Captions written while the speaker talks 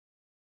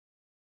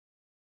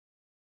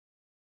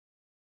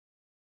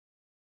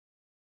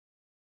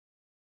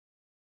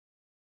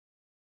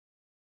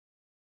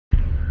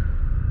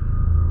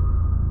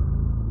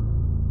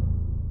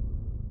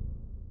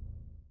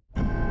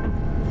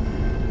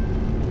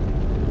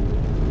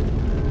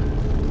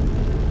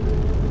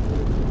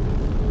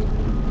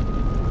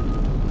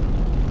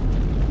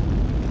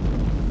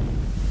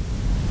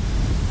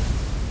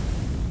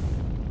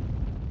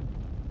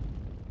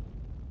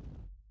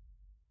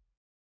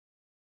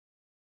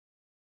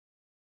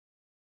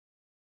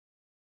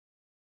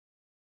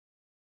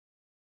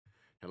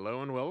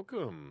Hello and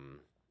welcome,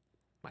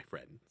 my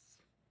friends.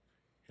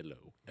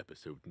 Hello,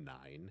 episode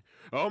 9.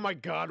 Oh my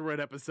god, we're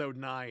at episode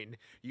 9.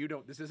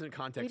 This isn't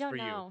context for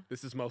you.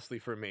 This is mostly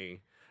for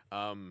me.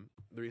 The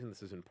reason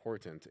this is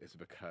important is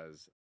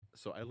because,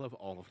 I love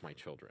all of my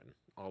children,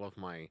 all of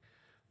my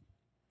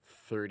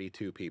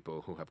 32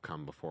 people who have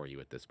come before you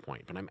at this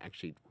point, but I'm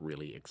actually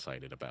really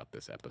excited about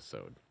this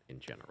episode in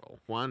general.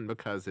 One,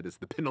 because it is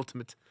the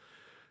penultimate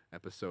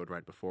episode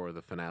right before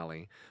the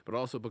finale, but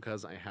also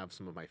because I have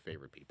some of my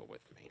favorite people with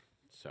me.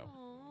 So,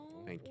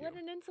 thank you. What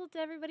an insult to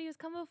everybody who's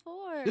come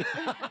before.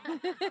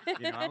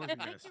 I wasn't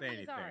going to say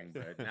anything,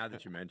 but now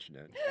that you mention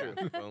it.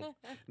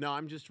 No,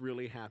 I'm just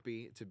really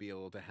happy to be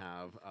able to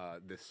have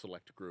this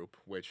select group,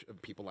 which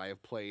people I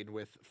have played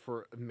with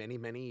for many,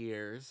 many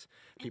years,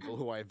 people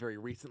who I've very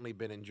recently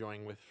been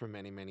enjoying with for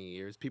many, many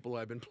years, people who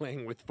I've been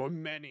playing with for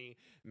many,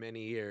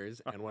 many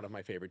years, and one of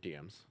my favorite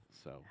DMs.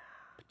 So...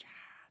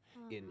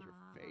 in your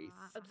face.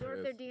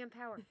 Absorb their DM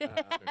power.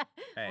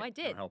 Hey, I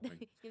did. I'm helping.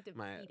 You have to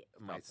My eat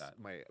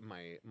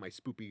it. my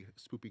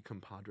spoopy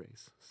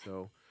compadres.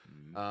 So,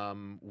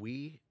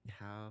 we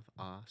have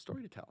a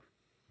story to tell.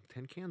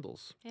 10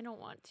 candles. I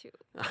don't want to.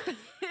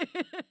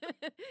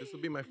 This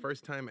will be my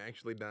first time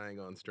actually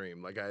dying on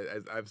stream. Like,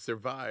 I've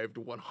survived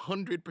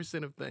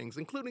 100% of things,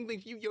 including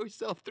things you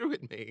yourself threw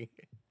at me.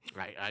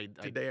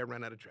 Today I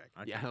ran out of track.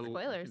 Yeah,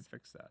 Spoilers. I can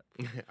fix that.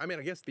 I mean,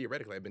 I guess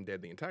theoretically I've been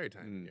dead the entire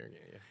time.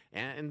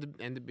 Yeah. and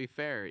to be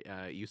fair,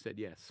 you said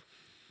yes.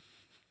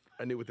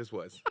 I knew what this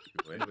was.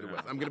 I knew what it was.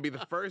 I'm going to be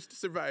the first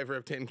survivor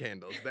of 10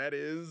 candles. That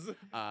is...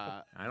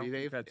 I don't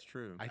think that's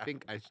true. I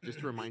think, just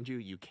to remind you,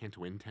 you can't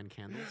win 10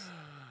 candles.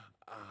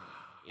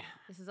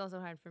 This is also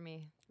hard for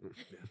me.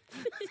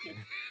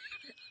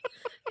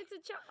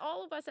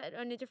 All of us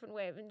in a different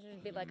way. And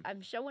just be like,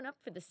 I'm showing up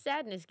for the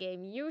sadness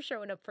game. You're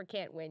showing up for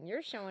can't win.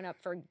 You're showing up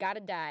for gotta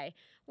die.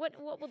 What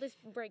will this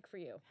break for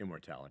you?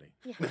 Immortality.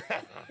 Yeah.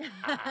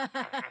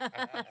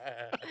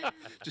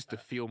 Just to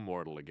feel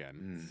mortal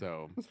again.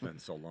 So It's been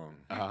so long.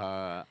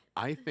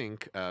 I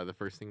think the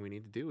first thing we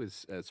need to do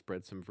is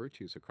spread some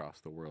virtues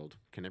across the world.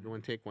 Can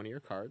everyone take one of your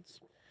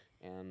cards?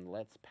 And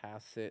let's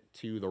pass it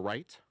to the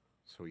right.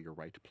 So your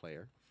right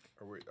player.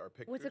 Our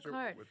pictures What's a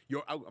card?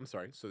 I'm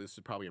sorry. So this is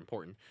probably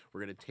important.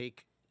 We're going to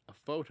take a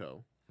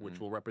photo, which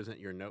will represent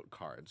your note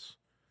cards,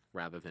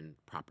 rather than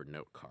proper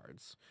note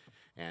cards.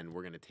 And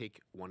we're going to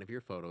take one of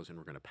your photos and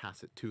we're going to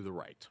pass it to the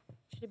right.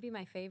 Should it be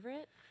my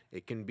favorite?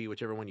 It can be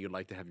whichever one you'd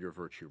like to have your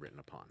virtue written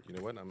upon. You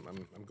know what?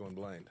 I'm going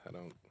blind. I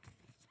don't...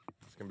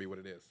 It's going to be what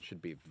it is.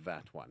 Should be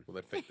that one. We'll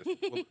let fate,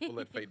 we'll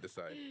let fate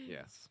decide.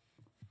 Yes.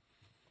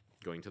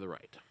 Going to the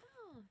right.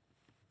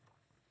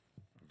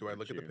 Do I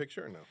look at the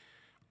picture or no?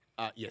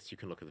 Yes, you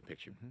can look at the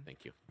picture.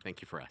 Thank you.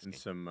 Thank you for asking. And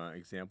some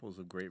examples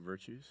of great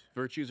virtues.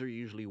 Virtues are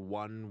usually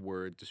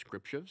one-word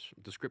descriptions.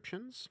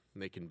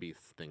 They can be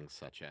things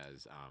such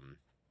as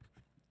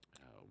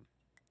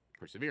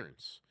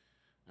perseverance,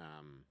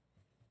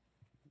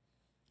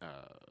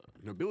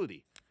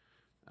 nobility,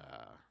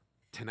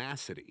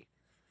 tenacity.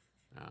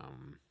 I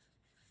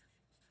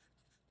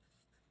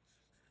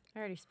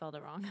already spelled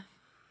it wrong.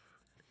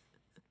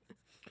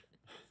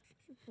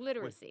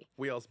 Literacy.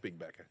 We all speak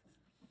Becca.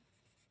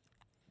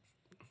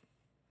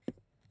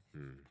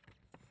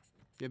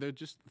 Yeah, they're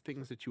just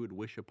things that you would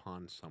wish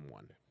upon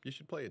someone. You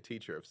should play a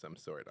teacher of some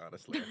sort,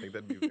 honestly. I think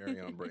that'd be very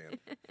on brand.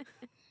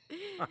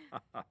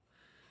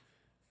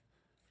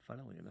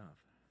 Funnily enough.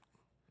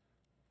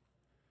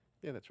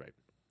 Yeah, that's right.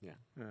 Yeah.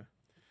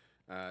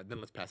 Then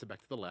let's pass it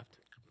back to the left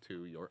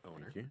to your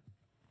owner. Thank you.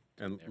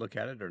 And look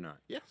at it or not?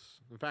 Yes.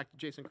 In fact,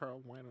 Jason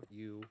Carl, why don't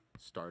you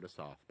start us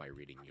off by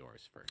reading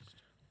yours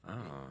first?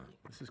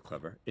 This is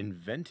clever.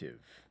 Inventive.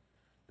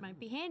 Might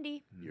be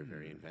handy. You're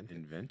very inventive.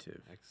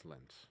 Inventive.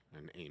 Excellent.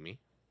 And Amy?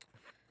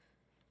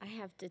 I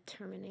have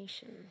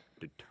determination.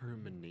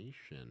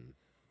 Determination.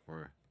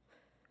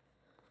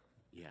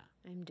 Yeah.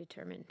 I'm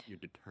determined. You're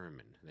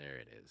determined. There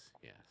it is.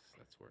 Yes,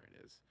 that's where it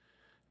is.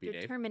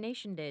 B-Dave?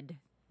 Determination did.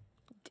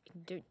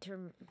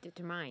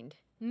 Determined.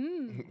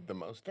 The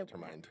most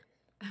determined.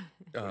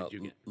 What did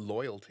you get?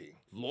 Loyalty.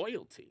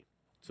 Loyalty.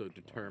 So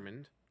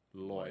determined,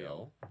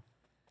 loyal,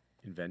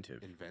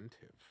 Inventive.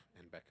 inventive.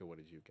 And Becca, what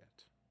did you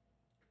get?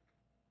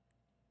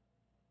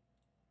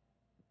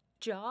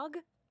 Jog?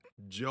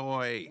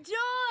 Joy. Joy!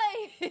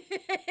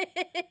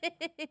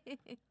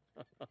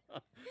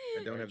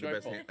 I don't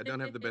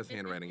have the best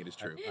handwriting. It is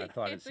true. I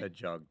thought it said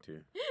jog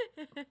too.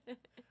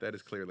 That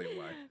is clearly a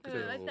lie.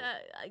 I thought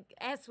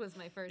S was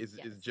my first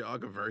guess. Is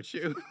jog a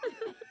virtue?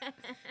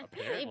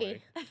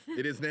 Maybe.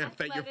 It is now.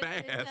 You're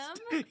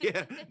fast.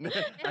 Yeah.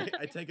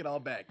 I take it all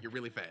back. You're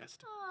really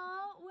fast.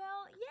 Oh,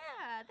 well,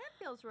 yeah, that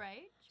feels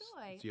right.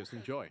 Joy. So you have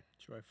some joy.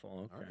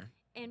 Joyful. Okay.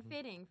 And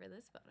fitting for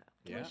this photo.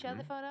 Can Yeah. we show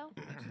the photo?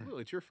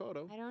 Absolutely. It's your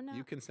photo. I don't know.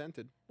 You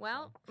consented.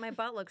 Well, my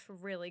butt looks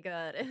really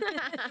good.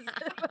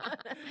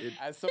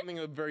 As something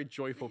a very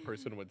joyful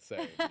person would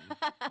say.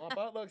 My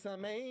butt looks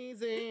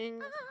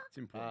amazing. It's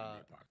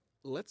important.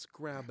 Let's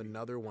grab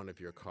another one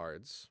of your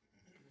cards.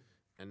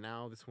 And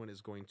now this one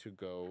is going to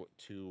go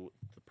to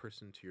the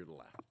person to your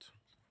left.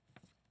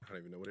 don't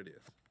even know what it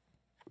is.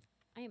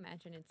 I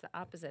imagine it's the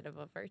opposite of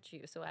a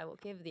virtue, so I will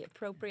give the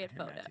appropriate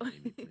photo.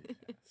 Amy, please.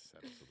 Yes,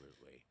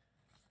 absolutely.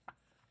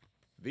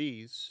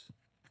 These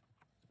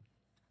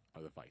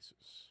are the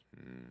vices.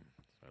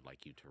 So I'd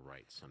like you to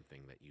write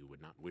something that you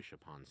would not wish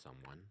upon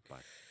someone,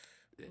 but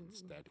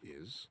instead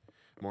is.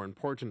 More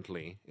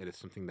importantly, it is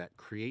something that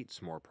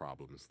creates more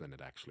problems than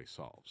it actually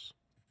solves.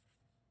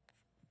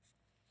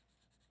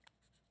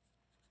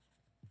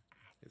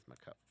 Here's my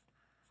cup.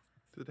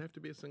 Does it have to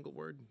be a single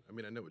word? I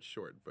mean, I know it's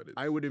short, but it's...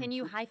 Can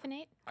you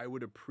hyphenate? I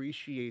would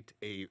appreciate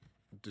a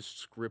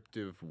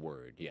descriptive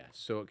word, yes.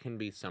 So it can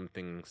be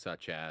something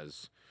such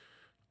as,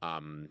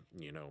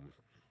 you know,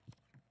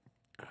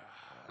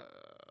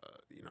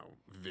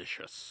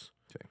 vicious,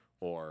 Okay.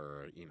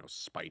 or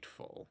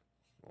spiteful,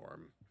 or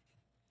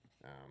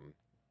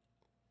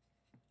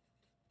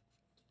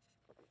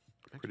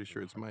Pretty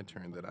sure it's my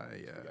turn that I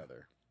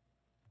together.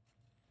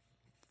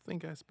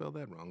 think I spelled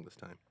that wrong this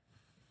time.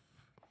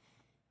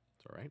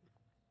 It's all right.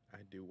 I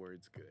do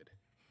words good.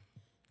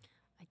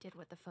 I did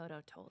what the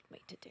photo told me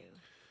to do.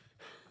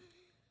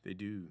 They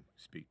do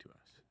speak to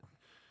us.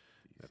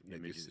 These Yeah,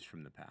 images just-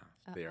 from the past.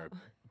 They are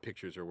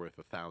pictures are worth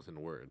 1,000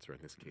 words, or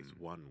in this case,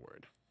 one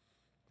word.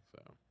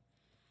 So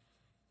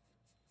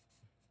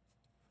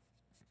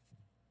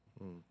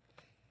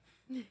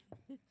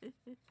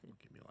Don't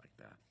get me like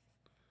that.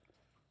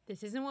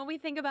 This isn't what we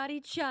think about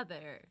each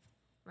other,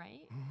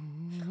 right?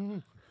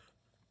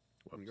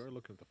 well, you're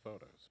looking at the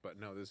photos, but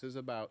no, this is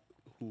about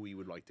who you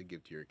would like to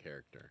give to your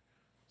character.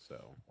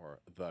 So, or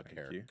the you.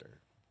 character.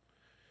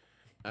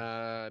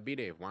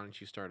 B-Dave, why don't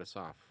you start us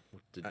off?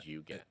 What did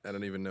you get? I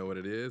don't even know what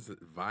it is.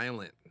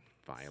 Violent.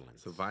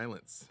 Violence. So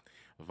violence.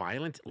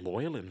 Violent,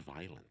 loyal, and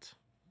violent.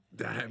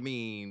 I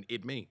mean,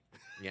 it me.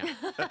 Yeah.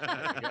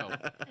 There you go.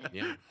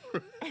 Yeah.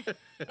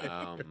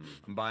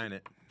 I'm buying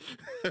it.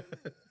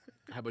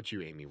 How about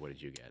you, Amy? What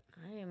did you get?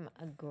 I am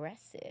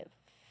aggressive.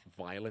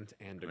 Violent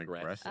and And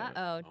aggressive. aggressive.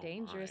 Uh-oh, Oh,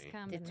 dangerous my.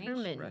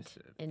 combination.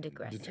 Aggressive. And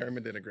aggressive.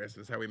 Determined and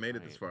aggressive is how we made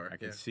it this far. I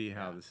can see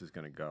how this is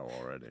going to go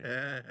already.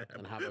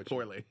 And how about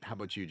Poorly. you? How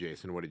about you,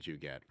 Jason? What did you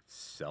get?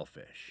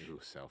 Selfish. Ooh,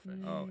 selfish.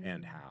 Oh,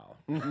 and how?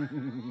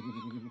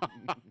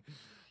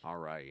 All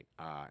right.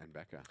 And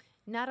Becca?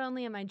 Not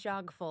only am I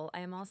jogful,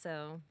 I am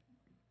also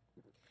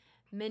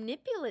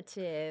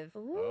manipulative.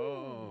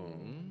 Oh,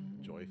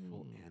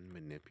 joyful and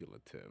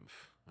manipulative.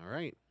 All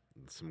right.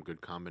 Some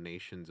good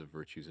combinations of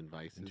virtues and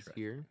vices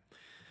here.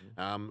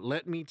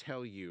 Let me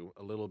tell you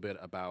a little bit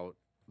about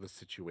the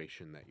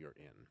situation that you're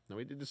in. Now,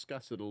 we did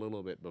discuss it a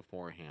little bit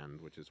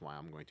beforehand, which is why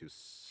I'm going to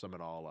sum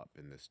it all up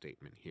in this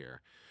statement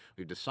here.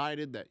 We've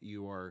decided that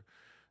you are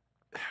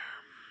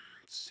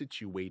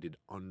situated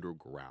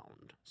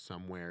underground,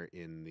 somewhere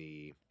in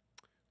the,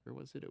 where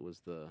was it? It was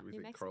the We New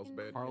say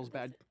Mexican?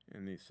 Carlsbad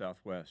In the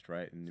southwest,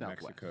 right? In New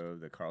Southwest. Mexico,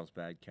 the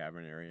Carlsbad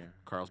Cavern area.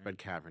 Carlsbad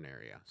Cavern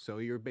area. So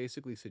you're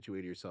basically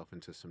situated yourself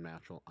into some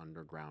natural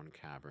underground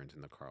caverns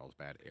in the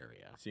Carlsbad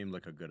area. Seemed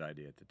like a good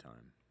idea at the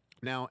time.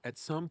 Now, at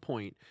some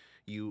point,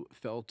 you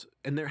felt,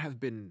 and there have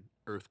been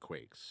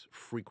earthquakes,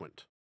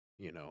 frequent,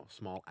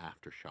 small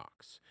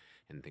aftershocks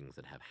and things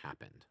that have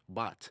happened.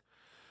 But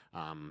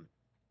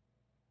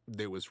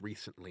there was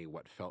recently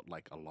what felt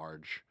like a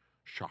large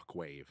shock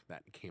wave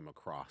that came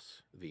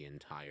across the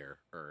entire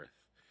Earth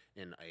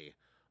in a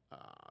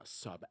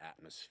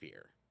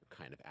sub-atmosphere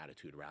kind of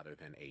attitude rather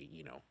than a,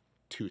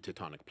 two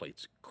tectonic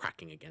plates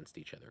cracking against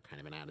each other kind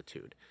of an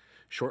attitude.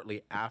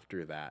 Shortly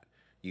after that,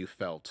 you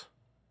felt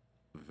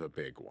the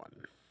big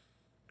one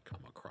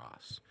come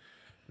across.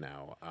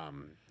 Now,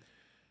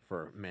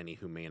 for many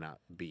who may not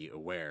be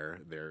aware,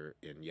 there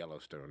in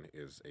Yellowstone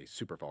is a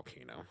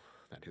supervolcano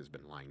that has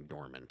been lying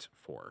dormant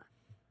for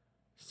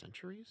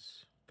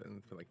centuries?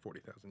 Then for like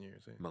 40,000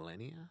 years. Yeah.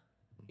 Millennia?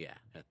 Yeah,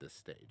 at this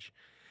stage.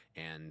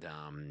 And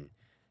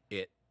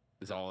it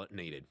is all it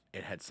needed.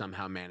 It had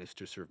somehow managed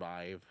to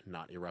survive,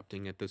 not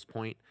erupting at this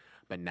point,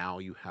 but now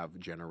you have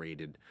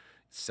generated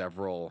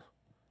several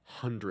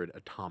hundred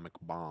atomic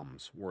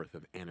bombs worth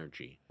of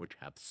energy, which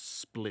have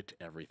split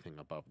everything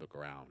above the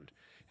ground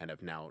and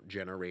have now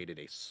generated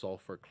a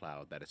sulfur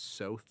cloud that is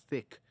so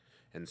thick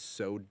and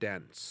so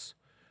dense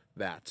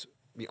that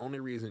the only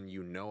reason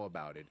you know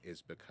about it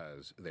is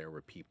because there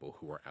were people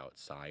who were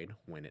outside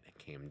when it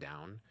came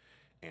down,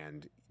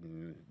 and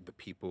the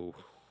people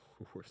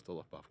who were still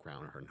above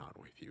ground are not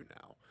with you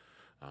now.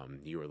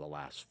 You are the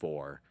last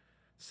four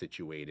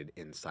situated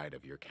inside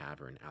of your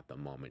cavern at the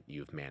moment.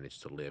 You've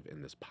managed to live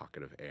in this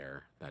pocket of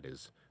air that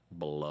is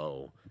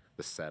below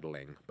the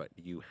settling, but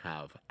you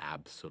have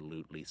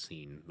absolutely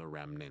seen the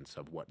remnants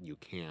of what you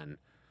can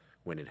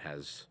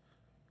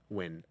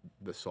when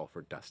the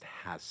sulfur dust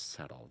has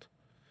settled.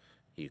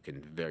 You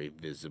can very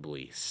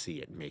visibly see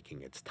it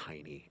making its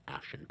tiny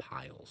ashen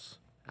piles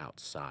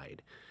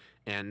outside.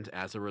 And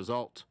as a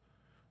result,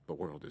 the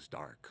world is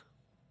dark,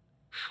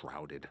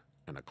 shrouded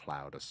in a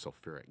cloud of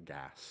sulfuric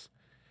gas.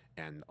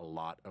 and a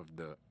lot of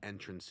the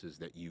entrances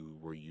that you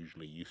were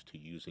usually used to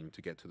using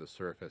to get to the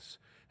surface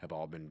have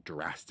all been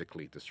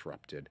drastically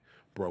disrupted,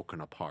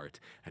 broken apart,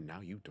 and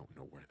now you don't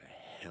know where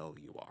the hell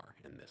you are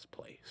in this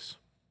place.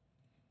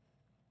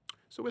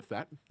 So with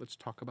that, let's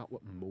talk about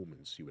what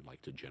moments you would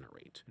like to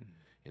generate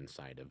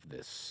inside of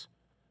this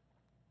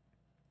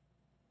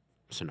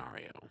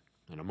scenario.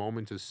 And a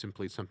moment is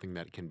simply something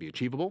that can be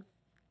achievable,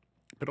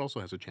 but also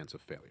has a chance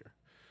of failure.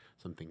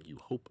 Something you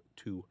hope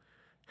to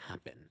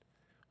happen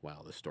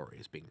while the story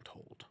is being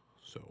told.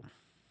 So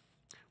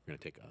we're going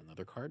to take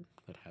another card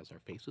that has our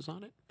faces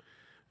on it,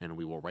 and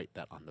we will write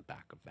that on the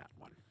back of that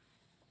one.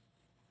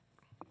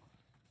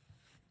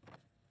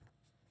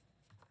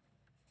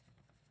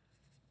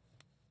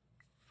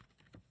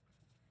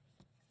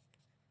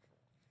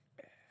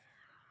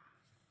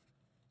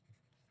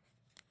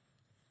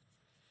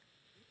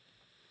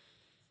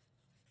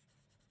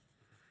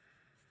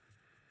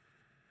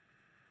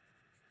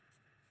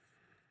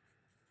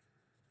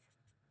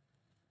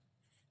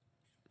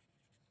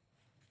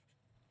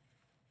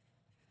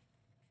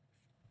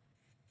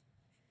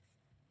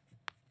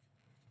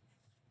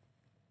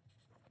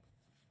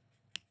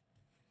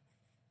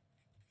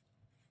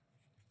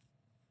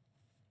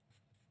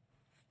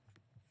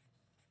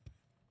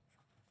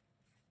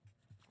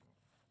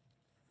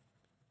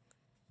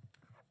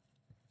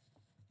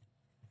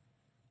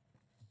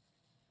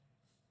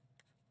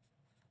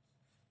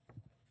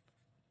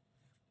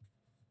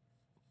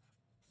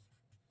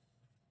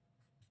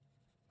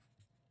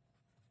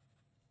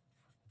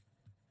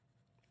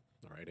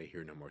 All right, I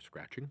hear no more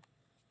scratching,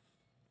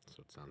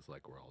 so it sounds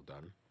like we're all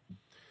done.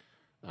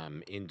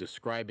 In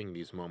describing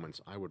these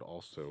moments, I would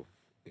also,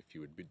 if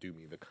you would do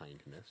me the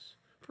kindness,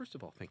 first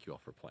of all, thank you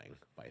all for playing,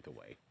 by the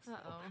way.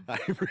 Uh-oh. I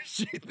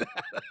appreciate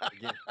that.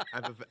 Again,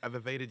 I've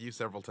evaded you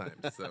several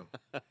times, so.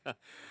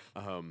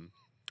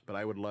 But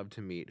I would love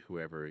to meet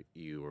whoever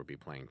you will be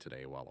playing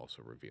today while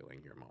also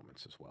revealing your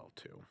moments as well,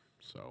 too.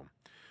 So,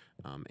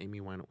 Amy,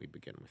 why don't we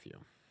begin with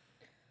you?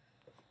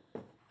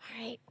 All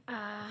right.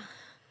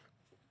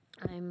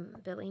 I'm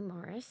Billy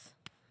Morris.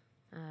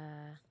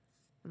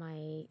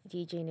 My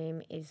DJ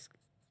name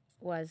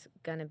was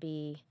gonna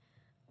be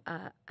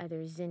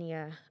either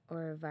Zinnia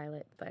or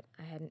Violet, but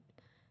I hadn't.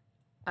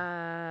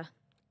 I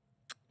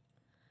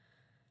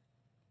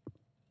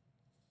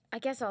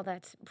guess all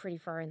that's pretty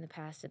far in the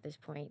past at this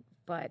point,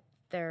 but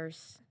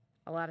there's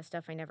a lot of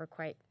stuff I never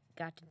quite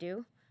got to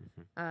do.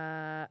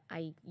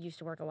 I used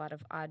to work a lot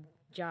of odd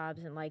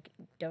jobs and like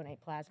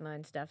donate plasma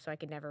and stuff, so I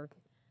could never.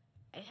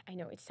 I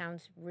know it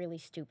sounds really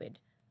stupid,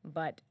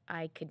 but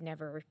I could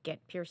never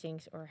get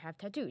piercings or have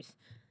tattoos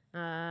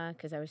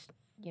because I was,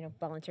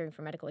 volunteering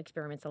for medical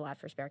experiments a lot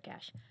for spare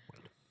cash.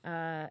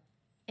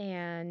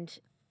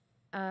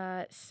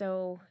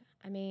 So,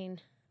 I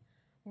mean,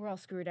 we're all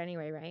screwed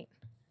anyway, right?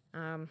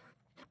 I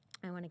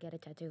want to get a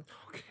tattoo.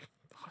 Okay,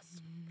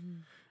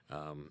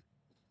 awesome.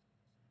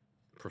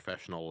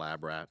 Professional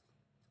lab rat,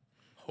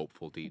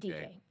 hopeful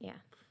DJ. Yeah.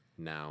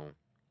 Now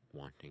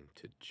wanting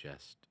to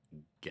just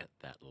get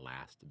that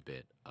last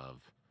bit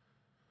of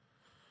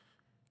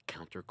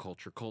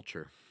counterculture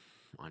culture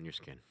on your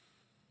skin.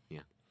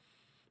 Yeah.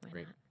 Why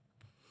Great. not?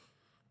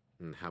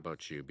 And how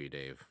about you, B.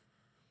 Dave?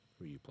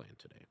 Who are you playing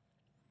today?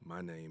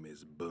 My name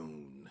is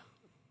Boone.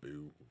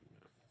 Boo.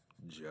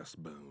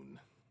 Just Boone.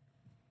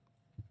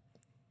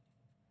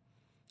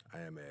 I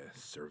am a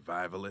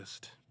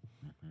survivalist.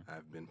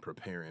 I've been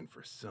preparing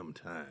for some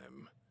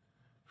time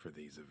for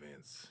these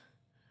events.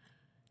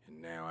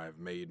 And now I've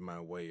made my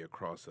way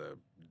across a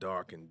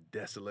dark and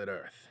desolate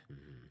earth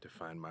to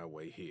find my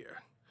way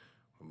here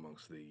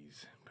amongst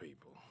these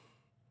people.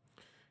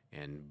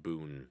 And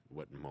Boone,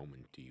 what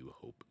moment do you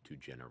hope to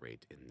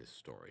generate in this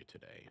story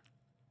today?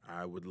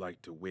 I would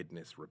like to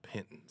witness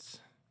repentance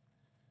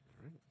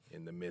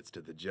in the midst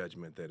of the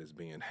judgment that is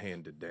being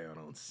handed down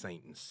on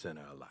saint and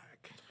sinner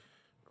alike.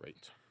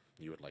 Great.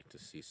 You would like to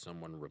see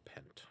someone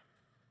repent.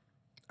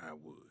 I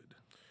would.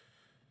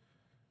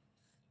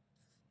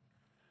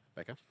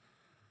 Becca?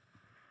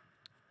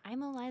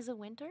 I'm Eliza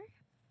Winter.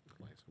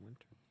 Eliza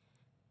Winter.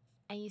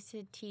 I used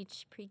to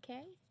teach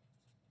pre-K.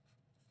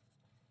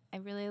 I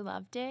really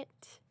loved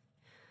it.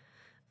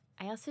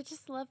 I also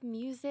just love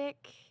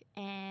music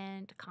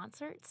and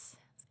concerts.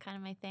 It's kind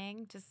of my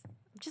thing. Just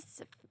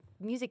a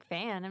music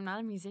fan. I'm not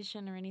a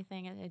musician or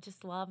anything. I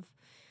just love.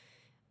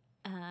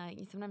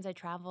 Sometimes I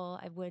travel.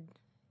 I would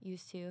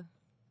used to.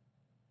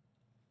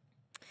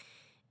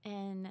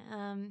 And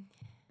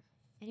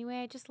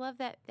anyway, I just love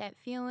that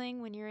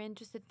feeling when you're in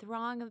just a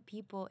throng of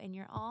people and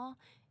you're all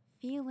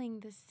feeling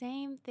the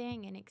same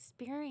thing and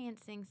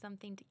experiencing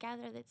something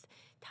together that's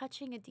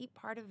touching a deep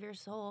part of your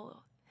soul.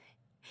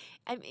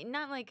 I mean,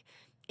 not like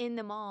in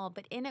the mall,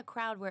 but in a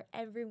crowd where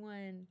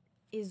everyone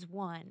is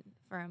one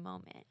for a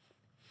moment.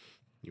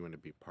 You want to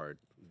be part.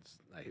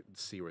 I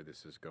see where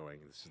this is going.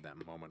 This is that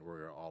moment where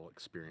you're all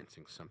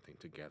experiencing something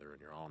together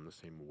and you're all on the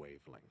same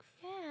wavelength.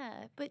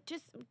 Yeah, but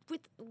just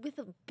with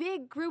a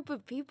big group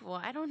of people.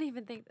 I don't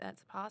even think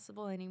that's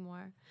possible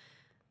anymore.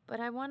 But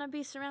I want to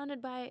be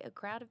surrounded by a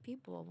crowd of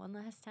people one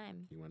last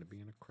time. You want to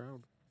be in a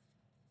crowd?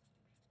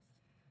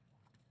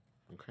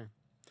 Okay.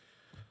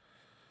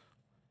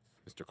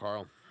 Mr.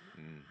 Carl.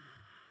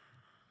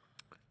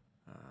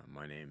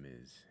 My name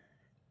is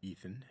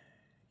Ethan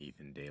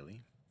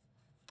Daly.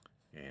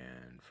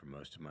 And for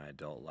most of my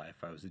adult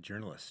life, I was a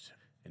journalist,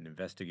 an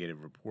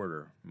investigative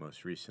reporter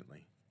most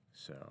recently.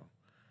 So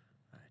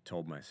I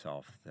told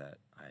myself that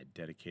I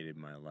dedicated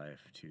my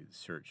life to the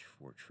search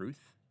for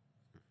truth.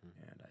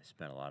 And I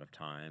spent a lot of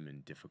time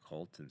in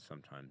difficult and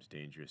sometimes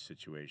dangerous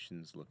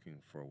situations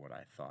looking for what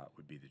I thought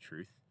would be the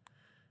truth,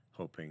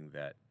 hoping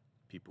that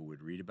people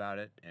would read about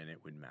it and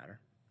it would matter.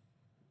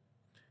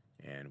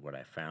 And what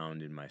I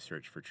found in my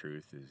search for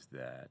truth is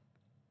that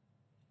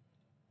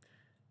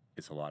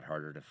it's a lot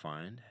harder to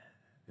find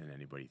than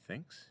anybody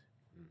thinks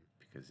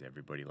because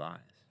everybody lies.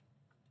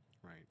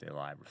 Right. They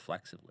lie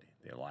reflexively.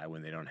 They lie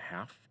when they don't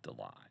have to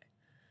lie,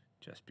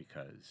 just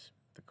because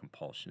the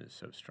compulsion is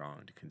so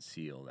strong to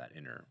conceal that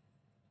inner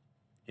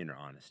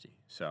honesty.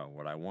 So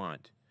what I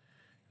want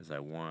is I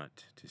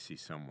want to see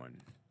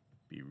someone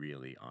be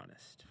really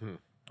honest. I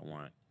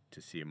want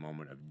to see a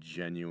moment of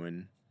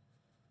genuine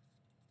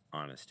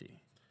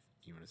honesty.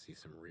 You want to see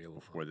some real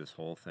before this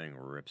whole thing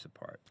rips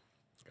apart.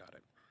 Got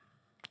it.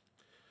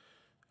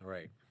 All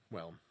right.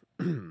 Well,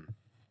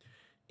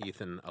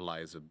 Ethan,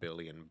 Eliza,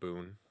 Billy, and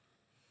Boone.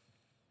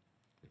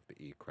 The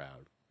E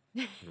crowd.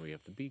 And we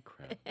have the B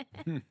crowd.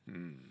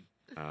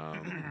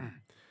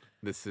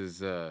 This is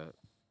the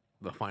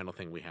final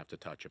thing we have to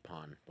touch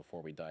upon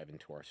before we dive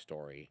into our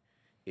story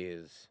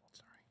is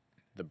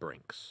the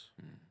Brinks.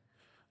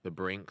 The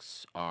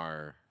Brinks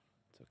are...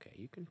 It's okay.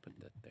 You can put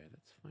that there.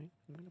 That's fine.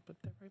 I'm going to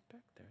put that right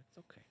back there. It's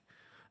okay.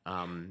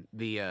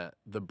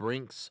 The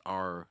Brinks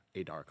are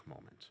a dark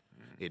moment.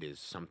 It is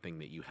something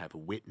that you have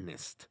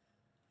witnessed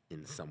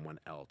in someone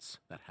else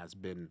that has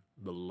been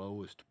the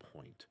lowest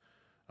point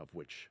of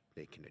which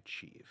they can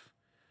achieve.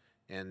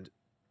 And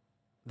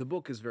the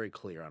book is very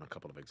clear on a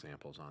couple of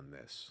examples on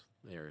this.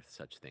 There are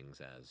such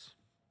things as,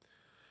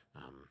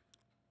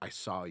 I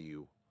saw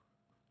you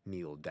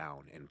kneel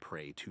down and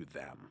pray to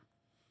them.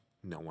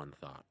 No one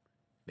thought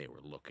they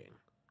were looking,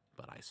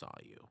 but I saw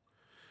you.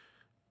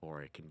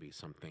 Or it can be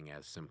something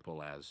as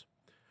simple as,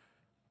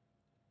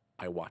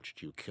 I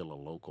watched you kill a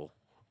local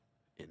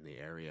in the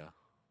area.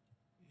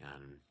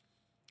 And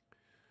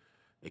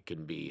it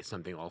can be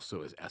something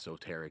also as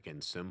esoteric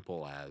and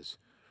simple as,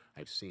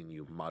 I've seen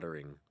you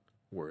muttering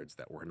words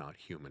that were not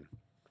human.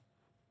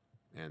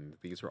 And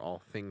these are all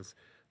things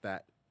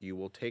that you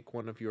will take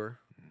one of your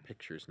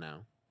pictures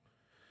now,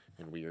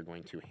 and we are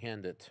going to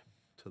hand it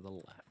to the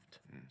left.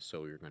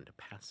 So you're going to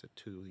pass it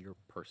to your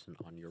person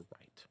on your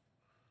right.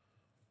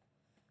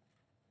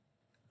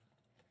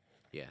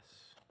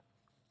 Yes.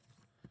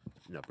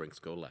 No, Brinks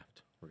go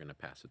left. We're going to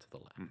pass it to the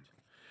left.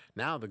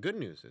 Now, the good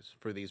news is,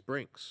 for these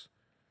Brinks,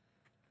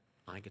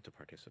 I get to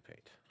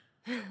participate.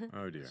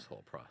 Oh, dear. This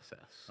whole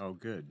process. Oh,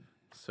 good.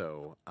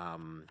 So,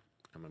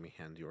 let me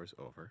hand yours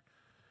over.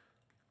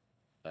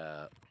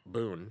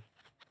 Boone,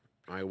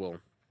 I will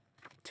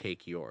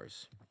take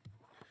yours,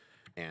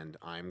 and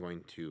I'm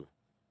going to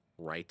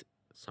write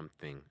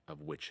something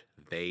of which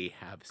they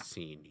have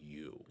seen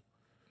you.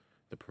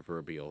 The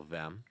proverbial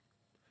them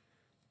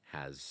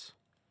has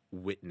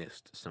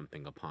witnessed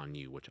something upon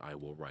you, which I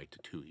will write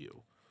to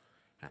you.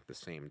 At the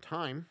same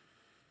time,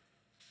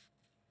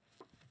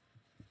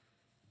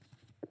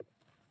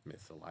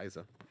 Miss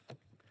Eliza,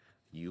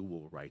 you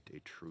will write a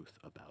truth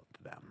about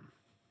them,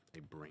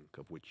 a brink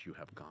of which you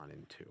have gone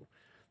into.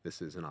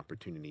 This is an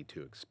opportunity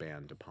to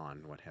expand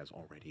upon what has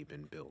already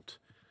been built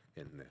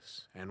in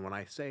this. And when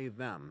I say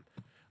them,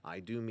 I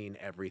do mean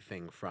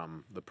everything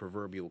from the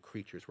proverbial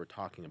creatures we're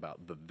talking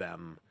about, the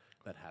them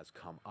that has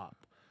come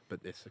up.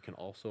 But this can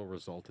also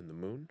result in the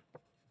moon,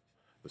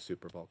 the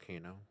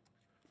supervolcano,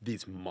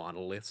 these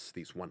monoliths,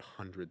 these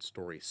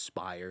 100-story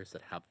spires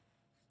that have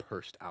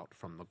burst out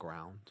from the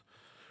ground.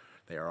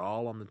 They are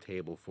all on the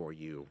table for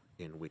you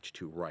in which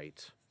to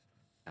write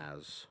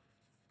as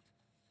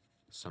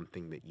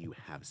something that you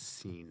have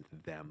seen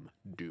them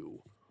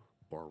do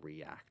or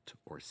react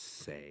or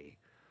say.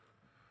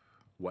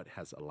 What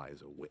has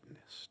Eliza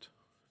witnessed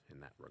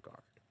in that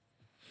regard?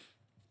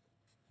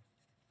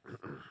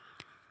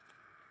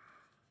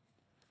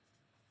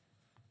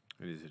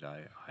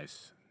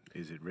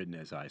 Is it written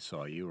as I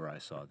saw you or I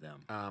saw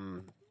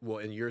them? Well,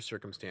 in your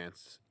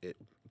circumstance, it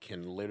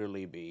can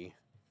literally be,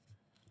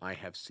 I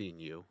have seen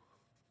you,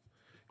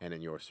 and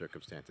in your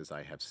circumstances,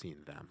 I have seen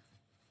them.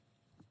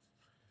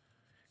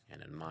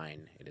 And in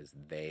mine, it is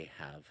they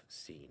have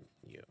seen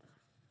you.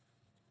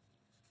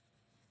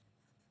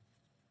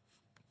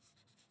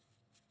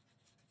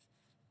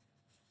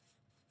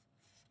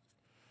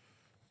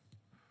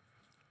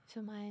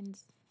 So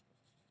mine's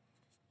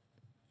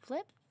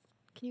flip?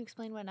 Can you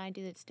explain what I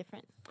do that's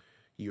different?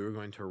 You're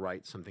going to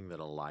write something that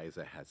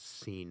Eliza has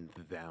seen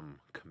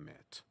them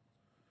commit.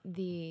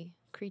 The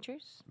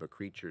creatures? The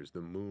creatures, the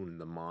moon,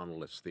 the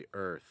monoliths, the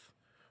earth,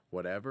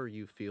 whatever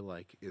you feel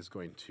like is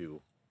going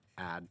to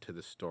add to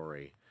the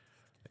story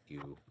that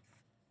you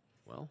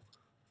well,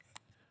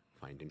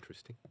 find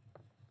interesting.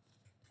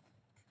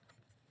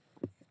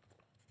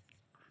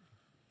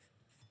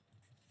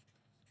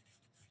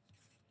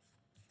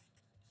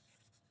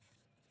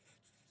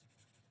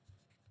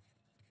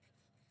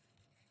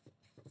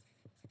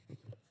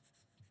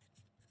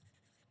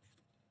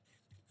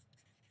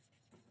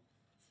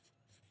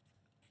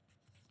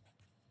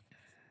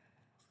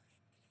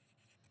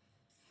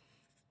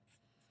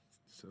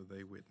 So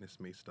they witnessed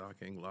me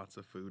stocking lots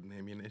of food and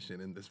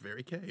ammunition in this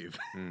very cave.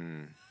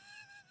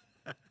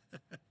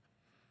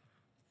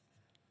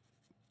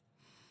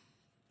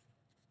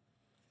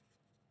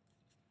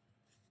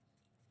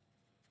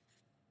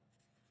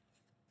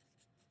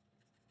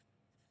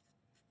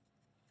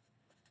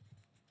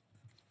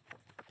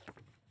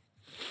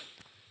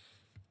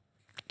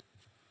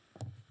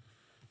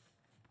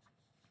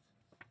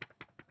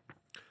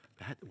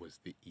 That was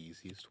the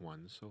easiest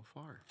one so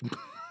far.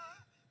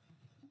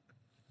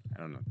 I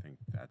don't think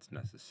that's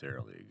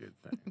necessarily a good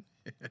thing.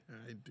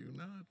 I do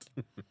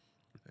not.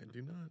 I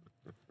do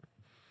not.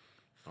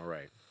 All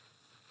right.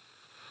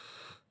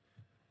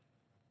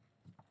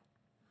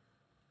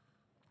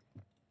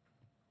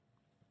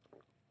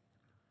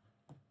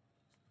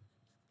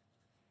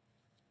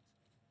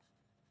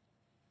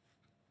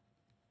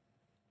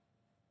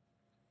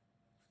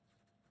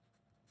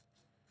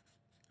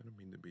 I don't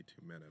mean to be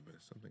too meta, but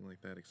is something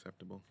like that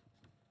acceptable?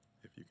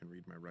 If you can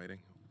read my writing?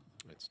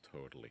 It's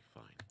totally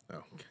fine.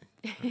 Oh,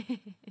 okay.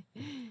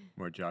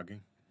 More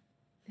jogging?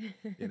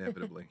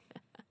 Inevitably.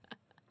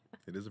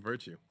 It is a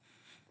virtue.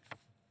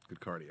 Good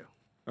cardio.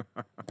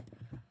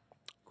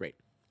 Great.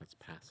 Let's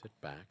pass it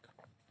back.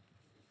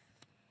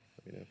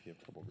 Let me know if you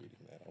have trouble reading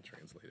that. I'll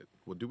translate it.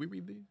 Well, do we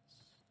read these?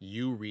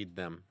 You read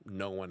them.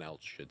 No one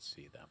else should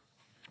see them.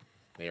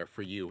 They are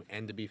for you.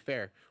 And to be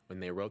fair, when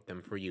they wrote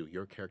them for you,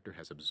 your character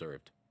has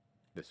observed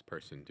this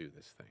person do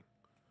this thing.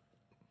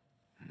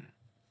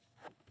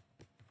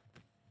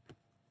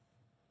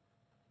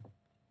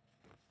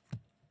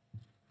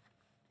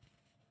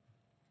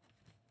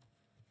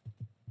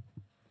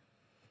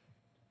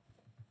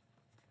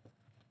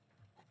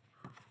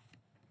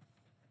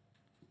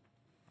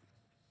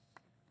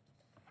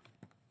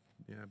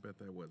 Yeah, I bet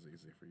that was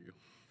easy for you.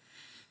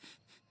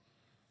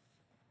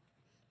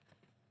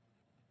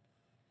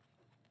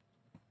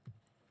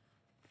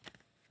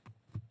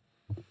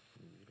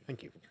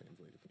 Thank you.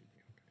 Translate it.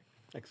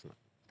 Okay. Excellent.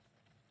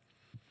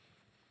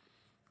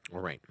 All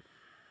right.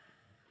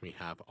 We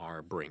have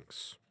our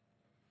brinks,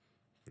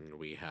 and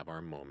we have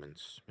our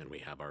moments, and we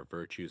have our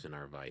virtues and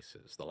our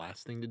vices. The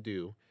last thing to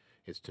do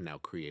is to now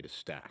create a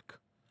stack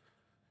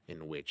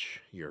in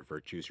which your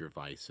virtues, your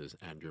vices,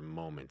 and your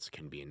moments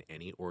can be in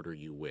any order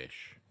you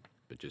wish.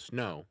 But just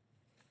know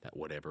that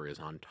whatever is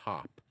on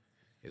top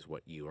is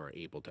what you are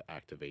able to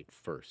activate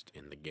first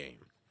in the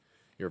game.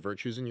 Your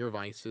virtues and your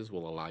vices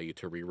will allow you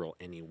to reroll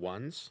any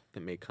ones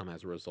that may come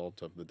as a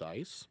result of the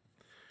dice.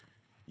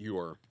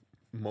 Your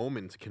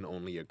moment can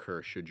only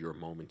occur should your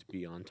moment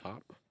be on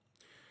top.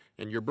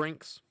 And your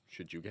brinks,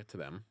 should you get to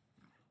them,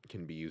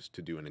 can be used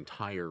to do an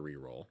entire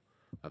reroll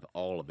of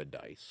all of the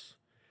dice.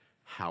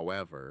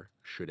 However,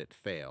 should it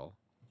fail,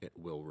 it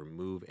will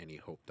remove any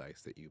hope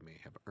dice that you may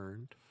have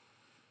earned,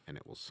 and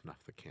it will snuff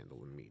the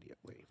candle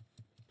immediately.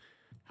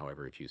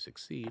 However, if you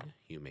succeed,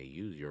 you may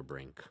use your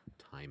brink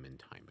time and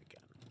time again.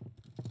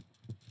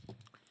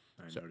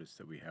 I noticed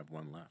that we have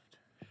one left.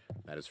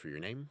 That is for your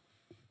name.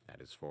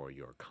 That is for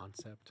your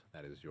concept.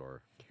 That is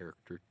your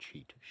character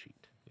cheat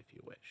sheet, if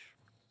you wish.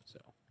 So,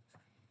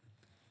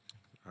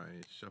 I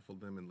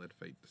shuffled them and let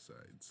fate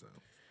decide, so.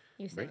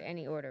 You said Right.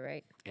 any order,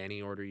 right?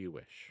 any order you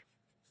wish.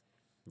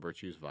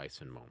 Virtues,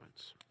 vice, and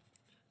moments.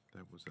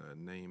 That was a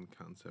name,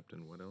 concept,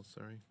 and what else,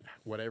 sorry?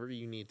 Whatever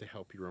you need to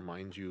help you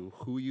remind you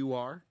who you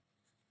are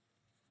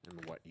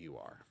and what you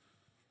are.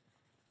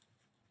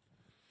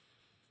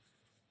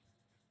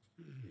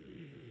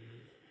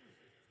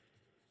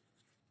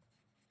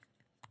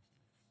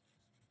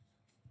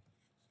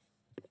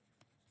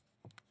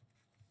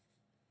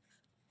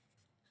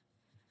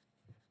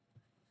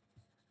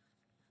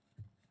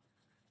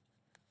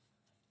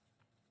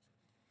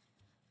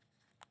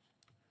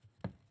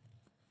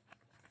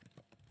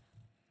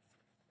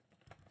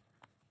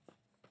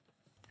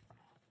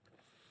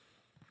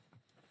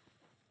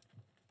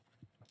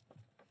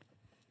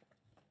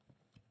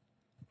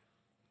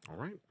 All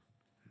right.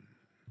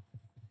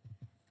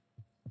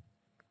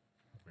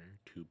 Where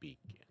to begin?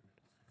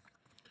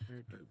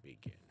 Where to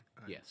begin?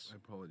 Yes. I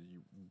apologize.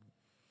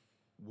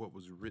 What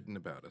was written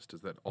about us,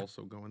 does that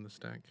also go in the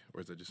stack?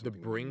 Or is that just The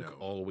something brink we know?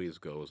 always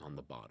goes on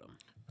the bottom.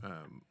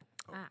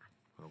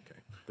 Okay.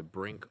 The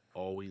brink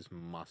always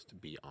must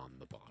be on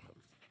the bottom.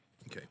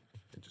 Okay.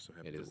 It just so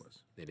happened It is. it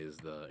was.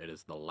 It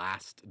is the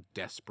last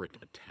desperate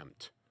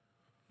attempt.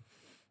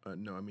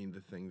 No, I mean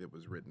the thing that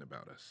was written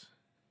about us.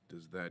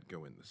 Does that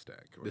go in the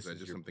stack? Or This is that is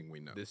just your- something we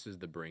know? This is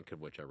the brink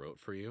of which I wrote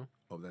for you.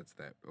 Oh, that's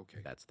that. Okay.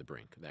 That's the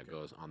brink. That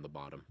goes on the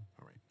bottom.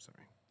 All right.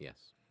 Sorry.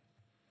 Yes.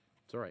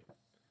 It's all right.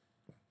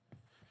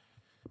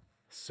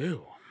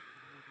 So,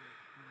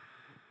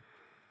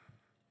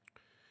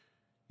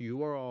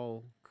 you are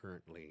all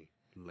currently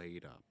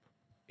laid up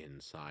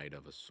inside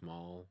of a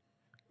small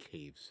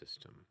cave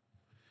system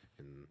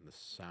in the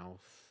southwestern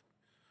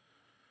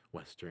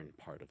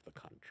part of the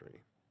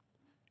country.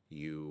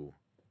 You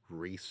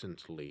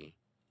recently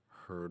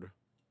heard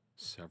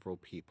several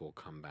people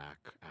come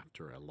back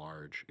after a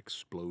large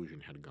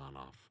explosion had gone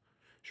off,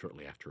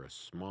 shortly after a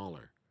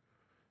smaller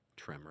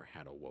tremor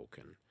had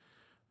awoken.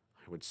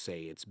 I would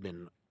say it's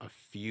been a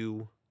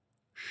few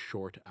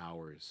short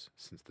hours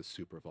since the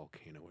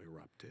supervolcano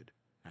erupted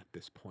at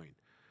this point,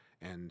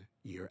 and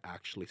you're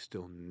actually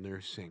still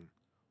nursing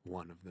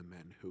one of the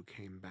men who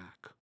came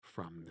back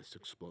from this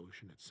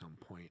explosion at some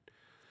point.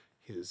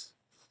 His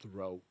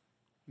throat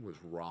was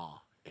raw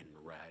and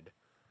red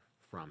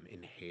from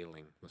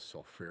inhaling the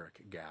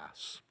sulfuric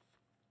gas,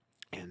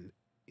 and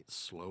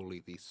slowly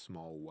these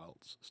small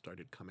welts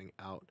started coming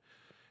out,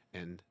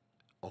 and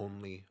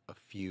only a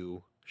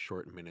few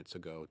short minutes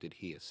ago did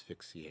he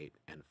asphyxiate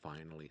and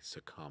finally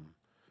succumb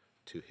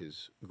to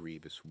his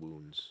grievous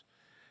wounds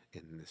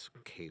in this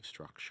cave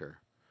structure.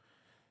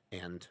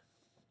 And,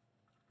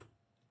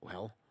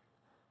 well,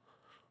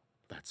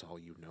 that's all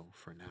you know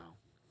for now.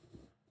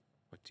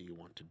 What do you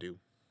want to do?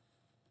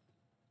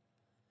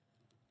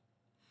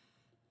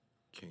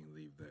 Can't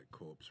leave that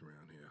corpse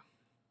around here.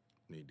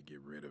 Need to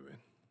get rid of it.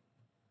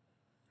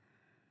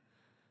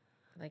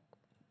 Like,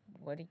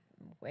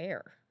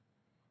 where?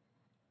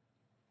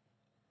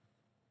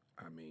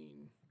 I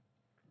mean,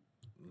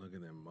 look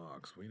at them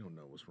marks. We don't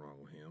know what's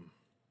wrong with him.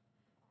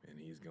 And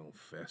he's gonna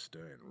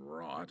fester and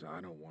rot.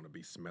 I don't want to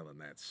be smelling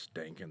that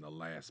stank in the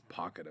last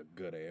pocket of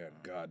good air,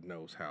 God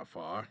knows how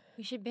far.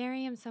 We should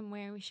bury him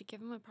somewhere. We should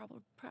give him a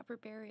proper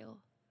burial.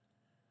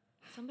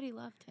 Somebody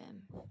loved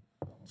him.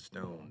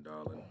 Stone,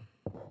 darling.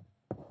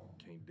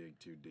 Can't dig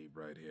too deep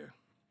right here.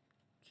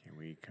 Can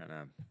we kind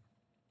of,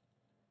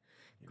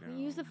 Can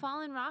we use the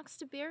fallen rocks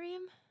to bury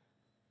him?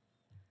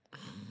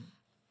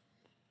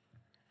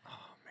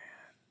 Oh,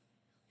 man.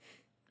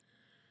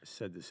 I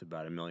said this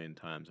about 1,000,000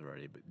 times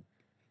already, but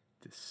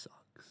this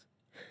sucks.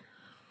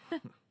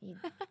 You,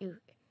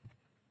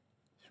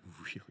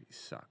 This really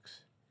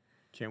sucks.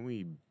 Can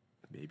we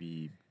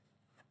maybe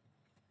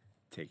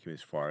take him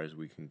as far as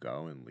we can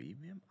go and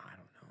leave him? I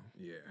don't know.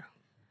 Yeah,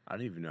 I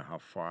don't even know how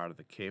far out of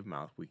the cave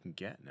mouth we can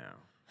get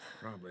now.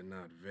 probably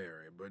not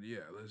very, but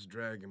yeah, let's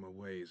drag him a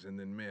ways, and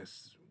then,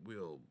 miss,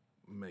 we'll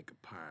make a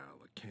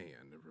pile of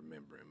can to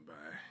remember him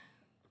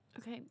by.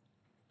 Okay.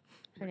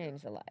 her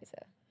name's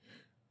Eliza.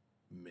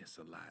 Miss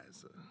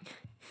Eliza.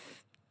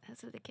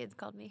 That's what the kids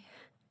called me.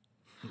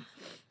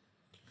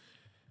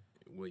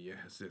 Will you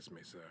assist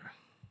me, sir?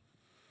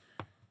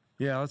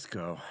 Yeah, let's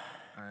go.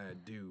 I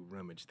do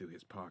rummage through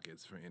his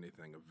pockets for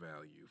anything of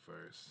value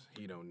first.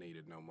 He don't need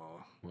it no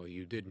more. Well,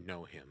 you did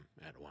know him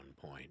at one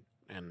point,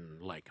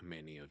 and like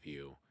many of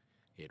you,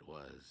 it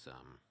was a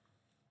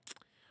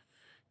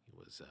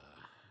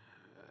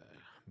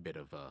bit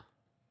of a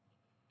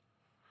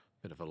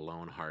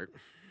lone heart,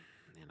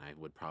 and I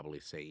would probably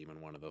say even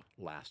one of the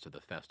last of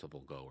the festival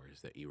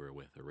goers that you were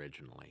with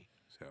originally.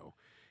 So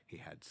he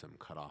had some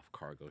cut-off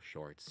cargo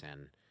shorts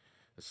and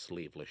a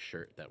sleeveless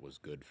shirt that was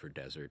good for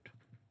desert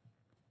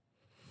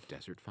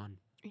fun.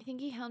 I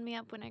think he held me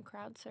up when I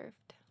crowd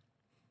surfed.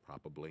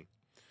 Probably.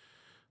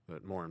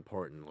 But more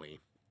importantly,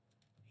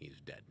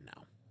 he's dead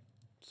now.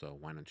 So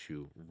why don't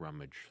you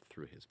rummage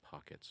through his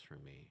pockets for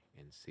me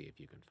and see if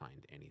you can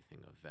find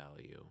anything of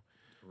value.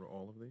 For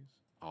all of these?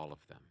 All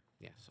of them.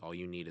 Yes, all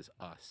you need is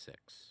a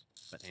 6.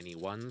 But any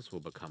ones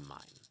will become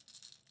mine.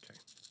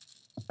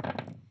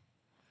 Okay.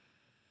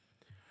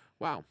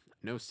 Wow,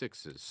 no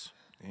 6s.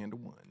 And a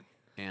 1.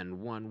 And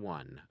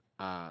 1.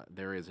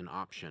 There is an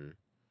option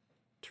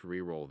to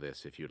re-roll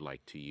this if you'd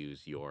like to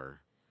use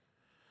your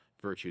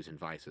virtues and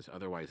vices.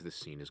 Otherwise, this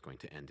scene is going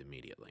to end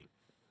immediately.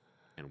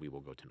 And we will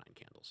go to 9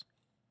 candles.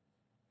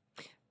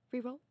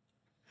 Reroll?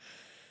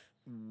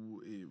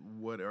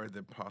 What are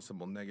the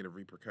possible negative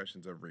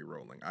repercussions of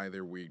re-rolling?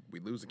 Either we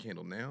lose a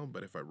candle now,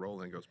 but if I roll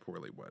and it goes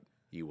poorly, what?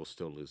 You will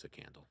still lose a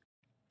candle.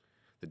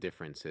 The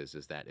difference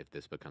is that if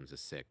this becomes a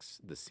 6,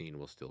 the scene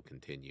will still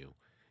continue,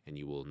 and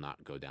you will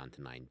not go down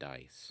to 9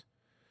 dice.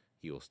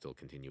 You will still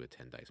continue with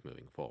 10 dice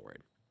moving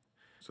forward.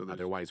 So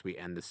Otherwise, we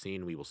end the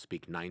scene, we will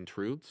speak 9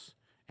 truths,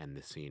 and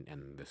the scene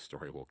and the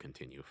story will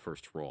continue.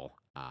 First roll,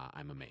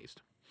 I'm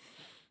amazed.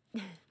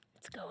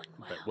 It's going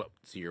well. But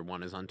so your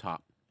 1 is on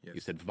top. Yes.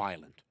 You said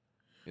violent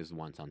is the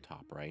one's on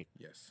top, right?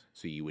 Yes.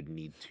 So you would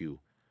need to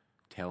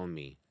tell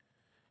me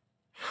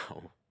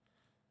how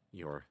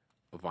your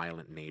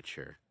violent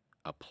nature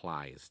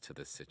applies to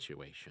the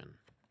situation.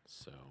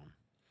 So,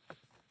 are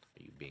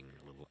you being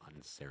a little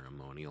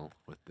unceremonial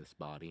with this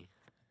body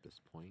at this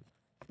point?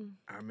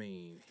 I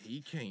mean,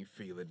 he can't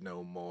feel it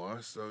no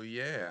more, so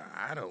yeah,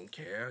 I don't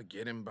care.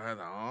 Get him by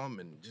the arm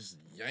and just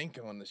yank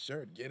on the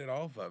shirt. Get it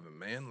off of him,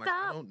 man. Like,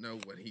 I don't know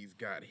what he's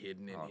got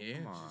hidden in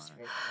here. Come Just, on.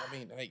 I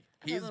mean, hey,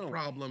 his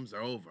problems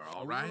are over,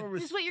 all right?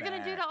 Is this what you're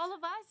going to do to all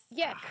of us?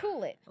 Yeah,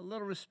 cool it. A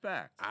little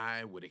respect.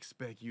 I would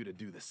expect you to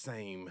do the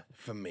same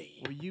for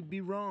me. Well, you'd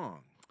be wrong.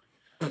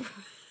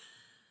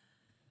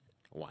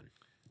 1.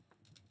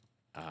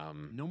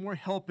 No more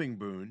helping,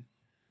 Boone.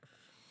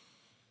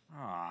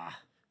 Ah.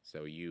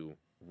 So you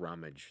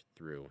rummage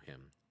through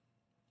him,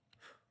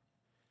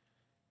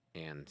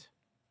 and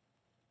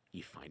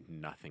you find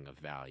nothing of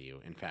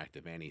value. In fact,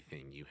 if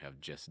anything, you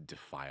have just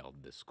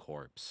defiled this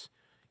corpse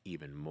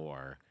even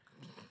more.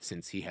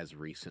 Since he has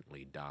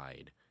recently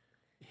died,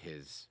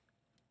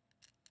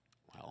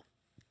 well,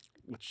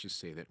 let's just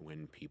say that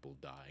when people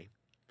die,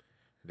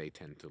 they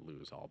tend to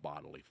lose all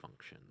bodily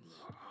functions.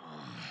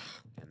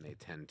 And they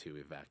tend to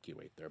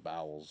evacuate their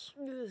bowels.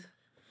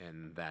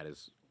 And that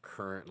is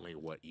currently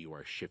what you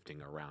are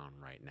shifting around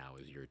right now,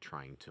 as you're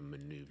trying to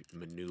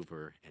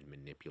maneuver and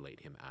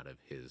manipulate him out of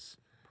his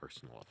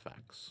personal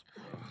effects.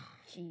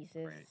 Jesus.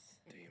 Right.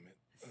 Damn it.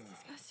 This is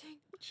disgusting.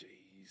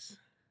 Jeez.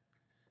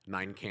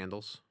 9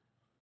 candles,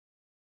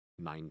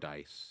 9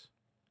 dice,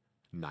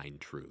 9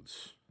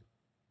 truths.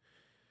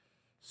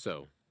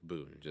 So,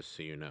 Boone, just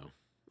so you know,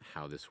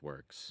 how this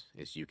works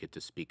is you get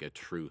to speak a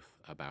truth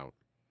about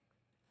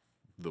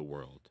the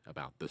world,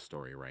 about the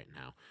story right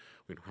now.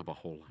 We don't have a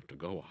whole lot to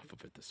go off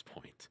of at this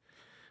point,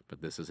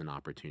 but this is an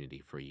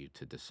opportunity for you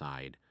to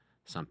decide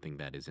something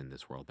that is in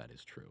this world that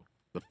is true.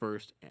 The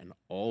first and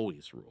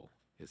always rule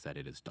is that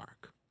it is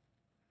dark.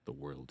 The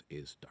world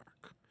is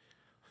dark.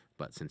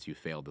 But since you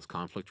failed this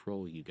conflict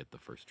roll, you get the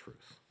first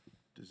truth.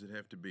 Does it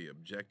have to be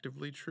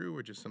objectively true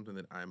or just something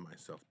that I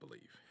myself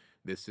believe?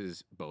 This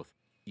is both.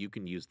 You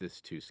can use this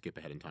to skip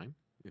ahead in time,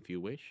 if you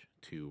wish,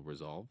 to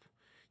resolve.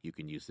 You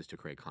can use this to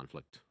create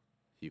conflict.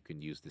 You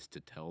can use this to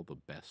tell the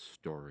best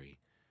story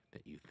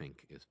that you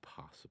think is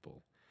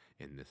possible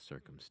in this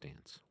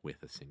circumstance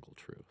with a single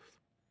truth.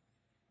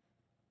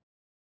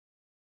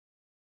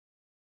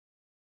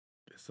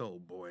 This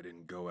old boy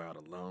didn't go out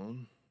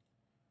alone.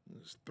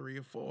 There's 3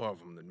 or 4 of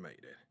them that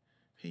made it.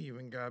 He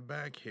even got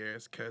back here.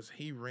 It's 'cause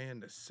he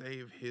ran to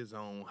save his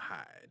own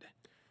hide.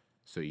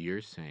 So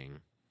you're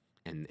saying,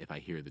 and if I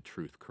hear the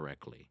truth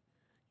correctly,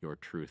 your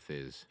truth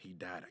is He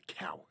died a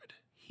coward.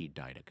 he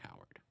died a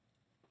coward.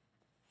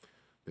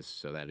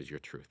 So that is your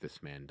truth.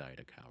 This man died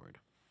a coward.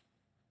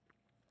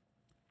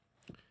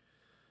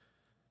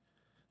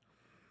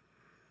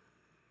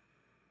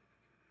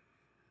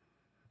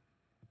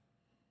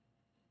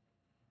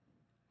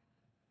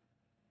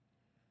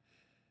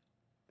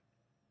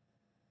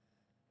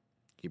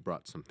 He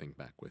brought something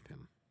back with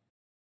him.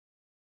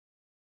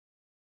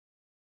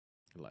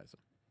 Eliza.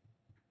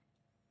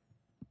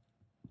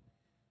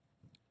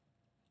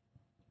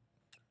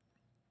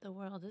 The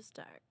world is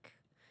dark.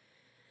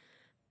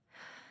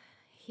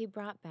 He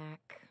brought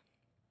back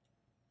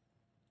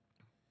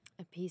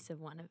a piece of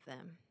one of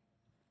them.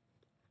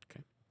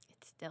 Okay.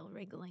 It's still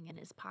wriggling in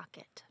his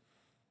pocket.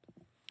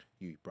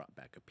 You brought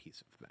back a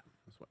piece of them,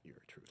 is what your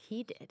truth.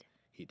 He did.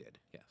 He did,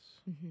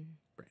 yes. Mm-hmm.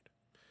 Right.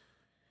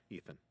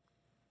 Ethan.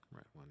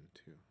 Right, 1,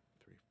 2,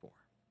 3, 4.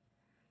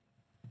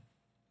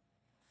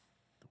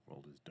 The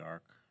world is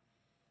dark.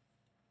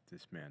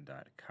 This man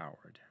died a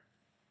coward.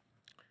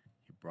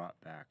 He brought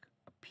back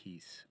a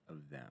piece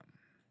of them.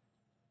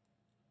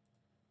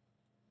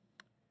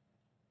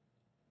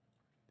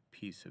 The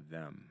piece of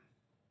them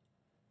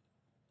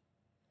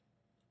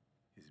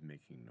is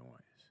making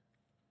noise.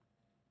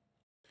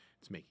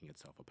 It's making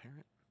itself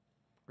apparent.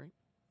 Great.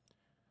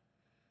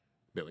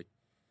 Billy.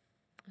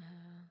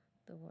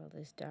 The world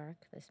is dark.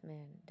 This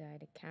man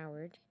died a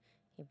coward.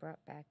 He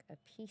brought back a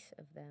piece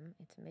of them.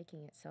 It's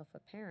making itself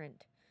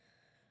apparent.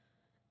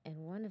 And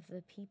one of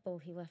the people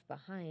he left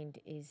behind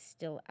is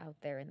still out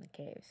there in the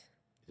caves.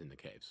 In the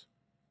caves.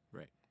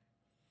 Right.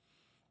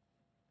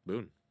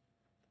 Boone.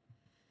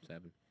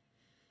 7.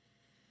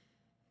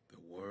 The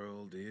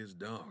world is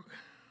dark.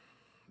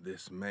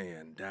 This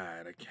man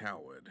died a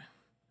coward.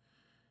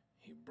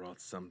 He brought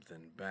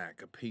something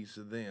back, a piece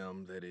of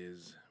them that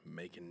is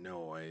making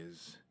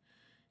noise,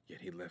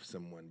 yet he left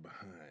someone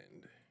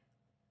behind.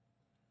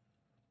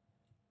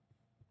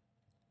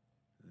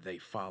 They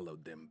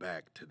followed them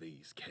back to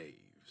these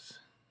caves.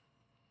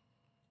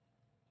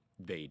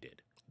 They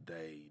did.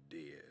 They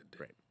did.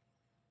 Right.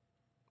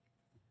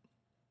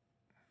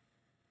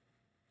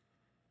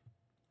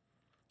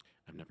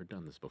 I've never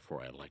done this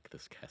before. I like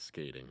this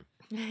cascading.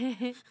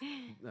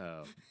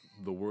 The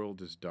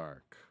world is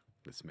dark.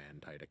 This man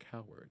died a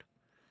coward.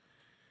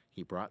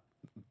 He brought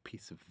a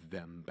piece of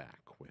them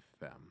back with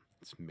them.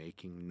 It's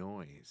making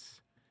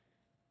noise.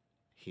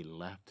 He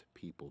left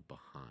people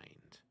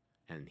behind,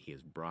 and he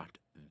has brought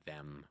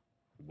them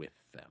with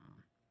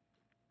them.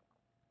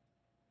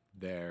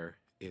 There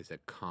is a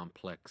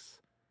complex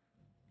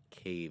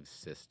cave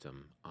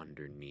system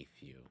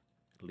underneath you,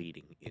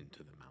 leading into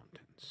the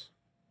mountains.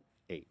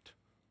 8.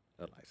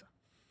 Eliza.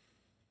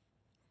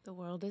 The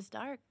world is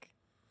dark.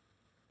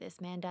 This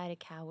man died a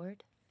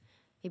coward.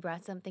 He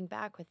brought something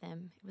back with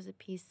him. It was a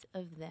piece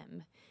of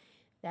them.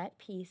 That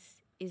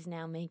piece is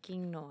now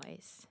making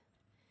noise.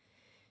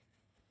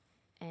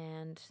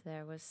 And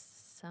there was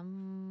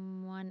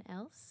someone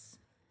else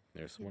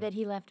There's one. that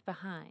he left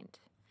behind.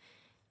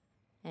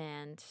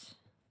 And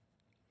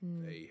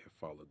They have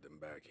followed them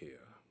back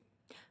here.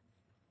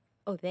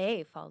 oh,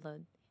 they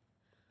followed.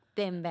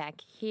 them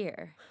back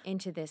here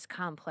into this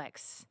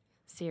complex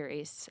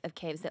series of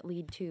caves that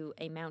lead to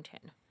a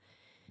mountain.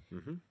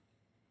 Mm-hmm.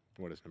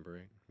 What is number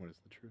 8? What is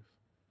the truth?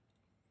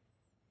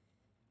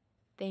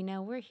 They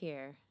know we're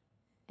here,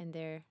 and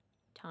they're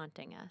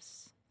taunting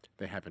us.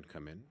 They haven't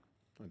come in.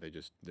 Or they're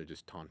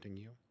just taunting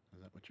you?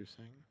 Is that what you're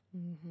saying?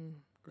 Mm-hmm.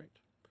 Great.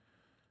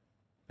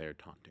 They're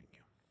taunting you.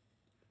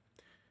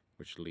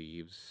 Which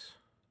leaves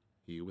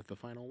you with the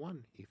final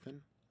one,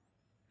 Ethan.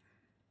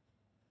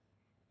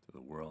 So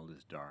the world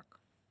is dark.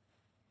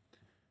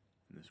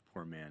 And this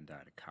poor man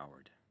died a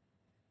coward.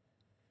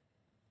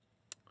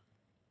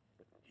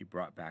 He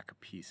brought back a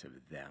piece of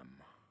them.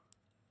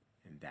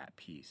 And that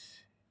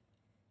piece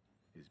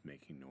is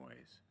making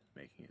noise,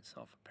 making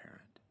itself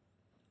apparent.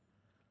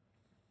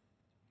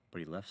 But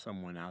he left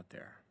someone out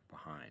there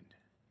behind.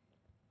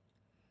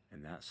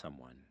 And that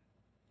someone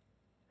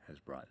has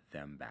brought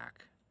them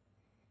back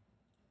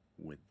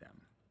with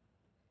them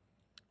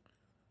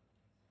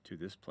to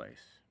this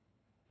place,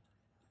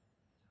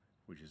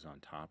 which is on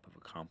top of a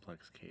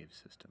complex cave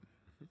system.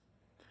 Mm-hmm.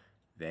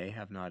 They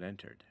have not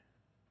entered,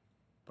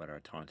 but are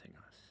taunting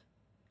us.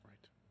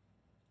 Right.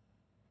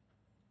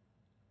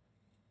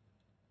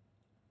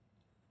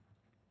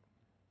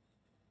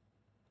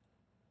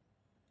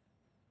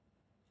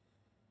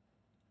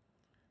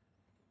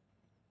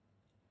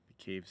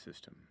 The cave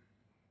system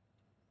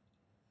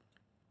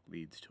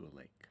leads to a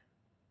lake.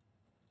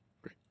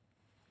 Great.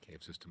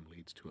 Cave system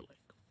leads to a lake.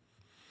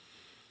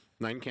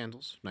 9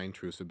 candles, 9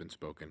 truths have been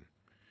spoken.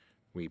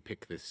 We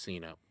pick this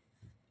scene up.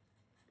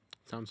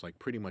 Sounds like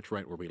pretty much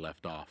right where we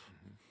left off,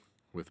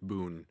 with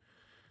Boone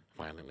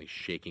violently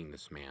shaking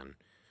this man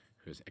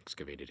who has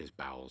excavated his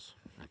bowels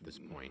at this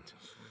point.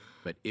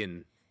 But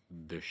in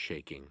the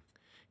shaking,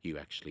 you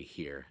actually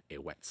hear a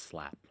wet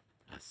slap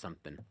as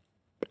something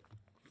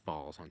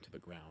falls onto the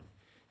ground.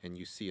 And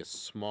you see a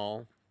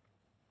small,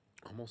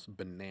 almost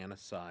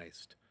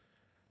banana-sized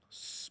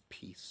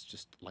piece,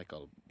 just like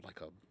a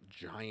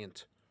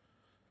giant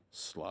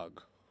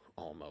slug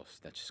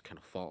almost, that just kind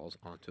of falls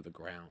onto the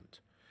ground.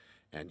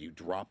 And you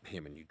drop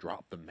him and you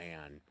drop the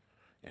man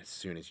as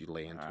soon as you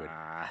lay into it.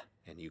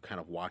 And you kind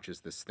of watch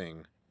as this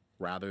thing,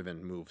 rather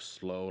than move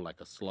slow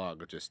like a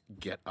slug, just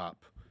get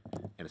up,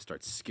 and it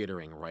starts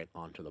skittering right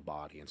onto the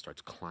body and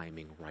starts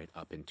climbing right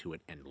up into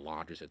it and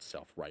lodges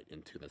itself right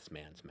into this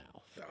man's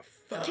mouth. The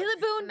fuck? Kill it,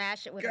 Boone.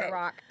 Smash it with a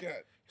rock. God.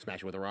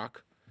 Smash it with a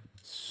rock?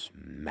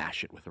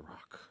 Smash it with a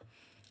rock.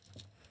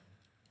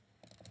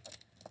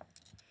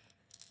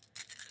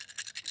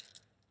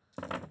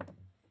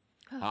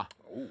 Ah,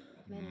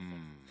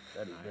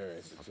 That is very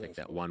I'll successful. take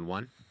that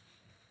 1-1.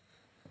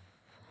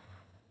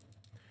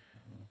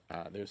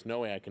 There's no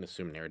way I can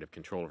assume narrative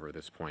control over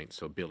this point,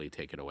 so Billy,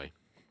 take it away.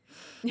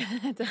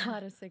 That's a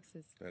lot of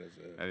 6s.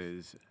 That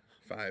is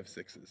 5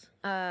 6s.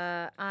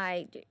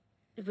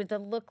 With the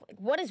look,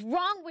 what is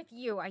wrong with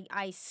you?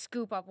 I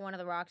scoop up one of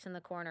the rocks in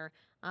the corner,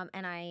 and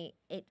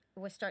it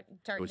was starting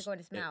to go in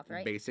his mouth, It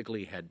right?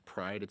 basically had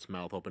pried its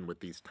mouth open with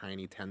these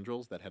tiny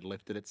tendrils that had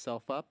lifted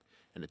itself up,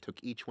 and it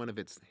took each one of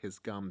his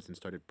gums and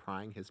started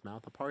prying his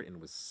mouth apart and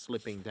was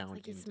slipping down like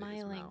into he's his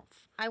smiling.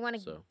 mouth. I want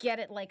to So- get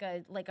it like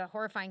a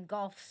horrifying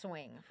golf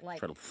swing, like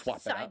Try to flop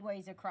it out.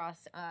 sideways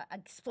across,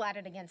 splat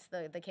it against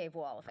the cave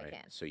wall if I Right.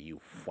 can. So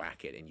you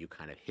whack it and you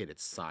kind of hit it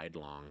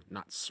sidelong,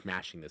 not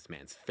smashing this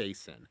man's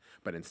face in,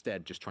 but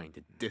instead just trying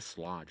to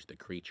dislodge the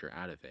creature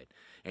out of it.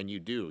 And you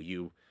do.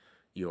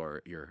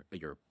 Your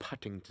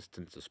putting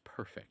distance is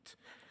perfect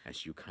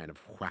as you kind of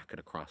whack it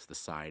across the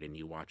side, and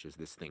you watch as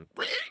this thing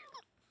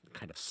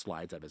kind of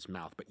slides out of his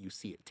mouth, but you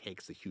see it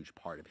takes a huge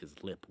part of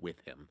his lip with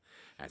him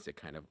as it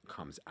kind of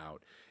comes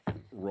out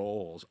and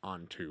rolls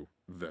onto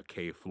the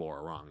cave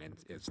floor rung, and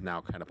it's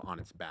now kind of on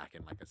its back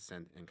and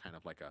kind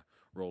of like a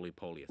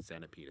roly-poly, a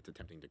centipede. It's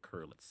attempting to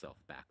curl itself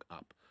back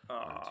up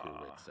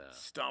onto its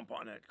stomp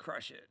on it,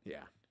 crush it.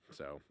 yeah.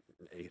 So,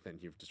 Ethan,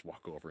 you just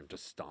walk over and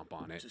just stomp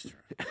on it. Just-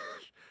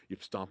 You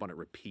stomp on it,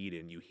 repeat,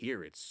 and you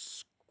hear it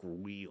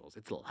squeals.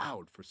 It's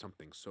loud for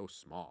something so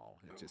small.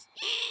 It just...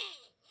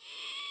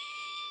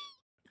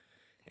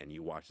 And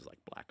you watch as, like,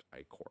 black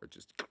ichor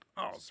just...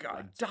 Oh, God,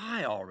 spreads.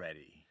 die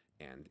already.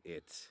 And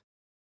it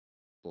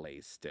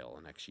lays still,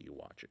 and actually you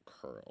watch it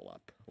curl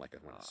up, like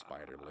when a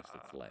spider lifts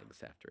its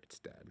legs after it's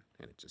dead.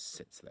 And it just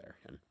sits there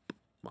and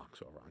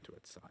walks over onto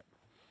its side.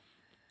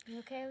 You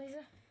okay, Eliza?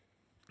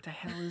 What the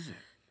hell is it?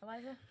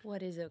 Eliza?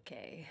 What is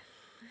okay?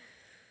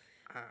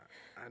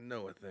 I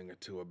know a thing or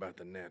two about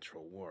the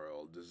natural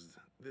world. Does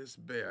this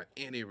bear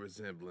any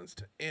resemblance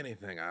to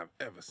anything I've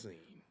ever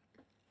seen?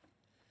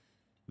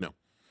 No.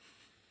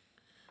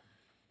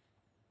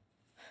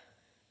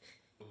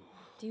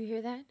 Do you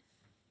hear that?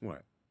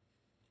 What?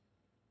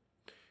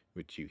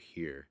 Which you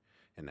hear,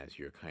 and as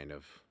you're kind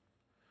of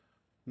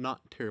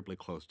not terribly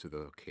close to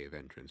the cave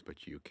entrance,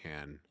 but you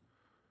can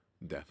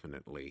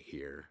definitely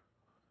hear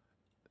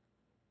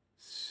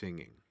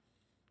singing.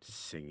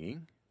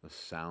 Singing? A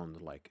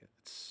sound like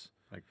it's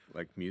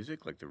Like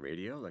music? Like the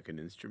radio? Like an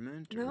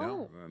instrument?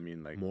 No. I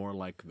mean, like... more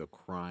like the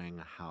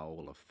crying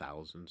howl of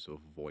thousands of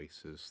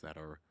voices that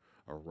are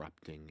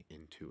erupting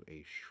into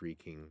a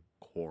shrieking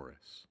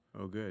chorus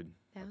Oh, good.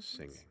 of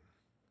singing.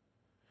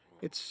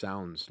 It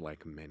sounds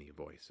like many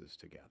voices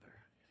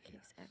together.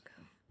 Caves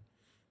echo.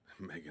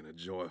 Making a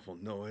joyful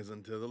noise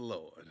unto the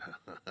Lord.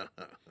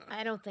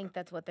 I don't think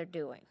that's what they're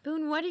doing.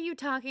 Boone, what are you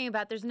talking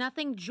about? There's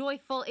nothing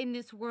joyful in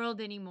this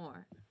world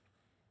anymore.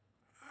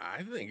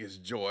 I think it's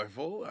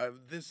joyful.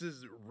 This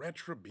is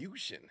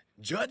retribution,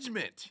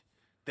 judgment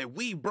that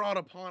we brought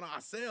upon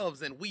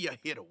ourselves, and we are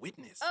here to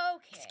witness.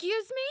 Okay.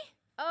 Excuse me?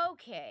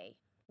 Okay.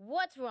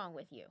 What's wrong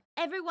with you?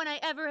 Everyone I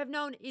ever have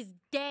known is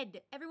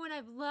dead. Everyone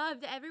I've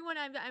loved, everyone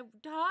I've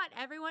taught,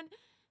 everyone,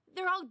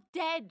 they're all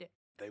dead.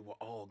 They were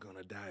all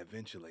gonna die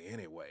eventually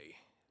anyway.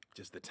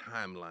 Just the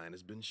timeline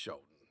has been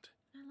shortened.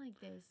 Not like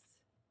this.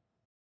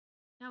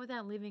 Not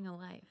without living a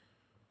life.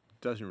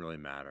 Doesn't really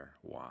matter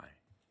why.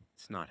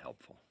 It's not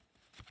helpful.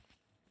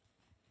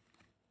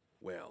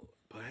 Well,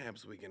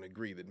 perhaps we can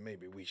agree that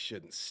maybe we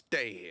shouldn't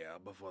stay here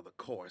before the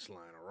chorus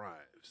line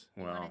arrives.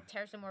 You Well, want to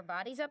tear some more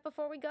bodies up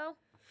before we go?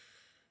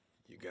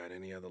 You got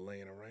any other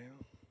laying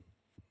around?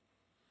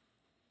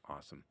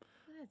 awesome.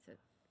 That's it.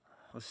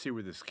 Let's see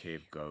where this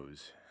cave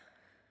goes.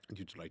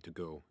 You'd like to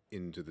go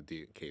into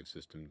the cave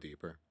system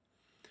deeper.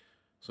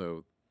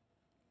 So,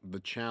 the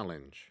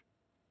challenge,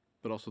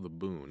 but also the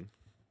boon,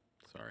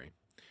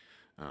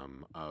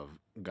 of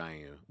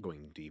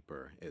going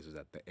deeper is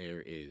that the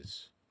air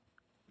is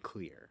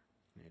clear.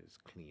 It is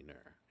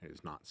cleaner. It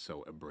is not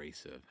so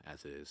abrasive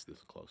as it is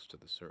this close to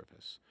the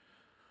surface.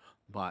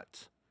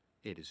 But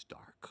it is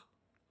dark.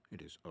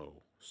 It is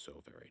oh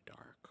so very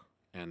dark.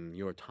 And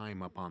your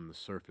time up on the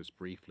surface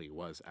briefly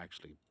was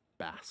actually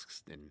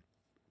basked in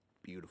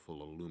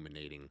beautiful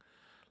illuminating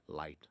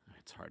light.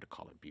 It's hard to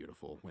call it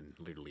beautiful when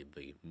literally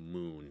the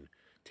moon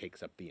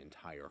takes up the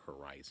entire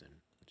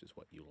horizon, which is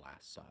what you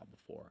last saw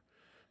before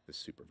the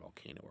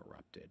supervolcano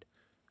erupted.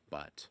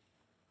 But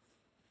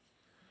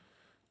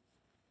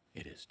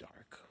it is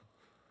dark.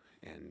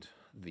 And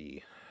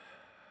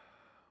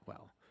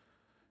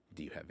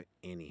do you have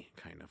any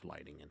kind of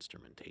lighting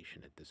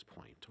instrumentation at this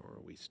point, or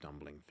are we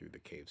stumbling through the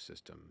cave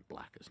system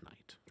black as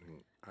night?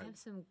 I have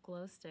some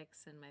glow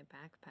sticks in my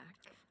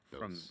backpack.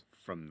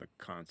 From the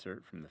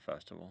concert, from the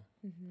festival.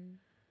 Mm-hmm.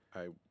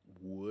 I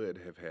would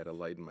have had a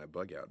light in my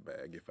bug-out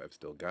bag if I've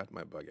still got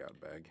my bug-out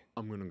bag.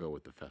 I'm going to go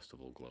with the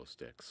festival glow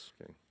sticks.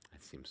 Okay.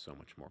 That seems so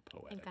much more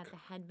poetic. I've got the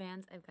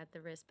headbands, I've got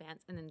the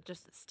wristbands, and then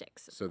just the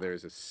sticks. So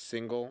there's a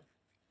single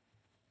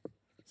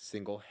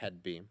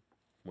head beam,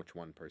 which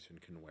one person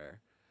can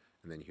wear.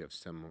 And then you have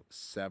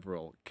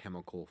several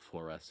chemical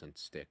fluorescent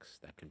sticks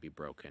that can be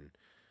broken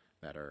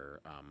that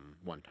are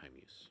one-time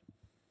use.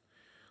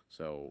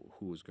 So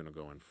who's going to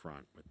go in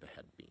front with the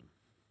head beam?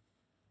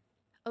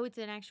 Oh, it's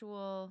an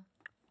actual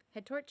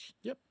head torch?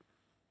 Yep.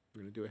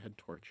 We're going to do a head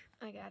torch.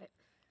 I got it.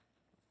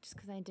 Just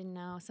because I didn't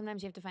know.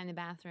 Sometimes you have to find the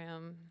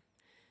bathroom.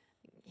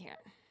 Here.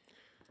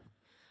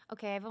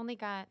 Okay, I've only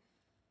got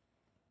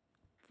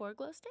 4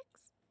 glow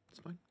sticks. It's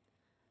fine.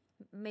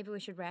 Maybe we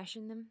should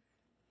ration them.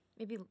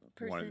 Maybe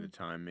person. One at a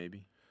time,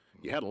 maybe.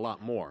 You had a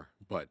lot more,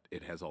 but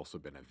it has also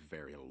been a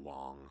very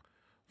long,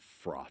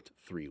 fraught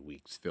 3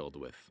 weeks filled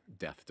with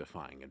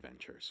death-defying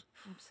adventures.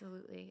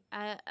 Absolutely.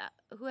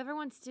 Whoever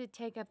wants to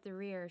take up the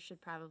rear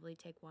should probably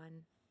take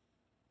one.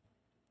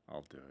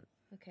 I'll do it.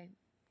 Okay,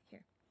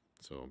 here.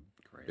 So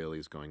Great.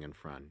 Billy's going in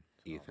front.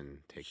 So Ethan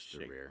takes the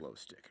Shake rear. the glow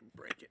stick and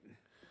break it.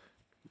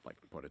 Like,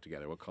 put it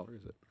together. What color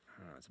is it?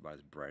 It's about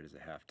as bright as a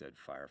half-dead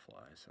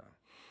firefly,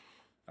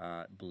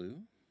 so. Blue?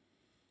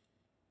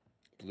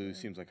 Blue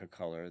seems like a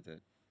color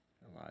that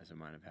Eliza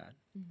might have had.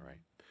 Right.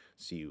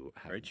 So you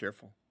have, Very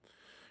cheerful.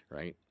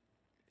 right?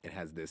 It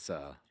has this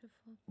Beautiful.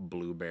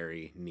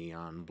 blueberry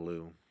neon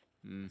blue.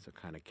 So it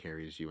kind of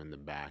carries you in the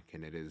back,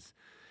 and it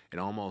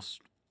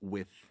almost,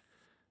 with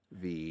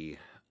the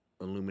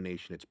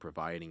illumination it's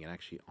providing, it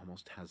actually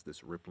almost has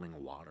this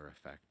rippling water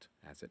effect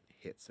as it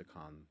hits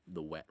upon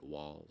the wet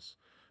walls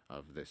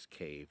of this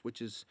cave,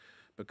 which is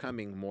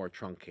becoming more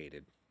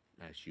truncated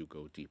as you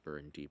go deeper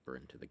and deeper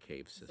into the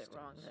cave Is systems. it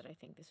wrong that I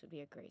think this would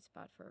be a great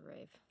spot for a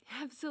rave?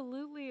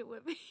 Absolutely, it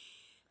would be.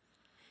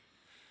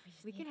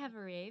 We could have a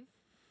rave.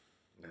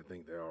 I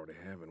think they're already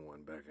having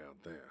one back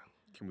out there.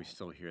 Can we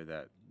still hear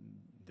that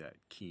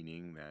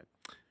keening, that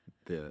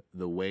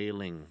The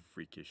wailing,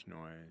 freakish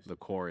noise? the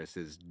chorus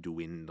is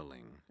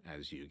dwindling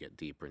as you get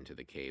deeper into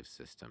the cave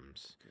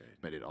systems. Good.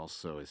 But it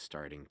also is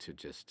starting to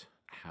just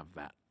have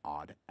that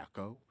odd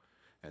echo,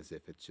 as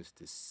if it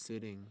just is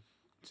sitting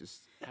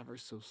just ever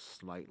so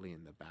slightly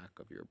in the back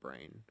of your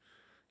brain.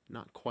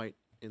 Not quite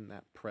in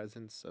that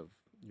presence of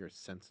your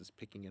senses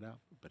picking it up,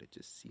 but it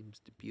just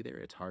seems to be there.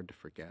 It's hard to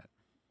forget.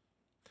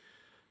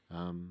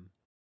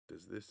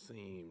 Does this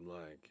seem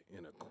like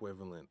an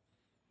equivalent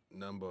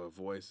number of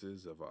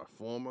voices of our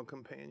former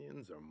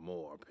companions or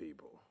more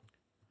people?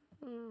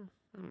 I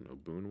don't know,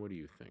 Boone, what do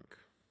you think?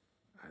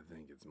 I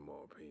think it's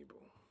more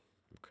people.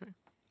 Okay.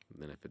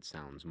 And then if it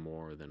sounds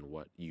more than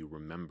what you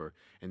remember,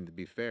 and to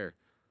be fair,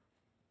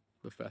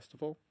 the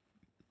festival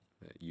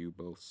that you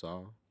both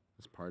saw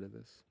as part of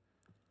this,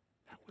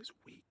 that was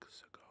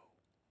weeks ago.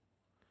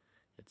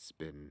 It's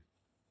been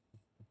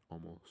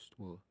almost,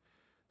 well,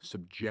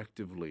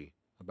 subjectively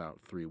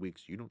about 3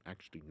 weeks. You don't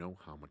actually know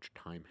how much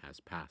time has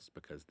passed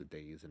because the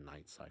days and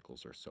night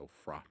cycles are so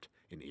fraught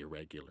and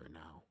irregular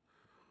now.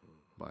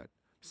 But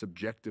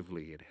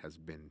subjectively, it has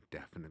been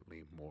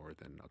definitely more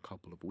than a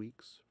couple of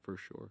weeks, for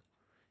sure.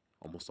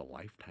 Almost a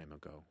lifetime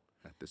ago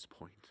at this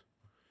point.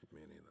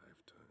 Many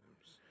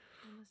lifetimes.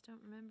 I almost don't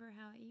remember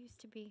how it used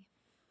to be.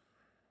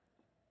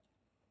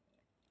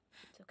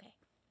 It's okay.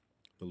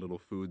 The little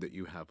food that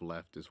you have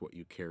left is what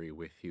you carry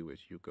with you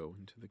as you go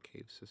into the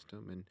cave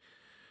system, and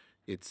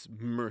it's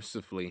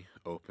mercifully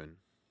open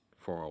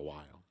for a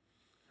while.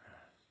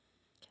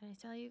 Can I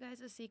tell you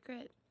guys a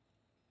secret?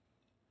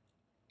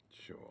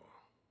 Sure.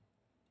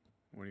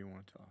 What do you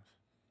want to tell us?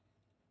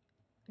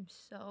 I'm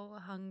so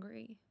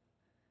hungry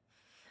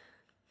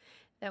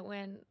that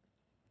when...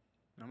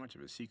 Not much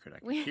of a secret. I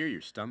can We- hear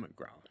your stomach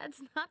growl.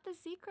 That's not the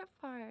secret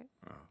part.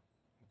 Oh,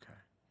 okay.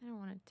 I don't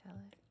want to tell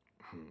it.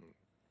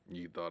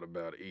 You thought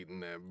about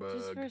eating that bug?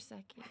 Just for a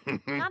second.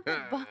 Not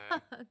the bug.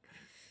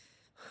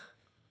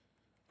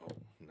 Oh,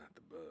 not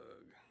the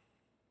bug.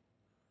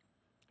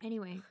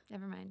 Anyway,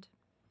 never mind.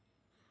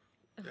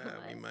 Yeah,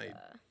 we might.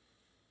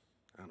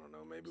 I don't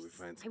know. Maybe we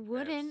find I some.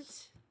 wouldn't.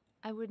 bats.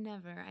 I would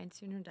never. I'd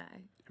sooner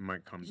die. It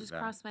might come It to just that.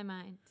 crossed my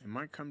mind. It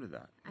might come to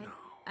that.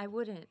 I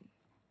wouldn't.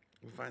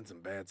 We find some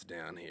bats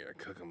down here.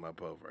 Cook them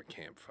up over a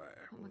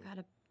campfire. Oh my god,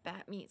 a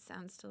bat meat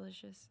sounds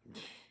delicious.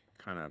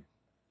 Kind of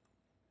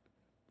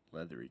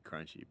leathery,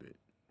 crunchy, but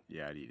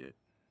yeah, I'd eat it.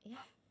 Yeah.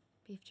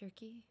 Beef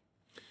jerky.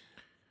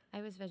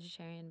 I was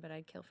vegetarian, but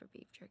I'd kill for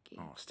beef jerky.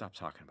 Oh, stop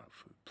talking about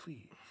food,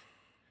 please.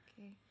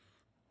 Okay.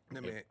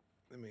 Let me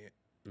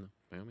No,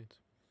 by all means.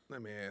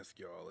 let me ask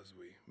y'all as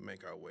we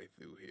make our way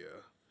through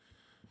here.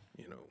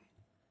 You know,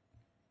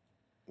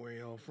 where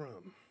y'all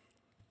from?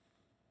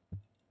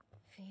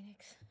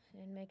 Phoenix. I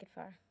didn't make it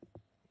far.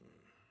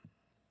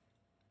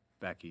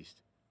 Back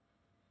east.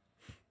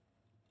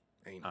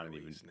 Ain't I no don't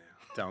even east now.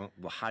 don't.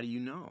 Well, how do you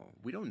know?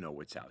 We don't know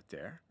what's out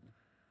there.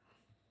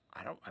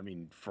 I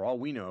mean, for all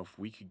we know, if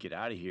we could get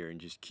out of here and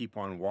just keep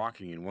on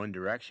walking in one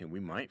direction, we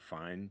might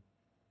find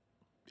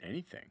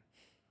anything.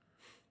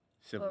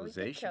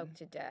 Civilization. Or we could choke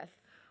to death.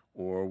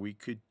 Or we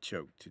could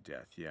choke to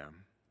death, yeah.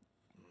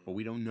 But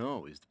we don't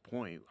know is the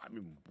point. I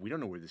mean, we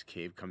don't know where this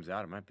cave comes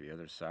out. It might be the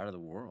other side of the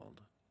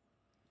world.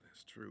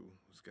 That's true.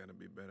 It's got to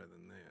be better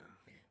than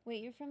there.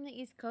 Wait, you're from the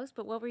East Coast,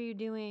 but what were you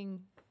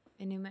doing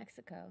in New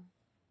Mexico?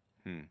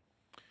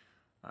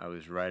 I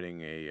was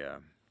writing a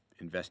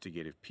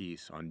investigative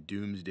piece on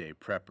doomsday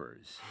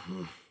preppers.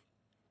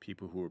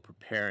 People who were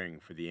preparing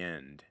for the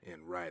end.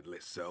 And rightly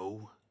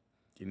so.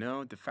 You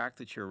know, the fact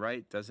that you're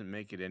right doesn't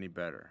make it any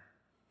better.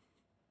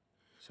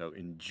 So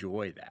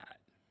enjoy that.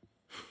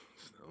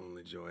 It's the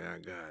only joy I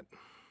got.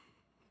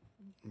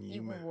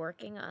 You were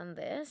working on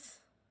this?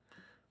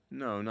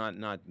 No,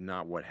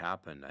 not what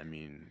happened. I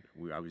mean,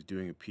 I was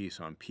doing a piece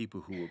on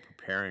people who were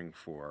preparing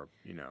for,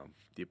 you know,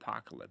 the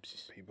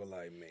apocalypse. People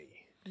like me.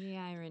 The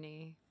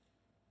irony.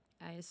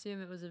 I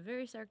assume it was a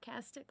very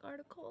sarcastic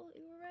article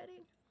you were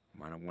writing.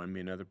 Might have won me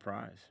another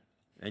prize.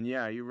 And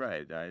yeah, you're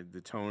right.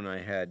 The tone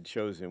I had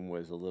chosen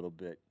was a little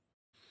bit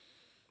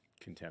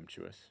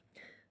contemptuous.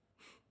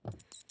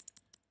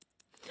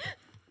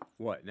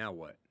 What? Now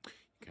what?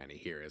 Kind of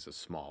hear as a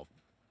small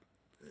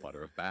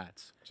flutter of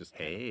bats just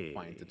Hey.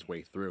 finds its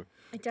way through.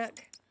 A duck.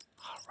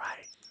 All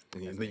right.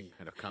 As they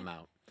kind of come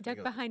out.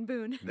 Duck behind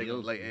Boone. They gonna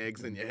lay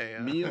eggs in your hair.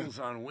 Meals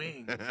on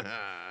wings.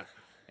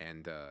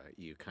 And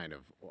you kind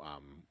of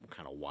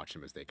watch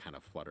them as they kind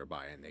of flutter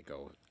by, and they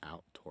go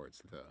out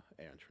towards the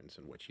entrance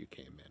in which you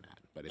came in at.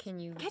 But it's, Can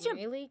you Catch 'em.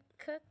 really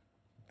cook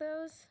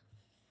those?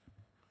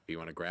 if you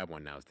want to grab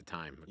one, now's the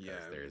time because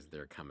Yeah.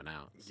 they're coming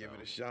out. Give so.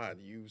 it a shot.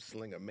 You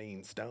sling a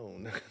mean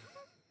stone.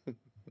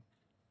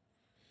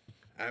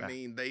 I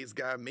mean, they's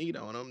got meat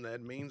on them.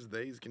 That means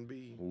they's can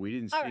be. Well, we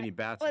didn't see All any right,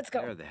 bats let's up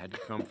go. there. They had to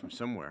come from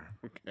somewhere.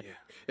 Yeah.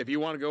 If you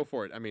want to go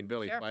for it, I mean,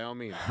 Billy, Sure. by all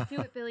means.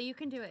 Do it, Billy. You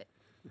can do it.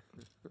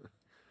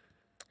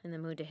 In the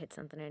mood to hit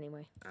something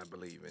anyway. I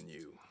believe in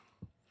you.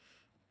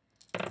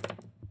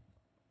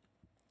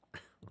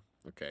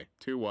 Okay,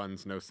 2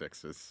 1s, no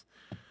 6s.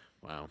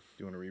 Wow. Do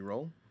you want to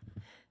re-roll?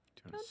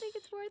 I don't think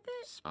it's worth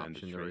it. Spend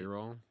Option a to three.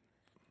 reroll.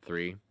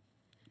 3,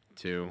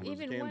 2.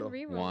 Even candle. one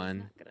reroll One.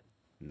 is not gonna...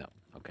 No.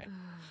 Okay.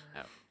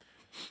 No.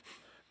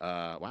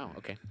 Wow.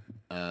 Okay.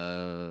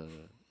 Billy,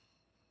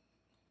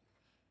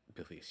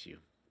 it's you.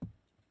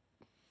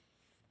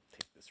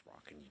 Take this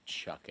rock and you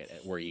chuck it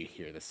at where you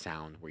hear the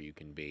sound, where you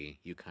can be.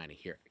 You kind of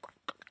hear it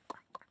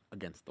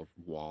against the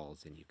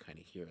walls, and you kind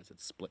of hear as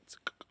it splits,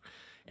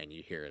 and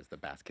you hear as the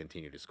bats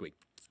continue to squeak.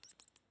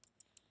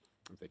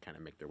 As they kind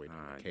of make their way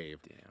down the cave,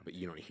 damn. but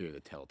you don't hear the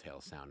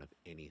telltale sound of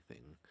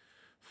anything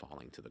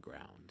falling to the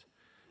ground.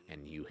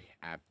 And you,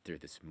 after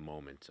this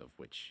moment of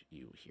which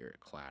you hear it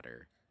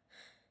clatter,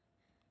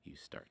 you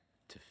start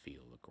to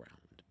feel the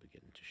ground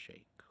begin to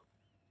shake.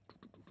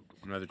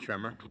 Another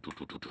tremor.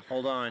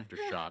 Hold on.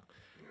 Aftershock,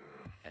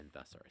 and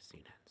thus our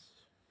scene ends.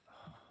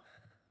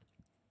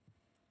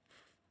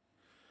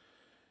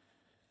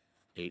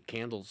 8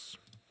 candles.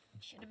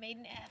 Should have made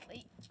an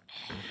athlete.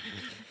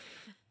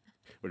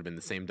 Would have been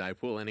the same die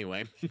pool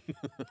anyway.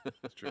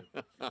 That's true.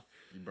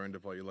 You burned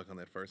up all your luck on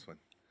that first one.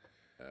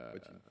 But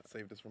you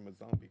saved us from a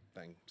zombie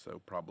thing,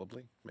 so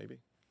probably, maybe.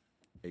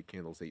 8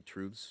 candles, 8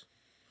 truths.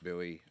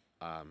 Billy,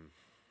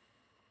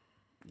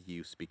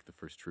 you speak the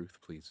first truth,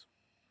 please.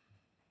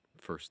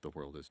 First, the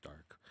world is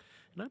dark.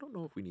 And I don't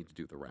know if we need to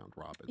do the round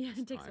robin Yeah, this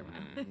it takes a time.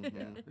 while.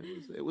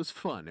 Yeah, it was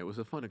fun. It was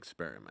a fun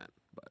experiment,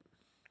 but...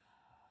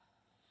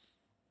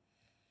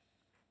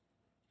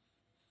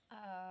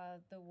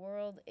 The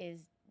world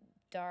is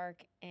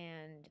dark,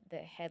 and the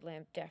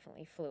headlamp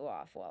definitely flew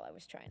off while I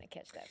was trying to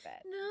catch that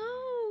bat.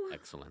 No.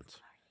 Excellent.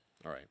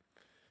 All right.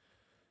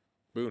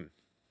 Boone.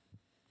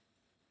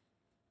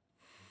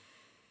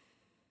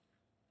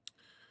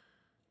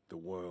 The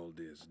world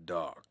is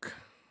dark.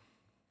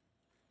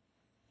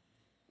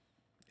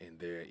 And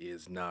there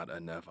is not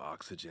enough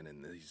oxygen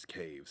in these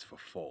caves for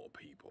 4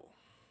 people.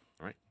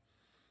 All right.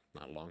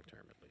 Not long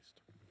term, at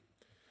least.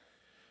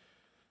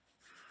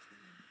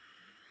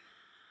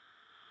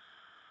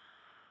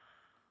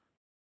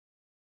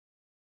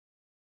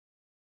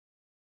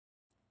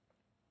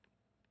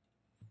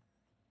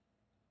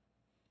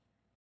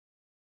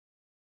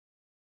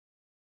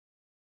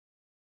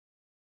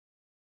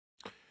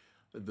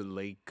 The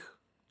lake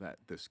that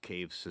this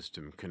cave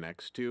system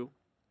connects to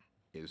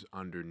is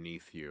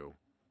underneath you,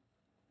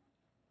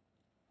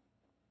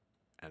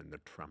 and the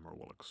tremor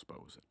will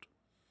expose it.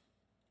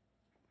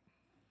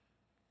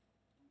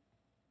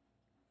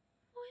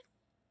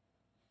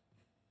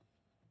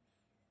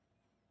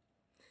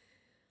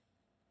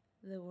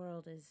 The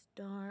world is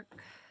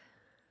dark.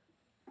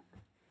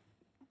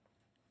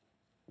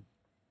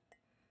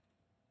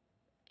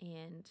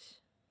 And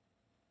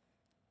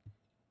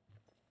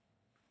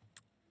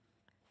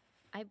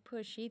I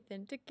push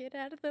Ethan to get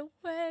out of the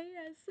way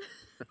as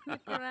the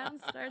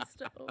ground starts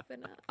to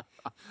open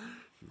up.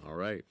 All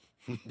right.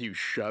 You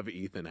shove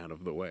Ethan out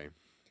of the way.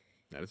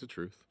 That is the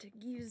truth. To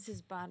use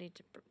his body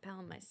to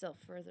propel myself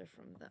further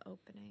from the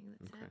opening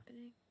that's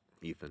happening.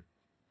 Ethan.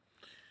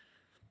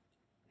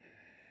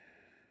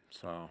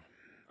 So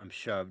I'm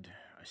shoved,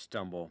 I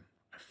stumble,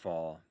 I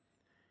fall,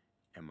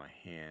 and my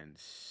hand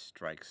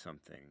strikes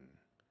something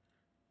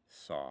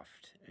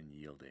soft and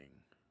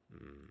yielding.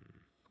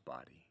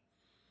 Body.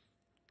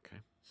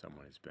 Okay.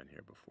 Someone has been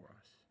here before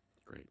us.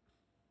 Great.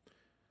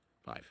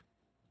 5,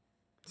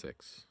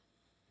 6.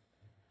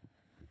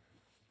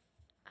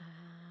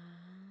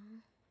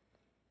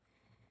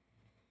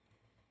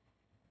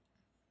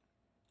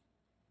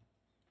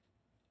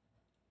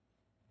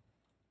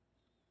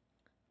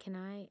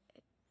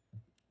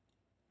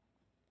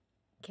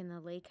 Can the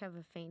lake have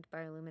a faint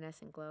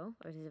bioluminescent glow,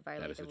 or does it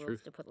violate the rules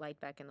truth. to put light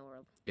back in the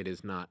world? It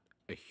is not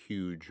a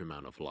huge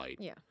amount of light.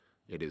 Yeah.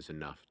 It is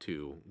enough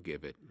to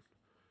give it.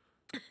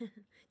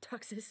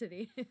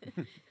 Toxicity.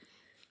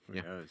 Who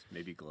Yeah. knows?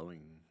 Maybe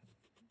glowing.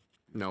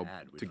 No,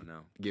 Bad, we to don't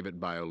know. give it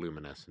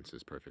bioluminescence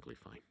is perfectly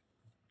fine.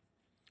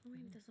 Oh,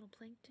 maybe there's little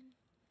plankton.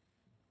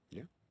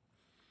 Yeah.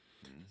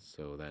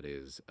 So that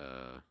is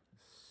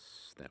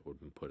that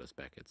would put us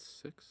back at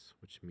 6,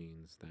 which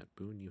means that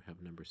Boone, you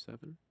have number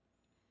 7.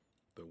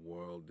 The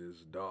world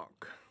is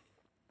dark.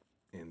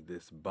 And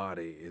this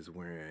body is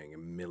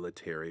wearing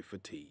military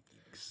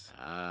fatigues.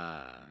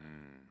 Ah,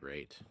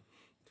 great.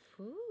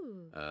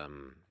 Ooh.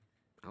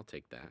 I'll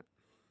take that.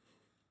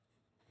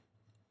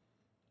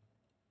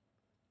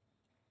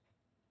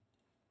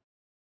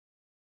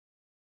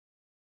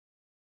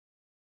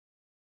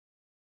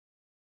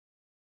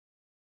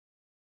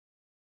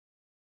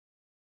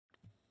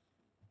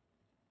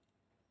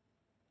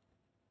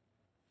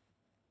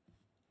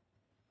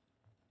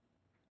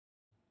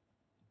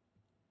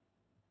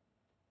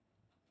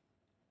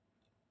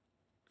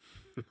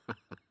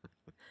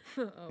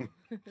 Oh.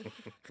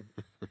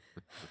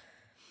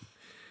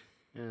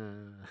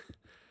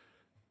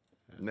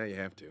 Now you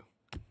have to.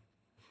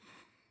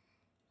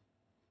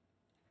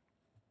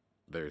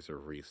 There's a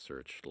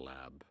research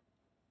lab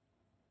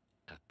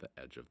at the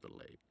edge of the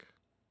lake.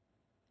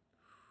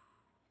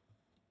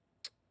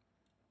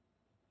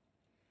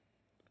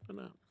 But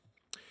no.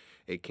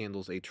 8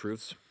 candles, 8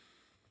 truths.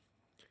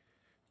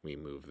 We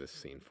move this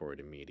scene forward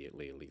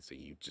immediately. Lisa,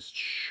 you just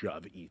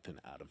shove Ethan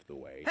out of the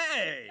way.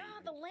 Hey!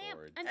 Ah, the lamp.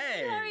 Forward. I'm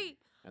Hey! sorry.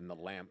 And the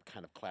lamp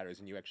kind of clatters,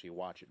 and you actually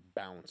watch it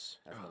bounce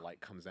as the light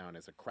comes down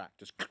as a crack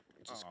just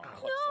clips on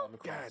across.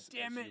 God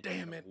damn As it. you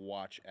kind of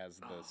watch as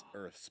this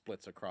earth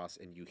splits across,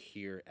 and you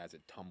hear as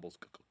it tumbles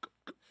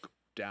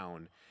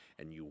down,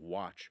 and you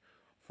watch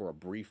for a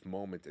brief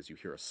moment as you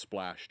hear a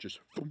splash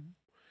just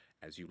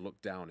as you look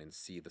down and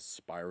see the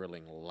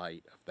spiraling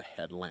light of the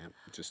headlamp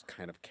just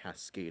kind of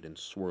cascade and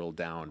swirl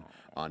down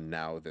on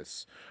now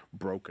this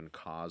broken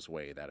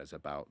causeway that is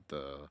about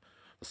the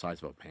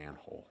size of a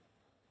manhole.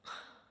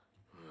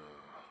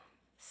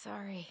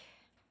 Sorry.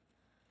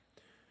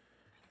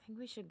 I think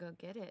we should go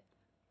get it.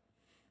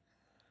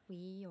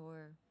 We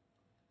or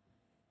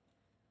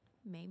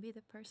maybe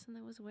the person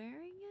that was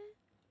wearing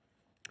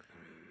it?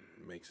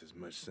 makes as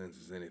much sense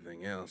as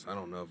anything else. I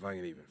don't know if I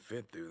can even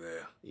fit through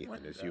there.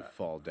 Ethan, as you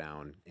fall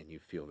down and you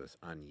feel this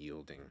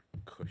unyielding,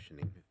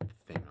 cushioning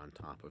thing on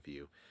top of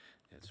you,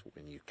 it's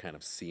when you kind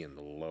of see in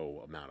the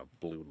low amount of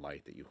blue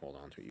light that you hold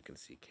onto it, you can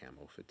see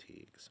camo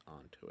fatigues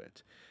onto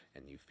it,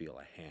 and you feel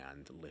a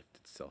hand lift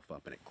itself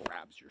up and it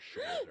grabs your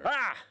shoulder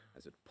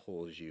as it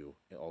pulls you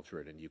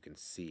over it, and you can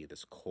see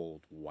this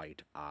cold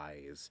white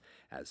eyes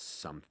as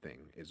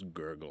something is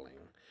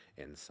gurgling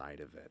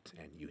inside of it,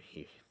 and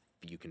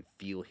you can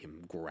feel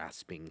him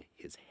grasping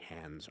his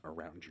hands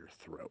around your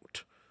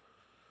throat.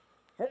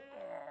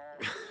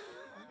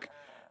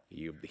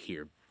 You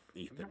hear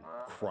Ethan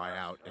cry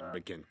out and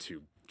begin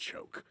to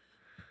choke.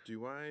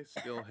 Do I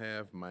still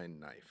have my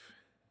knife?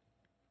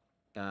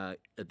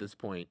 At this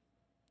point,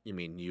 you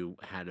mean you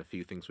had a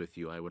few things with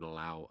you. I would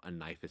allow a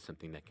knife as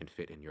something that can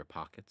fit in your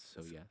pockets,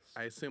 so yes.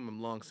 I assume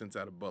I'm long since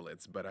out of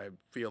bullets, but I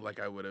feel like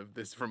I would have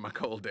this from my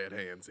cold dead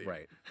hands here.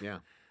 Right, yeah.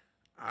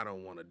 I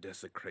don't want to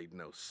desecrate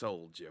no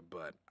soldier,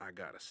 but I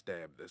gotta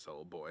stab this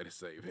old boy to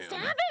save him.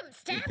 Stab him!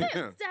 Stab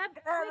him! Stab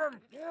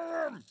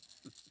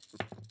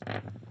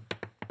him!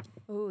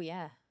 Oh,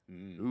 yeah.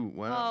 Ooh,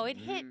 wow. Oh, it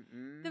hit.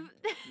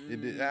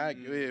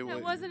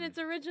 That wasn't its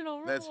original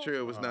role. That's true.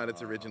 It was not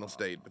its original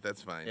state, but that's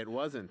fine. It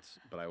wasn't,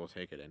 but I will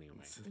take it anyway.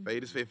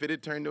 Fate is fate. If it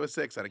had turned to a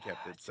 6, I'd have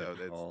kept it. So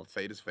that's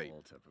fate is fate.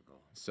 Typical.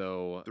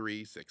 So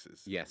 3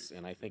 6s. yes,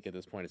 and I think at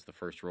this point it's the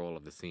first roll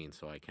of the scene,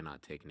 so I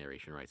cannot take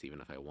narration rights even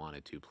if I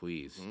wanted to.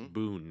 Please,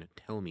 Boone,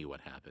 tell me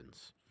what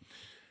happens.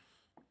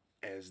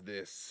 As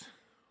this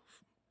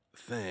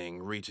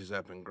thing reaches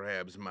up and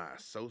grabs my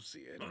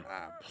associate,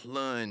 I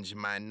plunge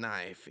my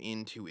knife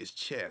into his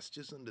chest,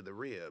 just under the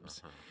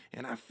ribs,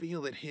 and I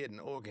feel it hit an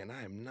organ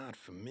I am not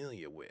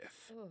familiar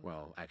with.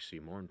 Well, actually,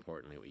 more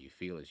importantly, what you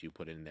feel is you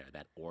put in there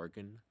that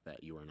organ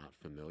that you are not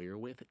familiar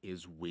with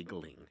is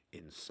wiggling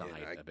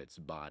inside of its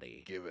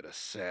body. Give it a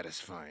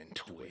satisfying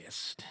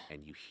twist.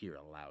 And you hear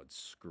a loud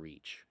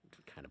screech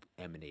kind of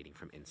emanating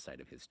from inside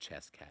of his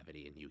chest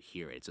cavity, and you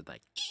hear it. It's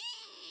like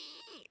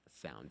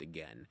sound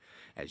again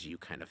as you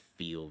kind of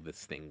feel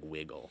this thing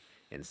wiggle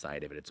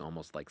inside of it. It's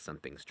almost like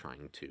something's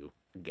trying to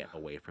get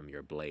away from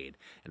your blade.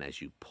 And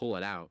as you pull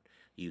it out,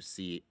 you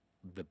see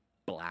the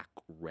black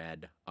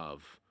red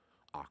of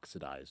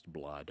oxidized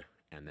blood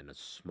and then a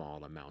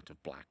small amount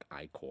of black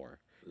ichor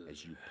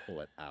as you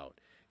pull it out.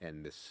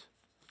 And this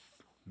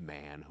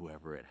man,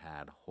 whoever it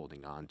had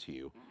holding on to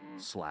you,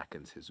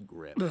 slackens his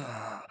grip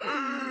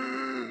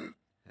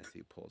as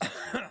he pulls it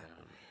down.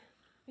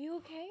 Are you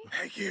okay?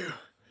 Thank you.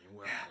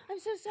 Well, I'm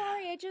so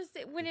sorry.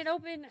 When it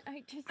opened,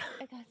 I got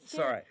scared. It's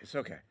all right. It's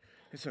okay.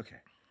 It's okay.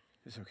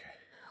 It's okay.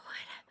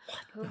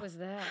 Who was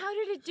that? How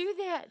did it do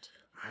that?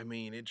 I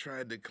mean, it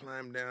tried to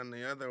climb down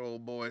the other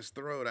old boy's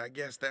throat. I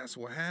guess that's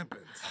what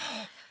happens.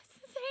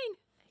 It's insane.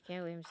 I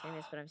can't believe I'm saying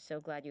this, but I'm so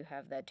glad you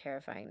have that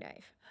terrifying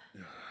knife.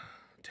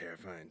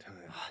 Terrifying time.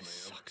 It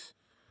sucks.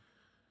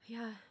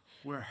 Yeah.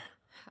 Where?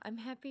 I'm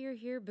happy you're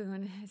here,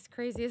 Boone. As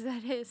crazy as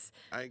that is.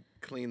 I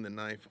cleaned the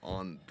knife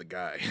on the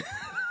guy.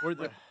 Where'd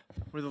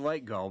the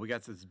light go? We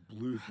got this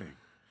blue thing.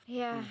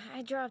 Yeah,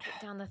 I dropped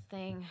it down the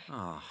thing.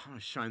 Oh, I'm gonna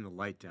shine the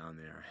light down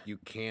there. You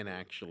can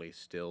actually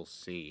still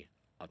see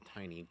a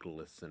tiny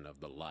glisten of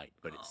the light,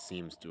 but it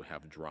seems to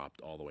have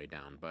dropped all the way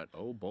down. But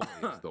oh boy,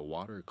 is the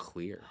water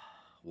clear.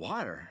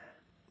 Water?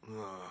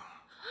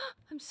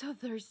 I'm so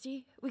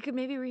thirsty. We could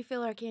maybe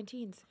refill our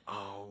canteens.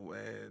 Oh,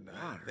 man,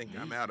 I think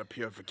I'm out of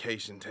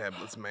purification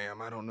tablets,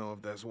 ma'am. I don't know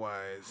if that's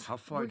wise. How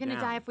far We're gonna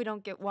down? die if we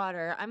don't get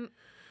water.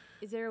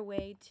 Is there a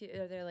way to?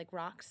 Are there like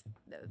rocks?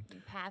 The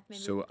path maybe.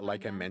 So, we can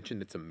like I climb down?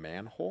 mentioned, it's a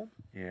manhole.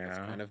 Yeah. It's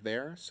kind of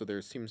there. So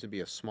there seems to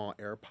be a small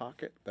air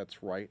pocket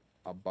that's right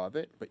above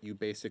it, but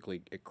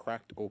it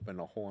cracked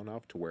open a hole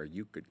enough to where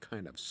you could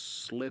kind of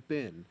slip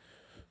in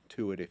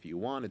to it if you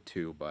wanted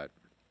to, but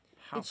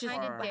It's just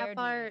Kinda how dared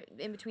far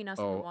in between us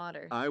and the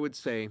water? I would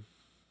say.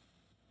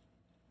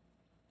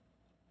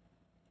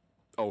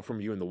 Oh,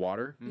 from you in the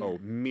water? Oh,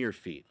 mere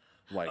feet.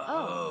 Like,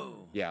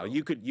 yeah,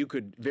 you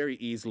could very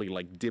easily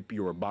like dip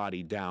your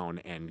body down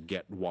and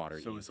get water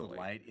So is the easily.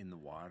 light in the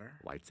water?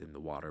 Light's in the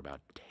water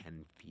about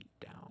 10 feet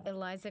down.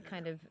 Eliza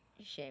kind of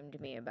shamed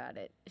me about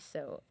it,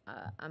 so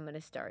I'm gonna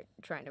start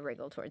trying to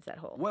wriggle towards that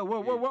hole.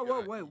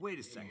 Wait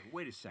a second.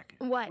 Wait a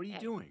second. What? Are you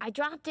doing? I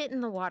dropped it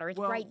in the water. It's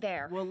right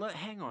there. Well,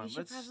 hang on.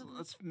 should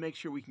Let's make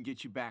sure we can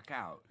get you back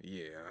out.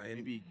 Yeah, and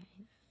Maybe,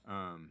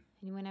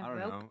 Anyone I have don't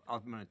rope? know.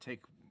 I'm gonna take.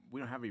 We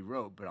don't have any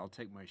rope, but I'll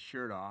take my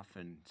shirt off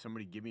and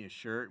somebody give me a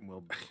shirt and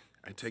we'll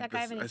I take that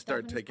guy have this. any I stuff start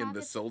in his taking the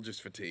pockets? soldier's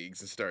fatigues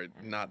and start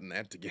knotting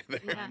that together.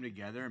 put them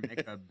together and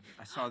make a.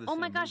 I saw this. Oh in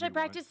my a gosh! I movie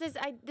practiced this.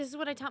 This is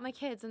what I taught my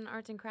kids in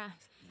arts and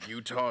crafts.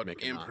 You taught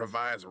Making knots.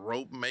 improvised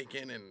rope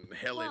making in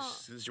hellish Well-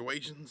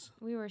 situations.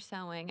 We were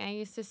sewing. I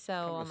used to sew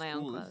What all my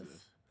own school is clothes.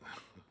 this?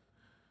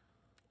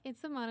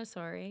 It's a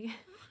Montessori.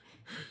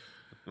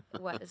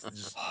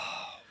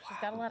 She's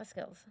got a lot of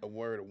skills. A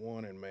word of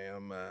warning,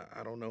 ma'am.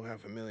 I don't know how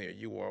familiar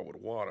you are with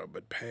water,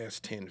 but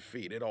past 10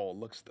 feet, it all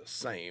looks the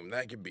same.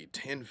 That could be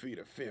 10 feet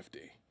or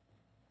 50.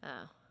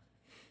 Oh.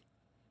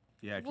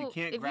 Yeah, if Well, you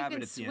can't if grab you it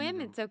can at the swim,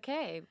 end of it's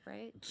okay,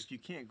 right? if you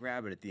can't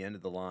grab it at the end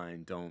of the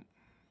line, don't.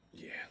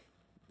 Yeah,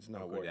 it's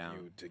not Go worth down.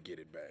 you to get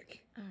it back.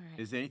 All right.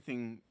 Is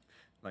anything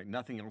like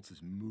nothing else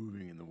is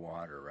moving in the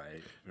water,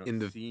 right? You don't In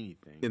the- see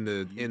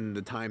anything. In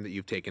the time that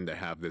you've taken to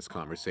have this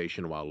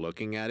conversation while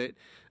looking at it,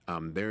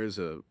 there's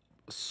a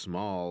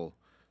small,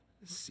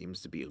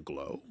 seems to be a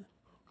glow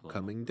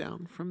coming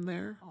down from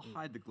there. I'll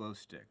hide the glow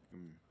stick.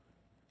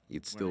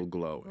 It's still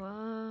glowing.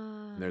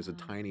 Whoa. There's a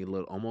tiny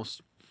little,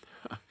 almost,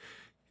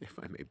 if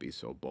I may be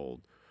so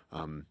bold,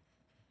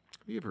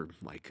 have you ever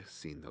like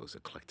seen those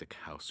eclectic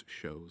house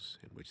shows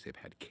in which they've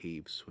had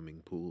cave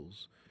swimming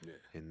pools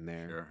in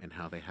there, Sure. and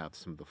how they have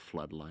some of the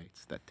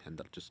floodlights that tend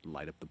to just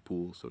light up the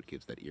pool so it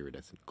gives that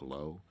iridescent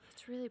glow?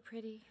 It's really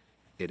pretty.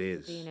 It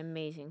is. Be an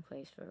amazing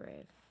place for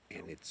Raid.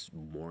 And it's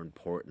more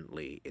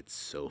importantly, it's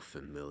so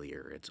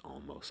familiar, it's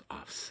almost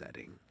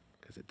offsetting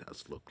because it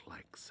does look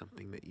like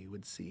something that you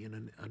would see in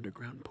an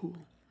underground pool.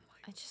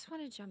 I just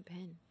want to jump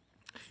in.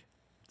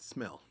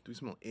 Smell. Do you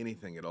smell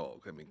anything at all?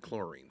 I mean,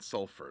 chlorine,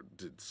 sulfur,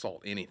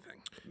 salt,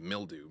 anything.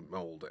 Mildew,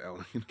 mold.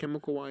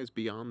 Chemical wise,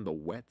 beyond the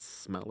wet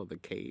smell of the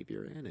cave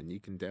you're in, and you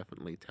can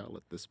definitely tell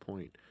at this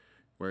point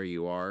where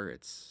you are,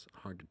 it's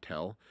hard to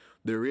tell.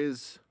 There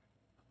is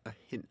a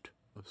hint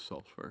of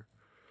sulfur,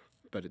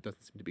 but it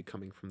doesn't seem to be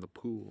coming from the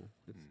pool.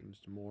 It seems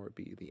to more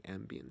be the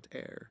ambient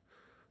air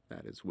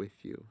that is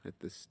with you at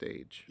this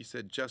stage. You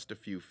said just a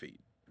few feet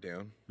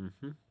down.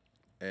 Mm-hmm.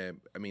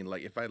 I mean,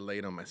 like if I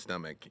laid on my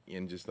stomach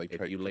and just like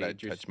If you could I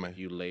laid your touch my. if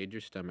you laid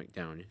your stomach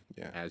down,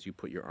 Yeah. as you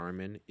put your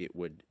arm in, it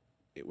would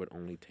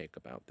only take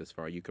about this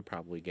far. You could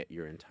probably get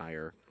your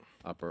entire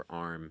upper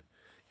arm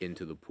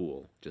into the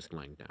pool just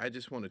lying down. I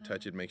just want to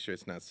touch it, make sure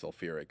it's not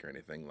sulfuric or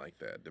anything like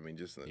that. I mean,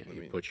 just Yeah, let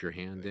you me. put your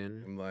hand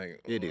in. I'm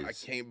like, It I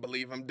is. can't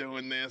believe I'm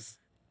doing this.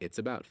 It's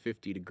about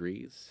 50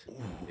 degrees.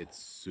 It's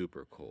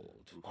super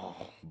cold.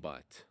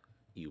 But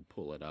you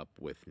pull it up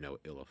with no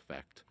ill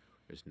effect.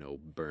 There's no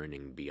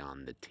burning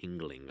beyond the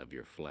tingling of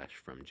your flesh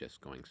from just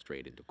going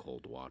straight into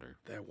cold water.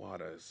 That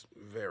water is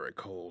very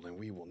cold, and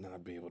we will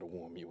not be able to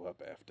warm you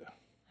up after.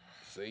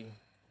 See?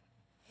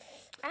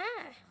 Ah.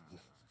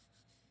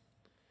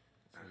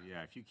 So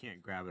yeah, if you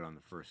can't grab it on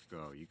the first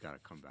go, you got to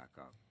come back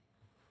up.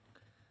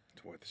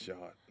 It's worth a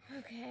shot.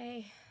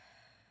 Okay.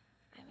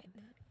 I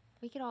mean,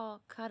 we could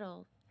all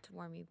cuddle to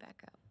warm you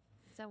back up.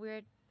 Is that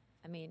weird?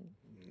 I mean,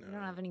 we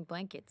don't have any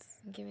blankets.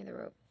 Give me the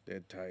rope.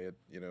 Dead tired.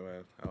 You know,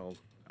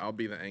 I'll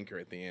be the anchor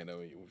at the end.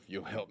 If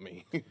you'll help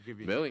me. Give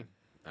you Billy,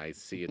 I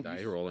see a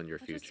die roll in your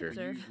I'll just future.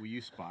 observe. Will you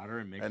spot her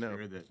and make I know.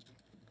 sure that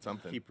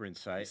Something. keep her in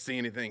sight? See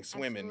anything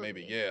swimming?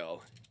 Maybe Absolutely.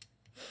 yell.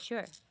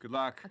 Sure. Good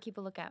luck. I'll keep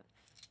a lookout.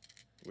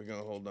 We're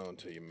gonna hold on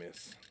to you,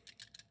 miss.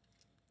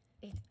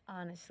 It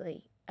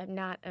honestly, I'm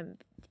not a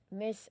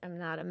miss. I'm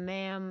not a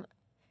ma'am.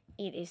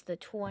 It is the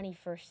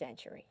 21st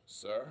century.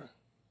 Sir?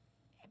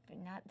 But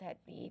not that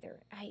either.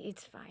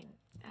 It's fine.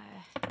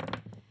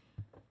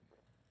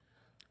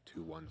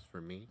 2 1s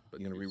for me, but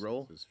You gonna 2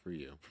 re-roll? 6s for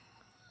you.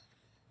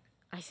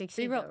 I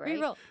succeed, Reroll. though, right?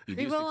 Reroll. You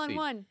do Reroll on succeed.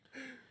 one.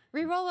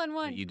 Reroll on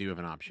one. You do have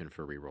an option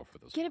for reroll for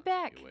those. Get it ones if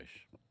back. You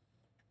wish.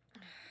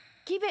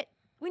 Keep it.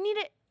 We need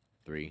it.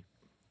 3,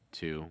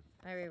 2.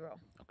 I reroll.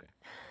 Okay.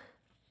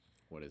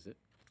 What is it?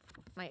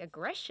 My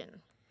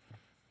aggression.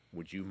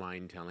 Would you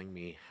mind telling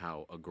me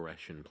how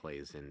aggression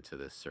plays into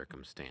this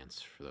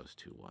circumstance for those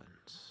 2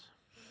 1s?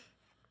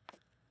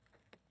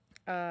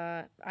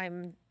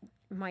 I'm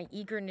my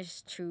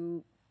eagerness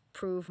to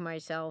prove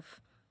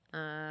myself.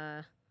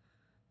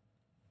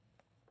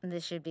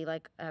 This should be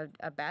like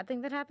a bad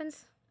thing that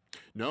happens.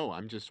 No,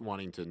 I'm just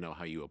wanting to know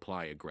how you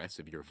apply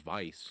aggressive, your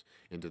vice,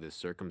 into this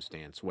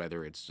circumstance,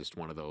 whether it's just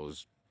one of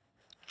those,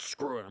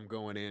 screw it, I'm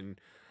going in.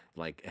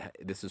 Like,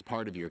 this is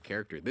part of your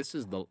character. This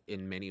is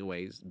in many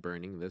ways,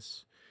 burning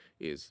this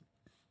is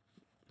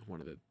one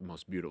of the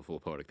most beautiful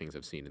poetic things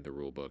I've seen in the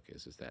rule book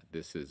is that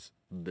this is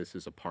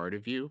a part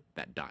of you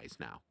that dies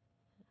now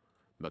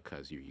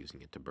because you're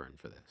using it to burn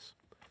for this.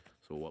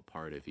 So what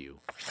part of you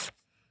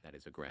that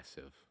is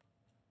aggressive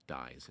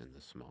dies in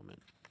this moment?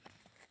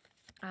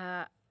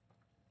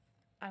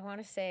 I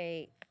want to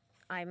say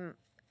I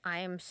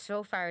am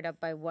so fired up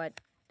by what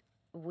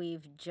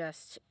we've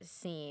just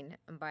seen,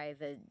 by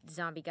the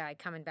zombie guy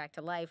coming back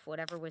to life,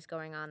 whatever was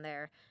going on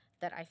there,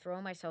 that I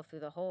throw myself through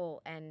the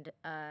hole. And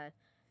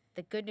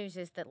the good news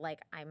is that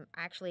like I'm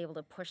actually able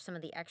to push some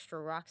of the extra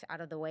rocks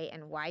out of the way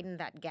and widen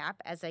that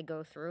gap as I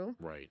go through.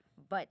 Right.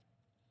 But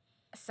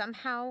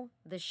somehow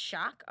the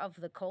shock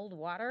of the cold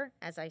water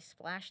as I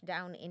splash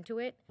down into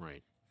it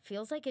Right.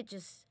 feels like it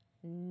just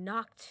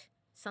knocked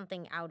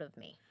something out of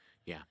me.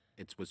 Yeah,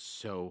 it was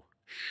so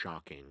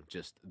shocking.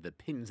 Just the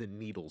pins and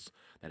needles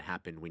that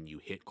happen when you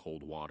hit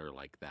cold water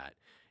like that.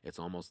 It's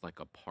almost like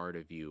a part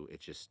of you, it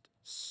just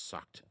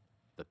sucked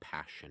the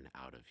passion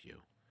out of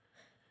you.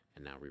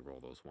 And now re-roll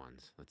those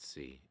ones. Let's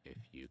see if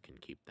you can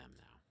keep them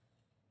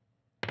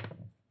now.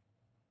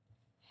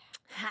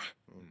 Ha!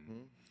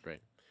 Great.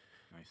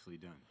 Nicely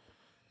done.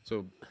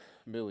 So,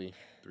 Billy,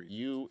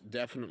 you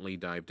definitely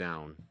dive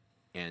down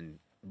and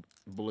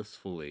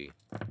blissfully,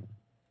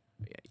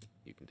 yeah,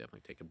 you can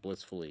definitely take it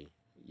blissfully.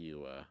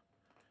 You,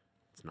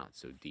 it's not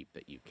so deep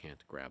that you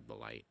can't grab the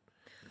light.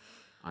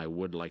 I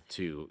would like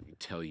to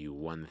tell you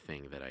one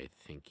thing that I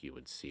think you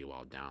would see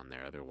while down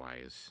there.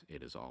 Otherwise,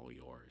 it is all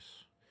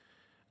yours.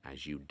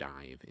 As you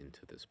dive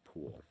into this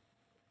pool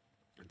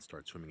and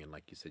start swimming in,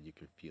 like you said, you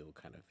can feel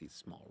kind of these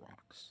small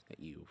rocks that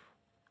you've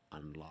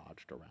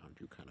unlodged around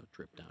you kind of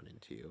drip down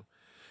into you.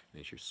 And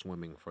as you're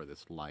swimming for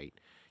this light,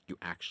 you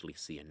actually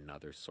see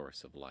another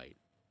source of light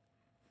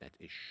that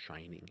is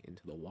shining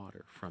into the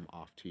water from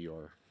off to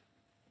your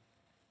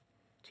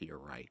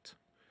right.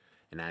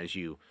 And as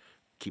you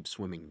keep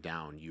swimming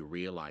down, you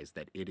realize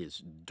that it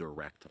is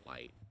direct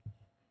light.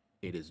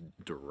 It is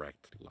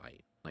direct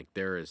light. Like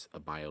there is a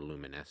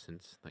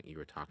bioluminescence like you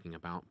were talking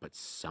about, but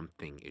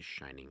something is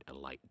shining a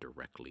light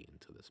directly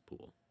into this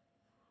pool.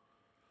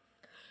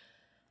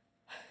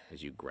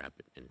 As you grab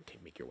it and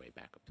make your way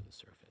back up to the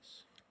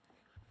surface.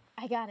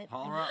 I got it.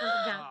 All right.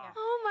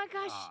 Oh my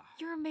gosh,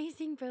 you're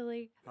amazing,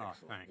 Billy. Oh,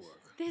 thanks.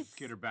 This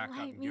Get her back up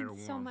light and get her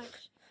means so warm.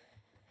 much.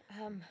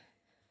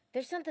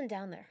 There's something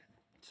down there.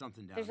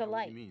 Something down There's there. a What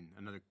light. do you mean?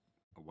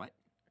 A what?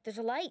 There's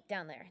a light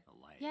down there.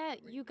 A light. Yeah,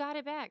 you got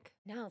it back.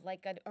 No,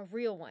 like a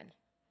real one.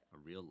 A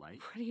real light?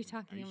 What are you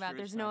talking Are you about? sure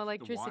There's it's no not-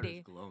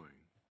 electricity. The water's glowing.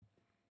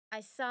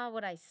 I saw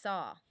what I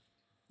saw.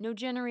 No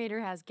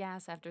generator has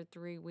gas after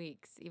 3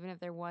 weeks, even if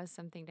there was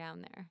something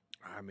down there.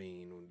 I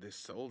mean, this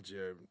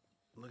soldier,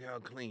 look how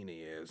clean he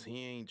is.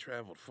 He ain't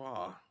traveled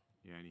far.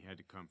 Yeah, and he had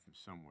to come from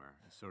somewhere,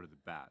 and so did the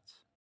bats.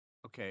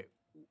 Okay,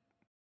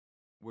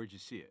 where'd you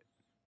see it?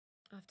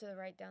 Off to the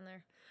right down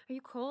there. Are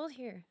you cold?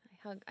 Here,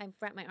 I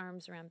wrap my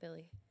arms around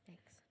Billy.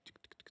 Thanks.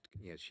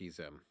 Yeah, she's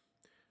I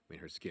mean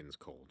her skin's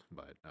cold,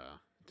 but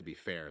to be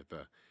fair,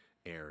 the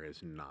air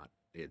is not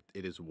it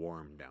is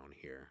warm down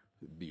here,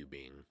 you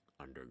being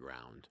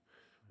underground.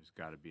 There's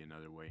got to be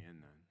another way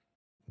in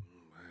then.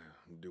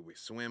 Well, do we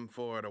swim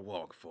for it or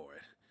walk for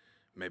it?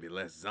 Maybe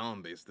less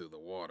zombies through the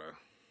water.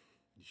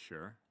 You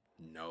sure?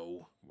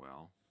 No.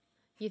 Well,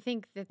 You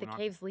think that the We're not-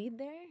 caves lead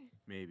there?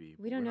 maybe.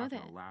 We but don't we're know not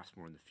gonna that. last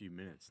more than a few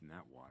minutes in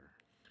that water.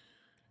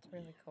 It's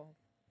really cold.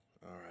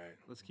 All right,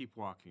 Let's keep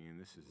walking, and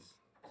this is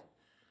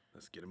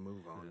let's get a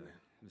move on then.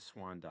 the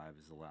swan dive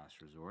is the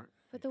last resort.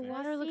 But the You think?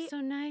 water looks See-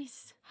 so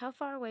nice. How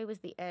far away was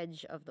the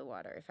edge of the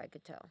water, if I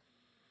could tell?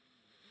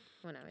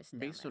 When I was down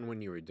Based there? on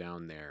when you were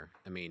down there,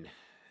 I mean,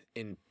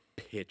 in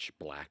pitch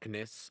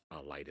blackness, a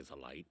light is a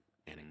light,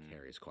 and it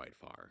carries quite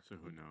far. So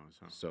who knows,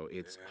 huh? So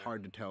it's Yeah.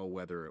 hard to tell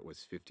whether it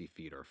was 50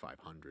 feet or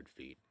 500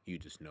 feet. You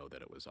just know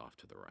that it was off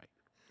to the right.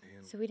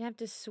 And So we'd have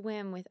to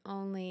swim with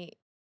only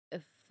a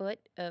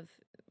foot of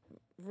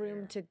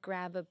room Yeah. to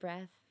grab a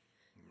breath.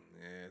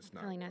 yeah, it's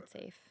not Probably not worth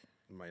it. safe.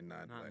 Might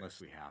not, Not last.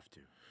 unless we have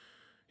to.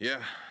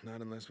 Yeah,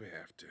 not unless we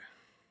have to.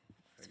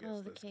 Let's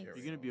follow the caves. You're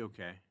carry gonna on. be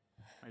okay.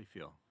 How do you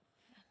feel?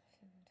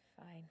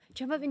 Fine.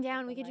 Jump up and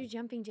down. We the could do light.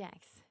 jumping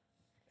jacks.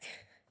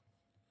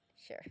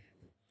 Sure.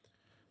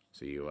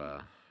 So you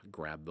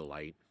grab the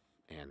light,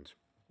 and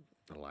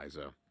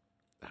Eliza,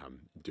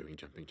 doing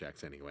jumping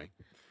jacks anyway.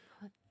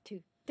 1,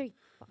 2, 3,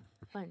 4.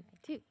 1,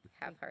 2.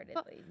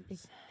 Half-heartedly.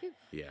 2.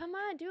 Yeah. Come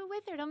on, do it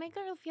with her. Don't make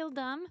her feel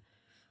dumb.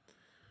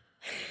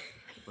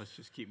 Let's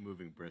just keep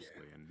moving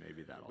briskly, and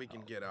maybe that'll We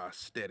can help. get our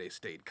steady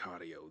state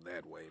cardio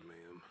that way,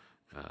 ma'am.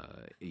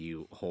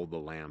 You hold the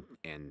lamp,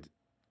 and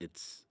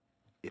it's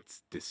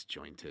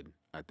disjointed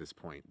at this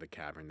point. The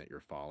cavern that you're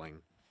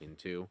falling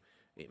into,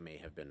 it may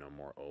have been a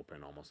more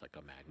open, almost like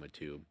a magma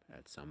tube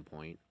at some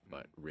point,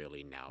 but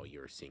really now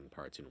you're seeing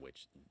parts in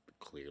which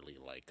clearly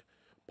like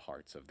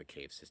parts of the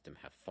cave system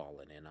have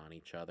fallen in on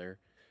each other,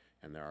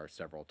 and there are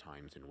several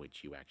times in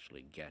which you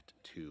actually get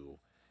to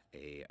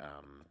a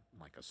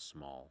like a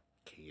small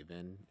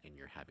cave-in, and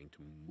you're having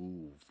to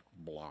move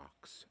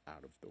blocks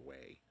out of the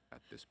way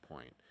at this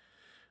point.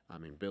 I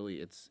mean, Billy,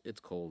 it's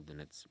cold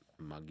and it's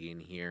muggy in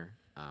here,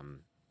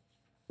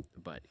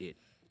 but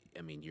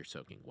you're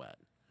soaking wet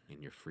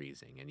and you're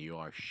freezing and you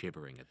are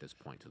shivering at this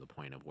point to the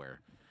point of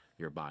where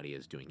your body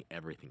is doing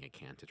everything it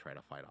can to try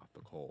to fight off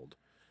the cold.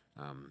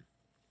 I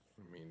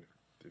mean,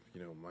 if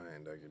you don't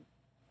mind, I could,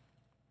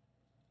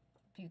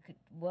 You could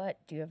what?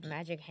 Do you have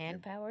magic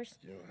hand powers?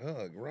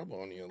 hug, rub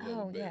on you a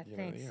little Oh, bit. yeah, you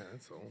thanks. Know, yeah,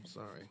 that's all.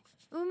 Sorry.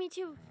 Ooh, me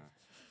too.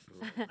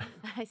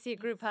 I see a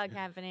group hug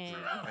happening.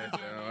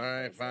 All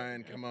right,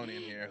 fine. Come on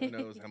in here. Who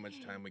knows how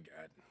much time we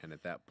got? And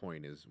at that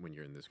point is when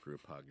you're in this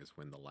group hug is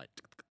when the light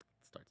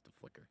starts to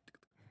flicker at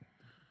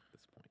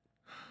this point.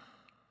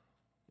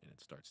 And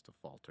it starts to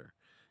falter.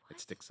 It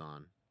sticks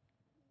on.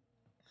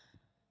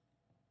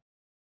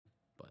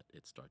 But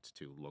it starts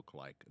to look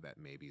like that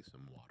maybe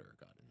some water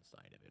got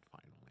inside of it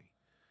finally.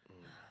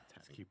 It's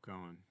Let's heavy. keep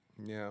going.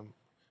 Yeah.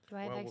 Do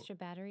I have Well, extra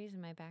batteries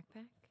in my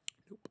backpack?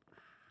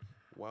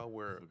 While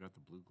we're Still got the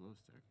blue glow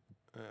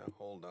stick.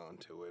 hold on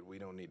to it, we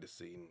don't need to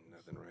see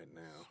nothing right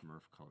now.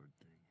 Smurf colored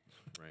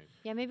thing. Right.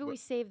 Yeah, maybe we What-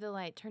 save the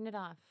light. Turn it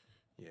off.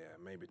 Yeah,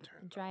 maybe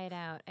turn. And dry it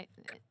out.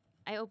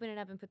 I open it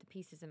up and put the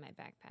pieces in my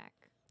backpack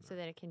so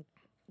that it can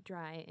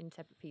dry in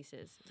separate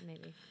pieces,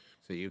 maybe.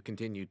 So you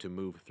continue to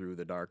move through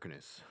the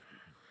darkness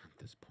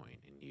this point,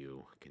 and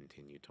you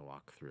continue to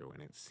walk through,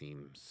 and it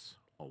seems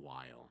a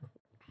while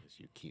as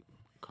you keep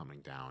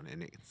coming down,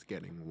 and it's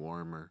getting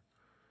warmer,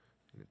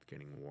 and it's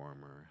getting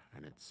warmer,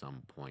 and at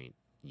some point,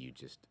 you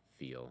just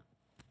feel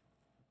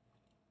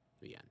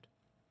the end.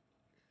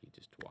 You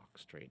just walk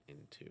straight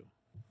into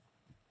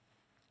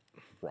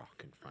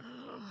rock in front of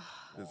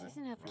you. This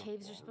isn't how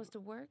caves are supposed to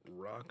work.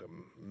 Rock of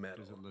metal.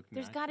 Does it look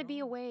There's got to be a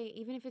natural? way,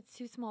 even if it's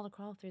too small to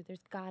crawl through.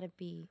 There's got to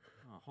be.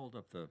 Hold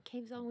up the.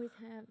 Caves always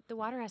have. The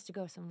water has to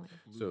go somewhere.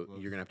 So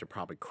you're gonna have to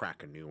probably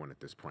crack a new one at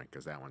this point,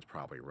 because that one's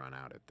probably run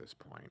out at this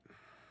point.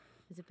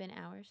 Has it been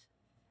hours?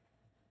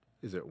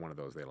 Is it one of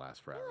those they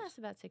last for It hours? lasts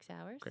about 6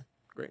 hours. Okay,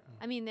 great.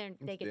 I mean,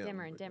 they get dim,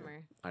 dimmer and but yeah.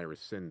 dimmer. I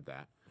rescind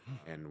that,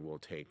 and we'll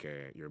take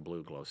your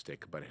blue glow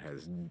stick, but it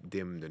has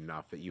dimmed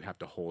enough that you have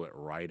to hold it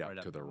right up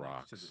to the next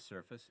rocks. to the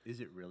surface.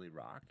 Is it really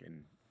rock?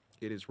 And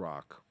It is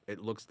rock. It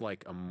looks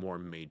like a more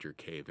major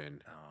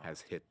cave-in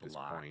has hit this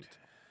blocked. point.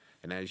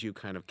 And as you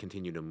kind of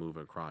continue to move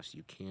across,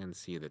 you can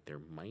see that there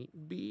might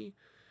be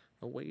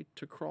a way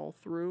to crawl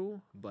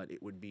through, but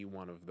it would be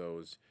one of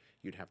those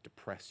you'd have to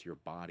press your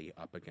body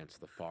up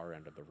against the far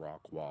end of the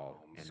rock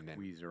wall and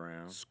squeeze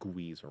around. then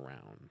squeeze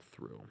around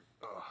through.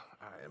 Oh,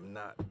 I am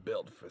not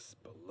built for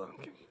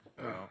spelunking.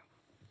 Oh,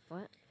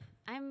 What?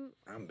 I'm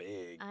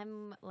big.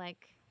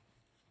 like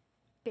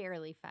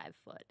barely 5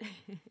 foot.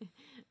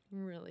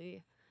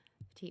 Really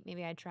petite.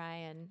 Maybe I try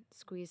and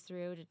squeeze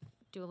through to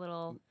do a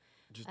little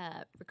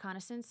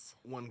reconnaissance.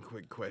 One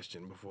quick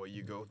question before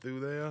you go through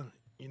there.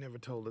 You never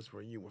told us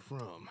where you were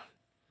from.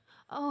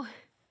 Oh,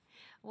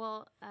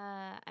 well,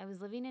 I was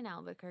living in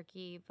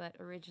Albuquerque, but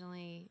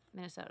originally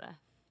Minnesota.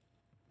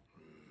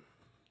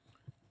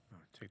 Oh,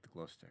 take the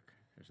glow stick.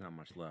 There's not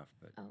much left,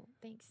 but Oh,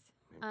 thanks.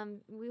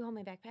 Will you hold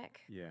my backpack?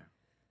 yeah.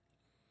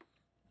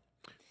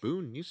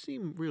 Boone, you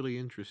seem really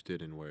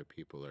interested in where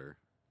people are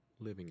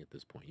living at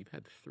this point. You've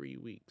had 3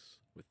 weeks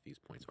with these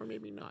points, or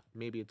maybe not.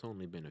 Maybe it's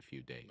only been a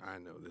few days. I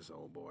know this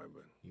old boy,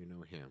 but You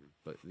know him,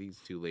 but these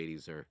two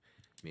ladies are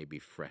maybe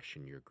fresh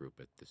in your group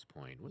at this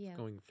point. What's Yeah.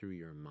 going through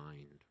your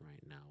mind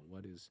right now?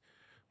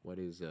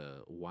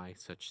 Why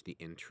such the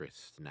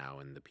interest now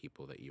in the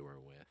people that you are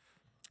with?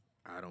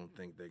 I don't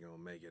think they're gonna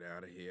make it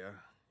out of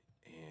here.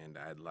 And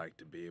I'd like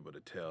to be able to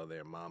tell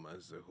their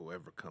mamas or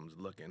whoever comes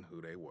looking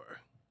who they were.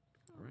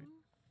 All right.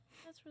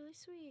 That's really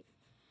sweet.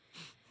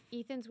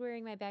 Ethan's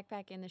wearing my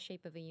backpack in the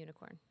shape of a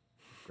unicorn.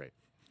 Great.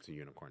 It's a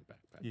unicorn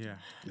backpack. Yeah.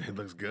 It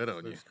looks good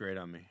on you. Looks great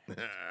on me.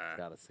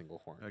 Got a single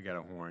horn. I got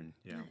a horn.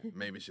 Yeah.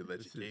 Maybe she'll let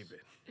you This keep is-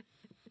 it.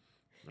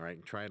 All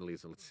right, try it,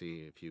 Lisa. Let's see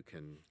if you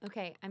can.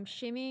 Okay, I'm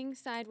shimmying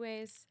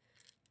sideways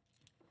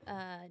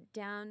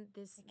down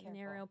this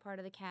narrow part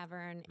of the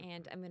cavern,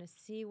 and I'm going to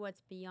see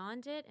what's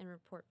beyond it and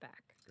report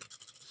back.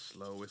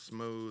 Slow is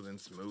smooth and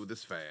smooth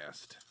is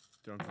fast.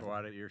 Don't go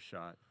out of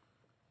earshot.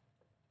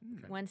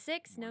 1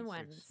 6, no 1-6,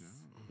 ones.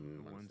 No,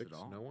 no One ones six, at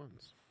all. No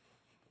ones.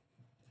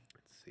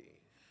 Let's see.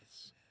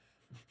 It's-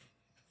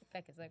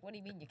 Becca's like, what do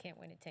you mean you can't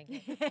win at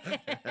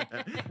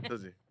 10?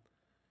 Does he?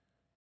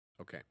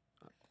 Okay.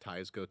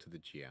 Ties go to the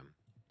GM.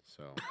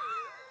 So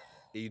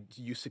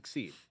you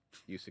succeed.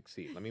 You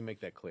succeed. Let me make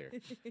that clear.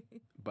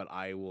 But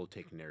I will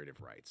take narrative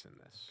rights in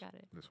this. Got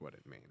it. That's what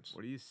it means.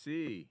 What do you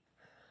see?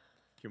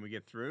 Can we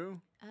get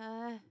through?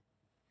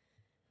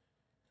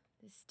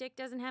 The stick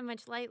doesn't have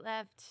much light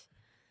left.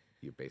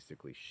 You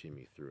basically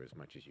shimmy through as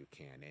much as you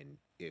can. And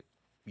if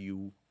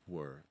you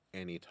were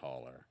any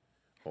taller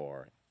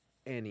or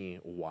any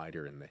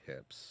wider in the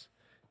hips,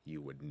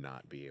 you would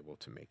not be able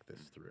to make this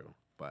through.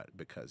 But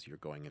because you're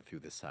going in through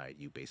the side,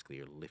 you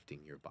basically are lifting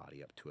your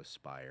body up to a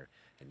spire,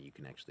 and you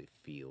can actually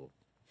feel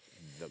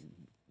the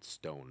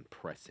stone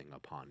pressing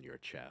upon your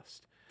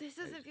chest This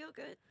doesn't feel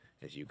good.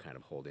 as you kind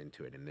of hold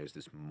into it. And there's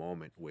this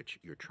moment which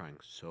you're trying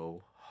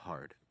so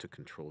hard to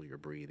control your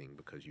breathing,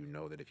 because you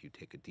know that if you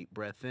take a deep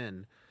breath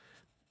in,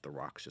 the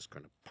rock's just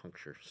going to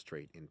puncture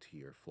straight into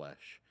your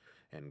flesh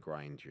and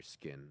grind your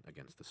skin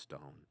against the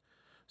stone.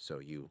 So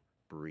you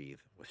breathe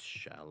with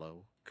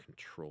shallow,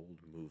 controlled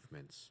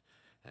movements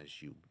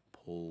as you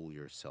pull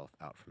yourself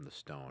out from the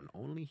stone,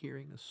 only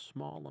hearing a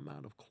small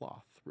amount of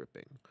cloth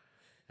ripping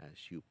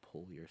as you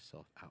pull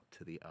yourself out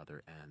to the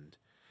other end,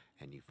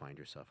 and you find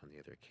yourself in the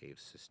other cave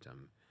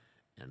system.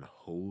 And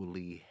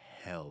holy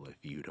hell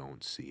if you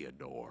don't see a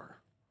door.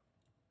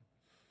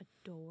 A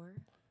door?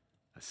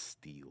 A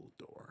steel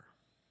door.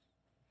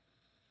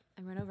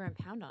 I run over and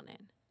pound on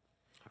it.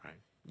 All right.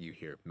 You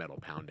hear metal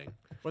pounding.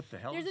 What the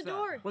hell There's is a that?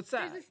 door. What's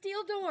that? There's a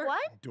steel door.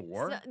 What?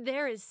 Door?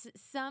 There is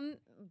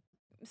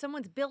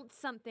someone's built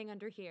something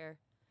under here.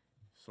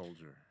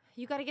 Soldier.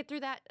 You got to get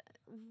through that.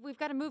 We've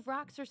got to move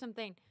rocks or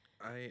something.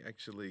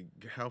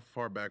 How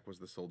far back was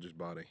the soldier's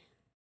body?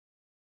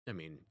 I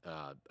mean,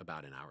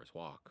 about an hour's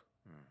walk.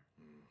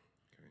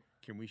 Okay.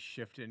 Can we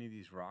shift any of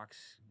these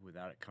rocks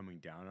without it coming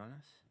down on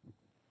us?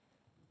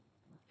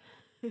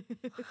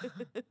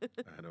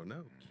 I don't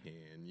know.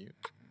 Can you?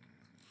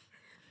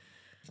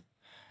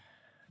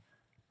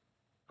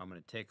 I'm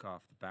going to take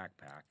off the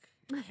backpack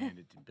and hand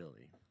it to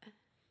Billy.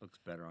 Looks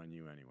better on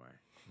you anyway.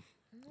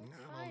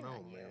 I don't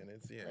know, man.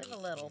 It's Live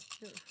a little.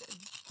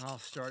 I'll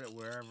start it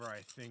wherever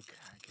I think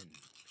I can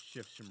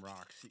shift some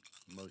rocks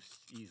most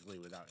easily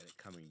without it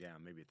coming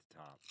down. Maybe at the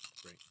top.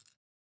 Great.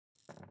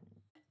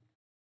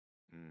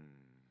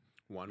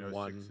 No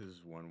 1-1.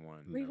 sixes,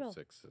 1-1. No Reroll.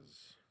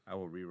 sixes. I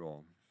will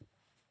reroll.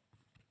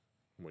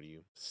 What are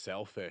you?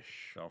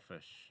 Selfish.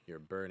 Selfish. You're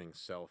burning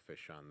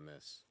selfish on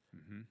this.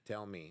 Mm-hmm.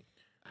 Tell me,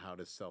 how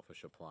does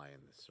selfish apply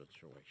in this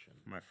situation?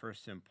 My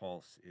first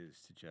impulse is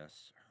to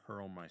just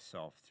hurl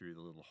myself through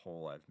the little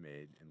hole I've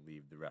made and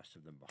leave the rest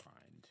of them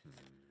behind.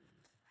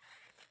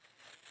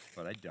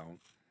 But I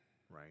don't.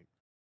 Right.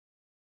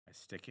 I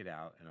stick it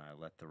out and I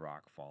let the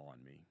rock fall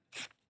on me.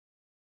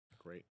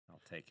 Great.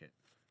 I'll take it.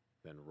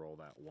 Then roll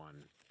that 1,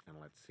 and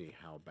let's see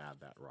how bad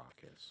that rock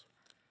is.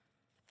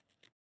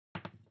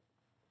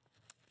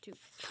 2.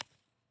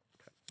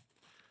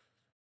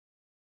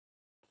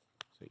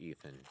 So,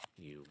 Ethan,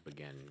 you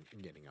begin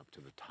getting up to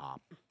the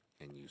top,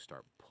 and you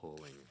start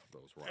pulling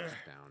those rocks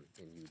down,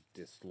 and you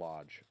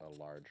dislodge a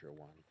larger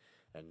one.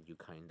 And you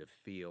kind of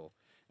feel,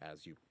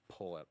 as you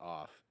pull it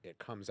off, it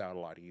comes out a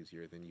lot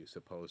easier than you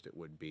supposed it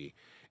would be,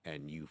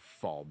 and you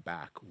fall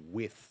back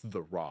with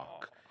the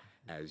rock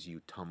as you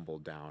tumble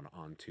down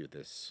onto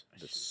this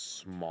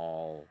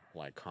small,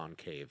 like,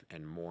 concave,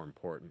 and more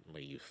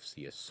importantly, you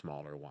see a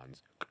smaller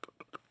ones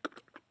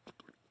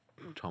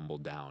tumble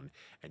down,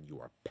 and you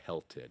are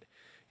pelted.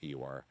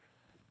 You are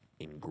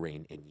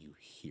ingrained, and you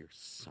hear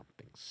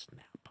something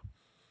snap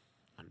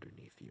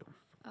underneath you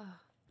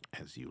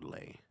as you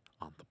lay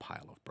on the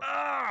pile of bricks.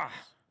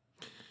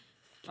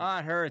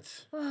 It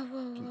hurts.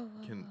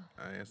 Can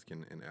I ask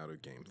an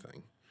out-of-game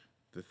thing?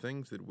 The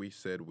things that we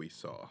said we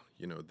saw,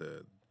 you know,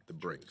 the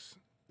brinks.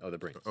 Oh, the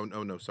brinks. Oh,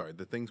 no, sorry.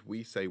 The things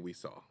we say we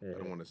saw. I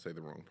don't want to say the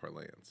wrong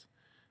parlance.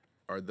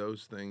 Are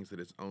those things that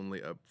it's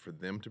only up for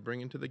them to bring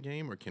into the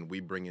game, or can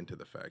we bring into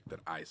the fact that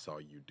I saw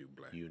you do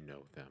black? You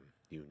know them.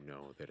 You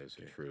know that as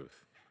a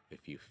truth.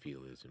 If you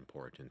feel it is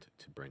important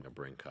to bring a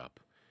brink up,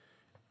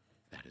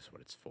 that is what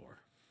it's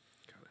for.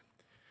 Got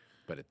it.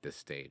 But at this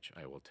stage,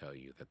 I will tell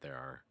you that there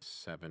are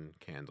 7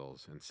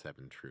 candles and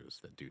 7 truths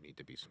that do need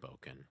to be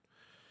spoken.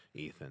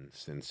 Ethan,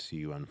 since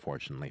you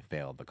unfortunately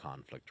failed the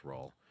conflict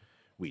roll,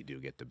 we do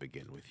get to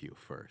begin with you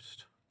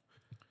first.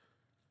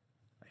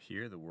 I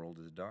hear the world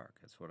is dark.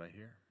 That's what I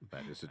hear.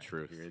 That is the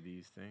truth. I hear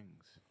these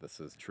things. This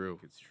is true.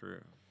 It's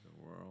true. The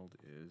world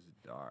is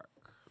dark.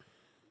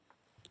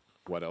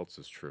 What else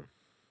is true?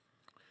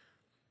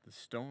 The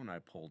stone I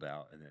pulled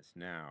out and it's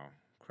now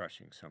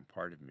crushing some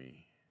part of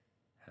me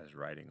has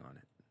writing on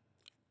it.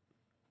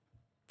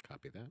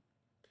 Copy that.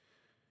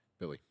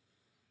 Billy.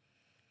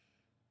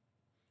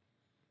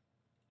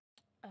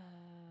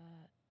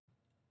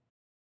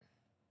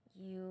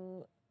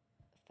 You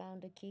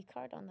found a key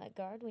card on that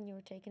guard when you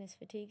were taking his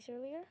fatigues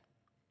earlier?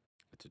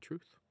 It's a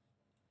truth.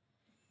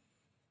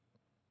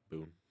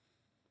 Boom.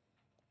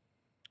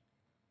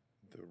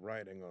 The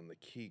writing on the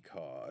key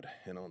card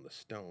and on the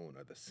stone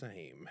are the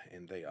same,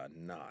 and they are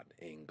not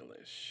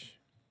English.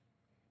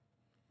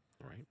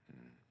 All right.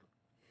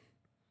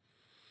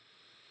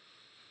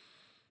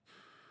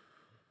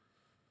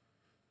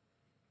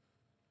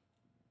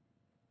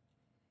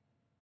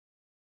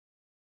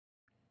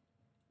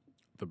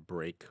 The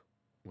break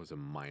was a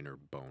minor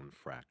bone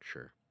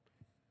fracture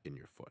in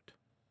your foot.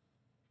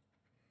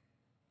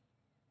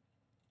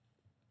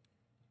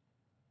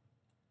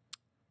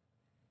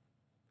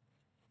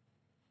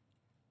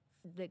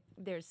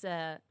 There's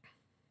a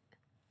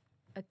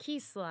key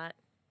slot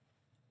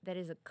that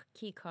is a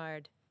key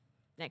card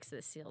next to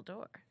the sealed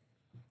door.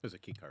 There's a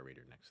key card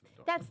reader next to the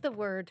door. That's the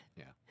word.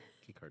 Yeah,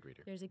 key card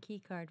reader. There's a key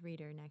card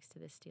reader next to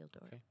the steel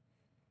door. Okay.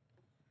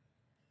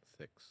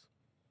 6.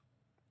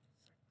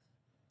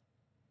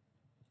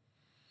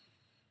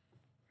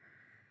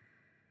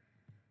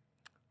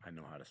 I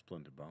know how to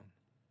splint a bone.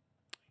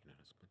 You know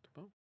how to split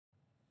the bone.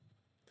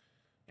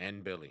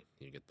 And Billy,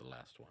 you get the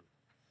last one.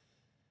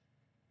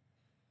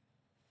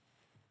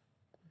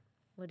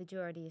 What did you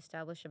already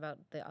establish about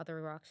the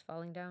other rocks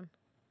falling down?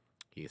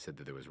 He said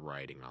that there was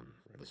writing on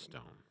the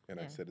stone. And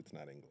I Yeah. said it's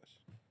not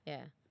English,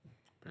 Yeah.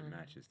 But it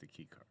matches the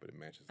key card. but it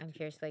matches the I'm key.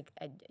 curious, like,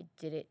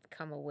 did it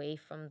come away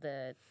from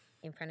the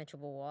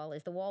impenetrable wall?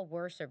 Is the wall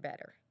worse or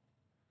better?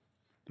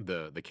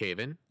 The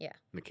cave-in? Yeah.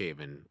 The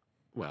cave-in,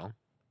 well,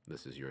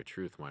 this is your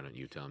truth. Why don't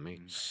you tell me?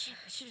 Shit,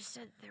 I should have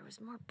said there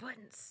was more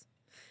buttons.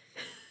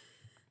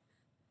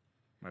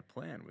 My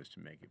plan was to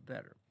make it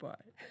better, but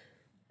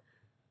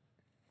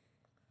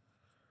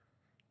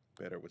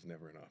Better was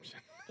never an option.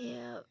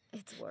 Yeah,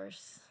 it's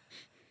worse.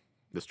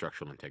 The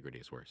structural integrity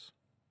is worse.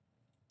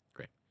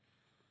 Great.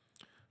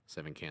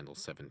 7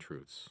 candles, 7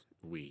 truths.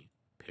 We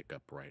pick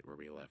up right where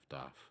we left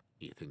off.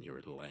 Ethan,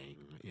 you're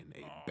laying in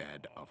a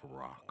bed of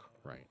rock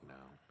right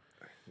now.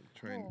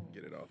 Try and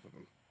get it off of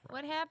him.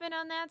 What happened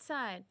on that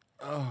side?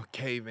 Oh,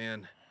 cave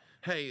in.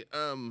 Hey,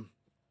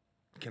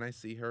 can I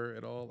see her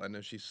at all? I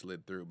know she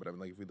slid through, but I'm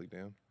like, if we look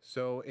down.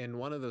 So in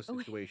one of those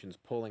situations,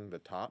 pulling the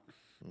top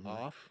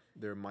off,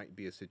 there might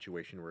be a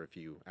situation where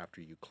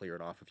after you clear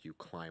it off, if you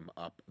climb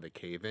up the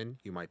cave-in,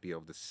 you might be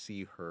able to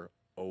see her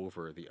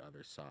over the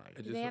other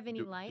side. Do they have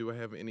any light? Do I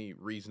have any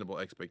reasonable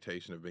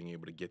expectation of being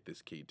able to get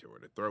this key to her,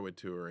 to throw it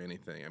to her or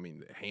anything? I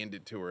mean, hand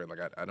it to her. Like,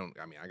 I don't,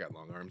 I mean, I got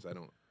long arms. I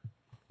don't,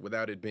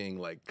 without it being,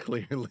 like,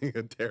 clearly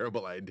a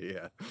terrible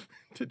idea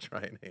to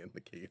try and hand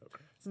the key over.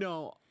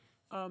 No,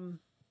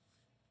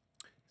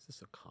 is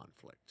this a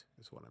conflict,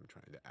 is what I'm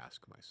trying to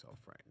ask myself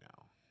right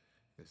now.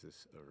 Is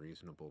this a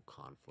reasonable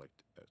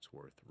conflict that's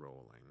worth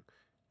rolling?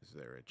 Is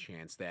there a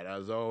chance that,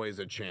 as always,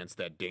 a chance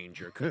that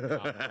danger could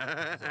come?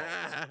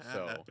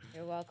 So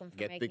You're welcome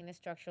for making the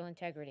structural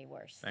integrity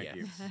worse. Thank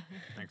you.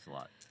 Thanks a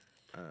lot.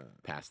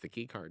 Pass the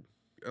key card.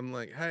 I'm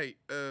like, hey,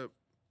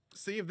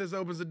 see if this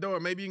opens the door.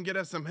 Maybe you can get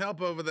us some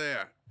help over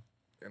there.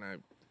 And I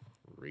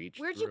Reach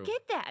Where'd through. you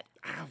get that?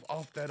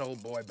 off that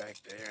old boy back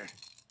there.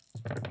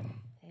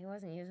 He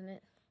wasn't using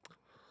it.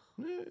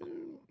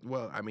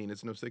 Well, I mean,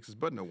 it's no sixes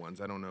but no ones.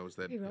 I don't know. Is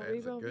that Reroll, bad?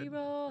 Is that reroll, good?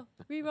 reroll,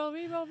 reroll,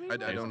 reroll,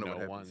 reroll. I don't know no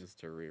what happens. ones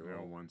to reroll.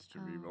 No ones to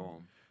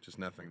re-roll. Just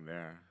nothing. Nothing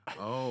there.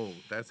 Oh,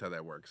 that's how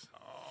that works.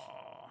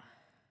 Oh.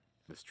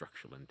 The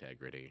structural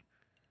integrity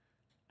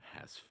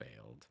has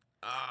failed.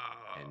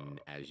 Oh. And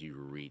as you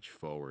reach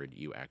forward,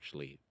 you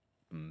actually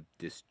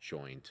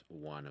disjoint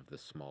one of the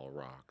small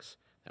rocks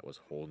that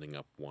was holding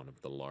up one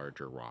of the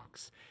larger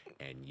rocks.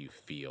 And you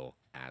feel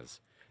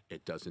as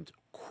it doesn't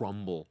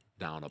crumble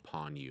down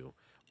upon you,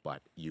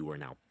 but you are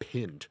now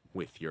pinned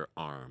with your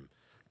arm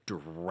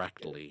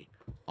directly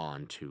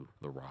onto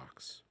the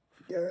rocks.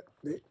 God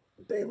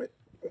damn it.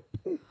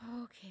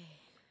 Okay.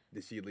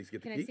 Did she at least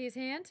get the Can key? I see his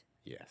hand?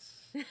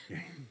 Yes.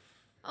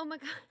 Oh my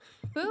God.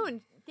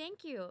 Boone,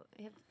 thank you.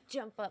 I have to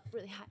jump up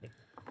really high.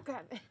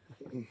 Grab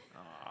it.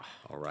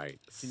 All right.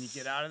 Can you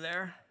get out of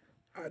there?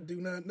 I do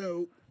not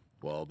know.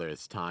 Well,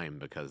 there's time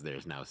because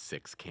there's now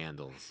 6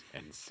 candles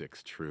and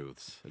 6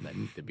 truths that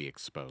need to be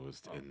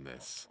exposed in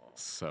this.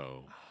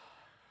 So,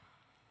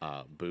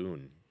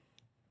 Boone,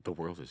 the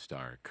world is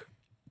dark.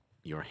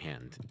 Your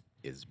hand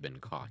has been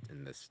caught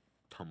in this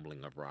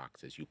tumbling of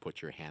rocks as you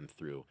put your hand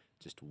through.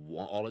 Just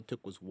one, all it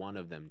took was one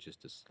of them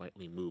just to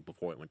slightly move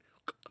before it went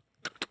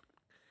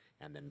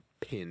and then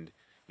pinned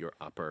your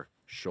upper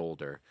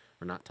shoulder.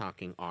 We're not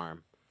talking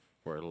arm.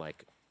 We're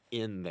like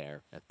in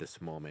there at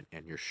this moment,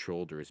 and your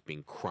shoulder is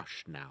being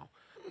crushed now.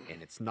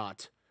 And it's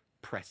not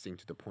pressing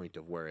to the point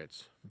of where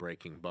it's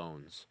breaking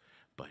bones,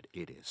 but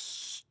it is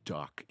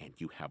stuck, and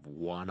you have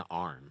one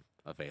arm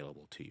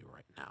available to you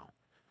right now.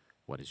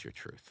 What is your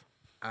truth?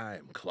 I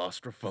am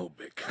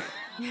claustrophobic.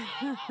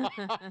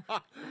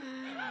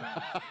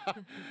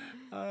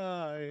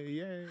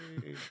 Yay.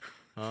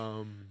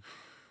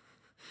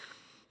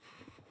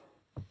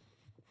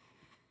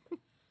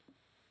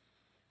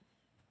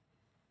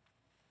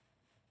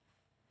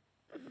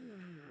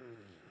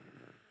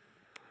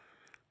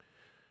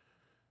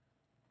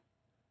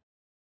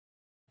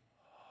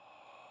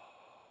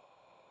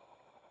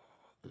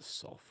 The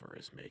sulfur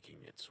is making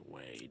its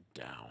way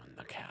down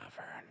the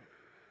cavern.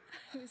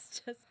 I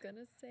was just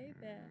gonna say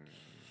that.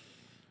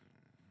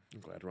 I'm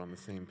glad we're on the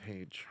same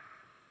page.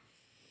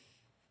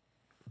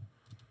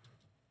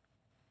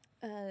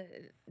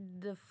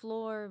 The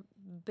floor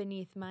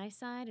beneath my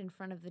side in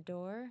front of the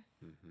door.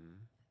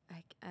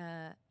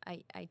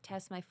 I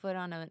test my foot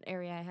on an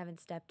area I haven't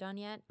stepped on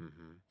yet,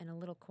 and a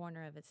little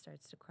corner of it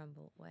starts to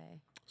crumble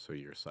away. So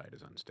your side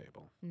is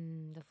unstable.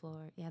 The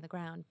floor, yeah, the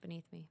ground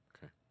beneath me.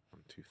 Okay.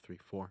 1, 2, 3,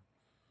 4.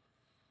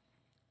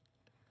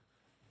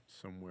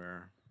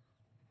 Somewhere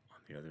on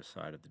the other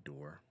side of the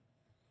door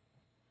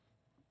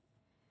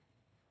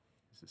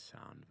is the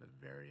sound of a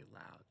very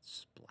loud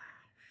splash.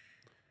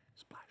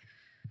 Splash.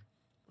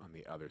 On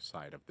the other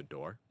side of the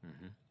door.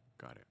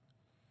 Got it.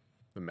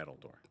 The metal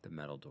door. The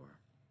metal door.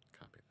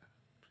 Copy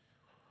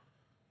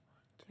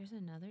that. There's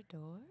another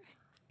door?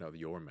 No,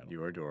 your metal.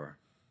 Your door.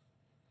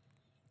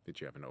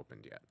 That you haven't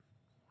opened yet.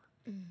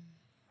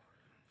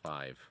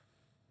 5.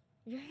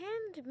 Your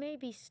hand may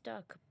be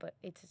stuck, but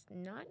it's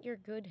not your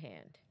good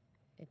hand.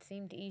 It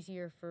seemed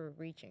easier for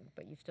reaching,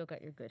 but you've still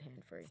got your good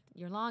hand for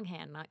Your long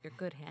hand, not your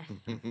good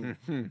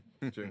hand.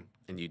 True.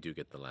 And you do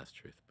get the last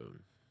truth, Boone.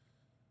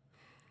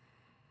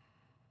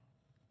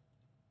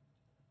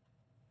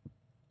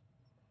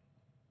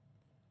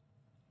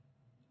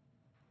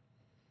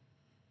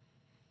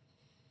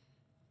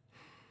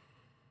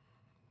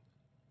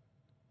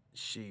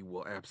 She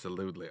will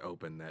absolutely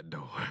open that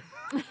door.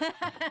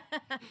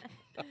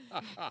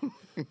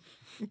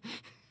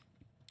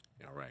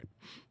 All right.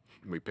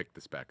 We pick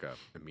this back up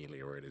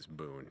immediately where it is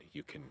Boone.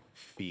 You can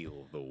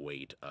feel the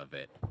weight of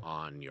it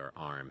on your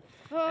arm.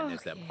 And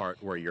there's that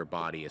part where your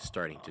body is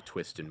starting to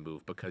twist and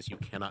move because you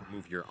cannot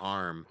move your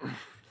arm.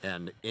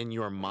 And in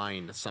your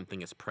mind,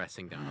 something is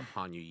pressing down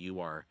upon you. You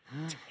are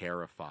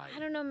terrified. I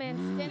don't know, man.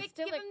 Stand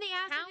still. Give him the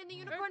acid in the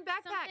unicorn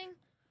backpack.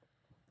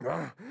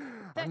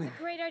 That's a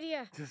great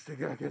idea. You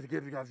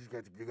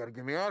gotta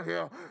get me out of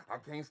here. I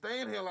can't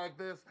stay in here like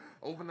this.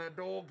 Open that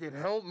door, get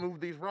help, move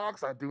these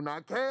rocks. I do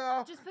not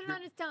care. Just put it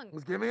on his tongue.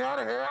 Just get me out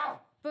of here.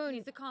 Boone,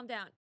 Needs to calm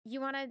down.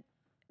 you want to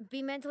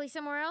be mentally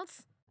somewhere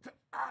else?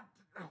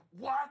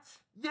 What?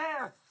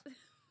 Yes.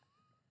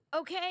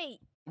 Okay.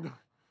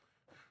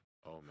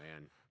 Oh,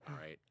 man. All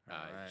right. All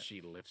right.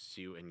 She lifts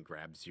you and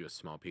grabs you a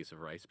small piece of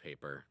rice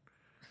paper.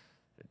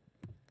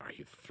 Are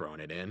you throwing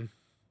it in?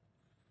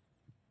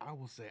 I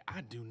will say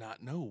I do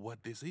not know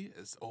what this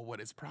is or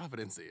what its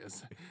providence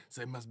is.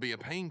 So it must be a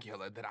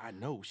painkiller that I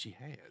know she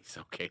has. It's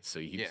okay, so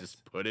you Yes.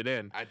 just put it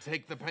in. I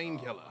take the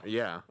painkiller.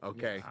 Yeah,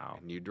 okay. Wow.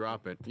 And you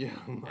drop it. Yeah.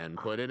 And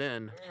put it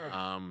in.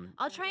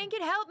 I'll try and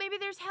get help. Maybe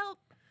there's help.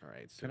 All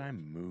right. So Can I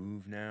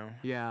move now?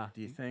 Yeah.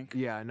 Do you think?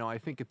 Yeah, no, I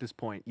think at this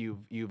point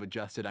you've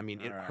adjusted. I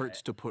mean, it All hurts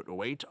right. to put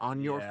weight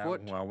on your Yeah,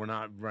 foot. Well, we're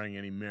not running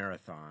any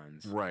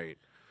marathons. Right.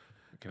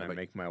 Can I but-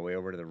 make my way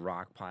over to the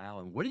rock pile?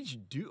 And what did you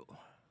do?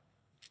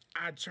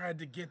 I tried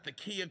to get the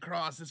key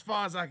across. As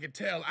far as I could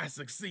tell, I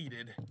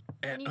succeeded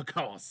at a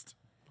cost.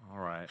 All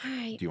right. All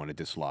right. Do you want to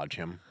dislodge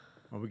him?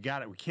 Well, we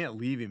got it. We can't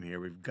leave him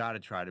here. We've got to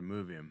try to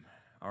move him.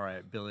 All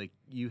right, Billy,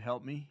 you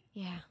help me,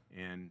 Yeah.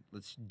 and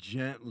let's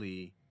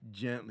gently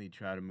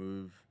try to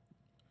move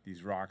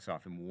these rocks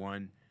off him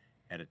one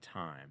at a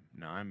time.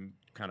 Now, I'm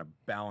kind of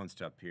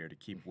balanced up here to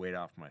keep weight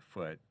off my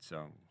foot,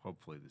 so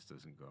hopefully this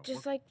doesn't go.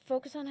 Just like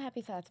focus on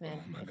happy thoughts, man.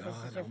 Oh my if this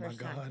god, is your oh my first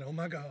time. god, oh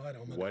my god,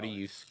 oh my god. What are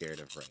you scared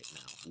of right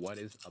now? What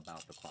is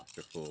about the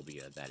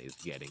claustrophobia that is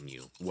getting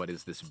you? What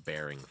is this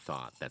bearing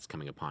thought that's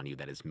coming upon you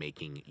that is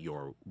making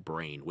your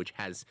brain, which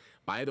has,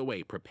 by the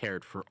way,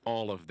 prepared for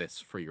all of this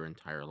for your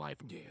entire life?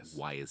 Yes.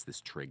 Why is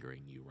this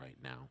triggering you right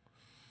now?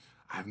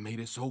 I've made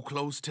it so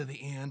close to the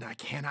end. I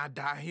cannot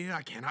die here.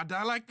 I cannot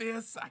die like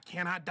this. I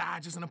cannot die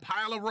just in a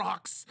pile of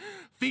rocks,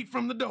 feet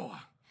from the door.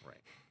 Right.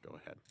 Go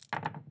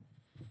ahead.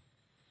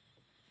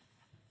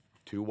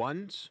 2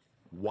 1s,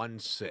 1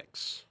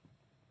 6.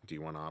 Do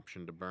you want an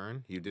option to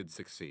burn? You did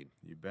succeed.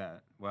 You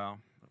bet. Well,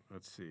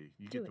 let's see.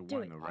 You Do get it, the do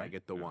one, it. though, right? I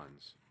get the Yeah.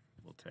 ones.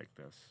 We'll take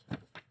this.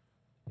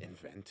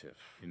 Inventive.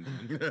 And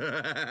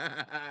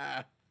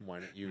Why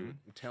don't you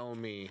tell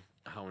me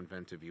how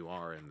inventive you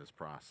are in this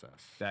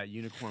process? that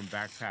unicorn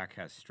backpack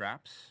has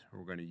straps.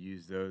 We're going to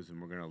use those,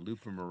 and we're going to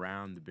loop them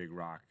around the big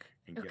rock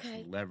and get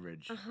Okay. some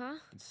leverage Uh-huh.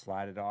 and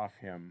slide it off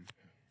him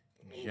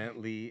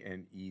gently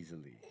and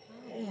easily.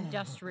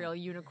 Industrial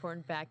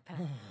unicorn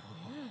backpack.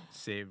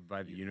 Saved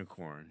by the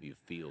unicorn. You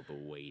feel the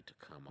weight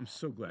come I'm off.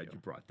 so glad you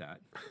brought that.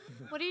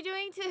 What are you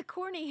doing to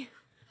Corny?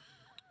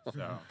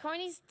 So,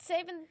 Corny's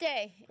saving the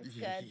day. It's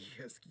good.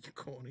 Yes,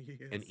 corny.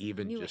 Yes. And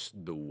even Knew it.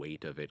 just the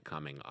weight of it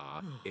coming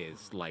off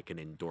is like an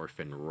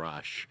endorphin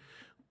rush,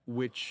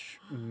 which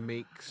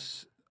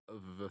makes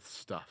the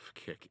stuff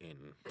kick in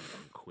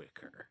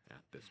quicker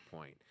at this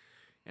point.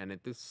 And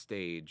at this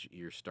stage,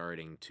 you're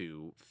starting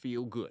to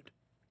feel good.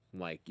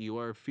 Like you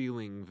are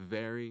feeling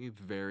very,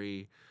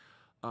 very,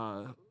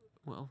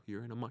 well,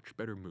 you're in a much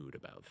better mood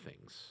about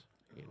things,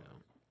 you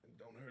know.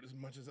 Don't hurt as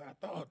much as I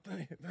thought.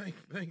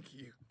 Thank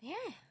you. Yeah.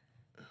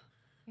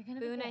 You're gonna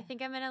be Boone, I good.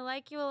 think I'm gonna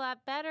like you a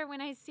lot better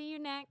when I see you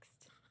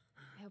next.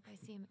 I hope I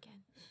see him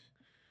again.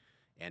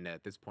 And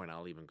at this point,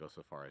 I'll even go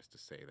so far as to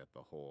say that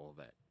the hole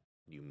that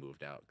you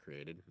moved out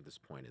created at this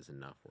point is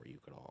enough where you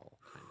could all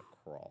kind of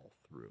crawl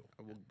through.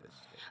 I will, at this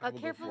stage. I will go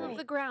Careful of forward.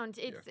 the ground.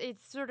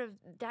 It's sort of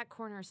that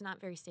corner is not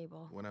very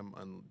stable. When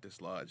I'm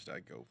dislodged, I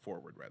go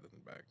forward rather than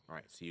back. All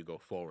right, so you go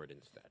forward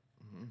instead.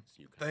 Mhm. So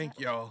you kind Thank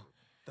y'all.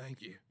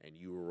 Thank you. and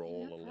you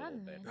roll No a little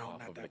problem, bit man. No, off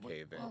not of the that one.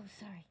 cave in. Oh,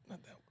 sorry.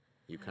 Not that one.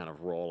 You kind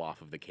of roll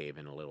off of the cave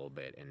in a little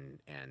bit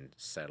and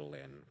settle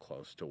in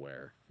close to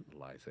where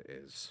Liza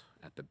is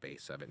at the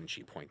base of it, and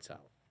she points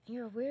out.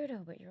 You're a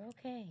weirdo, but you're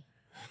okay.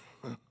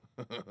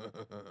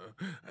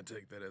 I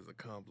take that as a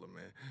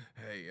compliment.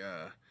 Hey,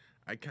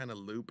 I kind of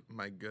loop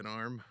my good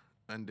arm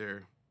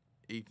under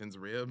Ethan's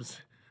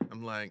ribs.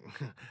 I'm like,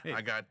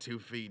 I got 2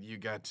 feet, you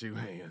got 2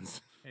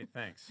 hands. hey,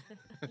 thanks.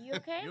 You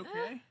okay? You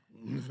okay?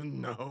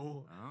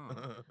 No.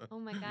 Oh. Oh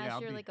my gosh, Yeah,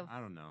 I'll you're be- like a I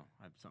don't know.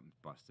 I have something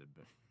busted,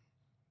 but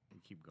we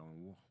keep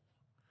going. Whoa.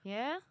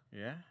 yeah.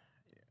 Yeah?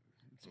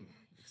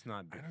 It's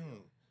not I big.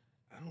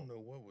 don't know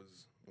what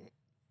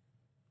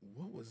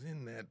was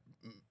in that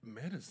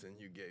medicine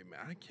you gave me.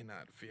 I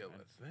cannot feel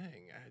a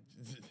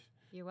thing.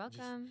 You're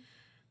welcome.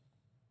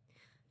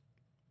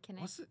 Can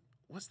I?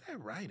 What's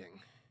that writing?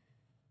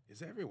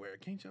 It's everywhere.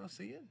 Can't y'all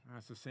see it?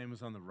 It's the same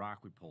as on the rock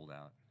we pulled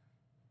out.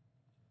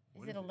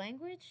 Is it a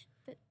language?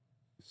 That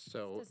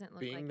So, doesn't look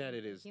being like that a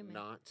it is human.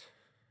 not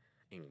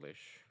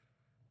English,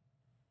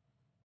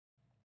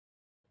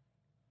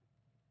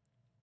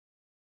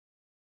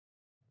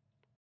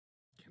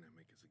 Can I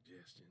make a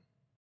suggestion?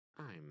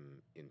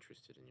 I'm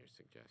interested in your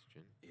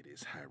suggestion. It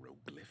is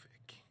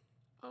hieroglyphic.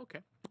 Okay.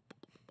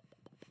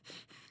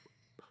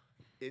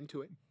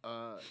 Into it.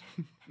 As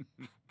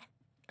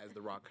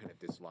the rock kind of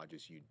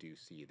dislodges, you do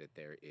see that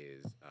there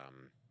is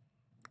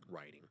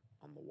writing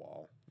on the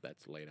wall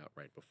that's laid out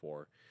right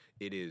before.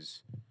 It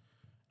is,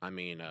 I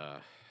mean,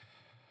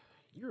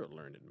 you're a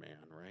learned man,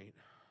 right?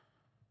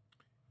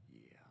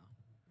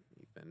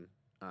 Yeah. Ethan.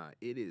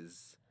 It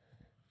is,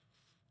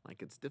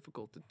 like, it's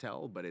difficult to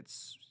tell, but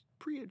it's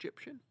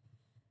pre-Egyptian.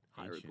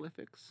 Ancient.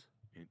 Hieroglyphics.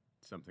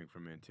 Something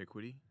from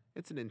antiquity?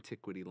 It's an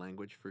antiquity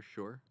language for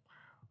sure.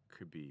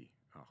 Could be,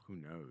 oh, who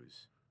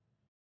knows?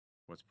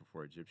 What's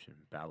before Egyptian?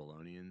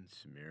 Babylonian,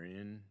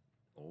 Sumerian,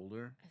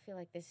 older. I feel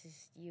like this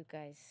is you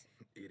guys.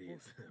 It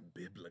is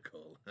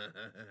biblical.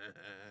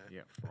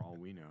 Yeah, for all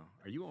we know.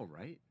 Are you all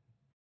right?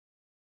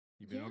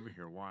 You've been Yeah. over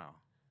here a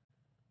while.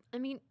 I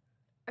mean,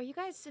 are you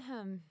guys Do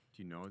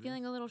you know this?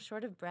 feeling a little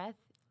short of breath?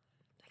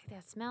 Like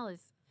that smell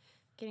is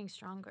getting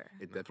stronger.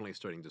 It definitely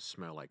starting to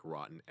smell like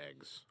rotten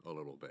eggs a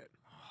little bit.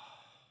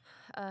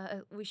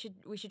 We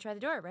should try the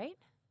door, right?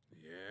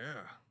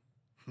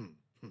 Yeah.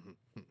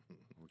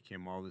 We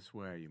came all this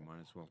way. You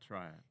might as well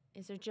try it.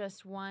 Is there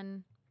just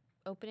one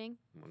opening?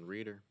 One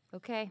reader,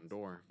 Okay. one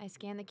door. I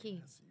scan the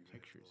key.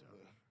 Pictures of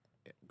it.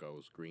 It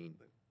goes green.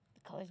 The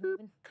color's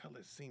moving.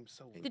 Colors seem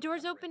so. The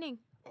door's opening.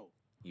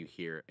 You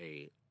hear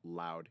a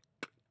loud,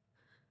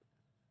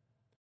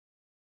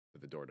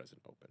 but the door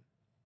doesn't open.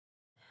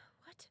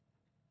 What?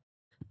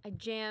 I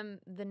jam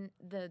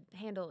the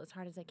handle as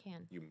hard as I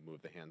can. You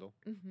move the handle.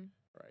 Mm-hmm.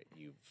 Right.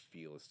 You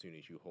feel as soon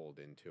as you hold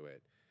into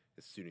it,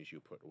 as soon as you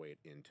put weight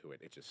into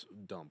it, it just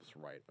dumps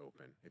right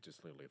open. It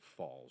just literally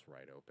falls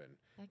right open.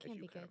 That As can't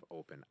you be kind good. of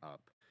open up,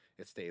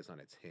 it stays on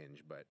its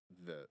hinge, but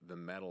the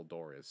metal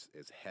door is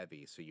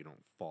heavy, so you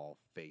don't fall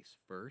face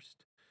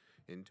first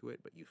into it,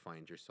 but you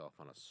find yourself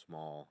on a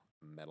small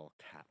metal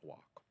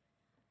catwalk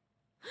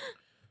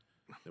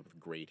with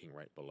grating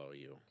right below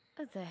you.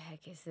 What the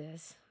heck is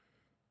this?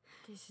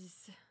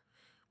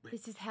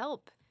 This is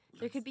help.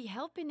 There could be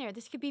help in there.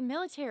 This could be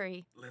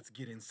military. Let's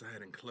get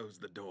inside and close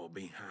the door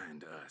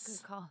behind us.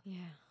 Good call.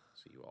 Yeah.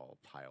 So you all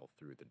pile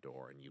through the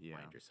door, and you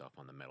find yourself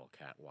on the metal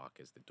catwalk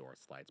as the door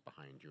slides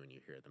behind you, and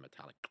you hear the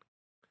metallic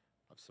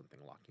of something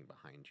locking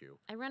behind you.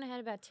 I run ahead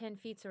about 10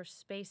 feet, so we're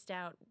spaced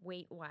out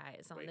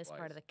weight-wise on this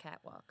part Weight-wise. of the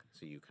catwalk.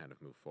 So you kind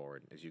of move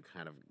forward. As you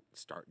kind of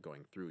start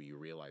going through, you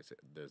realize that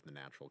there's the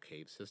natural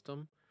cave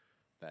system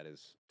that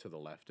is to the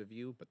left of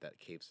you, but that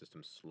cave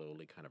system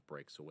slowly kind of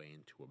breaks away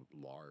into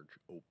a large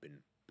open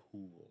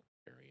pool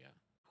area,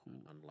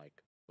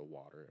 unlike the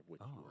water of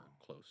which you were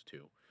close to.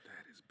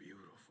 That is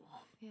beautiful.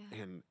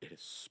 Yeah. And it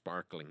is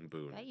sparkling,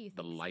 Boone. Bet you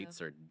The think so.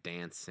 lights are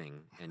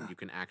dancing, and you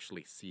can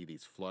actually see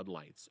these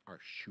floodlights are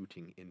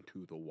shooting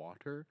into the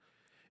water.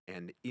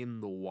 And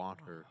in the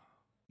water,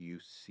 you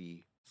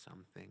see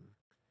something.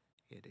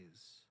 It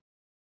is.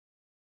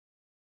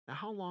 Now,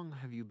 how long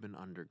have you been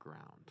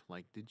underground?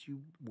 Like,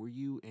 were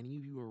any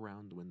of you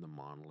around when the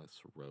monoliths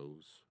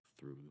rose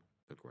through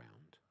the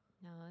ground?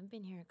 No, I've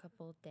been here a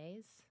couple of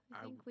days.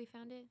 I think we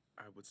found it.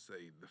 I would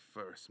say the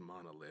first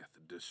monolith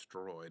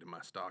destroyed my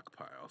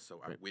stockpile,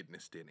 so I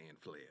witnessed it and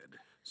fled.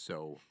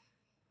 So,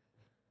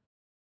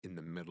 in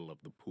the middle of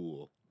the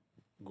pool,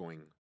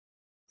 going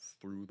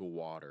through the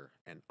water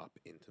and up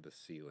into the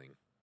ceiling,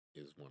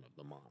 is one of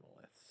the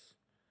monoliths.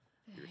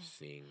 You're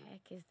seeing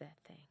Heck is that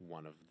thing?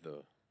 one of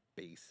the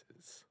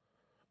bases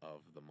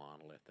of the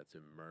monolith that's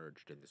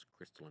emerged in this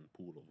crystalline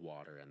pool of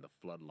water, and the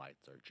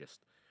floodlights are just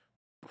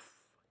poof,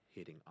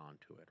 hitting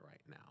onto it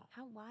right now.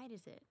 How wide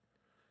is it?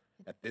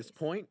 At this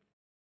point,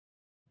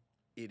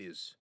 it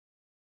is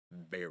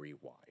very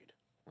wide.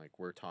 Like,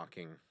 we're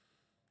talking,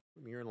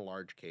 you're in a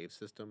large cave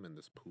system, and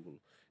this pool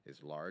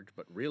is large,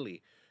 but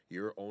really,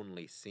 you're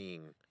only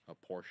seeing a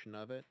portion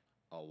of it.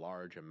 A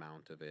large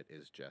amount of it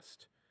is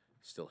just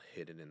still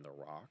hidden in the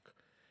rock,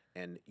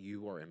 and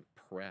you are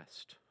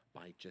impressed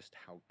by just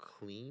how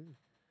clean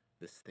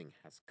this thing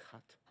has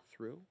cut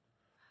through,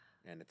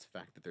 and its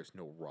fact that there's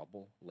no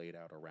rubble laid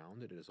out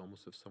around it. It is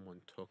almost as if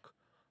someone took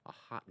a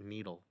hot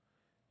needle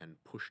and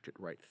pushed it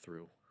right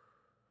through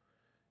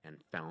and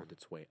found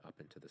its way up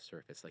into the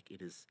surface. Like,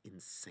 it is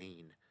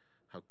insane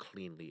how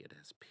cleanly it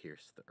has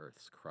pierced the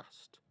Earth's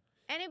crust.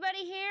 Anybody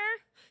here?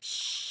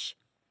 Shh!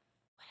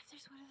 What if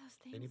there's one of those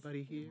things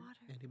Anybody in the here?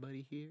 water?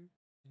 Anybody here?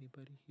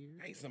 Anybody here?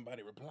 Hey,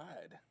 somebody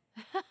replied.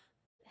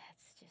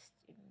 That's just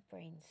your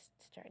brain's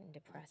starting to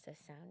process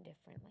sound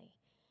differently.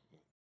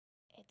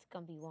 It's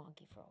gonna be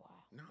wonky for a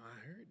while. No, I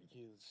heard the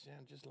kids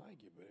sound just like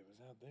you, but it was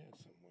out there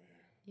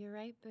somewhere. You're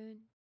right,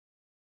 Boone.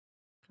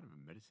 What kind of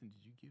a medicine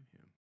did you give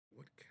him?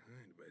 What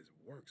kind? But it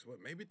works. What?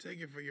 Maybe take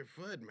it for your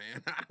foot,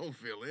 man. I don't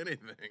feel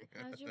anything.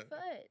 How's your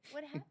foot?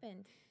 What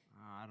happened?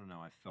 I don't know.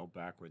 I fell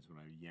backwards when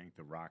I yanked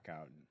the rock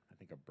out, and I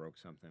think I broke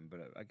something.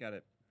 But I got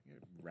it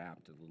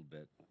wrapped a little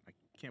bit. I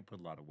can't put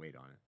a lot of weight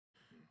on it,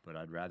 but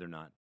I'd rather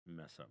not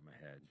mess up my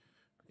head.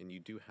 And you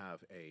do have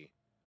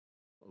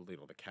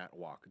the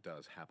catwalk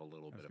does have a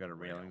little bit I've of got a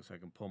rail. railing so I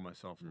can pull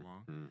myself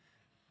along. Mhm.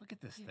 Look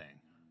at this thing.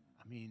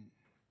 I mean,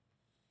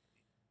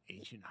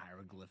 ancient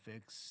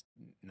hieroglyphics.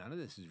 None of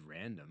this is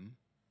random.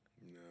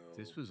 No.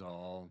 This was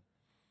all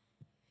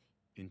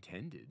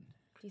intended.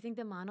 Do you think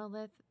the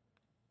monolith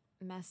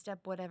messed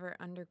up whatever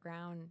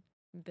underground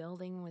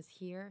building was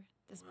here?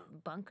 This Well,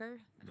 bunker?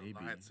 The Maybe.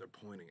 lights are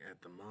pointing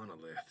at the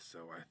monolith,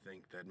 so I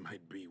think that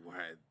might be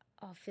why.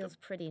 All feels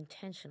pretty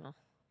intentional.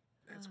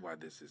 That's why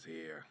this is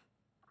here.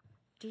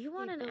 Do you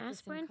want They an built this in a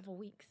aspirin? couple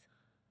weeks.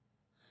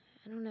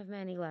 I don't have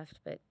many left,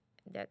 but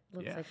that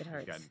looks Yeah, like it you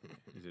hurts.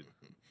 got- is it?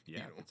 You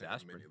Yeah, don't it's have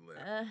aspirin. many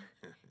left.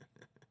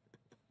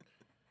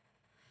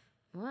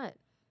 What?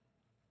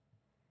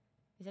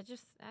 Is that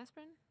just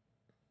asprin?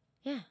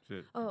 Yeah. Is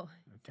it Oh,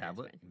 a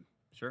tablet? aspirin.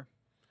 Sure.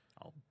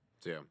 I'll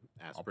So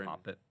aspirin. I'll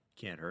pop it.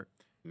 Can't hurt.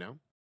 No,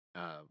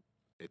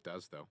 it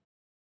does though.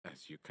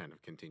 As you kind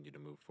of continue to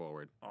move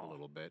forward a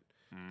little bit,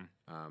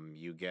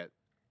 you get,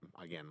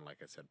 again, like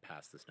I said,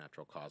 past this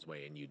natural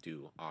causeway, and you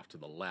do off to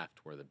the left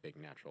where the big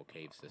natural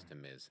cave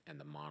system is, and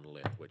the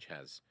monolith, which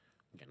has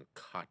again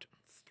cut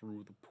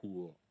through the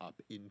pool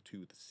up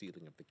into the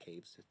ceiling of the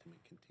cave system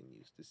and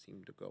continues to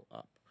seem to go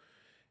up,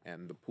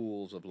 and the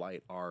pools of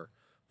light are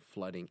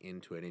flooding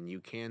into it, and you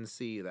can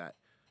see that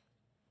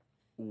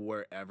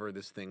wherever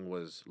this thing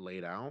was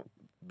laid out,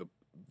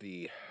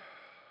 the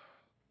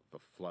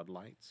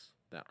floodlights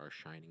that are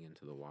shining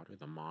into the water,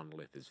 the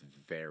monolith is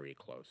very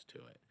close to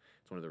it.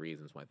 It's one of the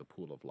reasons why the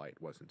pool of light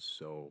wasn't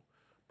so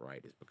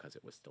bright, is because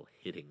it was still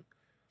hitting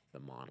the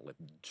monolith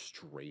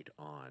straight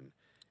on.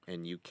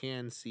 And you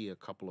can see a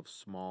couple of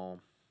small,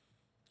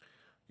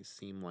 they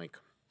seem like,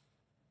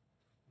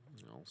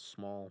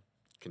 small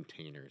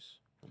containers,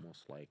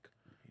 almost like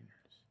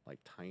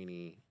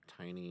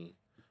tiny,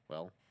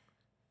 well,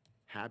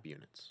 hab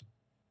units.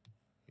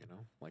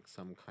 Like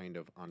some kind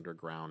of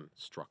underground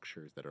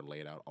structures that are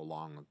laid out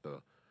along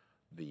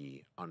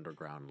the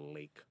underground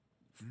lake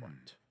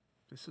front.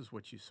 This is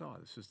what you saw.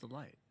 This is the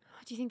light.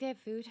 Do you think they have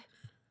food?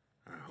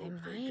 I hope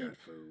they got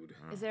food.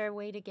 Is there a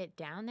way to get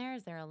down there?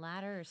 Is there a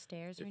ladder or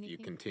stairs or anything? If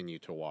you continue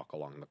to walk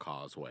along the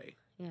causeway,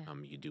 Yeah.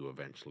 you do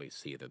eventually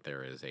see that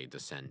there is a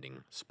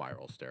descending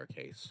spiral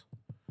staircase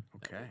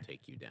that Okay. will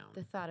take you down.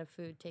 The thought of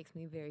food takes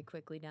me very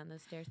quickly down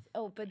those stairs.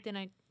 Oh, but then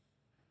I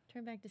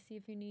turn back to see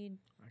if you need.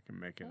 I can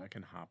make it. I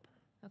can hop.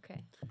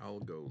 Okay. I'll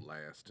go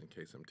last in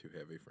case I'm too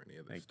heavy for any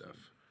of this Thank you.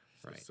 stuff.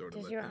 Right. Sort of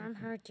Does let your them- arm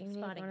hurt? Do you need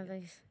Spotting one of you.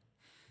 these?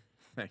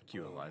 Thank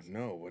you, Oh, Eliza.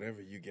 no,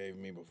 whatever you gave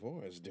me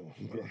before is doing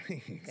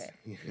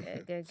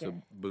great. Good.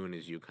 So Boone,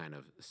 as you kind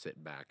of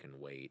sit back and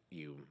wait,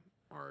 you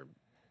are,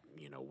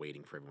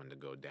 waiting for everyone to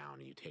go down,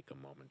 and you take a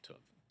moment to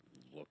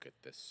look at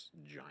this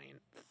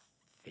giant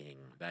thing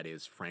that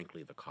is,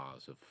 frankly, the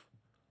cause of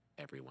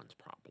everyone's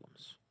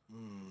problems.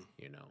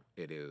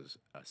 It is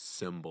a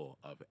symbol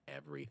of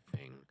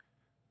everything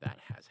that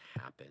has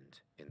happened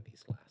in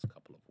these last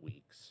couple of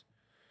weeks.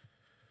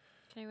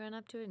 Can I run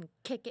up to it and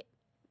kick it?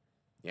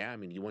 Yeah, I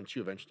mean, once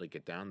you eventually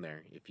get down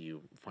there, if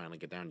you finally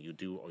get down, you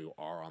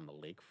are on the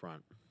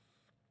lakefront,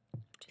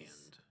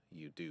 and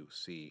you do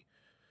see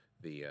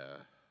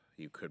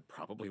you could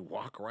probably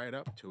walk right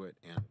up to it,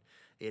 and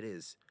it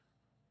is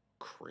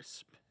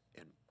crisp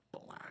and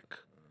black,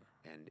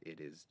 and it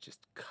is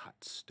just cut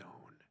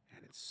stone,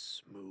 and it's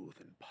smooth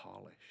and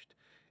polished.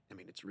 I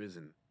mean, it's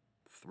risen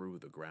through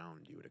the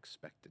ground. You would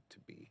expect it to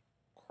be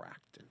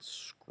cracked and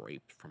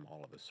scraped from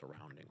all of the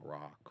surrounding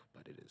rock,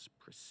 but it is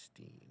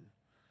pristine.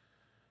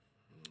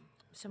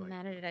 So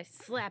mad at it, I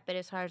slap it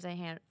as hard as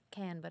I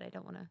can, but I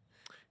don't want to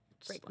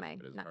break Slap my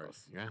it as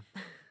knuckles.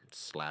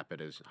 Slap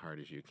it as hard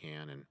as you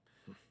can, and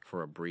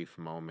for a brief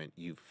moment,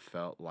 you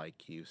felt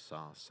like you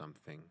saw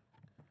something,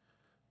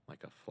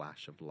 like a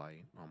flash of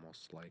light,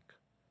 almost like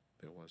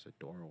there was a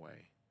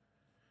doorway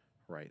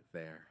right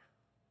there.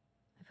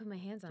 I put my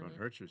hands on Don't it.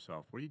 hurt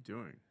yourself. What are you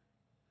doing?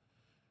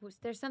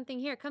 There's something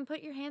here. Come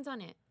put your hands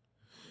on it.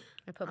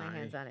 I put my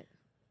hands on it.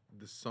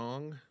 The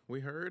song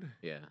we heard,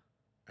 Yeah,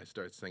 I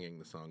start singing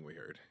the song we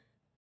heard.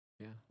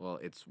 yeah. Well,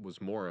 it was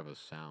more of a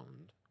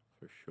sound,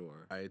 for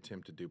sure. I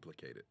attempt to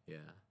duplicate it.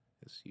 Yeah,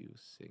 as you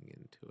sing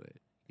into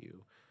it,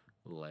 you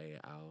lay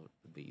out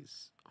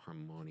these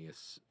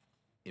harmonious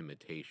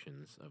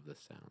imitations of the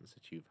sounds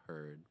that you've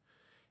heard,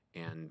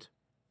 and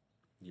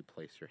you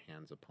place your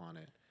hands upon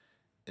it,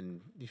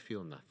 and you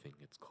feel nothing.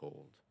 It's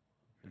cold.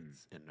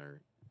 It's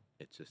inert.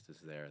 It just is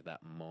there.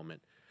 That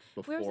moment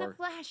before. Where's the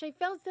flash? I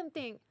felt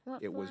something.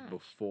 What It was flash?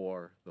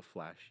 before the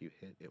flash you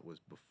hit. It was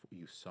before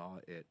you saw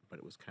it, but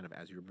it was kind of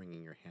as you were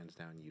bringing your hands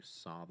down, you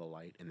saw the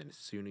light, and then as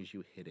soon as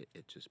you hit it,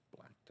 it just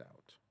blacked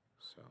out.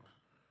 So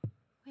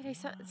Wait, I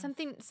saw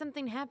something.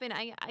 Something happened.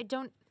 I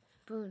don't.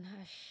 Boone,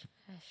 hush.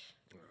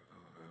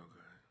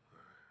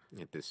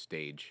 at this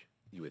stage,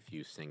 with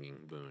you singing,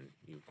 Boone,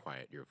 you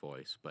quiet your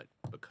voice, but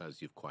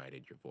because you've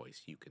quieted your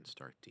voice, you can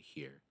start to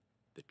hear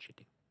the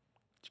chitting.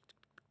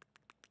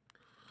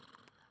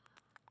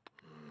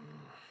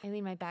 I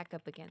lean my back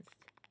up against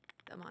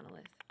the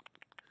monolith.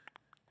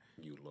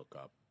 You look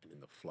up, and in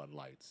the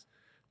floodlights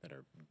that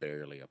are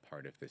barely a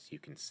part of this, you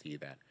can see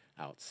that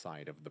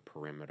outside of the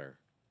perimeter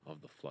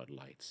of the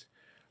floodlights,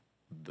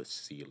 the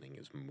ceiling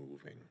is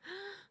moving.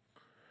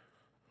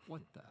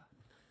 What the?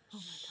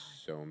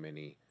 So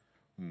many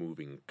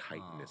moving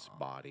chitinous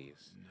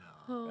bodies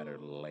that are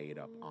laid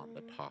up on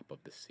the top of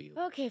the ceiling.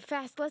 Okay,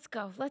 fast. Let's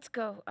go.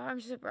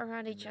 Arms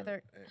around each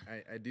other.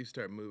 I do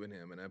start moving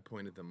him, and I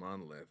point at the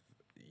monolith.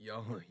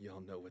 Y'all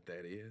know what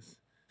that is?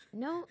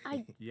 No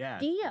Yeah.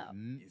 idea.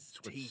 It's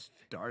What teeth.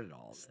 started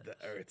all this. The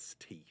Earth's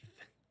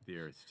teeth. The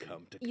Earth's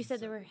Come to You said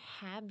there were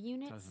console. hab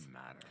units. Doesn't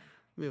matter.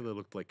 They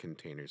looked like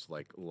containers,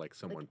 like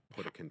someone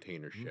put a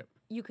container ship.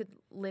 You could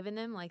live in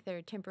them like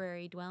they're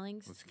temporary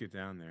dwellings. Let's get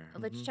down there.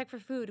 Let's check for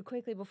food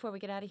quickly before we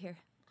get out of here.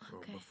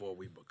 Well, before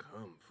we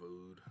become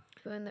food,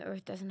 Boone, the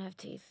earth doesn't have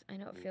teeth. I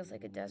know it feels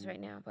like it does right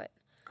now, but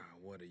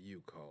what do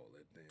you call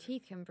it then?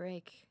 Teeth can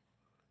break.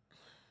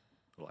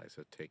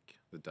 Eliza, take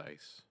the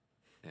dice,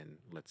 and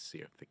let's see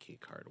if the key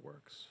card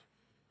works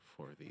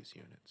for these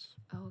units.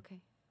 Oh,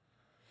 okay.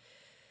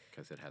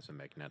 Because it has a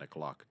magnetic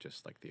lock,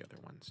 just like the other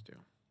ones do.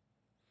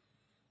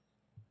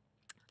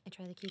 I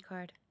try the key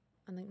card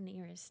on the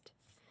nearest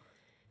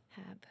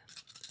hab.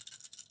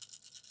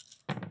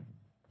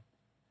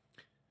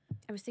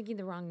 I was thinking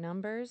the wrong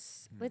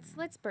numbers.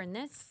 Let's burn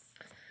this.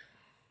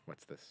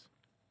 What's this?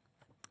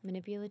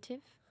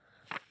 Manipulative.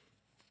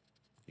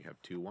 You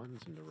have 2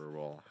 ones and a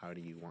reroll. How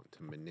do you want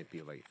to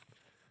manipulate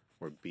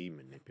or be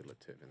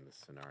manipulative in this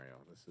scenario?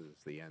 This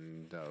is the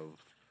end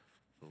of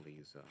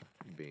Eliza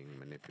being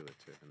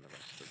manipulative in the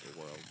rest of the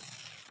world.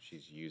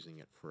 She's using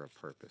it for a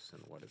purpose,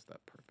 and what is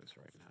that purpose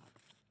right now?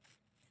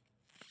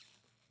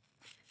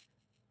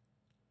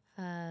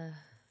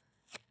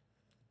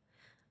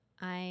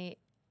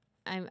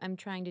 I'm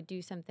trying to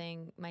do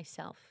something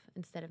myself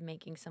instead of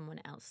making someone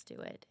else do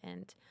it.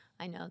 And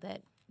I know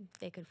that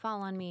they could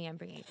fall on me. I'm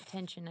bringing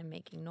attention. I'm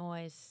making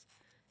noise.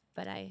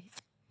 But I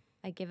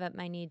give up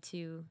my need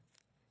to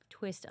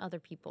twist other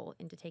people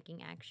into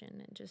taking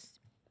action and just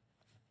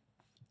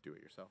Do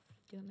it yourself.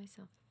 do it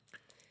myself.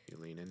 You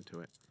lean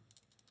into it.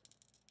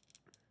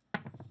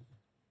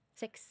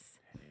 6.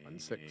 1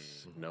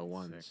 6. No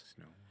ones. 6,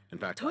 no. In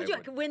fact, Told you I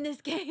could win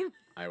this game.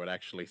 I would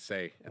actually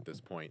say at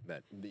this point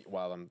that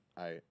while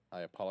I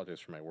apologize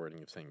for my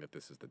wording of saying that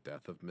this is the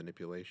death of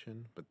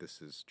manipulation, but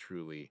this is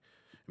truly,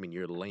 I mean,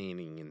 you're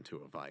leaning into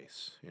a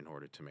vice in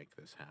order to make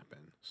this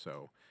happen.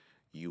 So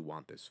you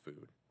want this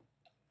food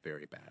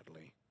very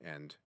badly,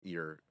 and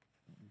you're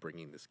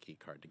bringing this key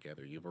card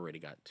together. You've already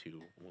got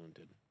 2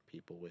 wounded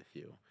people with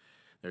you.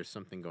 There's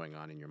something going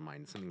on in your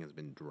mind. Something has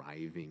been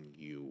driving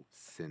you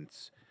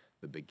since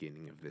the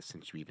beginning of this,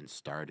 since you even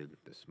started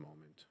this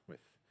moment with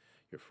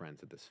your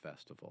friends at this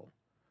festival.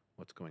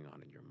 What's going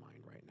on in your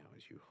mind right now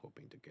as you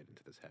hoping to get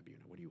into this hab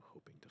unit? What are you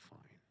hoping to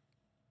find?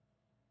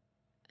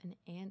 An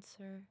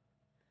answer.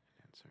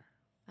 Answer.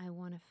 I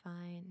want to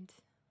find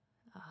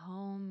a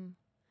home.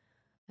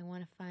 I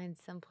want to find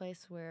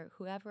someplace where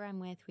whoever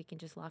I'm with, we can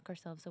just lock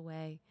ourselves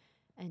away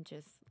and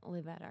just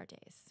live out our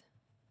days.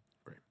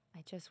 Great.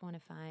 I just want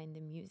to find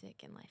the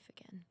music in life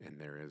again. And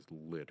there is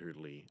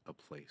literally a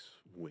place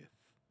with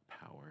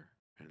power,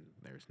 and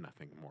there's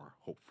nothing more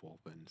hopeful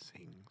than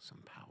seeing some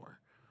power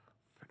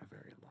for a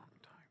very long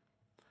time.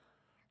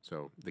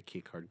 So the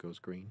key card goes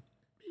green.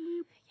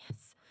 Beep.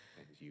 Yes.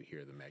 As you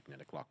hear the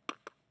magnetic lock.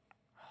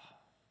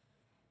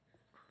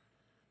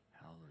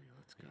 Hallelujah,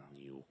 let's go. And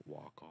you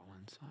walk all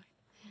inside.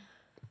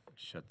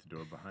 Shut the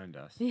door behind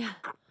us. Yeah.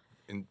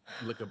 And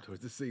look up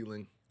towards the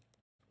ceiling.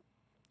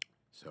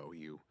 So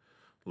you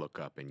look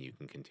up and you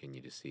can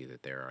continue to see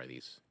that there are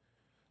these,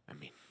 I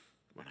mean,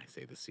 when I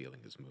say the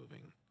ceiling is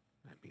moving,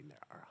 I mean there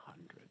are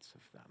hundreds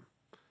of them.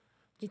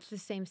 It's the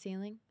same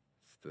ceiling?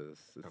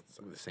 It's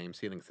the same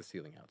ceiling as the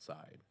ceiling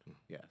outside,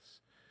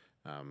 yes.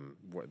 On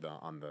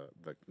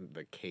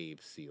the cave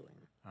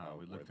ceiling.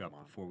 We looked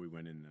up before we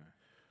went in the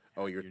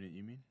unit,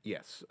 you mean?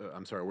 Yes.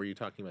 I'm sorry, were you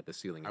talking about the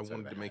ceiling I inside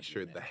wanted the to make hab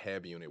sure unit? the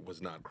hab unit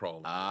was not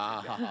crawling.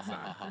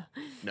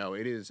 No,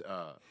 it is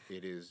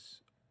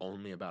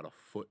only about a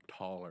foot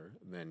taller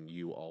than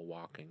you all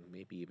walking,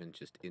 maybe even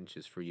just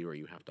inches for you, or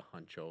you have to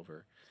hunch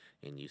over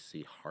and you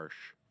see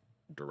harsh,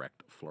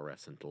 direct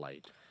fluorescent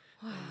light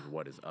in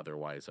what is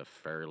otherwise a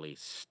fairly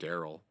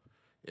sterile,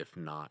 if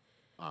not,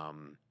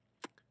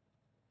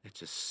 it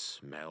just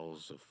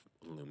smells of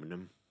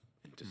aluminum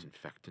and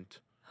disinfectant.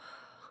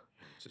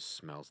 It just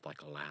smells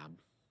like a lab.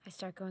 I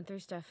start going through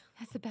stuff.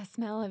 That's the best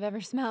smell I've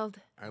ever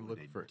smelled. I What look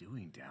are they for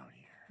doing down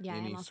here? Yeah,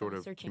 I'm any also sort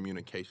of searching.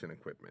 communication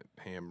equipment,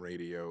 ham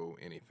radio,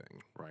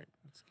 anything. Right.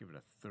 Let's give it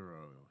a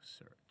thorough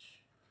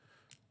search.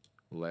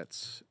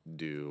 Let's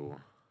do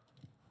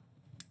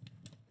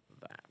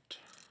that.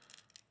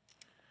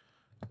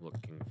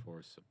 Looking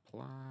for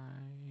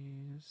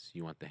supplies.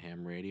 You want the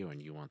ham radio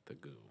and you want the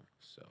goo.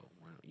 So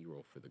why don't you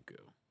roll for the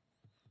goo?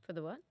 For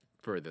the what?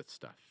 For the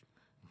stuff.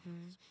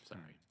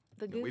 Sorry.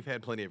 The No, goo. we've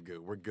had plenty of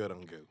goo. We're good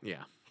on goo.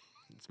 Yeah.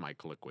 It's my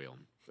colloquial.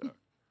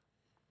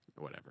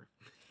 Whatever.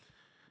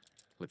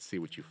 Let's see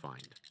what you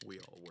find. We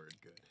all word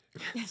good.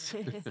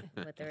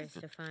 What there is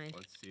to find.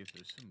 Let's see if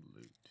there's some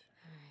loot.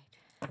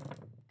 All right.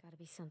 Gotta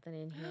be something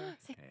in here.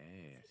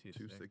 Hey, I see a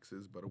 2 six.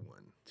 sixes, but a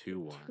 1. 2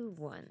 1 2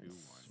 ones.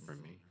 2 1s. for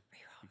me.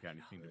 You got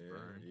anything to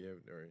burn? Yeah,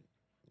 all right.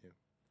 Yeah.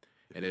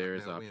 If And not, there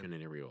is now option win.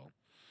 in a reroll.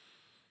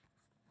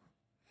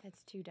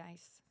 That's 2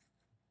 dice.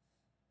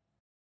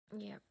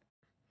 Yep.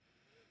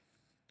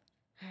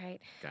 All right.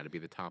 Got to be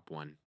the top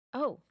one.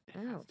 Oh. It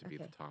has Oh. to be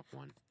Okay. the top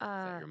one. Is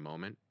that your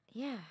moment?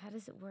 Yeah. How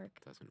does it work?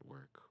 Doesn't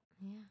work.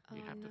 Yeah.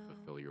 You Oh, have to no.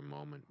 fulfill your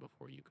moment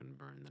before you can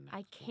burn the next I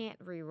one. can't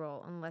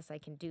re-roll unless I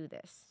can do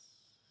this.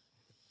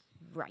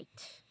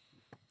 Right.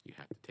 You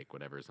have to take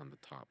whatever's on the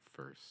top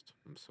first.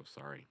 I'm so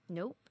sorry.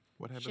 Nope.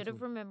 What happens? Should have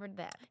when- remembered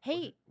that.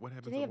 Hey, what do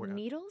happens they when have we're out?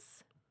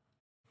 needles?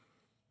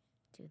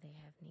 Do they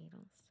have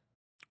needles?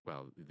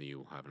 Well,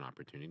 you have an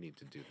opportunity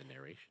to do the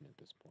narration at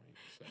this point.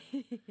 So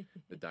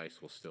the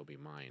dice will still be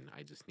mine.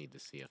 I just need to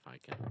see if I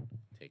can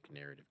take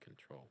narrative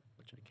control,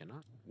 which I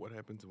cannot. What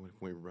happens if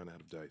we run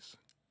out of dice?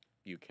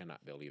 You cannot.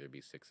 They'll either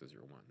be 6s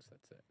or 1s.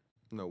 That's it.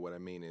 No, what I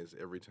mean is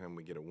every time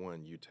we get a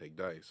 1, you take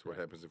dice. What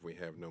happens if we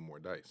have no more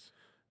dice?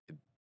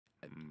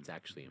 It's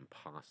actually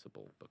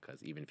impossible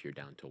because even if you're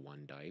down to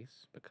 1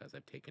 dice, because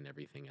I've taken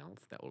everything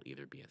else, that will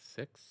either be a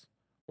 6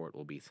 or it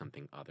will be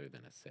something other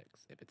than a 6.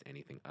 If it's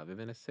anything other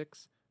than a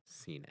 6,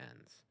 scene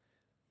ends.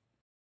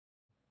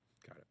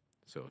 Got it.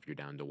 So if you're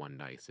down to 1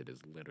 dice, it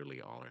is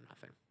literally all or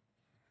nothing.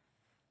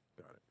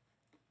 Got it.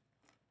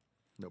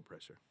 No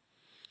pressure.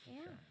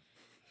 Yeah.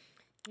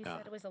 You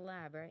said it was a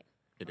lab, right?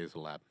 It is a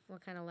lab.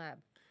 What kind of lab?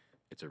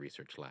 It's a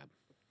research lab.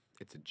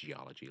 It's a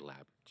geology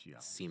lab.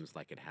 Geology. Seems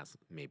like it has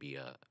maybe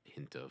a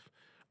hint of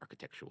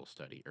architectural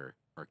study or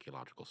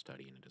archaeological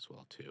study in it as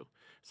well too.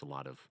 It's a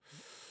lot of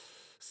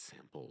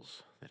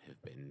samples that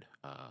have been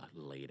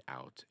laid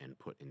out and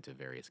put into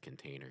various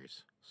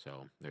containers.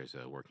 So there's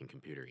a working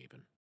computer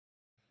even.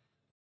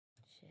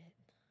 Shit.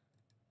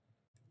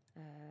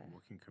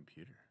 Working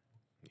computer.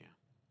 Yeah.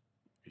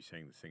 Are you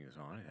saying this thing is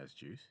on? It has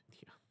juice?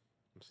 Yeah.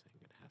 I'm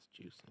saying it has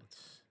juice in it.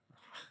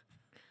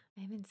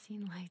 I haven't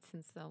seen lights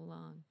in so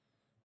long.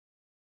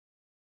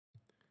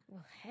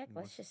 Well, heck,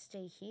 let's just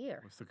stay here.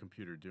 What's the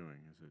computer doing?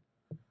 Is it,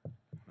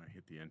 when I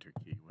hit the enter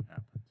key, what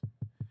happens?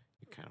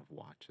 You kind of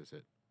watch as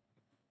it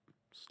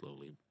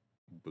slowly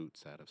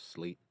boots out of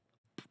sleep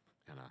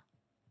and a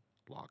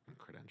login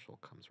credential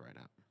comes right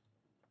up.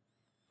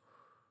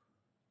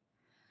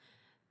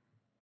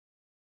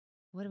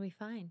 What do we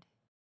find?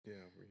 Yeah,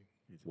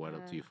 What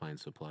else do you find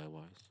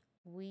supply-wise?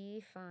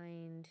 We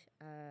find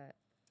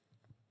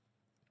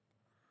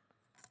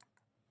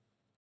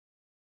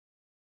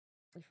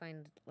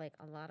like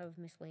a lot of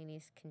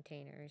miscellaneous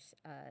containers.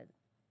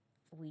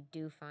 We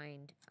do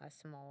find a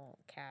small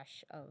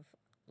cache of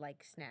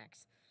like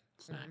snacks,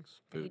 Snacks, and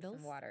food, Needles?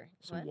 some water.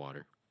 some What?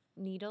 water.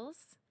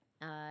 Needles?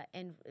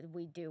 And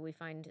we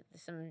find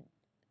some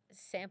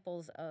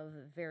samples of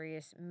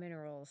various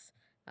minerals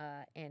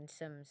and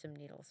some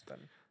needles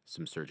from.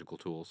 Some surgical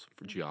tools,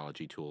 for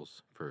geology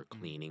tools, for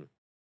cleaning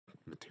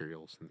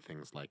materials and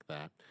things like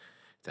that.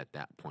 It's at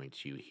that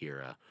point you hear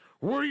a,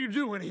 "What are you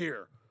doing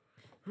here?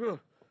 What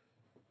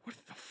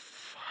the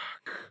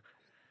fuck?"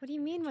 What do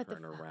you mean, what the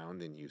Turn fuck?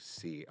 around and you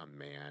see a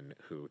man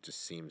who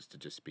just seems to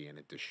just be in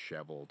a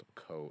disheveled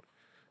coat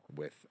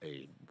with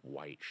a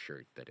white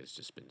shirt that has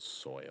just been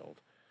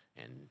soiled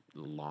and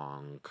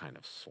long kind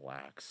of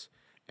slacks.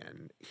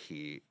 And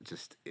he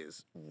just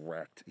is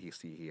wrecked. You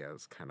see he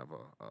has kind of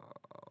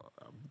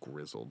a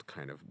grizzled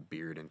kind of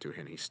beard into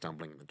him. He's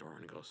stumbling in the door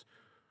and he goes,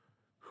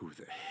 "Who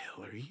the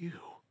hell are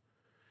you?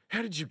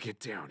 How did you get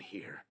down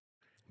here?"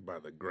 By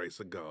the grace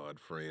of God,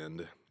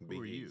 friend. Be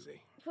Who are you?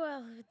 easy.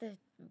 Well, the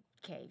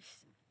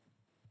caves.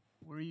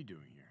 What are you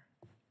doing here?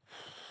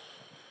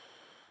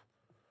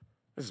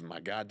 "This is my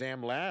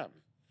goddamn lab.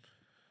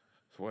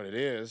 It's what it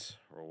is,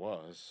 or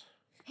was."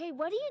 Hey,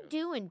 what are you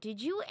doing?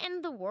 Did you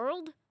end the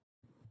world?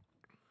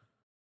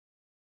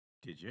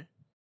 Did you?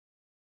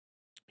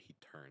 He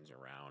turns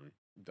around,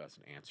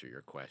 doesn't answer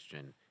your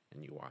question,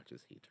 and you watch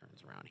as he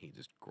turns around. He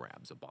just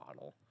grabs a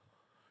bottle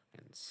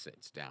and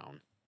sits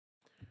down.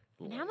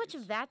 And how much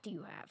lays. of that do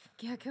you have?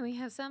 Yeah, can we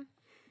have some?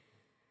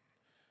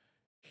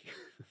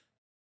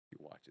 You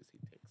watch as he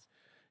takes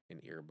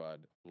an earbud,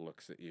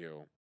 looks at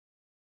you,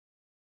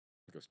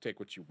 he goes, "Take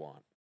what you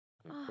want,"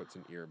 and puts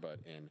an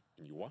earbud in,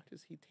 and you watch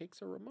as he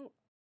takes a remote.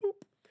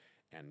 Boop.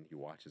 And you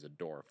watch as a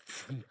door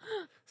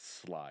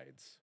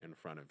slides in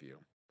front of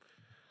you.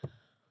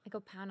 I go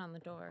pound on the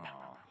door.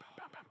 Pow,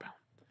 pow, pow, pow.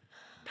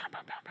 Pow,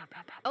 pow, pow, pow,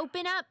 pow, pow.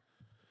 Open up!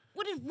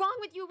 What is wrong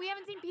with you? We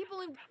haven't seen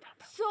people in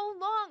so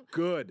long.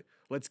 Good.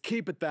 Let's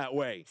keep it that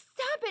way.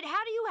 Stop it!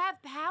 How do you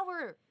have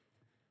power?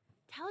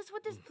 Tell us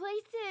what this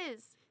place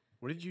is.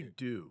 What did you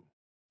do?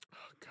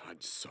 Oh,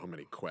 God, so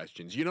many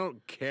questions. You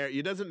don't care.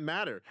 It doesn't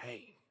matter.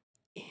 Hey,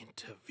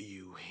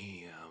 interview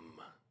him.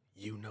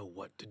 You know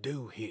what to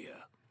do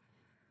here.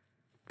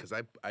 Because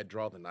I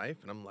draw the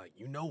knife and I'm like,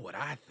 you know what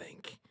I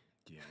think.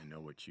 Yeah, I know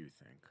what you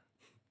think.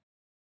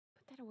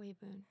 Put that away,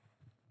 Boone.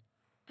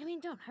 I mean,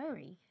 don't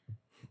hurry.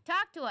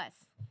 Talk to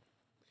us.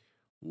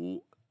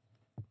 Ooh.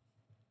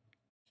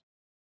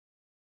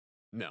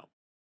 No.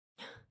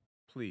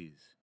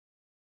 Please.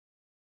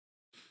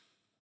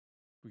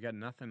 We got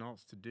nothing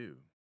else to do.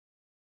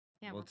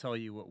 Yeah, We'll well, tell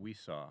you what we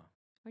saw.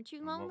 aren't you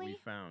and what we lonely?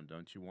 found.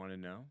 Don't you want to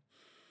know?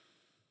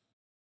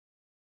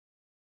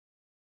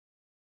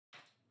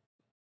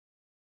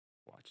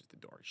 Watches the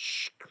door.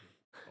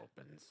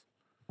 Opens.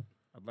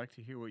 I'd like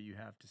to hear what you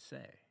have to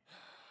say.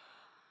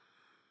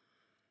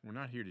 We're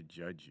not here to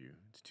judge you.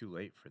 It's too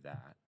late for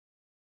that.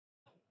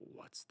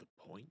 What's the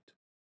point?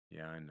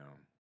 Yeah, I know.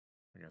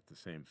 I got the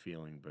same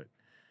feeling, but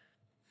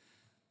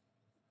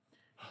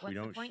What's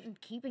the don't point in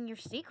keeping your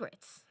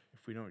secrets?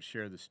 if we don't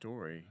share the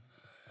story,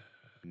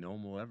 no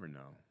one will ever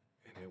know.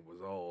 And it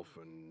was all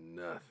for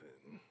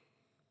nothing.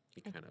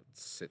 He kind of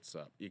sits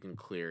up. You can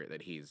clear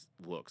that he's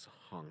looks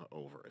hung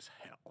over as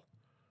hell.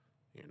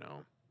 you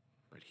know,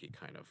 but he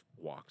kind of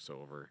walks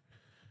over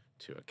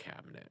to a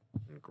cabinet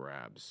and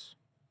grabs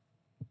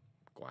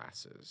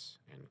glasses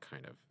and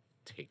kind of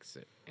takes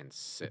it and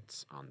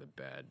sits on the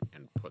bed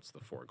and puts the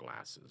 4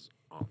 glasses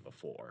on the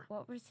floor.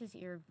 What was his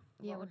ear?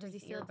 Yeah, what does he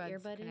still have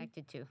earbud in?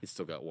 Connected to? He's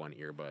still got one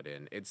earbud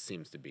in. It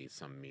seems to be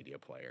some media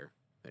player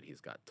that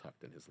he's got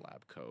tucked in his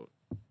lab coat.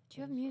 Do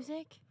you have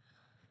music?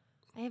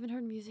 I haven't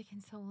heard music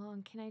in so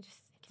long. Can I just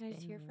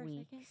hear for a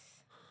second?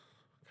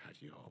 God,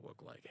 you all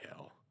look like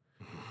hell.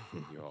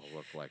 You all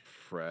look like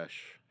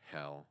fresh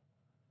hell.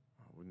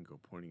 I wouldn't go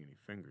pointing any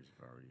fingers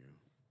if I were you.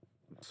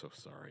 I'm so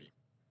sorry.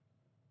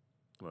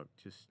 Look,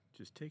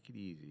 just take it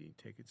easy,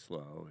 take it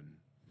slow, and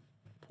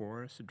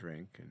pour us a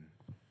drink. And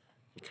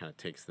he kind of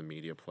takes the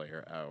media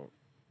player out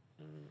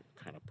and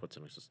kind of puts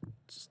it in.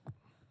 Just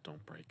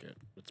don't break it.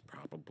 It's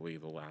probably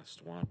the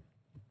last one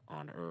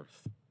on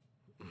Earth.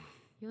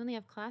 You only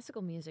have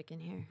classical music in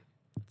here.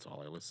 That's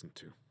all I listen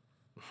to.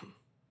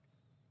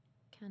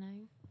 Can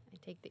I? I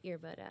take the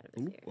earbud out of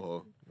his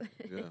ear.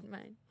 Yeah.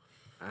 Mine.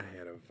 I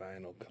had a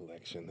vinyl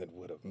collection that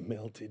would have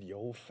melted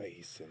your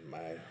face in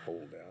my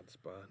holdout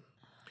spot.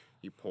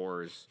 He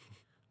pours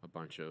a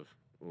bunch of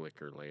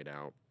liquor laid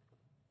out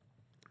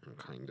and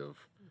kind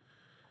of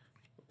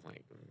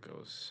like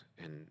goes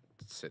and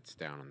sits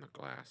down in the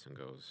glass and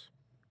goes,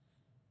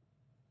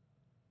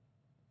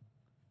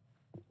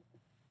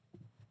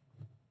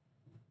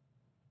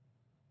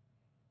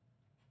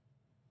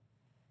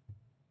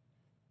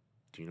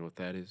 do you know what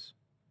that is?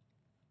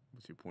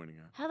 what's he pointing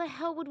at? How the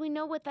hell would we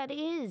know what that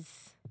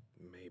is?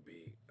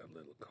 Maybe a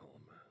little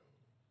calmer.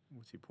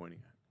 What's he pointing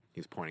at?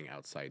 He's pointing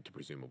outside to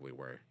presumably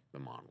where the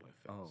monolith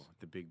is. Oh,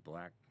 the big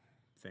black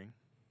thing?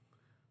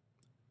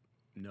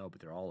 No, but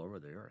they're all over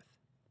the Earth,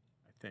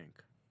 I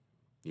think.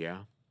 Yeah?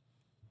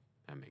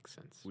 That makes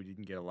sense. We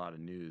didn't get a lot of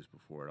news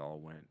before it all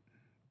went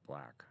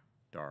black,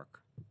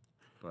 dark,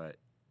 but...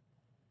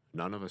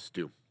 None of us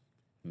do.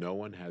 No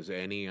one has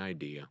any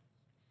idea.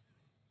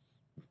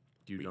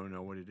 You don't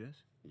know what it is?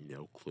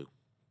 No clue.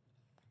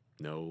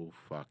 No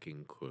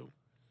fucking clue.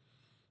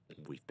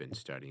 We've been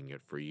studying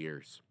it for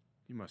years.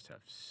 You must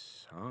have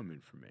some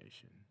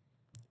information.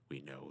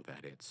 We know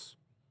that it's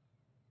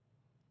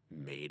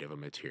made of a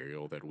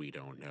material that we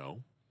don't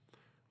know.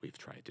 We've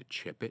tried to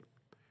chip it.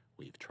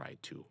 We've tried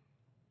to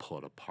pull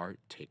it apart,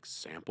 take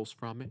samples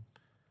from it.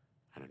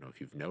 I don't know if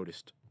you've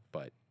noticed,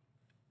 but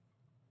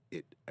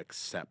it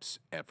accepts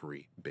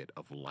every bit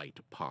of light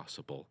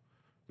possible.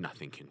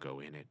 Nothing can go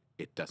in it.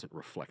 It doesn't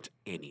reflect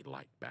any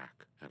light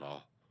back at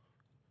all.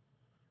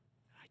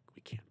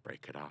 We can't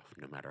break it off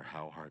no matter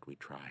how hard we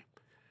try.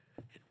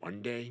 And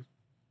one day,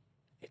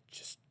 it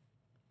just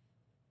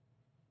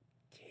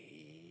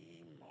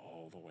came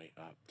all the way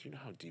up. Do you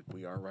know how deep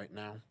we are right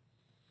now?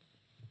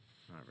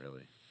 Not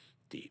really.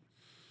 Deep.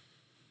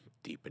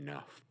 Deep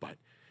enough, but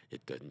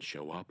it doesn't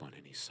show up on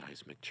any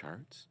seismic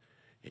charts.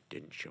 It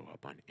didn't show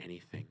up on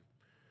anything.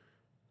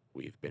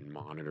 We've been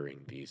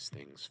monitoring these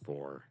things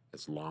for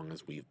as long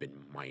as we've been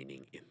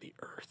mining in the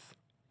earth.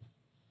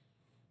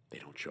 They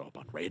don't show up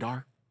on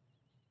radar.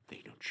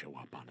 They don't show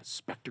up on a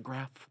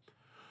spectrograph.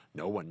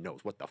 No one knows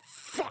what the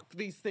fuck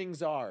these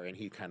things are. And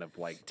he kind of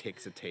like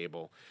takes a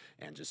table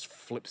and just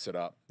flips it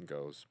up and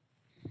goes,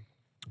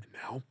 and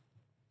now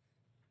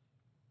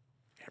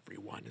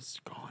everyone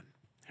is gone.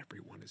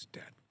 Everyone is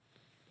dead.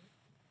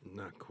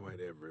 Not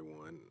quite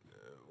everyone.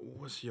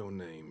 What's your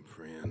name,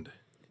 friend?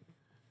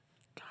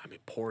 I mean,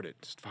 poured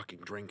it. Just fucking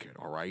drink it,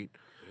 all right?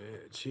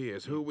 Yeah,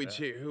 cheers. Who we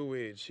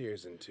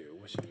cheersing to?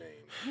 What's your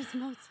name? It's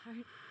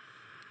Mozart.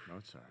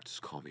 Mozart.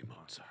 Just call me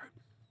Mozart.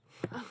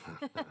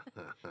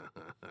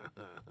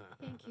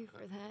 Thank you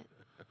for that.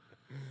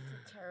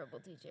 It's a terrible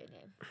DJ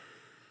name.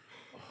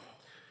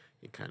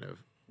 He kind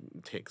of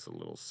takes a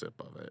little sip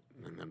of it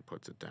and then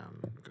puts it down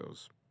and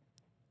goes,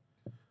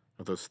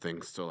 are those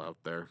things still out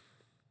there?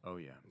 Oh,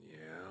 yeah.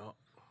 Yeah.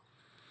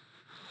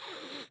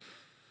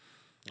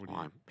 Well,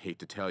 I hate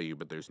to tell you,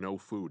 but there's no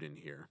food in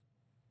here.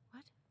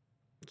 What?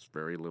 There's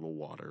very little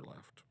water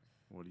left,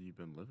 What have you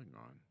been living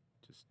on?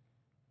 Just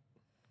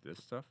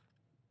this stuff?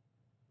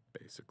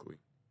 basically.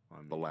 I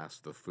mean, The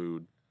last of the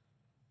food.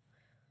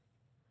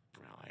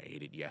 Well, I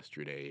ate it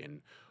yesterday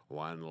in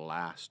one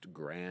last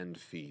grand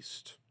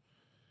feast.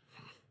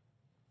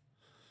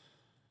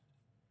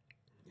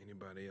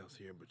 Anybody else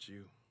here but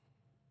you?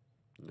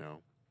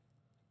 No,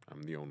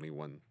 I'm the only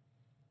one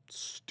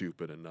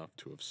stupid enough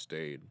to have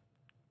stayed,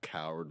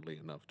 cowardly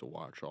enough to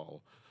watch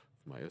all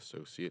of my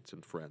associates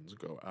and friends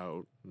go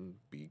out and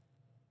be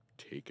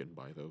taken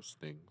by those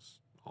things,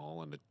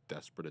 all in a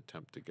desperate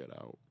attempt to get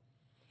out.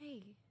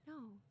 Hey, no.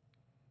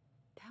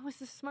 That was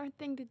the smart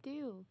thing to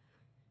do.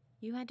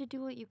 You had to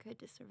do what you could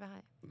to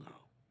survive. No,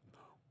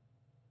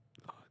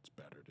 it's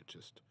better to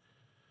just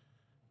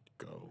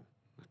go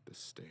at this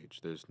stage.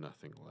 There's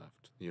nothing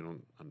left. You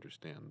don't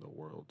understand. The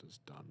world is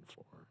done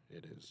for.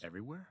 It is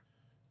everywhere?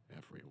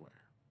 everywhere.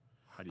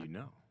 How do you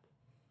know?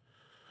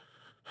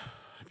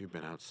 Have you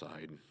been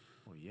outside?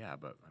 Well, yeah,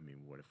 but, I mean,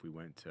 what if we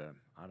went to,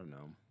 I don't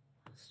know,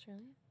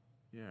 Australia?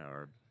 yeah,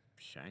 or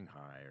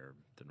Shanghai or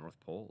the North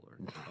Pole or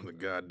The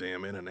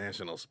goddamn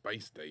International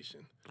Space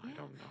Station. I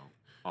don't know.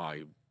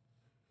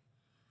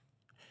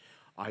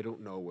 I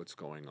don't know what's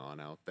going on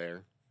out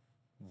there,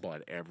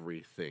 but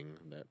everything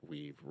that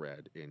we've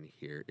read in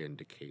here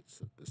indicates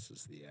that this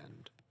is the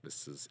end.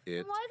 This is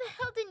it. Why the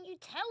hell didn't you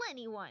tell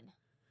anyone?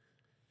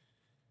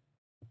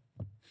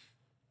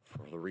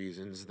 For the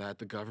reasons that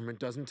the government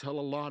doesn't tell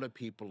a lot of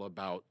people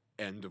about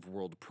end of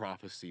world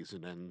prophecies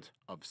and end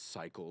of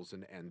cycles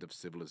and end of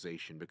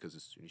civilization, because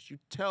as soon as you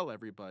tell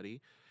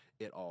everybody,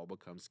 it all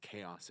becomes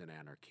chaos and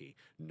anarchy.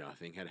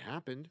 Nothing had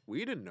happened.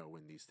 We didn't know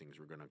when these things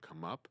were going to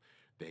come up.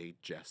 They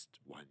just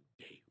one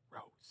day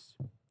rose.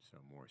 So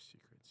more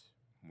secrets,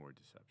 more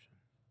deception.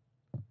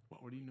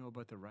 What do you know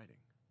about the writing?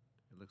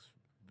 It looks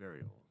very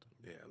old.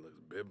 Yeah, it looks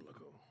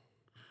biblical.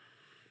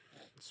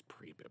 It's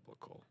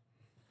pre-biblical.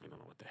 I don't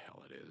know what the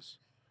hell it is.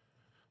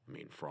 I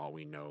mean, for all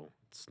we know,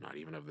 it's not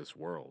even of this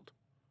world.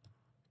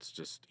 It's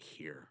just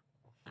here.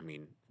 I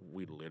mean,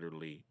 we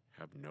literally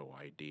have no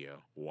idea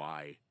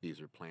why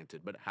these are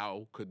planted, but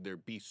how could there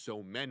be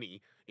so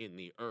many in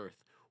the earth?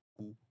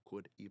 Who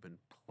could even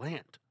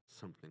plant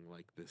something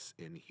like this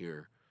in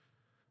here?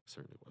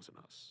 Certainly wasn't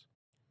us.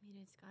 I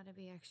mean, it's got to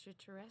be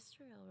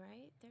extraterrestrial,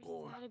 right? There's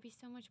Or- got to be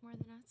so much more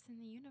than us in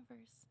the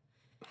universe.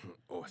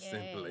 Or Yay.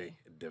 simply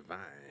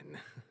divine.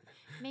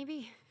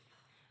 Maybe.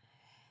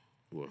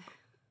 Look,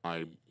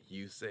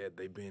 You said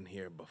they've been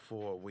here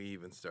before we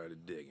even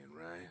started digging,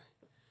 right?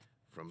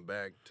 From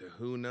back to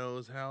who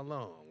knows how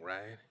long,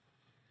 right?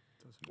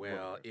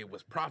 Well, it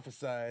was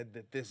prophesied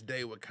that this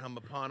day would come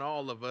upon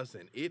all of us,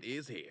 and it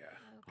is here.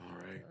 Okay. all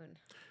right.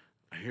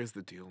 Dude. Here's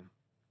the deal.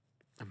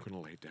 I'm going to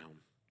lay down.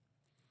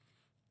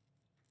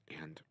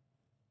 And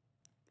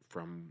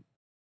from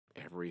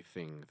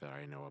everything that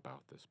I know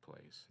about this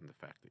place and the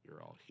fact that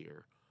you're all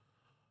here,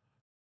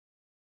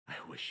 I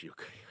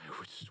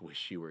just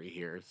wish you were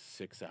here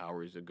 6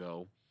 hours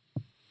ago.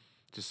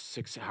 Just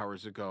 6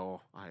 hours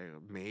ago,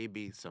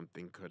 maybe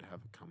something could have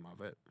come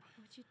of it.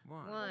 What'd you, Why?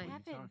 Why? What are you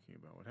happened? talking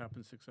about? What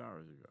happened 6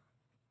 hours ago?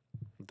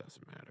 It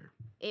doesn't matter.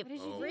 It What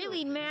did you do?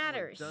 really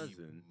matters. Does-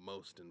 The Doesn't.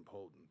 most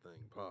important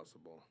thing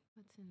possible.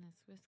 What's in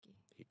this whiskey?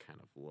 He kind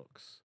of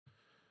looks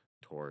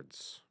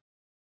towards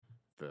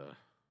the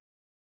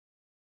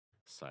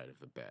side of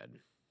the bed,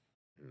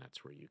 and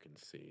that's where you can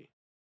see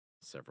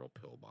several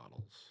pill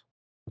bottles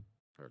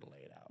are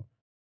laid out,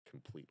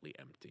 completely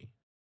empty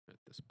at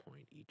this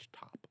point. Each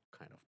top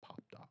kind of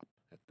popped off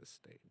at this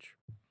stage.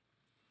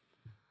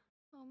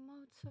 Oh,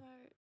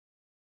 Mozart.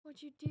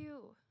 What'd you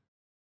do?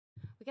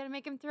 We got to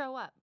make him throw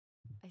up.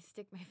 I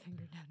stick my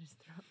finger down his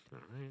throat. All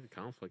right,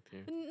 conflict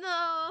here.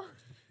 No.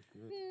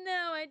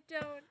 No, I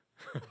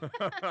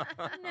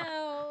don't.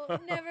 No.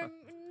 Never.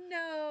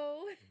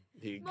 No.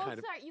 He kind of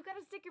Mozart, you got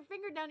to stick your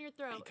finger down your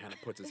throat.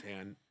 puts his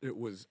hand. It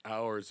was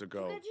hours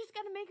ago. You just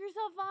got to make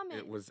yourself vomit.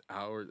 It was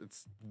hours.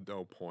 It's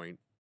no point.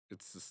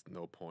 It's just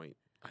no point.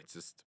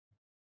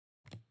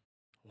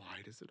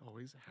 Why does it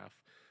always have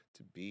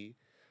to be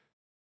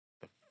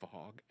the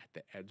fog at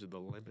the edge of the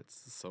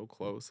limits so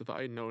close? If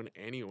I had known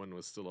anyone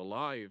was still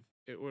alive,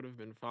 it would have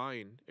been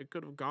fine. It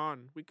could have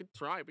gone. We could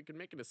try. We could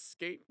make an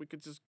escape. We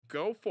could just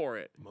go for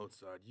it.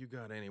 Mozart, you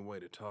got any way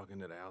to talk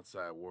into the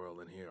outside world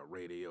and hear a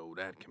radio,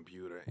 that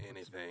computer,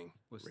 anything?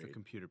 What's the Right.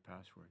 computer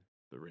password?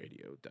 The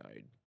radio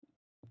died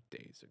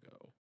days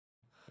ago.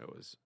 It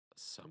was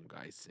some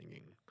guy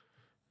singing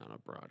on a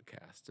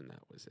broadcast, and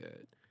that was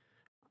it.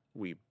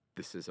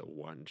 This is a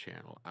one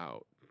channel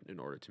out in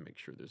order to make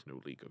sure there's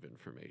no leak of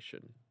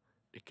information.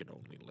 It can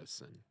only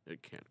listen.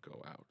 It can't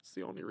go out. It's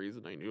the only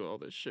reason I knew all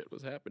this shit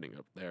was happening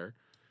up there.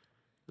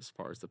 As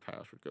far as the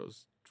password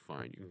goes,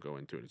 fine, you can go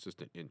into it. It's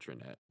just an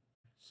intranet.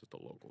 It's just a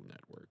local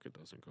network. It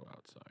doesn't go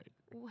outside.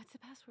 What's the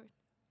password?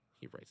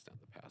 He writes down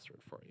the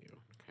password for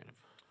you. Kind of,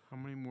 How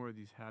many more of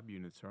these hab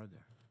units are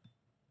there?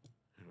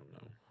 I don't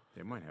know.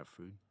 They might have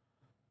food.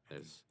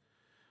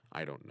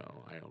 I don't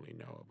know. I only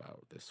know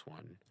about this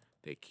one.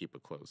 They keep a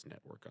closed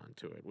network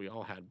onto it. We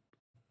all had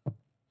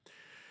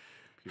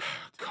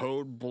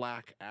code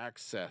black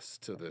access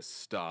to this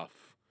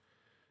stuff.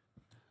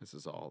 This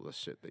is all the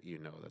shit that you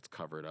know that's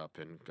covered up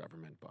in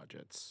government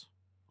budgets.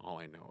 All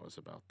I know is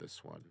about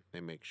this one. They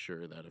make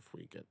sure that if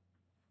we get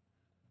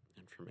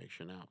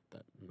information out,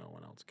 that no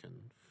one else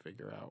can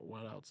figure out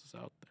what else is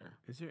out there.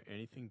 Is there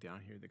anything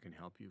down here that can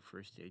help you?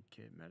 First aid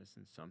kit,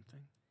 medicine, something?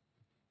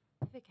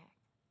 Vicac.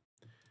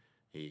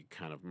 He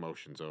kind of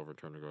motions over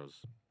to her and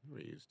goes,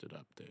 "We used it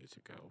up days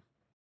ago."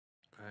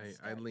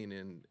 I lean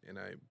in and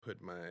I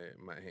put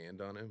my hand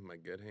on him, my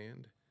good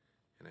hand,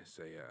 and I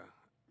say,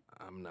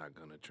 I'm not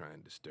gonna try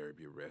and disturb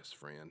your rest,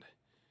 friend.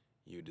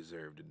 You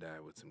deserve to die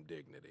with some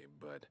dignity,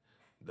 but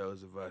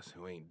those of us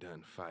who ain't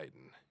done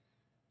fighting,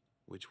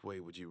 which way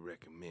would you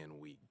recommend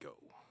we go?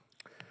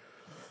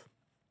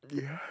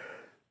 Yeah.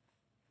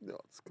 No,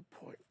 it's a good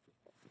point.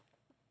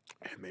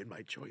 I made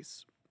my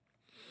choice.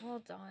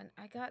 Hold on.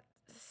 I got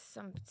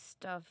some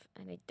stuff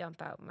and I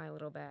dump out my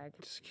little bag.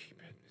 Just keep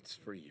it. It's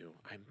for you.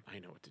 I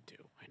know what to do.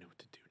 I know what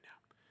to do now.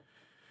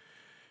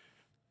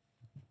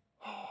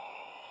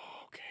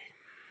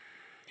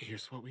 Okay.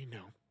 Here's what we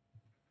know.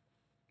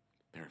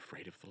 They're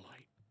afraid of the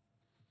light.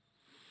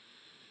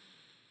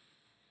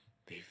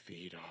 They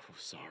feed off of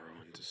sorrow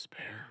and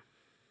despair.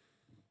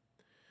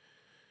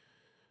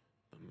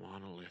 The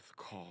monolith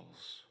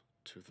calls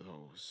to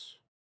those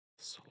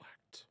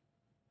select.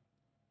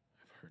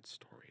 I've heard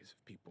stories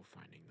of people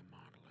finding the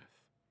monolith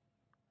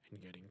and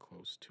getting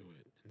close to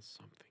it, and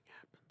something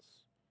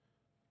happens.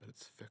 But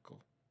it's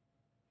fickle.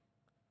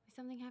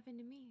 Something happened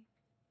to me.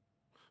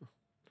 I'm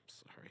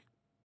sorry.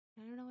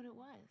 I don't know what it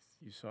was.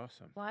 You saw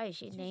something. Why? Is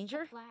she in It's just a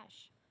danger?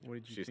 flash. What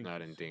did you She's think not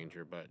you in saw?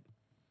 danger, but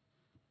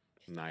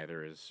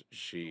neither is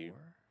she.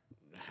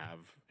 Sure. Have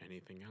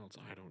anything else.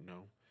 I don't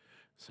know.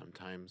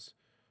 Sometimes,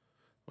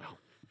 well,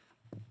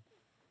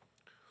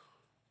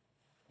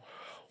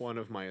 one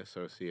of my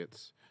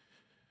associates,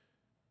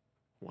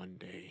 one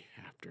day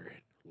after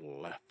it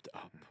left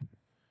up,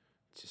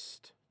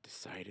 just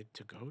decided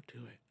to go to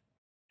it.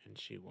 And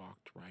she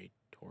walked right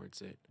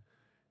towards it.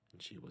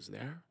 And she was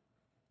there,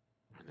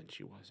 and then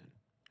she wasn't.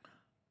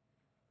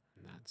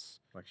 And that's...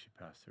 Like she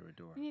passed through a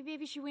door.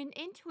 Maybe she went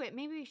into it.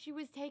 Maybe she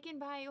was taken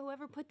by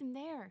whoever put them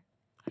there.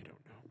 I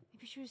don't know.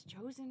 Maybe she was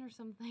chosen or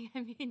something.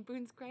 I mean,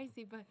 Boone's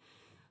crazy, but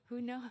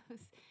who knows?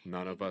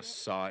 None of us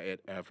saw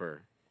it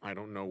ever. I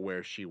don't know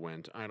where she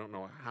went. I don't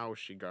know how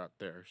she got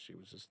there. She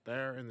was just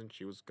there, and then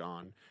she was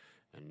gone.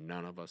 And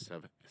none of us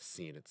have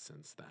seen it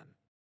since then.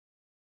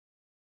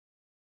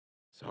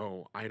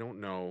 So I don't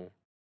know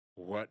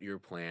what your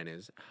plan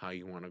is, how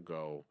you want to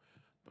go.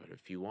 But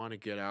if you want to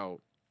get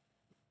out,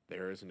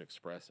 there is an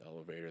express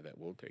elevator that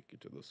will take you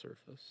to the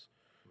surface.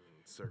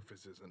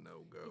 Surface is a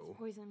no-go. It's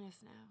poisonous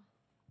now.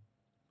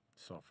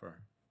 Sulfur.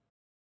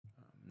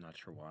 Not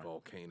sure why.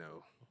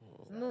 Volcano.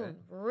 Oh, Moon,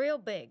 real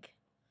big.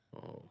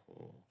 oh,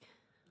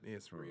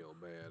 It's real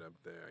bad up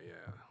there,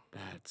 yeah.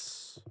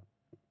 that's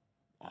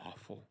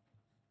awful.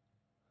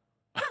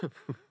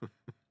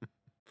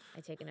 I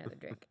take another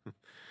drink.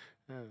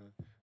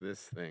 This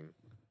thing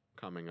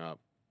coming up.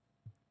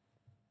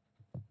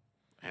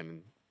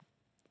 And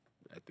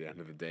at the end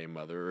of the day,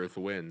 Mother Earth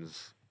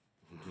wins.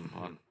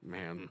 Oh,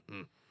 man.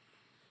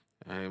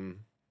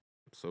 I'm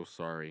so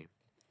sorry.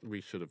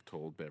 We should have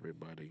told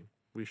everybody.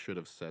 We should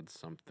have said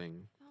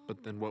something.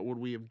 But then what would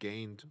we have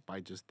gained by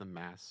just the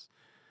mass?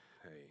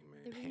 Hey,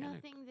 There man, was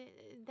Panic.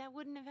 nothing that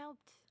wouldn't have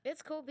helped.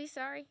 It's cool. Be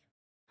sorry.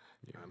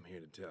 I'm here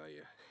to tell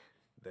you,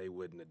 they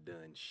wouldn't have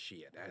done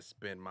shit. I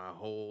spent my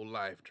whole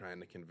life trying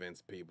to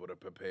convince people to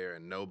prepare,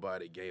 and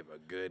nobody gave a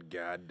good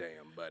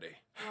goddamn, buddy.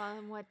 Well,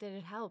 and what did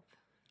it help?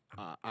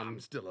 I'm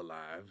still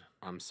alive.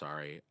 I'm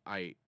sorry.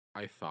 I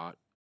thought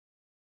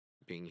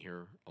being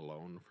here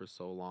alone for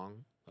so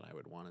long that I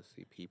would want to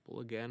see people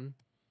again.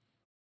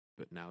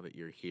 But now that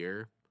you're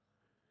here,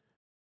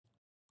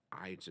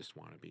 I just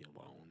want to be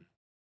alone.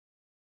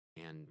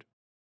 And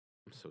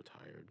I'm so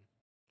tired.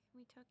 Can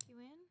we tuck you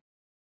in?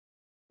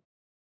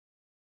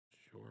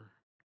 Sure.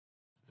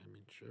 I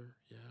mean, sure,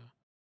 yeah.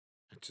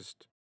 I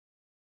just,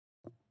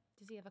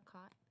 Does he have a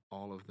cot?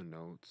 all of the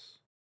notes,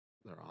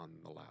 they're on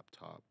the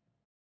laptop.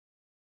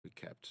 We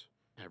kept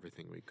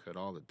everything we could.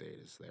 All the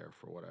data's there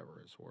for whatever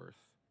it's worth.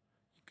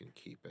 You can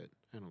keep it.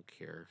 I don't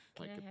care.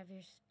 Can Like, I have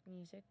your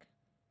music?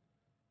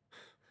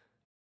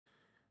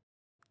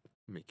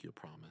 make you a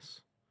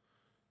promise.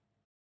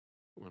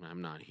 When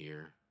I'm not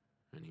here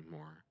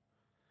anymore,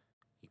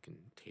 you can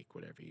take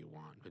whatever you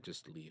want, but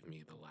just leave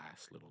me the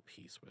last little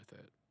piece with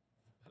it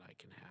that I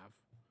can have.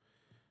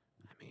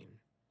 I mean,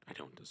 I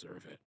don't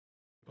deserve it,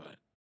 but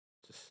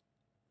just...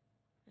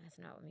 That's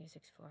not what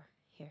music's for.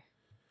 Here.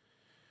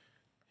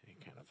 He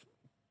kind of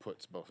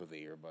puts both of the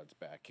earbuds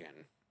back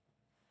in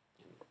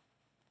and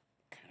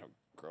kind of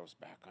grows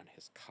back on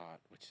his cot,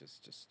 which is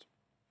just...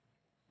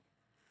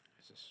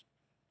 It's just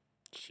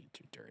sheets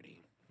are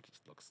dirty. It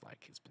just looks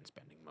like he's been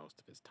spending most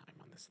of his time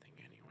on this thing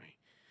anyway.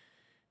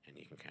 And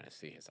you can kind of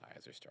see his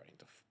eyes are starting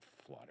to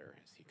flutter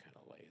as he kind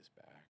of lays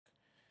back.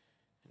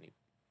 And he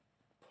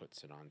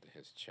puts it onto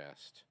his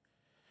chest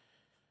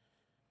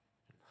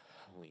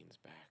and leans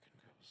back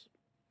and goes,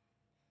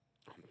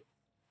 I'm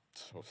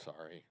so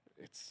sorry.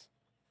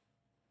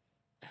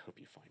 I hope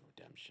you find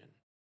redemption,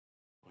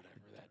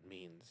 whatever that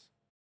means.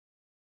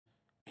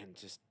 And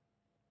just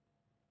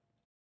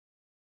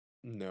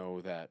know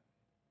that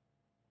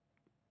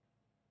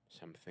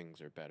some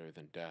things are better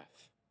than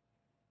death.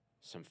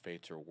 Some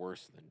fates are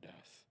worse than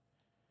death.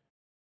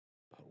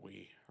 But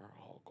we are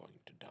all going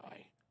to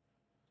die.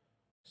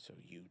 So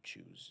you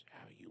choose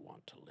how you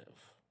want to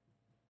live.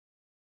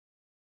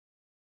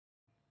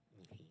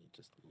 He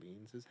just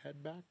leans his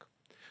head back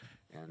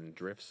and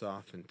drifts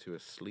off into a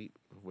sleep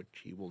of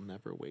which he will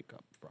never wake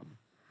up from.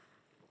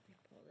 I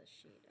pull the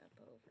sheet up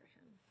over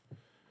him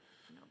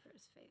and over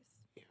his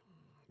face.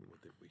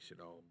 We should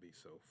all be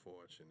so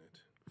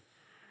fortunate.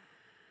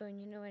 Boone,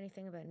 you know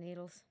anything about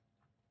needles?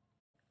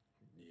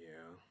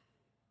 Yeah.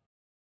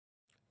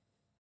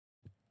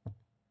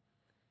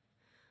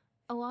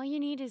 Oh, all you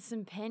need is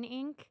some pen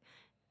ink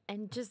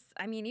and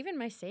even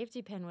my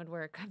safety pen would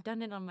work. I've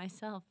done it on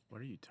myself.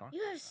 What are you talking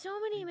You have so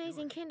many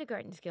amazing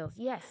kindergarten skills.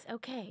 Yes,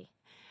 okay.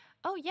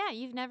 Oh, yeah,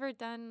 you've never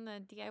done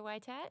the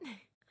DIY tat?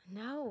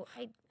 No,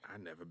 I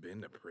never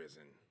been to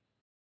prison.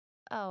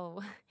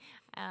 Oh,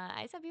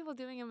 I saw people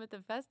doing them at the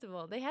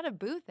festival. They had a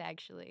booth,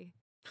 actually.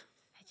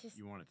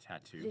 You want a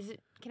tattoo?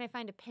 Can I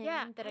find a pen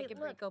Yeah, that I can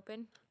break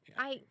open?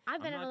 Yeah.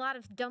 I've been in a lot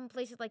of dumb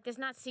places. Like, there's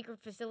not secret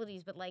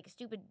facilities, but like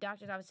stupid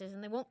doctor's offices,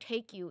 and they won't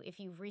take you if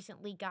you've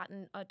recently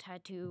gotten a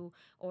tattoo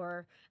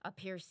or a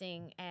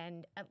piercing.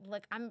 And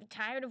like, I'm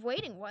tired of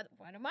waiting. What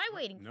am I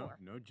waiting for?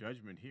 No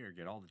judgment here.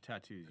 Get all the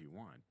tattoos you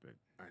want, but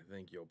I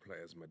think your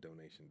plasma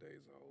donation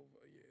days are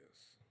over, yes.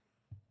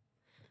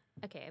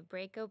 Okay, I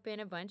break open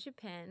a bunch of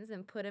pens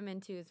and put them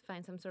into,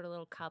 find some sort of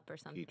little cup or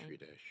something. Petri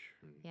dish.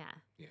 Yeah.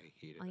 Yeah,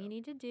 heat it All up. you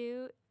need to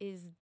do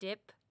is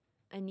dip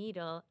a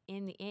needle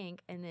in the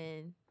ink and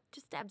then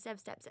just stab,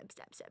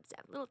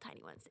 little tiny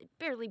ones. It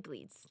barely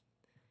bleeds.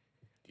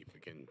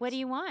 What do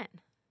you want?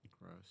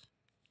 gross.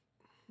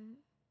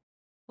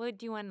 What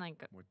do you want,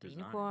 like What a design?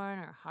 unicorn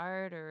or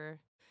heart or?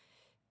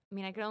 I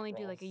mean, I could only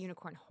do like a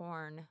unicorn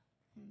horn.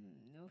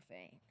 No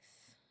thanks.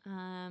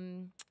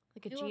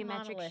 Like a Do a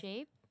geometric monolith.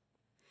 shape.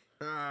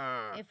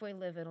 If we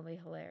live, it'll be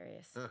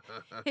hilarious.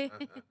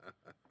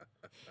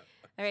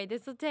 All right,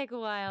 this will take a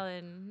while,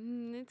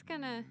 and it's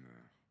gonna.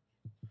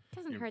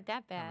 Doesn't hurt that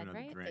Have bad, another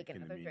right? drink Take in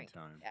the another drink.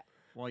 meantime. Yeah.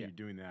 While you're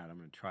doing that, I'm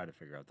going to try to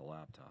figure out the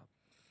laptop.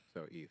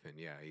 So, Ethan,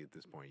 yeah, at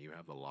this point, you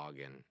have the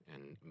login,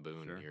 and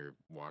Boone, Sure. you're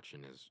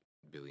watching as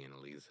Billy and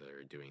Elisa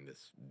are doing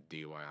this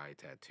DIY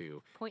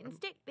tattoo. Point and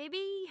stick,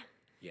 baby.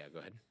 Yeah, go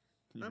ahead.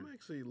 I'm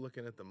actually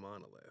looking at the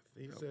monolith.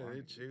 He Oh, said wow, it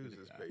you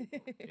chooses did that.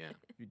 people, Yeah.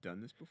 You done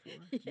this before?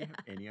 Do you have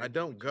any idea I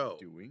don't what you're go.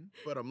 doing?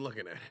 but I'm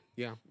looking at it.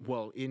 Yeah.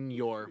 Well,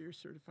 You're a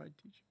certified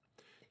teacher.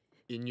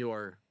 in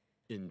your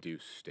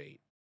induced state,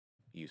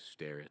 you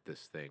stare at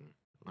this thing,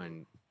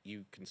 and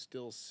you can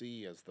still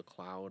see as the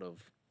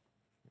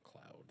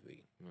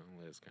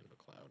well, it is kind of a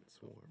cloud. It's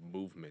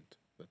movement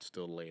that's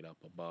still laid up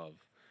above,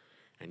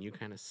 and you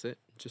kind of sit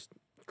just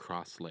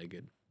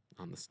cross-legged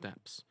on the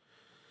steps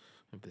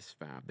of this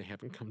fab. They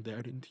haven't come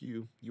down into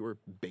you. You are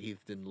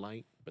bathed in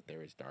light, but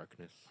there is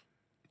darkness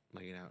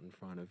laid out in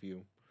front of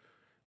you.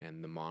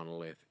 And the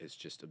monolith is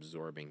just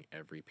absorbing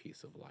every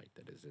piece of light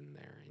that is in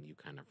there. And you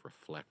kind of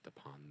reflect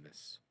upon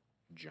this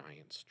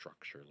giant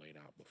structure laid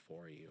out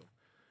before you.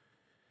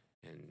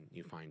 And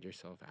you find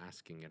yourself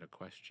asking it a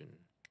question.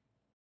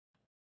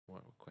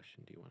 What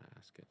question do you want to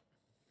ask it?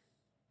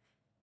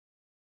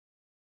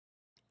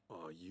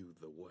 Are you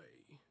the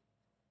way?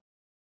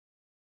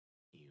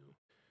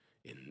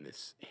 In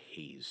this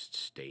hazed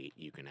state,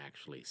 you can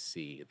actually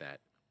see that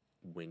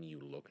when you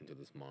look into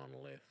this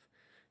monolith,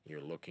 you're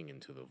looking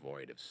into the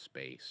void of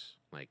space,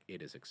 like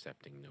it is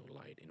accepting no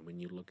light. And when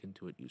you look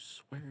into it, you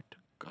swear to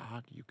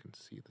God you can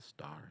see the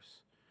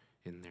stars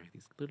in there,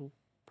 these little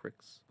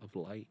pricks of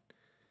light,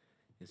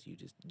 as you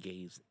just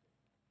gaze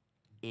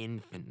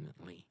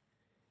infinitely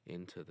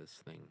into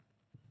this thing.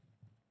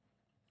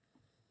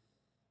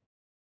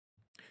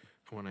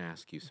 I want to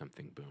ask you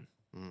something, Boone.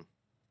 Mm.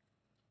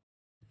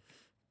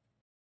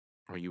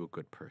 Are you a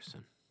good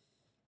person?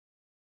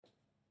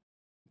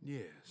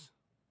 Yes.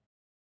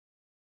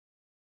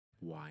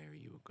 Why are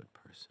you a good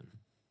person?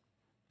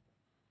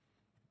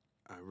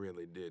 I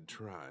really did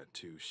try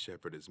to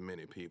shepherd as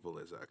many people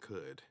as I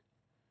could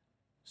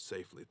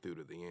safely through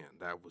to the end.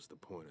 That was the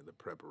point of the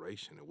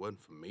preparation. It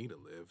wasn't for me to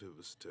live, it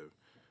was to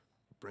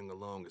bring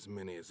along as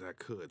many as I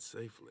could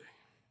safely.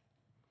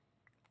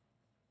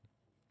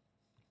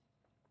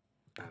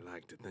 I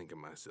like to think of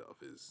myself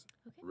as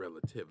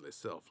relatively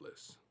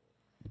selfless.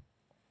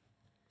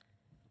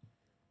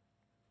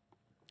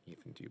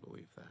 Ethan, do you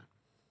believe that?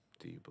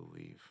 Do you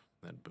believe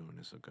that Boone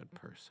is a good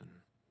person?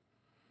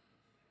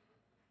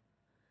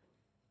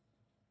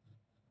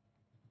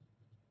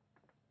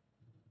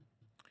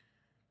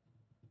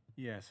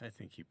 Yes, I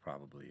think he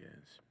probably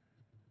is.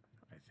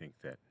 I think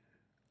that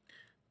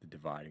the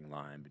dividing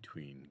line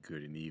between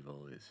good and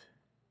evil is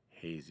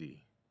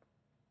hazy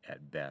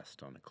at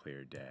best on a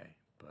clear day,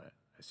 but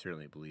I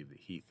certainly believe that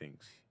he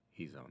thinks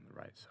he's on the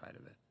right side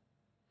of it.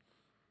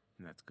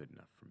 And that's good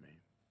enough for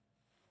me.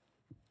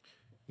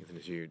 Ethan,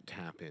 as you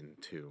tap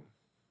into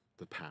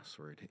the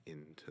password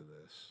into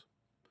this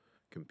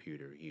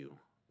computer, you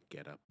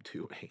get up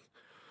to a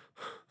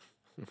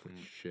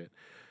holy shit,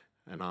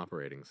 an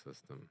operating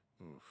system.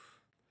 Oof.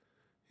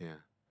 Yeah.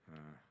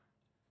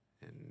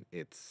 And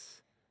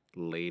it's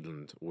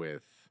laden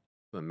with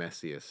the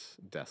messiest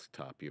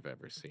desktop you've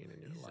ever seen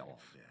in your life. All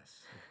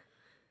this.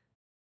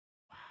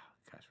 Wow,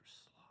 you guys were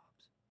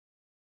slobs.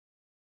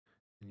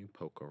 And you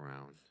poke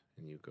around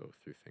and you go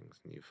through things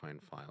and you find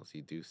files.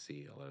 You do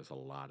see there's a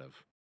lot of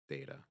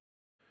data.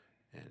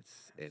 And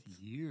it's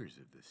years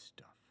of this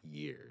stuff.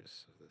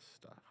 Years of this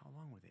stuff. How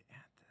long were they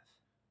at this?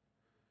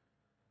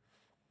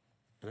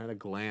 And at a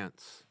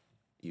glance,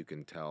 you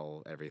can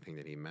tell everything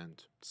that he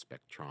meant.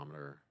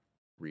 Spectrometer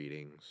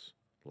readings,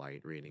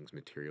 light readings,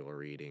 material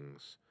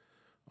readings.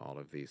 All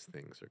of these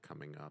things are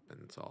coming up, and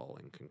it's all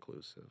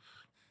inconclusive.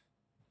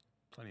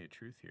 Plenty of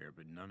truth here,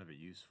 but none of it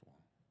useful.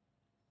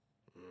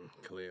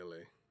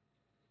 Clearly.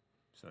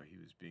 So he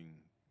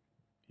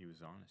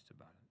was honest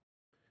about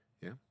it.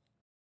 Yeah,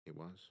 it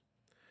was.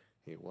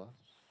 It was.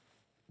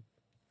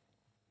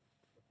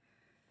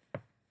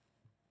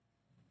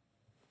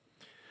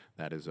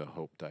 That is a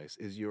hope dice.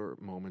 Is your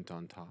moment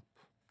on top?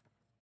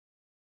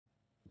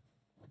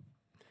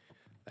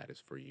 That is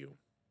for you.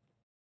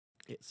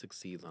 It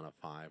succeeds on a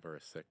 5 or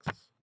a 6.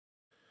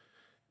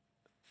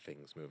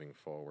 Things moving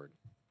forward.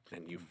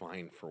 And you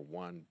find for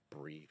one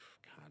brief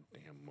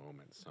goddamn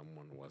moment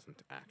someone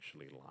wasn't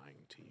actually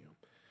lying to you.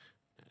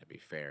 And to be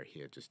fair, he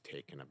had just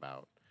taken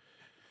about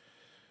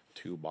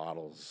 2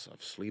 bottles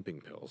of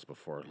sleeping pills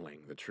before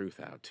laying the truth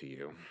out to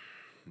you.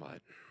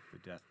 But the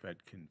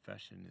deathbed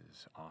confession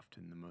is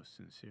often the most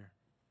sincere.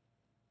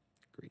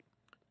 Agreed.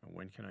 And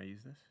when can I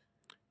use this?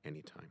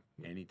 Anytime.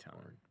 Anytime.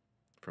 Forward.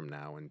 From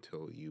now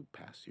until you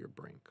pass your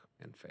brink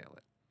and fail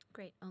it.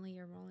 Great. Only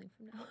you're rolling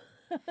from now.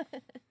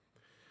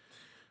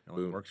 It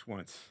only works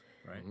once,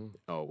 right? Mm-hmm.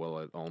 Oh, well,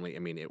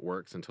 it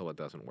works until it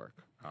doesn't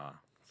work. Ah.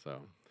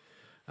 So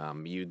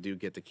you do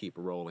get to keep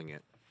rolling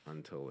it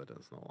until it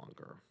is no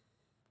longer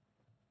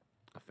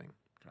a thing.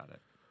 Got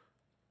it.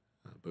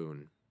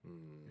 Boone,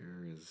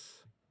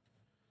 there's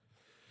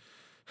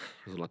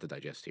a lot to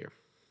digest here.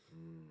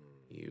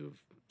 You've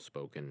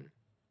spoken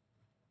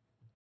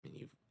and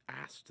you've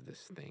asked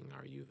this thing,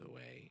 are you the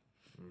way?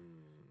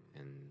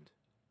 And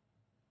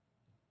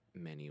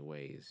many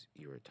ways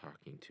you are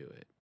talking to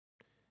it.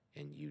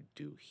 And you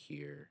do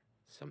hear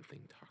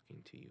something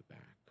talking to you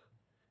back.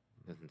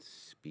 It doesn't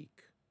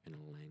speak in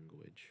a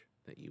language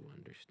that you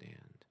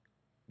understand,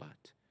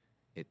 but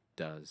it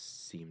does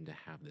seem to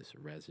have this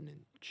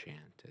resonant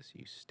chant as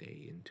you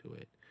stay into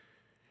it.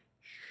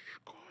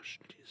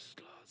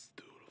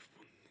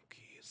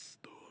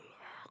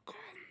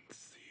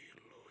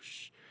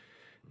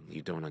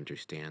 You don't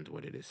understand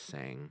what it is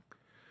saying,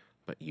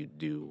 but you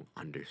do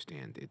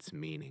understand its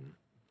meaning.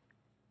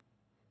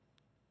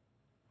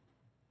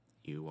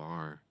 You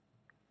are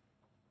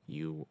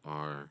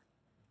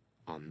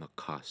on the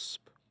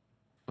cusp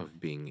of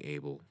being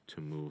able to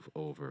move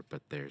over,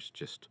 but there's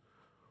just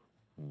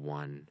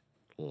one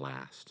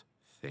last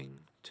thing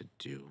to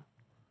do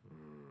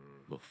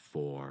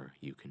before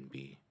you can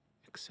be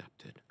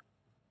accepted.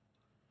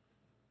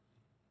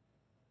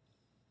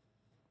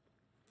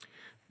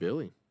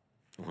 Billy,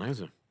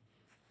 Eliza,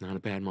 not a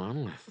bad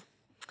monolith.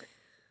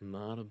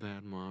 Not a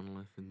bad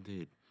monolith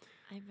indeed.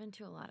 I've been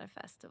to a lot of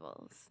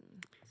festivals,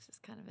 and it's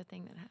just kind of a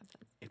thing that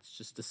happens. It's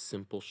just a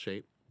simple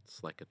shape.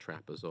 It's like a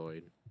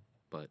trapezoid,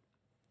 but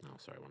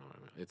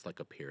it's like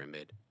a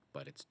pyramid,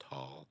 but it's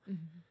tall,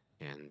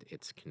 and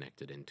it's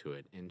connected into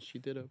it. And she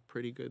did a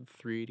pretty good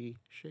 3D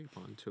shape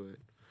onto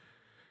it.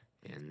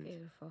 And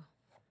beautiful.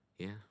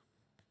 Yeah.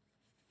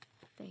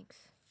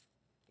 Thanks.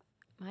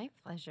 My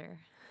pleasure.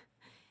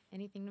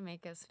 Anything to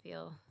make us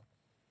feel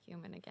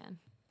human again.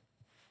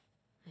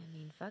 I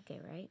mean, fuck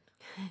it, right?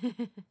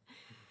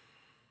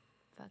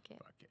 Fuck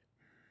it. Fuck it.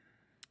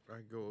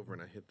 I go over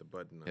and I hit the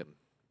button. Yep.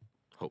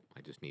 Hope,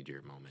 I just need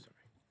your moment. Sorry.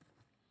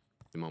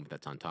 The moment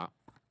that's on top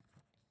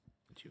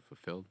that you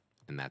fulfilled,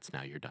 and that's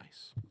now your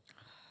dice.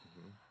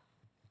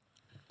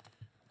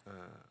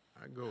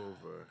 I go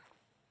over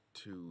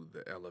to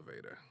the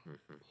elevator.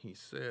 He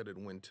said it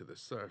went to the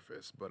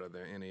surface, but are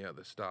there any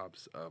other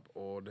stops up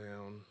or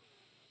down?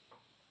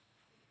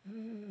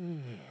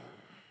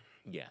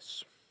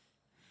 Yes.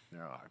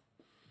 There are.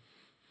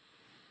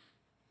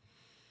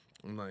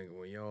 I'm like,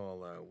 well,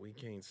 y'all, we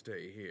can't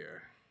stay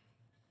here.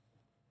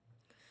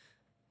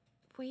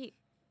 Wait.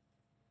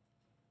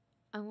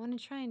 I want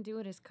to try and do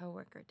what his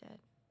coworker did.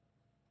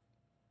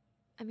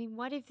 I mean,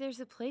 what if there's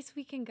a place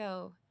we can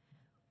go?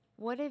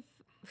 What if,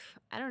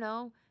 I don't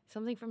know,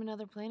 something from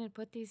another planet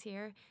put these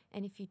here,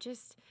 and if you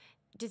just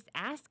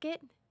ask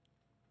it,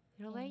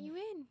 it'll let you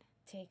in.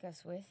 Take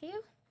us with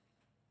you?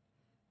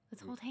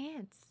 Let's hold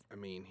hands. I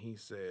mean, he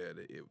said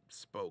it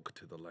spoke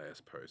to the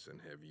last person.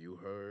 Have you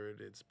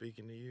heard it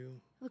speaking to you?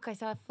 Look, I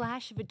saw a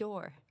flash of a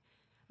door.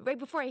 Right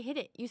before I hit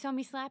it, you saw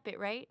me slap it,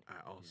 right?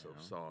 I also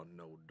saw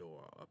no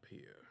door up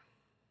here.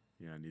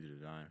 Yeah, neither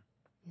did I.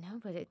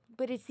 No,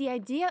 but it's the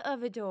idea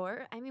of a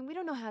door. I mean, we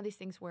don't know how these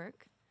things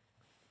work.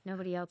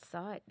 Nobody else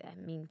saw it. I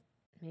mean,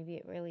 maybe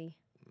it really...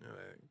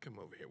 Come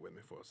over here with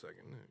me for a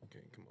second.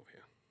 Okay, come over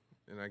here.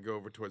 And I go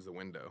over towards the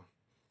window,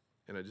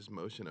 and I just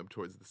motion up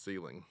towards the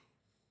ceiling.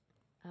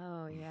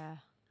 Oh, yeah.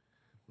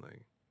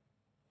 Like,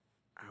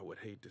 I would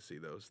hate to see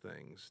those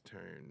things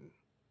turn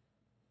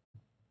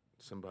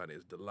somebody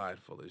as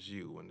delightful as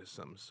you into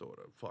some sort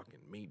of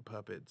fucking meat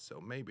puppet,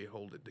 so maybe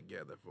hold it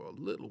together for a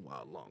little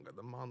while longer.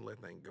 The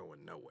monolith ain't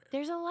going nowhere.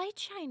 There's a light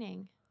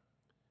shining.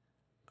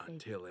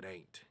 Until it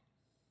ain't.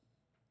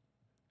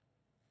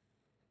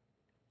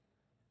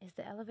 Is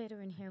the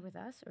elevator in here with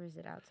us, or is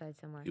it outside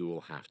somewhere? You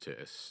will have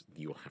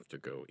to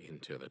go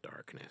into the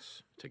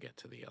darkness to get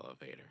to the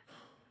elevator.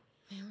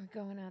 Man,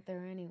 we're going out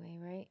there anyway,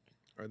 right?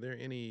 Are there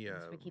any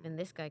Guess we're keeping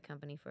this guy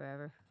company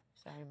forever.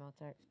 Sorry,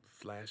 Mozart.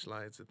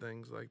 flashlights or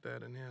things like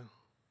that in here?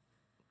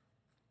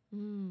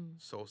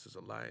 Sources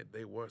of light,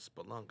 they were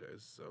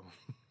spelunkers, so...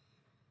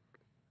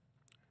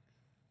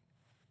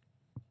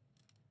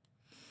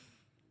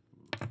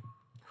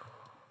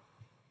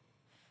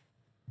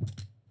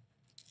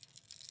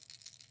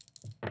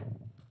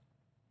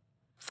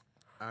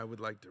 I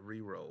would like to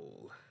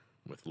re-roll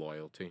With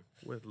loyalty.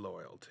 with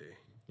loyalty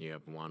You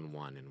have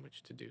 1/1 in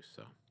which to do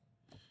so.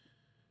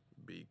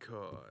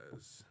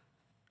 because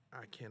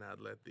I cannot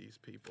let these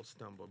people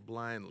stumble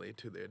blindly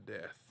to their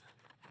death.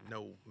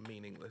 No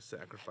meaningless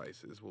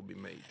sacrifices will be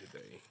made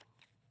today.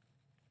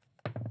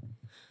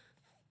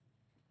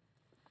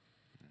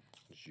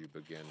 As you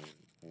begin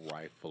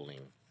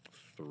rifling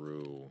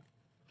through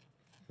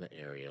the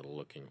area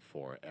looking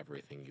for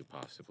everything you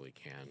possibly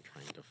can,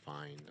 trying to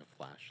find a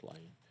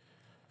flashlight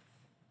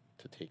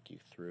to take you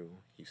through,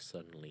 you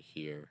suddenly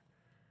hear,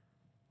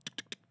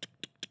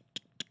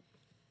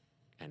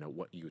 and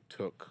what you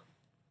took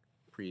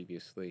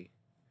previously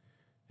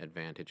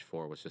advantage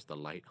for was just the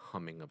light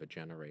humming of a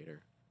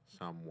generator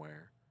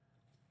somewhere.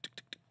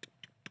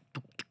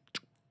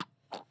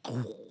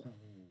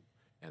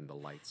 And the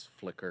lights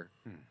flicker,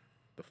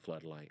 the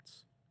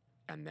floodlights,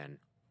 and then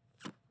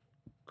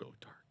go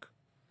dark.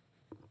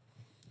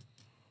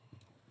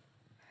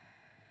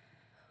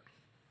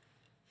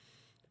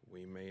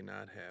 We may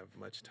not have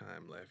much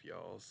time left,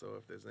 y'all, so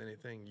if there's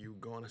anything you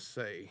gonna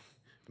say,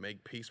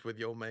 make peace with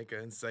your maker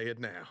and say it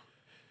now.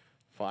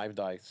 5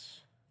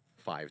 dice,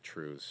 5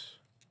 truths.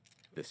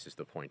 This is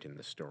the point in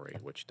the story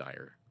at which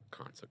dire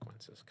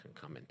consequences can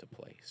come into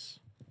place.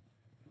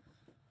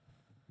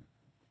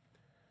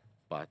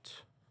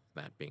 But,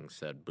 that being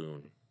said,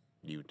 Boone,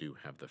 you do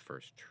have the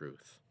first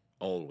truth.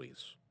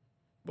 Always,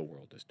 the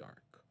world is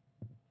dark.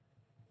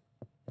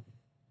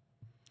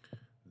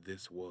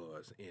 This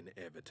was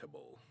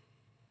inevitable.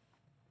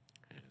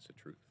 And it's a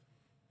truth.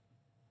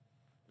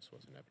 This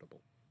was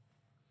inevitable.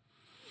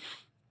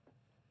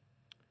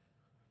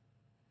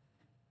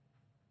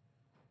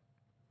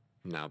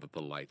 Now that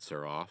the lights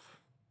are off,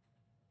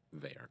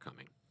 they are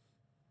coming.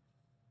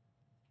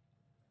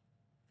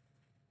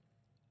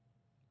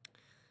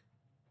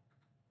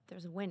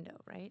 There's a window,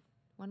 right?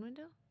 One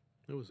window?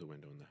 There was a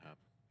window in the hab,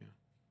 yeah.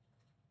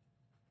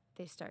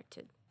 They start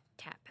to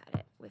tap at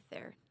it with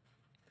their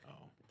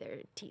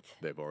teeth.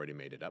 They've already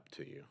made it up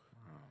to you.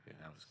 Oh, Yeah.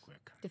 that was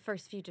quick. The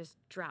first few just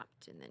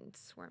dropped and then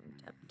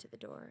swarmed up to the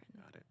door.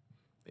 And Got it.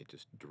 They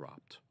just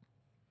dropped.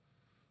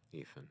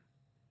 Ethan.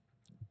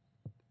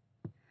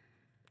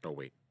 Oh,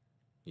 wait.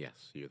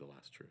 Yes, you're the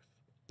last truth.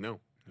 No,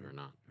 you're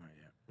not. Not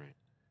yet. Right.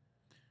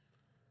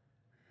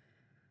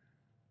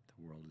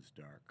 The world is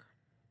dark.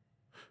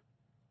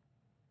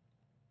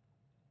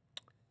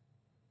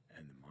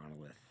 And the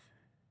monolith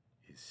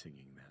is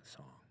singing that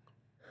song.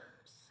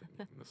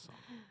 Singing the song.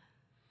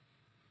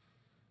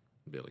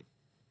 Billy.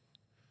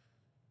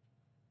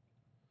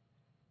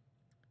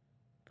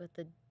 But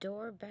the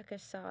door Becca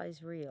saw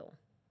is real.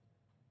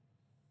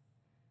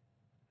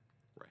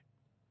 Right.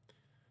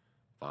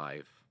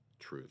 5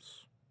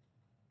 truths.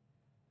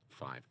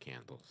 5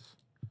 candles.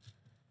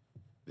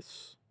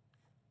 This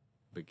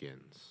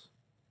begins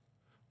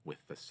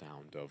with the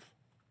sound of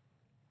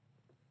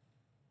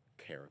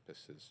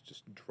carapaces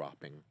just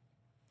dropping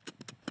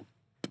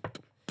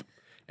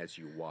as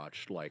you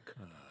watch like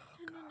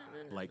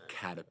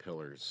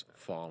caterpillars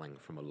falling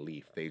from a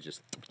leaf. They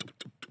just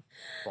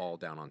fall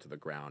down onto the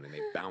ground and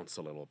they bounce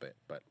a little bit,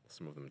 but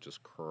some of them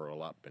just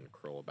curl up and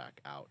curl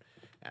back out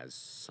as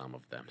some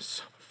of them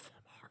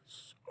are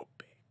so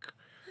big.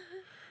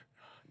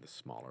 The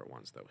smaller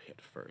ones, though,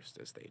 hit first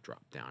as they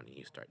drop down, and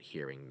you start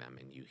hearing them,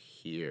 and you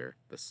hear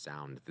the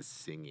sound, the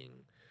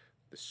singing,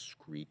 the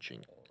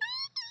screeching.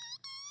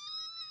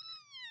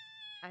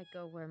 I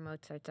go where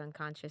Mozart's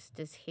unconscious.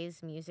 Does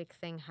his music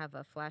thing have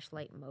a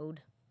flashlight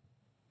mode?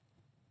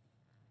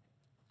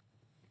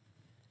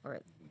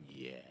 Or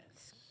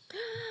Yes.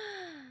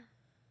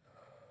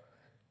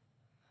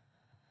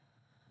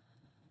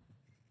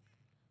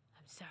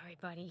 I'm sorry,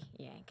 buddy.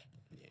 Yank.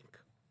 Yank.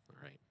 All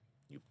right.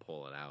 You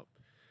pull it out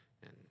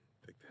and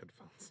Take the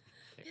headphones.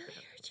 take Billy, it.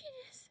 you're a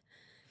genius.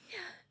 Yeah.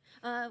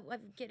 I'm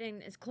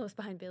getting as close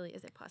behind Billy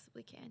as I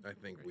possibly can. I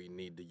think we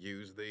need to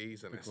use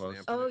these, and I glow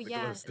snapped Oh the glow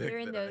yeah, stick they're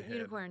in that I the had.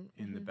 unicorn.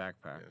 In the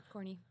backpack.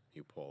 Corny.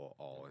 You pull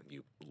all and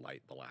you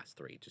light the last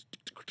 3, just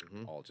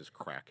all just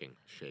cracking,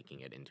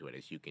 shaking it into it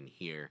as you can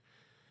hear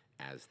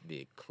as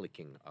the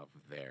clicking of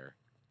their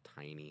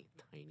tiny,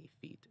 tiny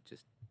feet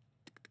just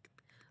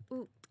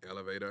Ooh,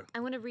 Elevator.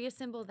 I want to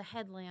reassemble the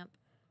headlamp,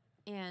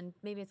 and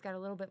maybe it's got a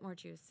little bit more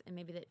juice, and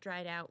maybe that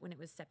dried out when it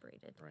was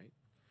separated. right.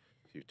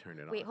 So you turn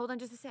it Wait, on. hold on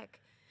just a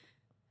sec.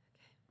 Okay,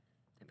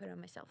 I put it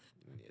on myself.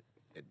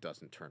 It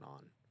doesn't turn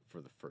on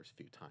for the first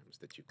few times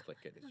that you click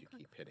it as you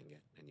keep hitting it,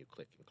 and you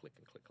click and click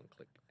and click and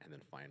click, and then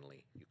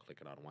finally you click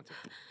it on once,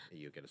 and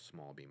you get a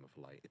small beam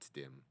of light. It's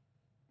dim,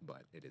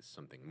 but it is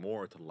something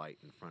more to light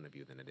in front of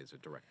you than it is a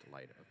direct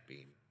light of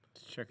beam.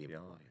 Let's check the Beam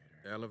of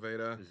light. elevator.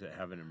 Elevator. Does it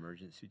have an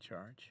emergency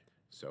charge?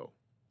 So,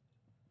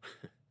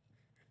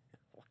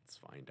 let's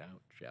find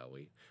out, shall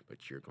we?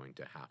 But you're going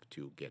to have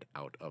to get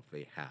out of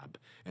the hab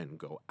and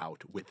go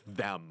out with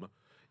them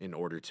in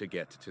order to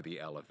get to the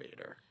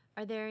elevator.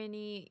 Are there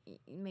any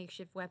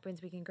makeshift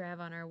weapons we can grab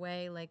on our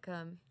way? Like,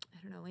 I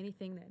don't know,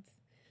 anything that's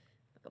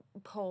like a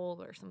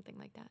pole or something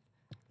like that?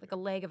 Like a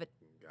leg of a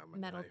Got my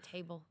metal knife.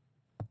 table.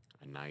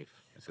 A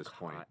knife at this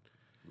point.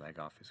 leg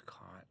off his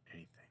cot,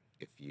 anything.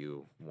 If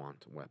you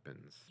want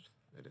weapons,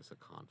 it is a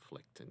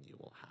conflict and you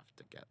will have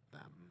to get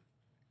them.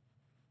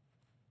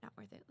 Not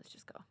worth it. Let's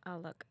just go. Oh,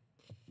 look.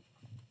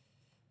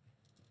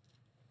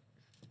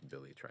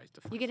 Billy tries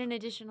to find You get an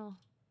additional,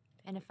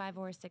 and a 5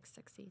 or a 6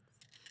 succeeds.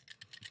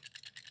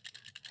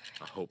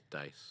 a hope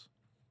dice.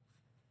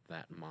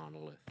 That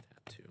monolith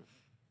tattoo.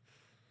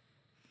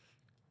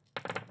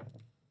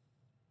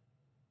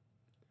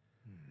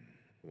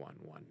 One,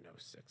 no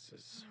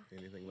sixes.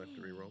 Anything left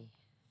to reroll?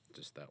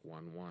 Just that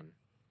 1.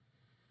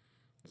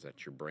 Is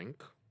that your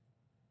brink?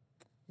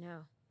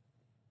 No.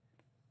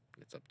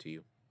 It's up to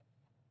you.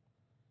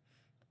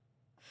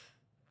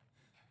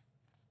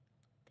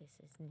 This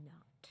is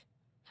not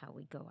how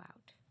we go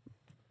out.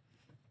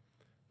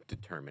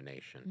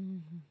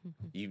 Determination.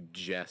 You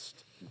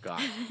just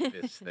got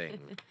this thing,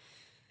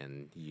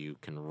 and you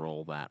can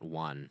roll that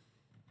 1.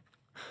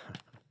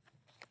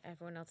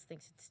 Everyone else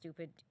thinks it's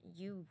stupid.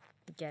 You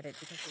get it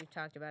because we've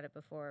talked about it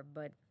before,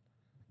 but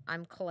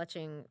I'm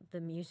clutching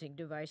the music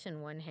device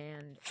in one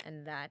hand,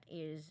 and that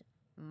is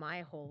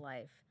my whole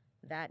life.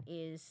 That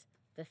is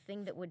the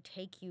thing that would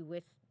take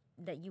you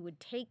that you would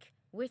take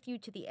with you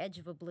to the edge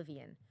of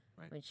oblivion,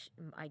 Right. which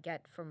I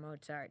get from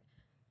Mozart.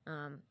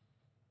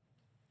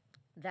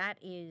 That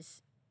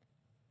is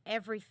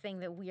everything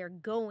that we are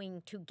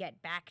going to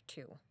get back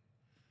to.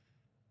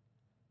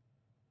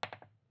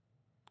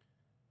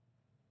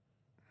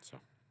 So,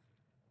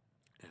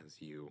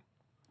 as you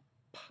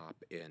pop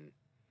in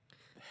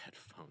the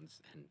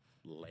headphones and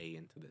lay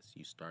into this,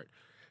 you start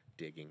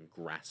digging,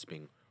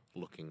 grasping,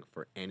 looking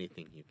for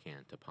anything you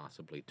can to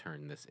possibly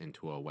turn this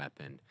into a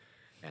weapon.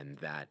 And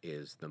that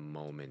is the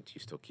moment,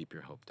 you still keep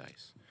your hope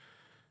dice.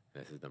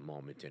 This is the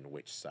moment in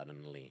which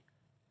suddenly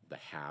the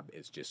hab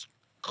is just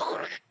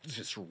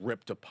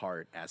ripped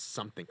apart as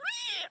something,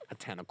 a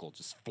tentacle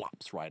just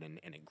flops right in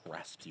and it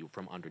grasps you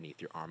from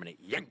underneath your arm and it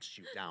yanks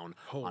you down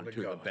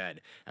onto the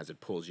bed as it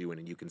pulls you in,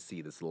 and you can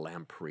see this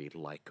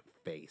lamprey-like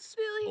face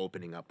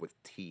opening up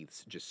with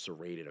teeth just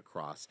serrated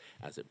across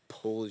as it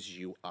pulls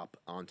you up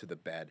onto the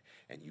bed,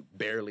 and you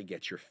barely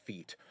get your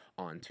feet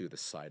onto the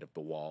side of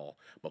the wall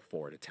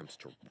before it attempts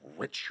to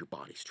wrench your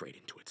body straight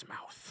into its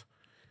mouth.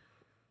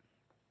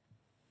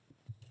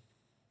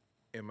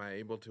 Am I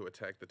able to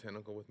attack the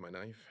tentacle with my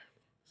knife?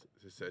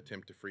 Is this an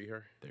attempt to free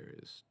her? There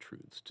is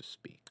truths to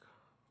speak,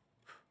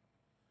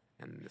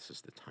 and this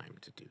is the time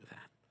to do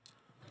that.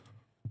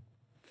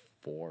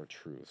 4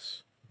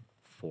 truths,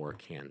 4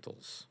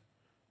 candles.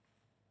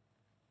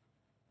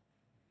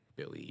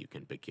 Billy, you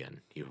can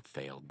begin. You have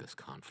failed this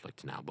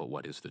conflict now, but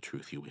what is the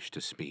truth you wish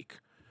to speak?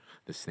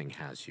 This thing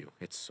has you.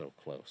 It's so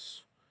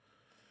close.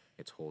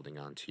 It's holding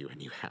on to you, and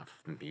you have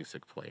the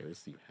music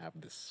players. You have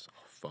this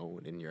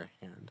phone in your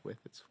hand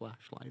with its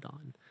flashlight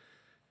on.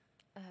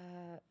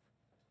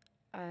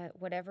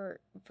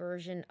 Whatever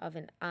version of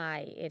an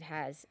eye it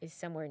has is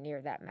somewhere near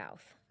that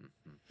mouth.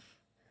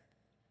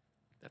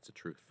 That's a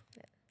truth.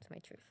 That's my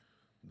truth.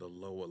 The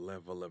lower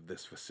level of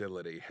this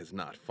facility has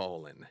not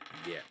fallen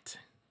yet.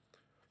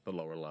 The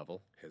lower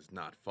level. Has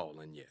not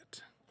fallen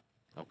yet.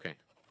 Okay.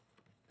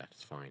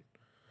 That's fine.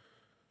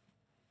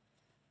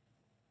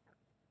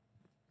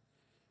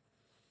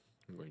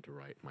 I'm going to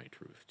write my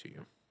truth to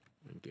you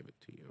and give it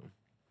to you.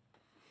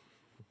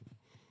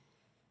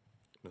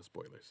 No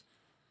spoilers.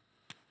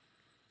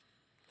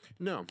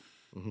 No.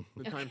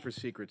 The time for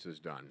secrets is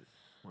done.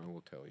 I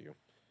will tell you.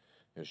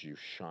 As you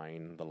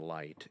shine the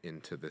light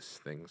into this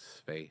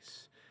thing's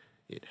face,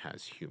 it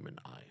has human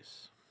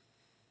eyes.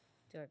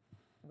 Do I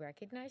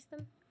recognize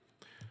them?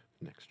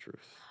 Next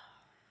truth.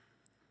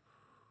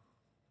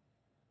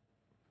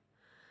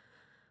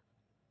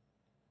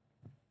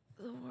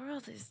 The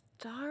world is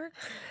dark.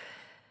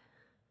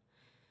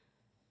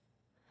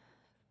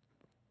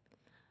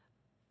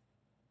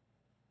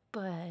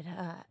 But,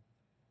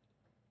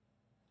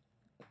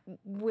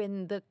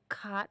 when the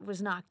cot was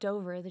knocked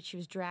over that she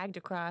was dragged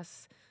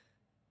across,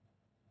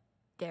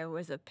 there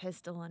was a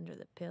pistol under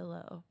the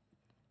pillow.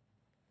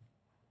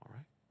 All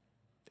right.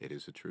 It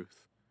is the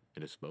truth.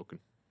 It is spoken.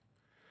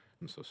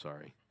 I'm so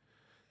sorry.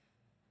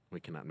 We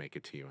cannot make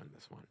it to you on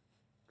this one.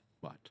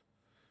 But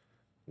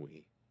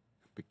we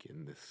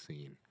begin this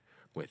scene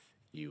with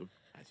you,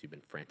 as you've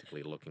been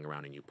frantically looking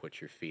around and you put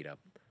your feet up,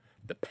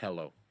 the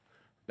pillow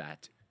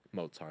that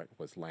Mozart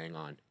was laying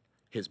on,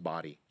 his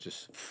body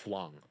just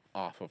flung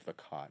off of the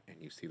cot, and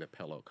you see the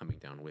pillow coming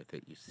down with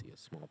it. You see a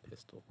small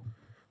pistol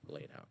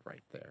laid out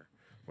right there.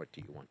 What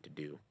do you want to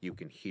do? You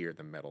can hear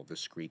the metal, the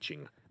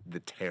screeching,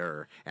 the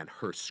terror, and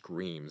her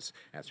screams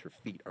as her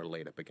feet are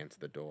laid up against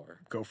the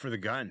door. Go for the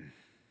gun.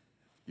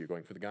 You're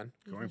going for the gun?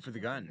 Going for the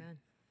gun.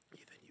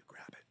 Ethan, you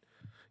grab it.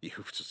 You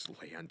just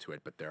lay onto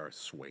it, but there are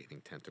swathing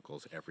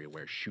tentacles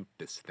everywhere. Shoot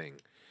this thing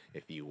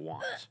if you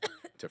want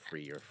to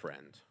free your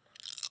friend.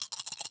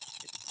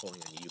 It's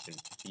pulling on you. You can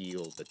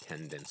feel the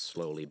tendons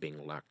slowly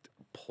being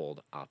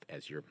pulled up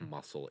as your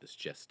muscle is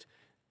just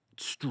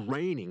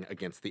straining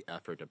against the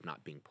effort of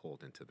not being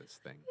pulled into this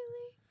thing.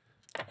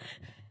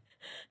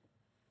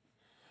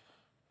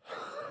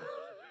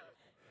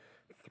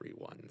 3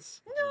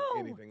 ones. No!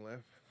 Anything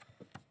left?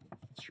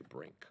 It's your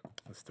brink.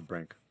 What's the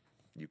brink?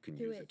 You can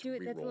Do use it, it to do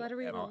it, that's a lot of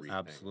reroll rerolls. everything.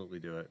 Absolutely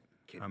do it.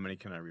 How many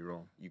can I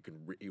reroll?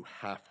 You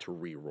have to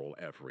reroll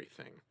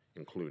everything,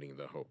 including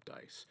the hope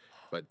dice.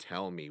 But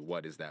tell me,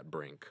 what is that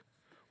brink?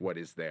 What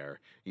is there?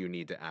 You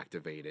need to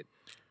activate it.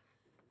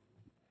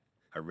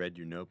 I read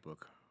your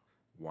notebook.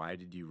 Why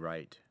did you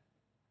write,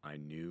 I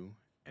knew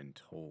and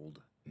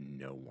told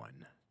no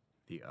one.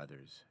 The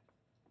others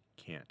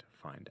can't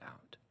find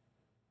out.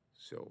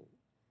 So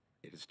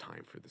it is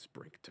time for this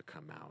brink to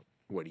come out.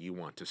 What do you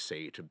want to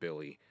say to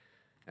Billy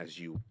as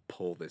you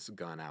pull this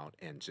gun out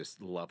and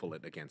just level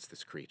it against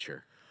this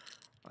creature?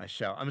 I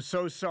shout, I'm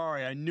so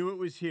sorry. I knew it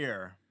was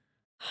here.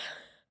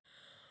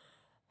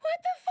 What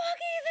the fuck,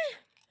 Ethan?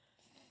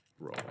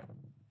 Roll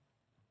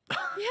it.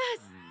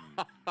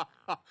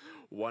 Yes!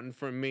 1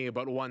 from me,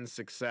 but 1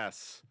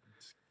 success.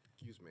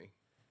 Excuse me.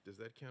 Does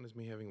that count as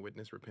me having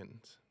witnessed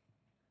repentance?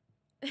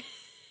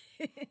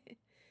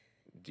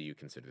 Do you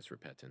consider this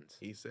repentance?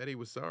 He said he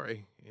was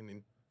sorry, and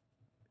then...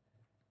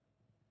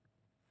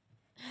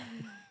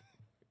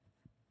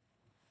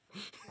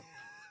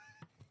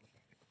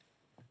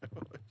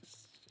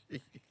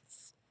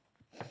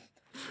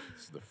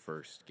 This is the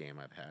first game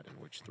I've had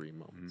in which 3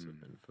 moments have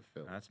been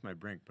fulfilled. That's my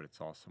brink, but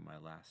it's also my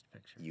last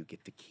picture. You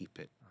get to keep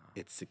it.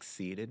 It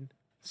succeeded,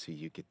 so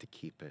you get to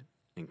keep it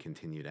and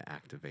continue to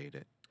activate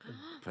it.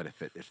 But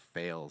if it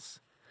fails,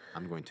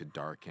 I'm going to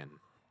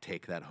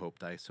take that hope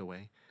dice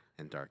away,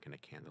 and darken a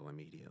candle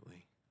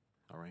immediately.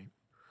 All right?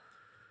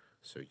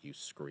 So you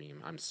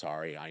scream, I'm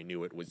sorry, I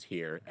knew it was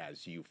here,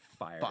 as you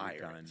fire the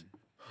gun. it.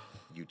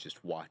 You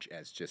just watch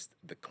as just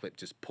the clip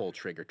just pull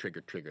trigger.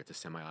 It's a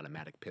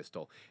semi-automatic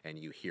pistol, and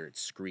you hear it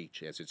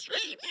screech as it's...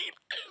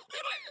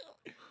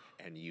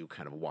 And you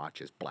kind of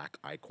watch as black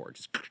ichor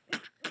just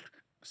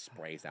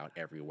sprays out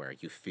everywhere.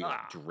 You feel it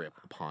drip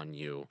upon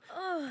you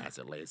as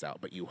it lays out,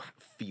 but you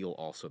feel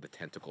also the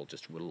tentacle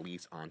just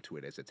release onto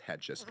it as its head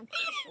just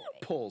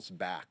pulls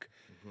back,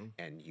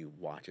 and you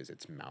watch as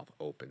its mouth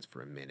opens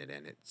for a minute,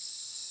 and it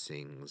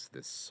sings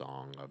this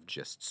song of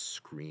just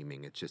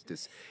screaming. It's just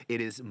this, it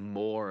is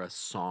more a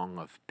song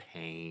of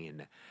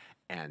pain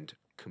and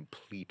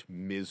complete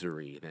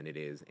misery than it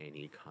is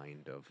any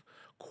kind of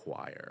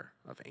choir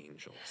of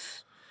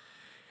angels.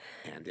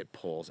 And it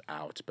pulls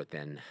out, but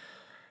then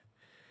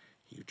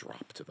you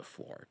drop to the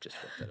floor just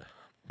with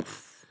a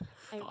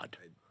thud.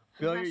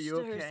 Billy, are Rush you to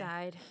okay? her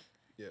side.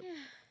 Yep.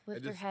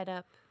 Lift her just- head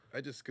up. I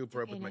just scoop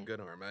her up okay with my now.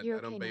 good arm. I You're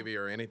don't okay baby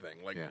her or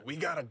anything. Like, Yeah. we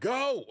gotta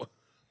go!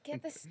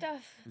 Get the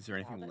stuff. Is there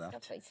anything All the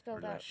left? stuff I Or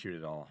spilled did I out. shoot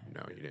it all?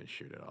 No, you didn't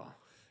shoot it all.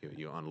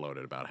 You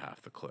unloaded about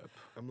half the clip.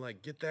 I'm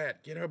like, get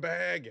her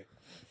bag!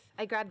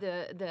 I grabbed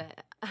the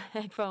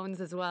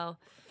headphones as well.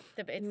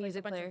 It's like a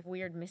music bunch player. of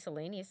weird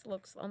miscellaneous,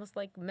 looks almost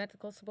like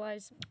medical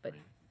supplies, but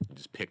You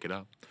just pick it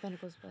up.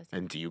 Pentacles plus.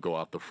 And do you go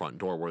out the front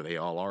door where they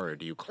all are, or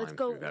do you climb Let's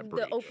go through that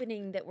breach? the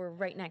opening that we're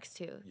right next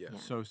to. Yeah.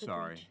 So the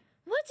sorry. breach.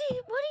 what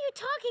are you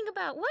talking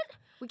about? What?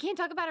 We can't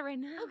talk about it right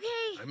now.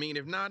 Okay. I mean,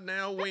 if not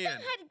now, That when? thing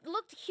had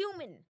looked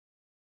human.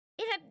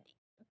 It had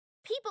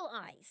people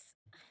eyes.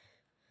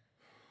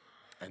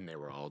 And they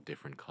were all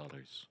different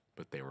colors,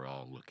 but they were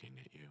all looking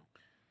at you.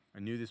 I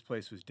knew this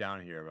place was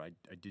down here, but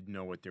I didn't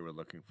know what they were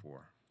looking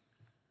for.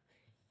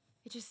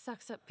 It just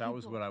sucks up people. That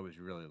was what I was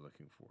really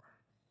looking for.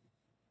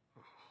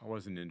 I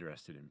wasn't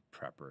interested in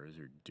preppers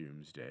or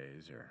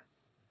doomsdays or...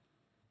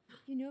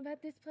 You knew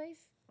about this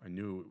place? I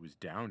knew it was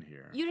down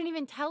here. You didn't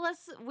even tell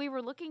us we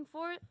were looking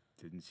for it?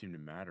 Didn't seem to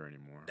matter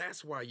anymore.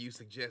 That's why you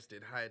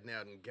suggested hiding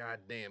out in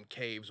goddamn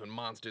caves when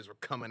monsters were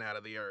coming out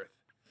of the earth.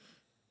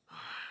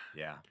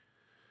 Yeah.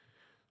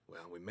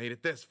 Well, we made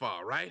it this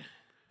far, right?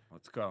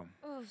 Let's go.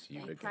 Oh, you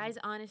I begin- prize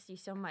honesty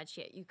so much,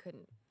 yet you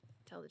couldn't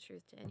tell the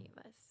truth to any of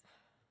us.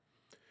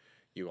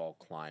 You all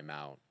climb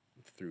out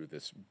through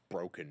this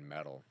broken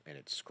metal, and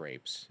it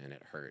scrapes and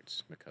it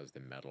hurts because the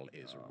metal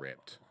is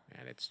ripped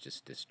and it's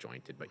just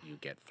disjointed, but you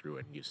get through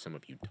it, and some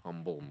of you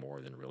tumble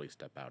more than really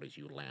step out as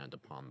you land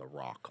upon the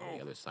rock on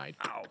the other side.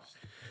 Ow.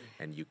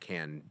 And you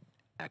can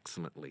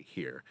excellently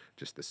hear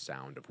just the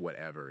sound of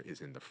whatever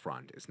is in the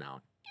front is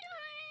now.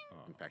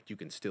 In fact, you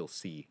can still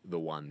see the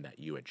one that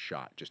you had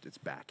shot, just it's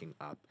backing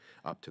up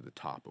to the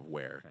top of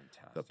where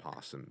the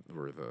possum,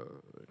 or the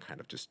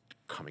kind of just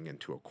coming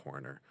into a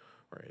corner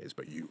where it is.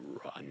 But you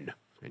run,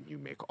 and you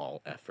make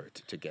all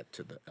effort to get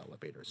to the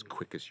elevator as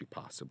quick as you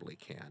possibly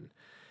can.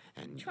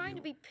 And Trying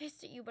to be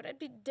pissed at you, but I'd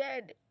be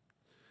dead.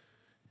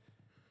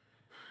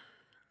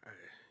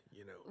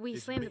 You know, We did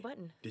you slammed the mean-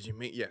 button. Did you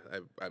mean? Yeah,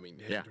 I mean,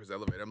 heading Yeah. towards the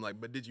elevator. I'm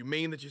like, but did you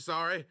mean that you're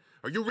sorry?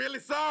 Are you really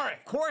sorry?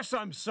 Of course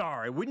I'm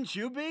sorry. Wouldn't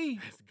you be?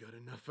 That's good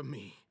enough for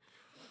me.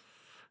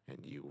 and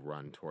you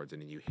run towards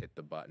it, and you hit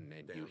the button,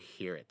 and you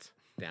hear it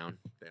down.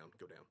 Down,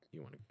 go down.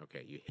 You want to?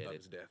 Okay, you hit Love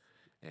it, is death.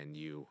 and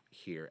you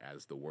hear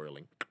as the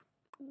whirling,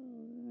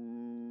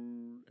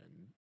 and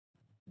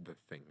the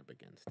thing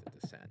begins to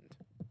descend.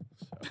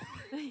 So.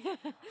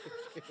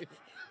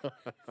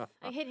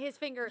 I hit his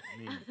finger. I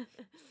mean,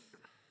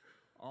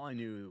 all I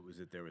knew was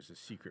that there was a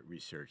secret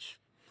research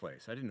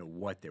place. I didn't know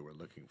what they were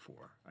looking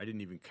for. I didn't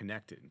even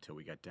connect it until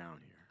we got down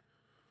here.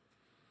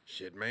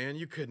 Shit, man,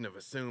 you couldn't have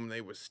assumed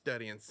they was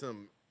studying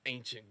some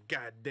ancient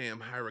goddamn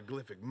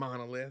hieroglyphic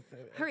monolith.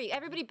 Hurry,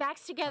 everybody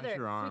backs together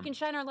so we can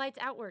shine our lights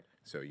outward.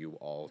 So you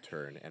all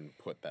turn and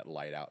put that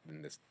light out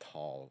in this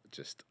tall,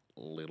 just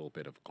little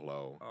bit of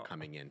glow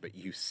coming in. But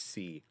you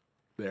see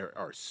there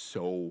are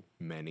so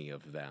many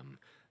of them,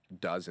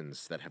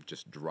 dozens that have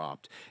just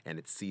dropped, and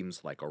it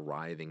seems like a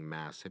writhing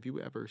mass. Have you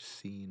ever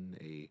seen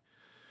a,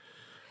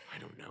 I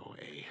don't know,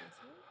 a...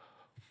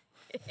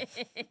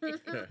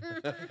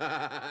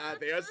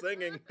 They are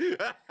singing.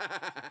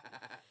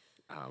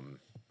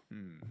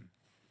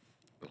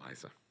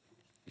 Eliza,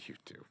 you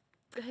too.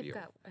 I've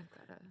got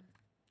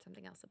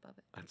something else above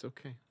it. That's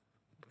okay,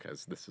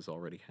 because this is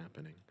already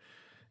happening.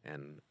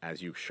 And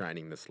as you're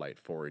shining this light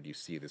forward, you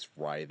see this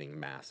writhing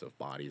mass of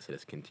bodies that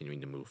is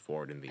continuing to move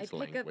forward in these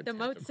I pick up the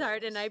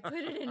Mozart and I put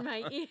it in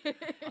my ear.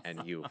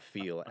 And you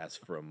feel as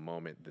for a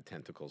moment the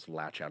tentacles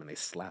latch out and they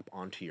slap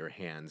onto your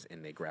hands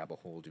and they grab a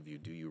hold of you.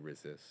 Do you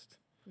resist?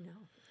 No.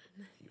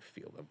 You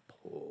feel them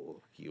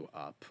pull you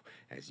up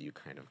as you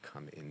kind of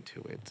come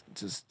into it.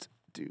 Just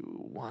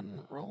do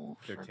one roll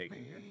for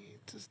taking me.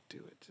 it. Just do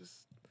it.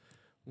 Just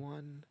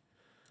one.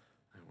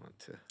 I want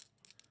to...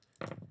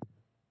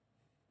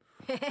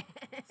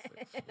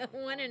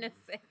 1 and a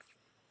 6.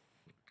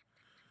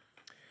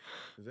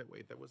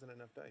 Wait, that wasn't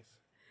enough dice.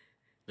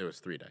 There was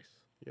 3 dice.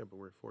 Yeah, but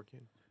we're at 4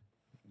 kin.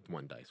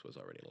 1 dice was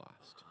already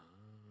lost.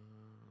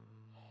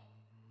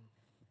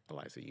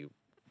 Eliza, you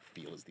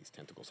feel as these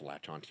tentacles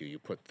latch onto you. You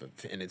put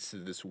and it's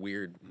this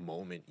weird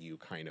moment you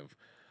kind of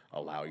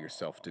allow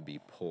yourself to be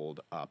pulled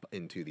up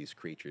into these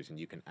creatures, and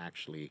you can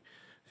actually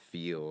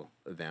feel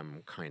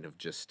them kind of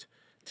just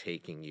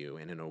taking you,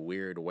 and in a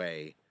weird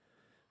way,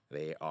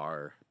 they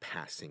are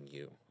passing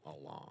you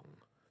along.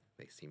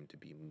 They seem to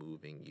be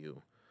moving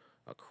you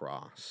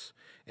across.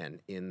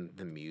 And in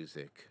the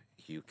music,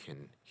 you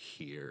can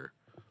hear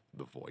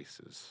the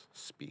voices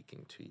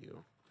speaking to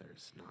you.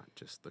 There's not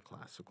just the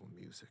classical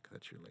music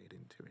that you're laid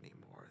into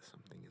anymore.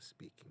 Something is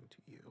speaking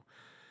to you.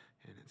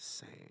 And it's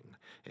saying,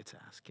 it's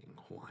asking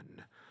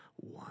one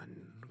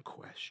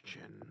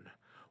question,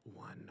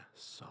 one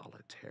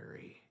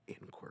solitary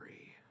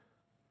inquiry.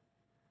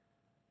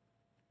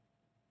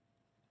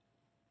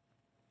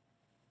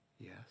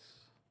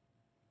 Yes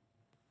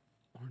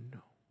or no?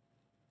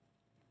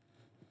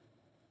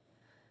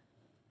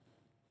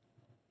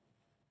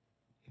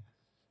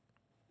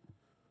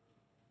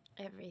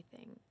 Yes.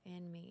 Everything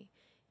in me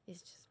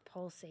is just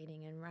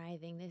pulsating and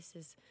writhing. This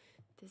is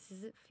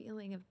a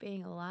feeling of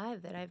being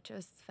alive that I've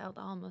just felt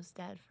almost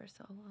dead for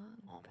so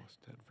long.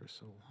 Almost dead for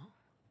so long.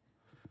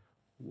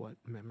 What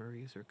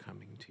memories are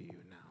coming to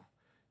you now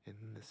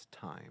in this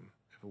time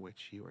of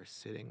which you are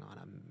sitting on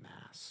a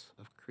mass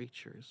of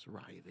creatures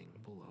writhing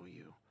below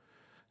you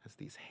as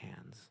these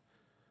hands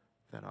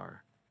that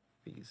are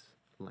these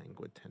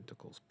languid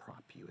tentacles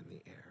prop you in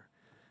the air?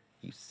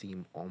 You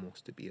seem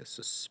almost to be a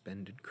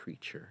suspended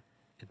creature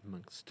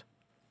amongst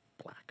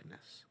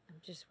blackness.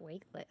 I'm just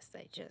weightless.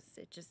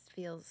 It just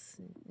feels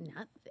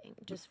nothing.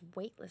 Just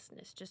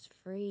weightlessness, just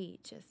free,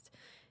 just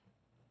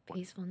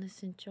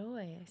peacefulness and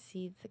joy. I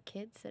see the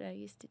kids that I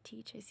used to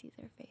teach. I see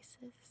their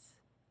faces.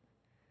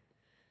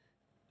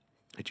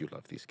 Did you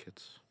love these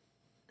kids?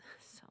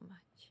 So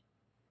much.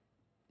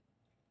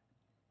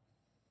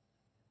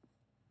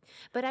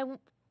 But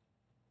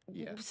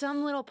Yes.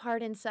 some little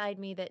part inside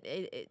me that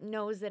it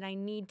knows that I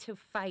need to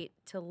fight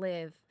to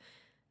live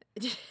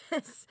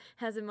just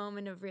has a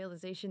moment of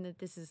realization that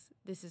this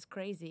is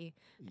crazy.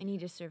 I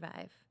need to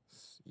survive.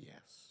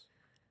 Yes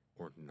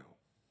or no?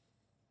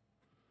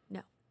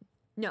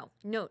 No.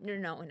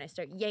 And I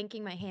start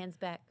yanking my hands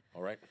back.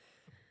 All right.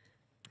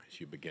 As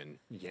you begin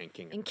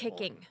yanking And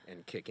kicking.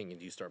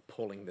 And you start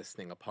pulling this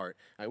thing apart.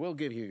 I will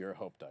give you your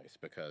hope dice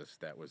because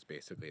that was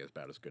basically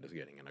about as good as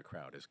getting in a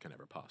crowd as can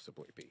ever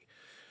possibly be.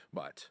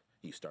 But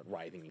you start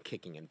writhing and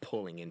kicking and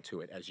pulling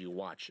into it as you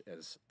watch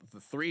as the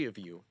 3 of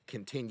you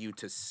continue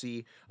to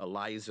see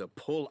Eliza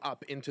pull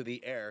up into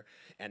the air.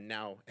 And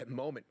now, at the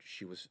moment,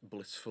 she was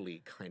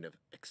blissfully kind of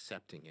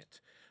accepting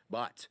it.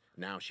 But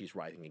now she's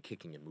writhing and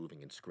kicking and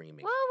moving and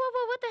screaming.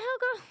 Whoa, what the hell,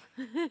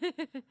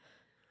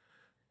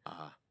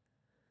 girl?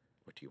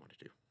 What do you want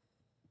to do?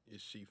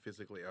 Is she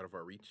physically out of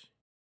our reach?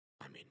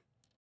 I mean,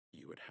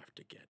 you would have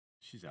to get...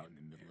 She's out in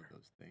the middle of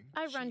those things.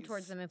 I run She's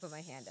towards them and put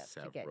my hand up to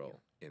get you.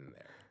 several in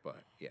there,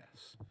 but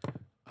yes.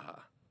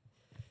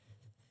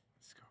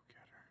 Let's go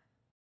get her.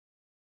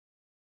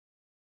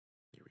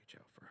 You reach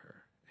out for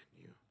her, and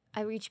you...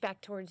 I reach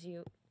back towards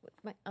you with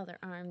my other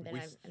arm that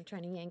I'm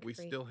trying to yank We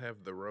free. still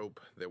have the rope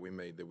that we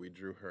made that we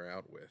drew her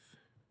out with.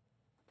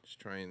 Just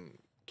try and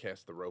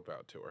cast the rope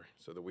out to her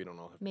so that we don't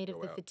all have Made to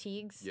of go the out.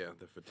 fatigues? Yeah,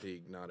 the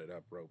fatigue knotted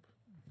up rope.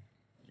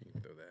 You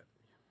can throw that.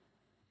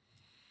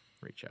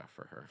 Reach out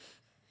for her.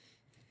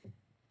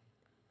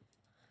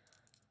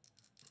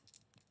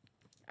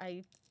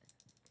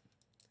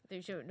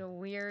 There's a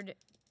weird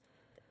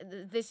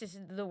this is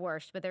the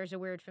worst, but there's a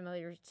weird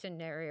familiar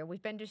scenario.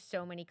 We've been to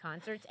so many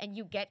concerts, and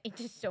you get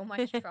into so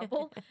much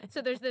trouble.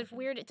 So there's this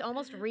weird, it's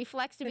almost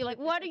reflex to be like,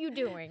 what are you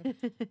doing?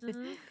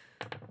 Mm-hmm.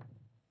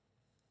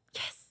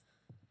 Yes.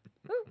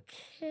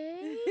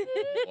 Okay.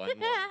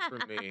 1-1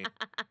 for me.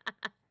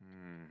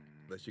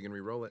 Unless you can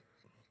re-roll it.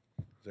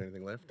 Is there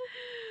anything left?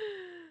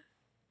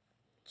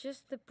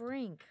 Just the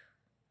brink.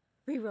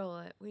 Re-roll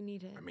it. We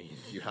need it. I mean,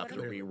 You have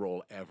to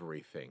re-roll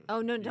everything.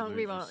 Oh, no, don't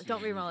re-roll it.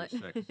 Don't re-roll it.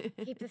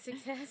 Keep the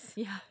success.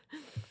 Yeah.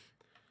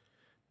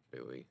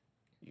 Billy,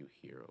 you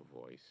hear a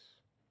voice,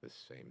 this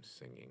same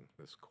singing,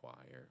 this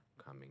choir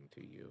coming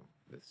to you,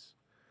 this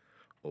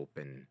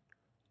open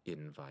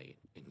invite,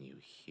 and you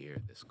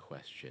hear this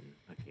question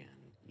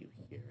again. You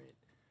hear it.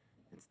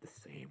 It's the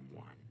same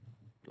one.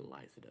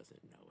 Eliza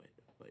doesn't know it,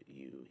 but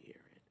you hear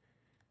it.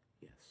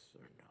 Yes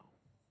or no?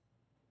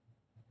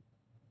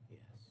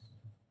 Yes.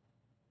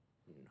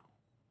 No.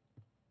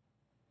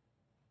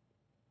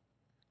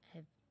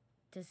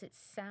 Does it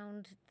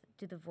sound,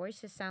 do the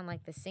voices sound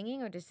like the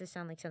singing, or does this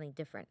sound like something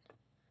different?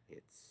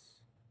 It's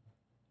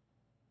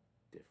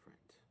different.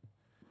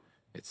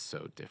 It's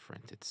so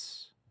different.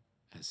 It's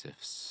as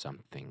if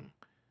something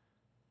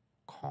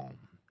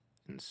calm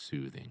and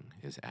soothing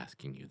is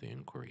asking you the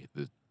inquiry.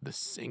 The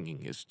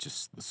singing is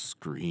just the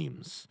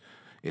screams.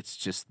 It's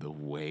just the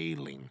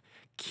wailing,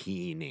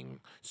 keening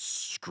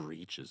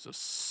screeches of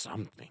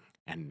something.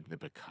 And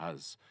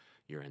because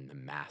you're in the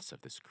mass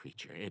of this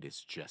creature, it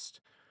is just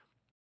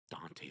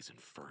Dante's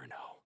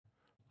Inferno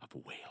of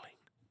wailing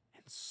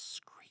and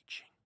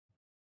screeching.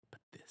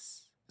 But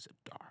this is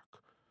a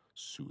dark,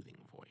 soothing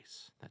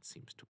voice that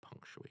seems to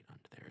punctuate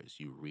under there as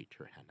you reach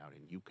your hand out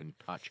and you can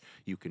touch,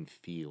 you can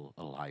feel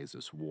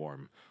Eliza's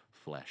warm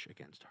flesh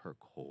against her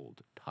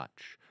cold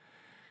touch.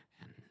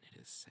 And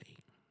it is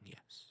saying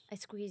yes. I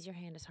squeeze your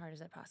hand as hard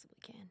as I possibly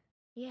can.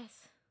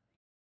 Yes.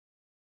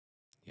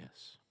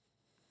 Yes.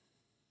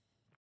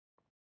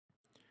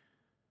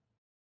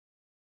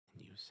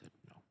 And you said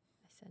no.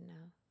 I said no.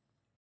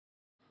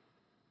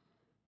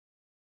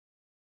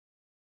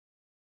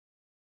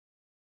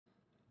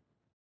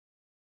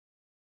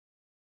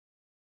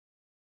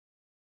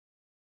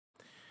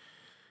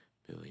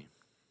 Billy.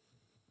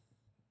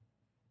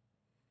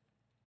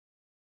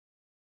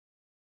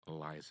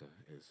 Eliza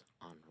is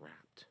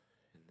unwrapped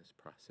in this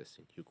process,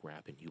 and you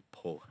grab and you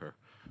pull her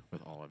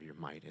with all of your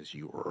might as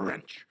you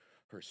wrench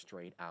her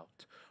straight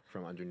out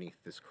from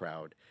underneath this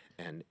crowd,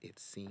 and it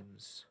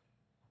seems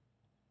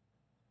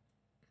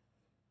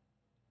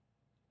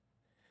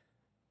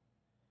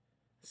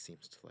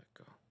to let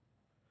go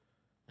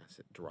as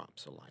it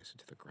drops Eliza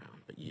to the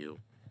ground, but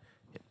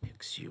it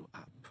picks you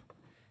up.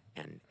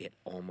 And it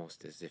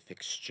almost as if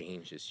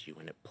exchanges you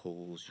and it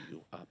pulls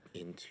you up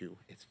into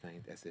its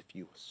veins as if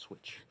you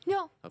switch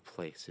a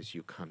place as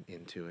you come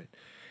into it.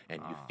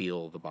 And you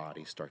feel the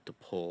body start to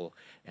pull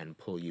and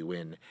pull you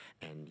in,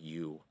 and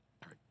you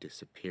are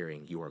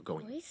disappearing. You are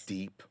going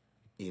deep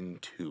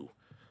into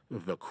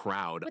the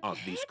crowd of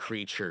these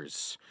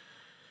creatures.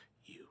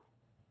 You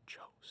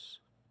chose.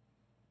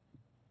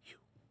 You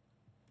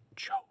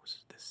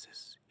chose. This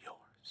is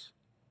yours.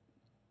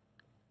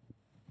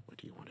 What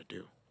do you want to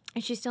do?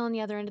 Is she still on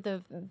the other end of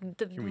the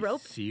Can we rope?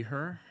 see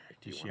her?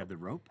 Does she have the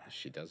rope?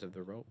 She does have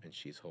the rope, and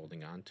she's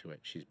holding on to it.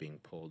 She's being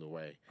pulled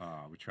away.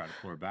 We try to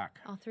pull her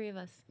back. All three of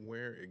us.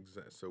 Where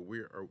exactly? So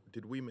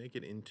did we make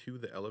it into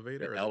the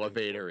elevator? The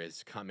elevator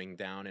is coming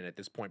down, and at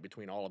this point,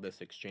 between all of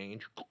this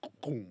exchange,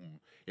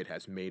 boom, it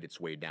has made its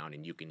way down,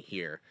 and you can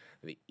hear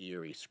the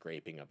eerie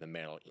scraping of the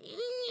metal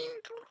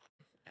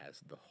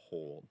as the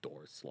whole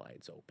door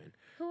slides open.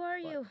 Who are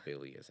you?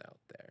 Billy is out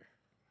there.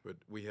 But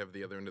we have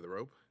the other end of the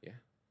rope? Yeah.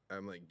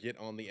 I'm like, get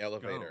on the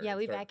elevator. Yeah, and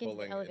we start back into the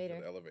pulling elevator.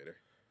 Into the elevator.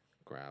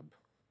 Grab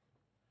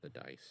the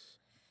dice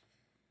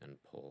and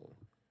pull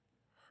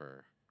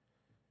her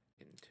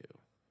into.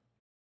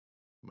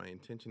 My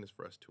intention is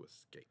for us to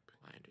escape.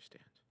 I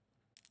understand.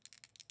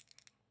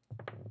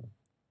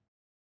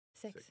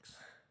 6.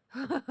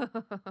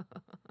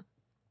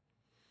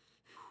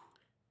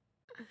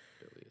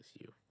 Billy, as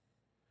you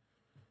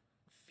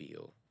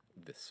feel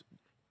this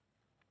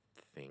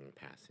thing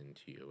pass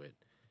into you,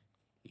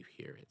 you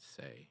hear it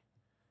say,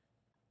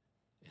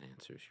 it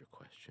answers your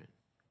question.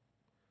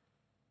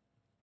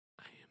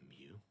 I am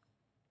you.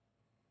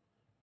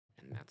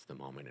 And that's the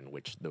moment in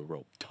which the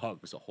rope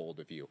tugs a hold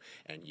of you,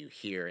 and you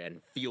hear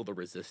and feel the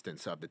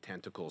resistance of the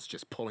tentacles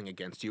just pulling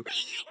against you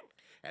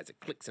as it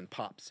clicks and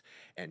pops,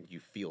 and you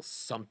feel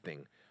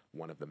something,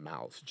 one of the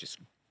mouths, just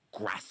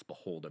grasp a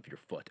hold of your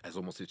foot, as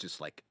almost it's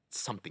just like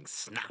something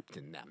snapped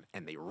in them,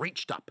 and they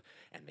reached up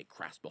and they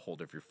grasp a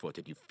hold of your foot,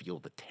 and you feel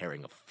the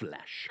tearing of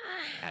flesh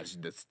as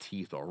this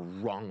teeth are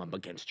wrung up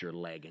against your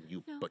leg, and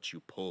but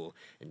you pull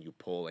and you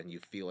pull, and you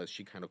feel as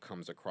she kind of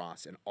comes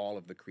across, and all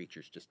of the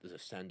creatures just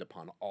descend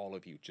upon all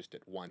of you just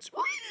at once.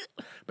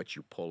 But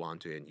you pull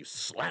onto it and you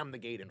slam the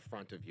gate in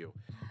front of you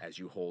as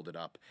you hold it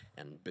up,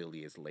 and Billy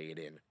is laid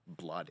in.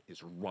 Blood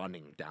is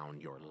running down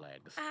your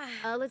legs.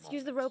 Let's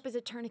use the rope as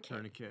a tourniquet.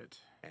 Tourniquet.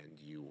 And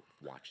you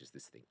watch as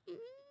this thing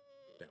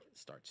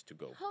starts to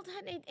go. Hold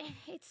on,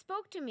 it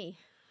spoke to me.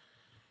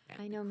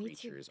 And I know, the me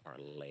too. creatures are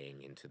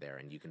laying into there,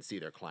 and you can see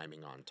they're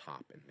climbing on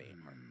top, and they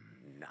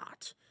are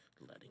not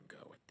letting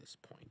go at this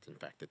point. In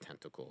fact, the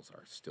tentacles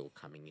are still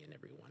coming in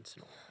every once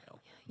in a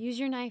while. Use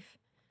your knife.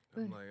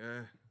 I'm like,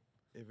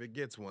 if it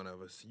gets one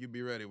of us, you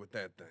be ready with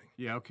that thing.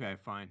 Yeah, okay,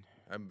 fine.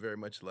 I'm very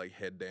much like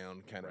head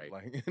down, kind of Right.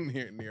 like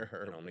near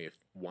her. And only if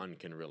one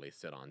can really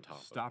sit on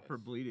top Stop of her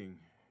this. bleeding.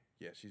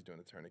 Yeah, she's doing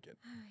a tourniquet.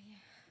 Oh, yeah.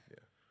 Yeah.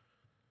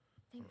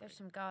 I think there's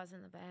some gauze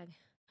in the bag.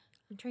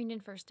 I'm trained in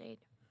first aid,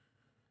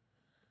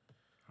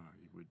 Oh,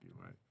 you would be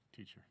what?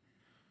 Teacher.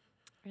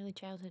 early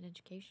childhood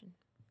education.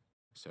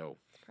 So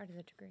Part of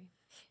the degree.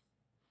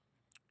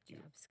 You-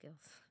 Job skills.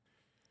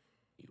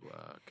 you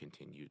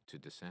continue to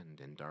descend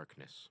in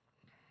darkness.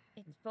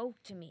 It spoke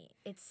to me.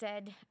 It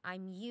said,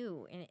 I'm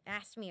you, and it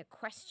asked me a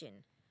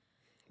question.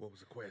 What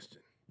was the question?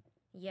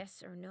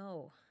 Yes or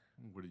no?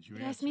 What did you It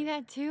answer? asked me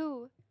that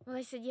too. Well,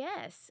 I said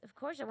yes. Of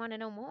course, I want to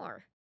know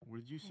more. What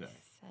did you say?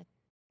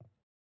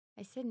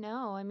 I said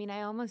no. I mean,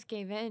 I almost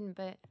gave in,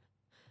 but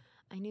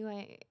I knew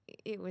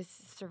it was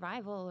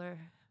survival or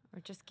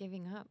just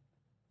giving up.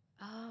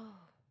 Oh.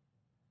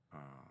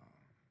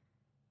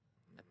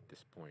 At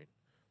this point,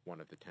 one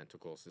of the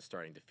tentacles is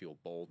starting to feel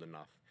bold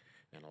enough,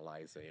 and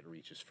Eliza, it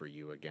reaches for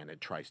you again.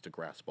 It tries to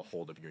grasp a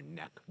hold of your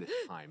neck this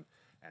time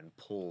and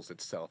pulls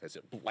itself as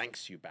it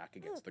blanks you back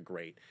against the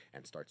grate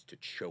and starts to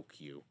choke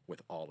you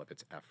with all of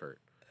its effort.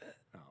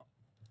 Oh,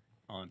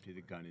 I'll empty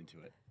the gun into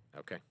it.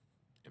 Okay,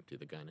 empty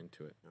the gun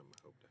into it. I'm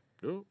hope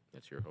that. Oh,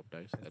 that's your hope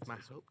dice. That's my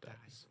his hope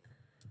dice.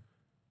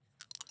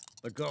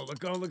 Let go, let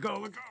go, let go,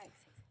 let go.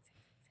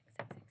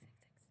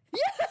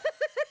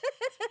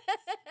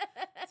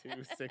 2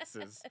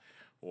 6s.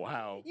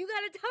 Wow. You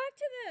got to talk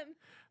to them.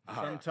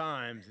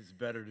 Sometimes it's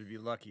better to be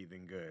lucky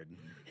than good.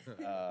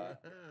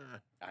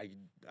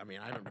 I mean,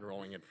 I haven't been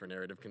rolling it for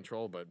narrative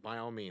control, but by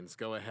all means,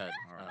 go ahead.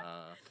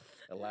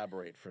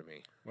 Elaborate for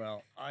me.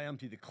 Well, I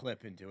empty the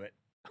clip into it.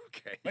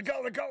 Okay. Let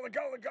go, let go, let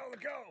go, let go, let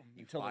go.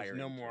 You Until fire there's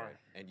no into more.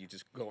 it, and you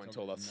just go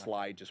until the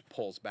slide just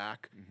pulls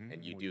back,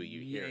 and you hear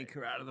it. Yank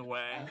her out of the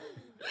way.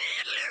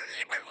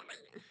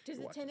 Does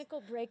the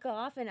tentacle break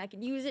off and I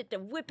can use it to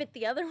whip it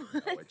the other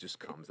way? Oh, it just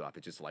comes up.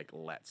 It just like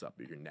lets up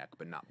your neck,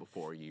 but not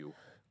before you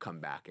come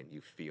back and you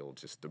feel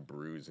just the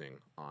bruising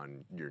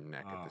on your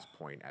neck at this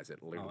point as it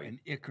Oh, literally. and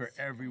ichor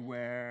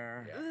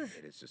everywhere. Yeah,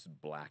 it is just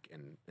black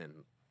and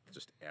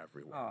just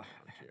everywhere around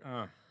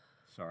you.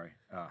 Sorry.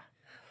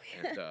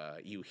 And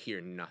you hear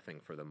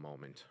nothing for the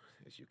moment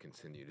as you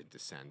continue to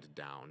descend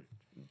down.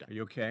 Are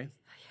you okay?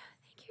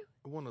 Thank you.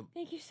 I want to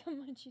Thank you so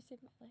much. You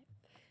saved my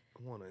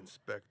life.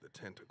 inspect the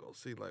tentacle.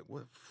 See, like,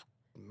 what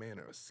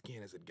manner of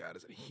skin has it got?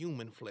 Is it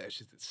human flesh?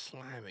 Is it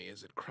slimy?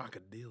 Is it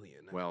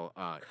crocodilian? Well,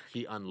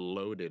 he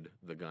unloaded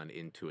the gun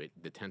into it.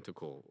 The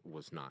tentacle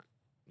was not.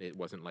 It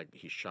wasn't like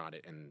he shot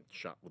it and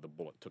shot with a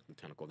bullet, took the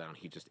tentacle down.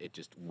 It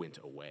just went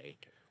away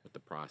with the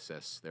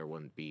process. There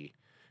wouldn't be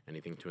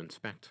anything to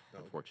inspect,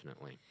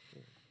 unfortunately.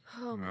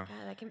 Oh my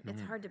God,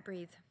 it's hard to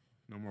breathe.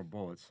 No more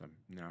bullets. I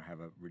now have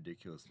a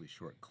ridiculously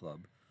short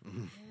club,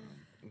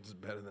 It's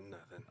better than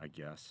nothing. I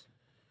guess.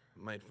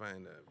 Might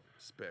find a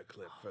spare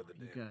clip further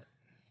You down. got...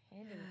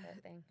 Handy with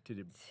that thing. Did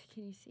it...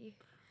 Can you see?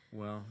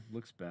 Well,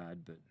 looks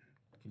bad, but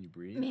can you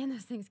breathe? Man,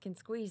 those things can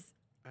squeeze.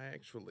 I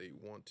actually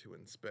want to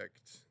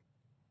inspect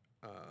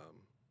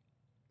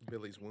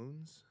Billy's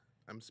wounds.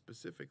 I'm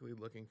specifically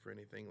looking for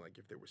anything like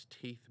if there was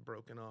teeth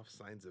broken off,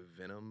 signs of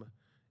venom,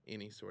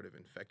 any sort of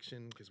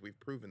infection, because we've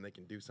proven they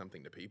can do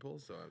something to people.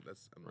 So I'm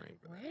looking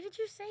for Where that. did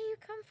you say you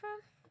come from?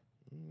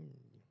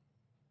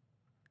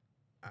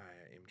 I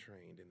am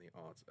trained in the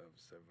arts of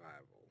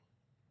survival.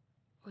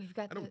 We've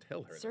got I don't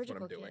tell her that's what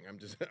surgical I'm doing. kit.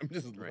 I'm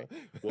just Right.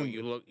 Well,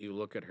 you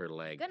look at her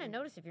leg. You're gonna and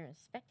notice if you're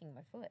inspecting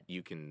my foot.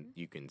 You can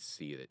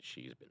see that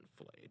she's been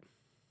flayed.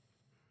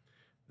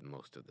 And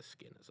most of the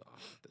skin is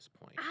off at this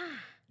point,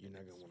 You're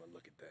not gonna want to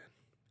look at that.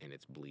 and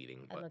it's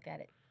bleeding. I But look at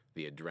it.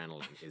 the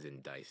adrenaline is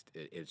indiced.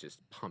 It's just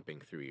pumping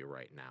through you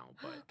right now,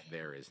 but Okay.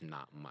 there is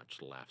not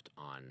much left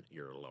on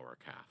your lower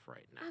calf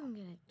right now. I'm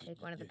gonna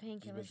take one of the You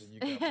painkillers. mentioned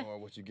you got more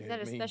what you gave Is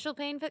that a me. special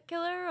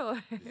painkiller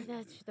or?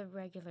 That's the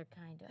regular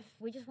kind of.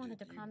 We just wanted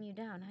to calm you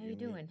down. How you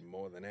doing? need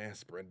more than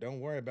aspirin. Don't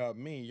worry about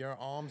me. Your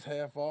arm's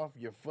half off.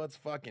 Your foot's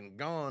fucking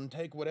gone.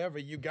 Take whatever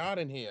you got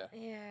in here.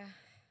 Yeah.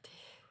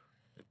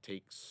 It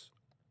takes.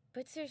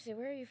 But seriously,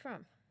 where are you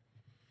from?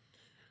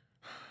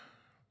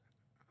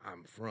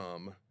 I'm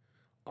from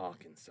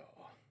Arkansas.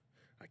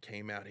 I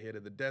came out here to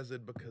the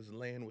desert because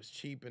land was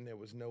cheap and there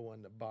was no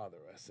one to bother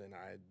us. And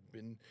I had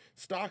been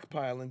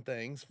stockpiling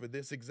things for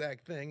this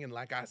exact thing. And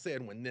like I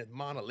said, when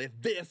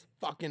this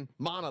fucking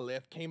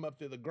monolith came up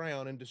through the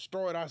ground and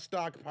destroyed our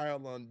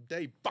stockpile on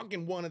day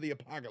fucking one of the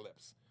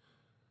apocalypse.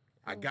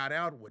 I got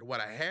out with what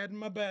I had in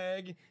my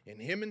bag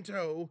and him in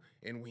tow,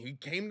 and we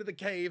came to the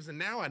caves, and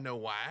now I know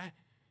why.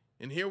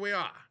 And here we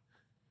are.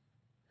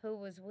 Who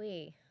was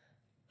we?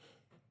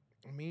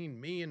 I mean,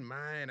 me and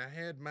mine. I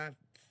had my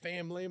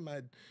family,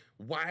 my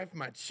wife,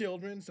 my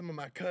children, some of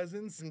my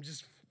cousins, some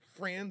just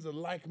friends of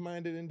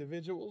like-minded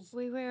individuals.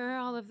 Where are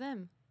all of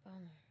them?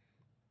 Bummer.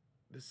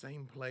 The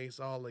same place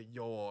all of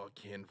your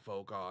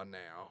kinfolk are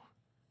now.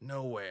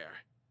 Nowhere.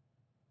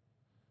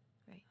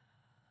 Right.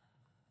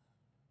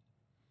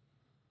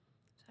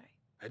 Sorry.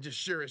 I just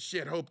sure as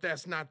shit hope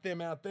that's not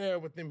them out there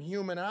with them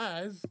human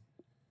eyes.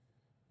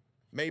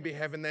 Maybe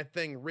having that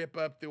thing rip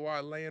up through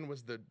our land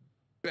was the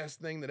best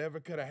thing that ever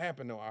could have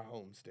happened to our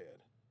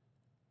homestead.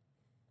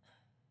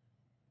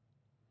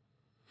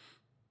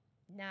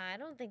 Nah, I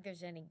don't think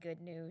there's any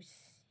good news.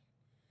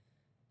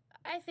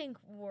 I think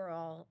we're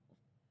all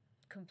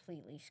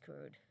completely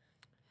screwed.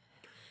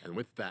 And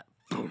with that,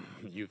 boom,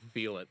 you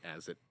feel it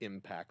as it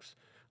impacts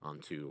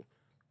onto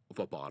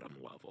the bottom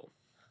level.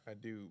 I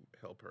do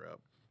help her up.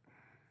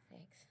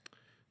 Thanks.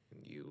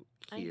 And you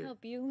I hear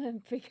help you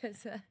limp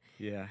because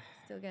Yeah,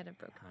 still got a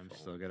broken. I'm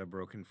still got a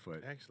broken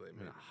foot. Actually, I'm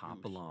maybe gonna hop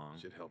you along.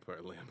 should help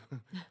her limp.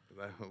 'Cause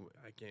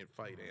I can't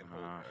fight and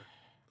hold her.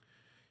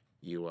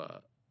 you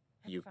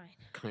fine.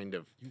 kind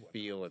of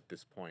feel at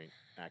this point,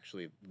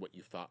 actually, what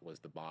you thought was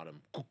the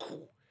bottom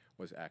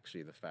was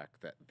actually the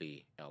fact that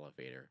the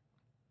elevator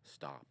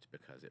stopped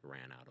because it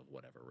ran out of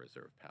whatever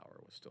reserve power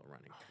was still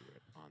running through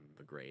it on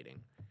the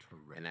grating.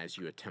 And as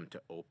you attempt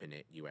to open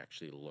it, you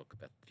actually look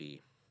at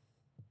the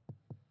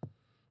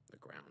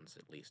ground's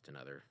at least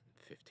another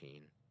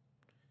 15,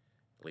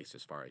 at least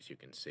as far as you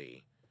can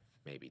see,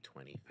 maybe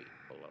 20 feet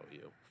below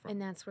you. And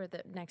that's where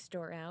the next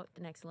door out, the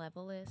next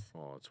level is.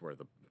 Well, it's where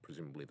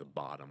presumably the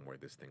bottom where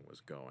this thing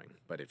was going,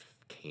 but it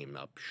came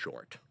up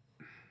short.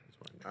 Is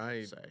what I'm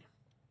trying to say.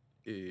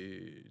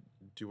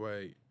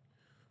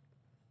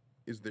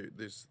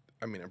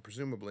 I mean, I'm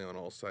presumably on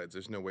all sides.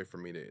 There's no way for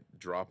me to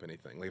drop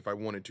anything. Like, if I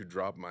wanted to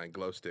drop my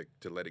glow stick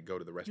to let it go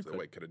to the rest of the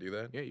way, could I do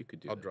that? Yeah, you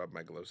could do I'll that. drop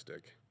my glow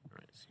stick. All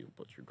right, so you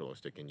put your glow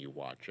stick and you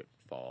watch it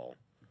fall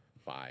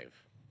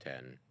 5,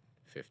 10,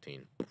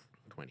 15,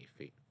 20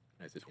 feet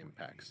as it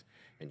impacts.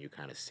 And you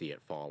kind of see it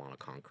fall on a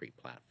concrete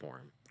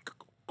platform.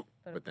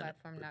 But a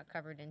platform not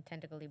covered in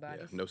tentacly Yeah,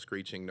 bodies. no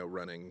screeching, no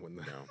running. When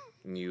the No.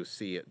 And you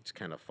see it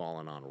kind of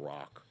falling on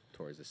rock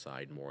towards the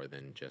side more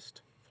than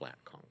just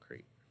flat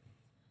concrete,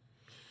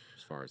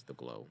 as far as the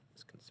glow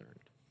is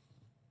concerned.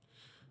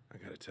 I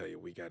gotta tell you,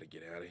 we gotta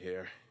get out of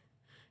here.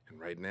 And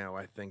right now,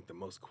 I think the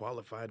most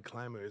qualified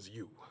climber is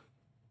you.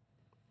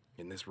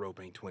 And this rope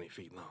ain't 20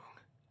 feet long.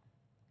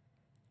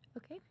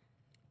 Okay.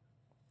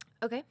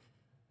 Okay.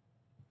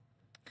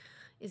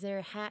 Is there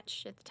a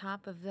hatch at the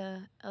top of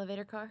the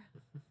elevator car?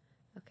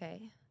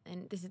 Okay.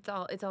 And this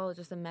it's all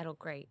just a metal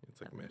grate.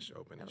 It's like mesh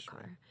open metal ish, car.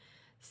 right?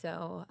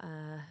 So,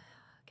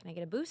 can I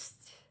get a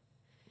boost?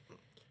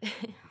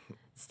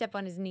 Step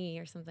on his knee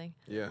or something.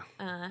 Yeah.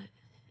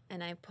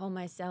 And I pull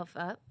myself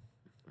up.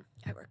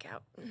 I work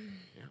out.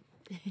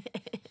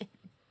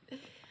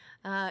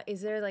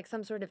 Is there like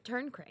some sort of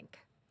turn crank?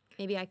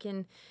 Maybe I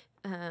can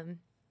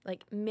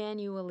like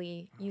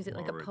manually use it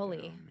like a Lower it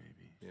pulley. down, maybe.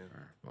 Yeah.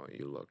 Well,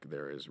 you look,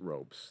 there is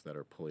ropes that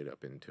are pulleyed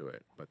up into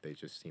it, but they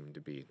just seem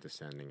to be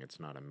descending. It's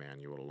not a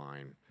manual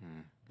line.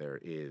 There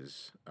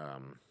is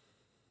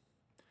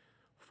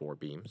 4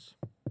 beams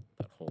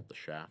that hold the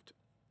shaft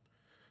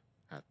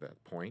at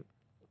that point,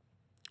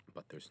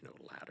 but there's no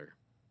ladder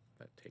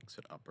that takes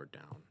it up or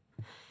down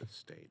this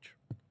stage.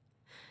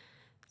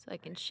 So I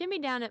can shimmy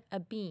down a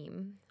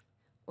beam,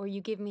 or you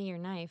give me your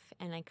knife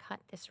and I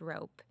cut this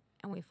rope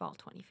and we fall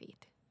 20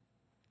 feet.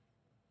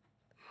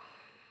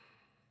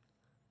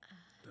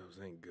 Those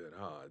ain't good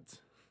odds.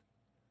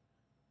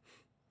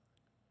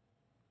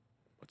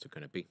 What's it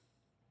going to be?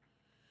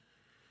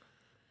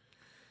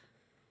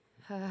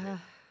 I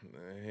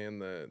hand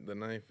the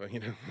knife, flip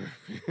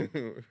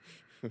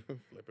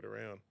it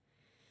around.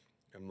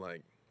 I'm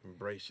like,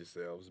 brace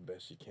yourselves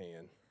best you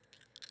can.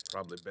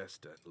 Probably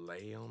best to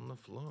lay on the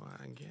floor,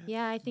 I guess.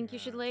 Yeah, I think you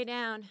should lay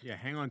down. Yeah,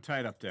 hang on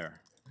tight up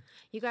there.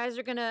 You guys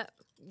are gonna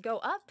go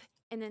up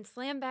and then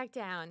slam back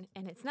down,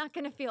 and it's not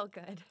gonna feel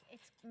good.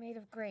 It's made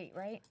of grate,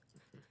 right?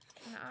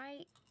 Can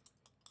I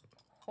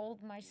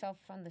hold myself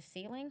from the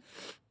ceiling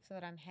so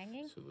that I'm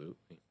hanging?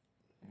 Absolutely.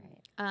 All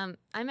right.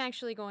 I'm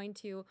actually going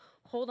to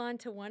hold on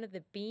to one of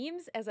the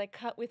beams as I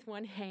cut with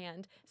one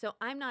hand, so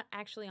I'm not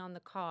actually on the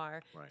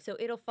car. Right. So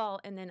it'll fall,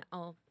 and then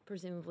I'll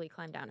presumably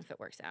climb down if it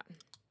works out.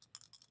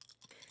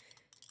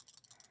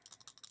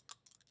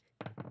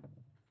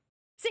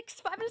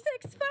 6, 5, and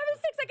 6, 5, and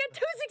 6. I got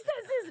 2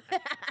 successes.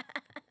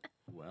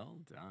 Well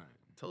done.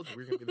 Told you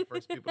we were gonna be the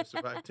first people to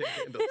survive 10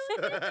 candles.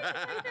 Why did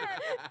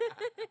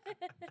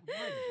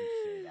you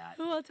say that?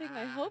 Oh, I'll take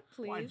my hope,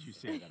 please. Why did you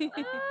say that?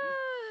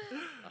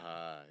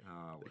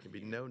 There can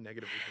be no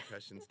negative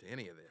repercussions to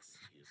any of this.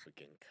 You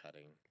begin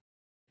cutting.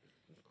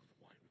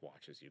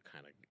 Watch as you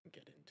kind of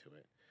get into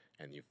it,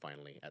 and you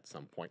finally, at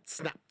some point,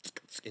 snap,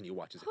 and you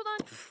watch as Hold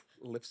it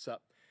lifts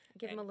up.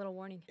 Give him a little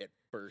warning. It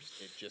bursts.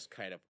 It just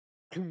kind of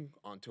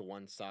onto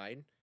one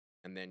side,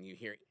 and then you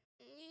hear,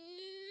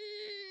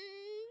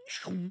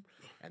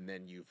 and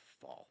then you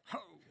fall.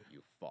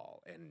 You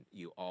fall, and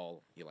you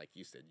like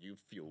you said, you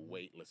feel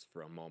weightless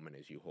for a moment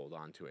as you hold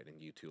on to it,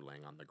 and you two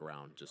laying on the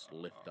ground just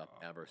lift up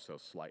ever so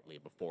slightly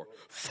before,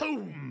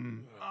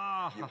 boom!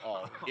 You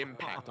all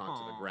impact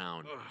onto the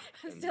ground.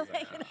 I'm still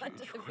hanging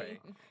onto the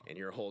beam. And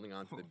you're holding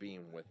onto the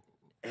beam with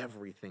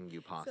everything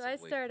you possibly So I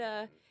start,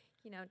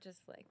 can. just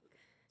like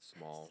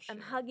Small I'm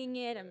shimmy. hugging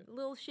it. I'm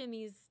little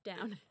shimmies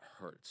down. It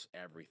hurts.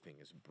 Everything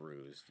is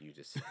bruised. You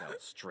just fell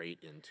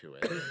straight into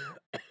it.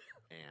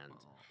 And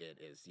it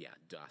is,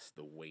 dust.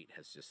 The weight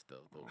has just, the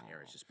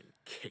air has just been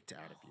kicked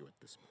out of you at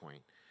this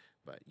point.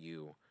 But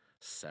you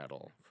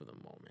settle for the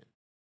moment.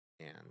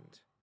 And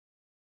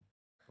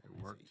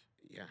It worked.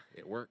 Yeah,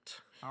 it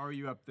worked. How are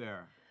you up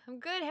there? I'm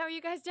good. How are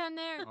you guys down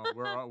there?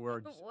 Oh,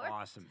 we're just Worked.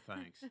 awesome,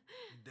 thanks.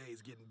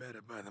 Day's getting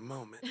better by the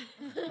moment.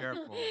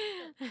 Careful.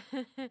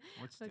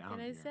 What's What down can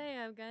I here? say?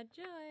 I've got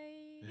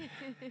joy.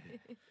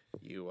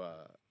 You,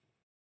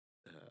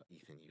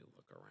 Ethan, you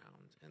look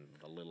around, and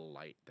the little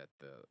light that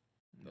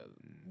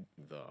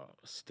the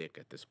stick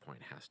at this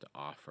point has to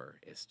offer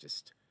is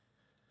just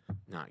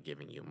not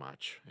giving you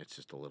much. It's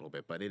just a little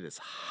bit, but it is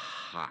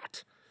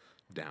hot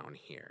down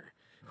here.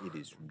 It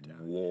is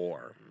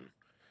warm,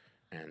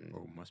 and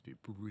Oh, must be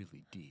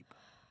really deep.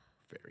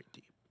 very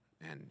deep,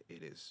 and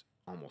it is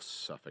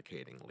almost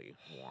suffocatingly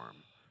warm.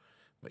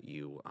 But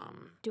you,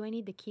 Do I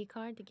need the key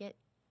card to get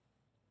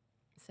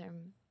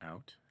some?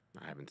 Out?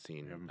 I haven't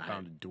seen. We haven't I-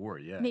 found a door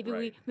yet. Maybe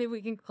right.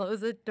 we can close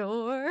the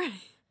door.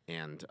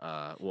 And,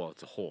 well,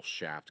 it's a whole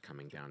shaft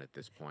coming down at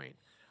this point.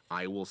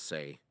 I will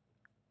say,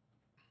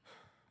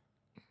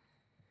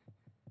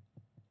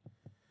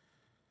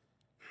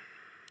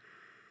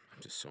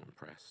 I'm just so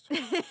impressed.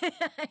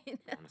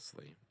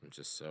 Honestly, I'm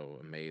just so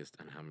amazed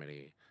on how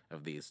many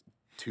of these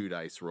 2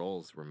 dice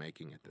rolls we're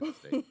making at this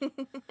stage.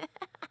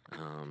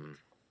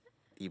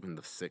 Even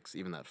the 6,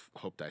 even that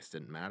hope dice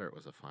didn't matter. It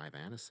was a 5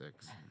 and a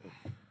 6.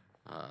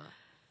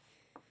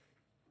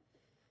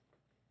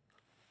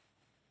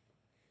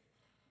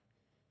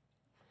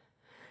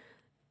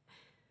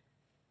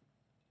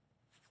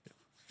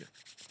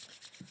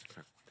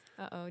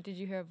 Uh-oh, did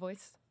you hear a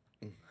voice?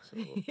 So,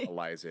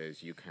 Eliza,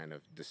 as you kind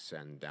of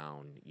descend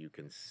down, you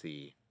can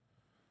see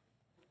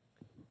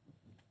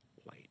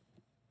light,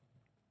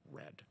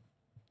 red,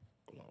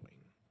 glowing,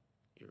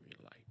 eerie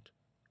light.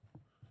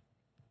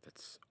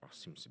 That's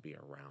seems to be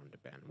around a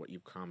bend. What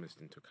you've come is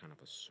into kind of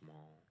a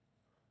small,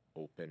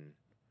 open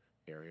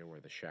area where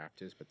the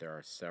shaft is, but there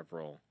are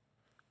several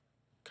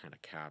kind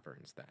of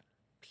caverns that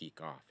peek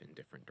off in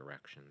different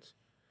directions,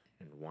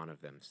 and one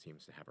of them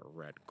seems to have a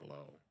red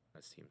glow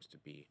that seems to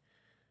be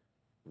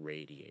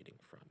radiating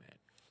from it.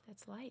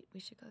 That's light. We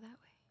should go that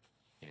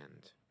way.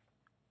 And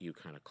you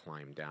kind of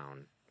climb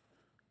down.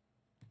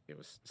 It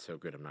was so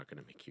good, I'm not going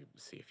to make you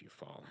see if you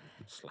fall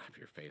and slap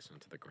your face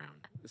onto the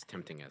ground, as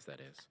tempting as that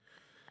is.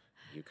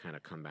 You kind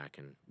of come back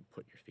and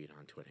put your feet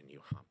onto it, and you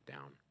hop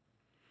down.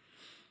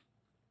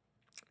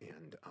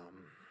 And,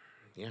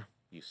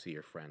 you see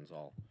your friends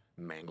all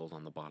mangled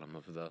on the bottom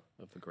of the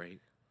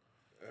grate.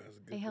 That was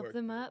good I help work.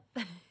 them up.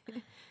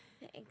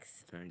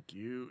 Thanks. Thank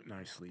you.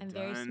 Nicely I'm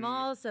done. very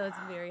small, so it's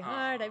very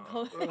hard. I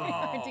pull very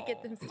hard to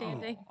get them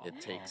standing. It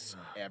takes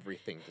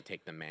everything to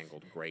take the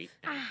mangled grate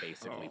and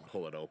basically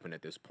pull it open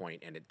at this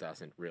point, and it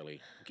doesn't really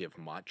give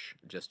much,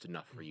 just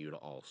enough for you to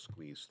all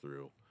squeeze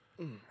through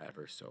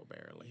ever so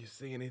barely. You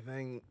see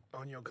anything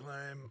on your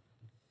climb?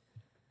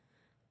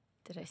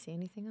 Did I see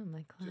anything on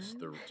my climb?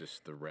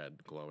 Just the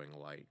red glowing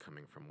light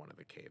coming from one of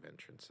the cave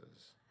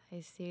entrances. I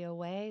see a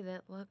way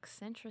that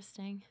looks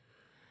interesting.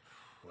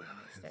 Well,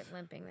 Start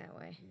limping that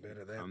way.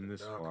 better that Come than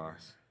this far.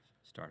 darkness.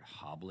 Start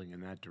hobbling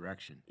in that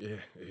direction. Yeah.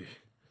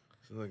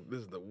 It's like this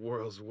is the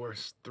world's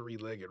worst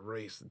 3-legged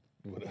race.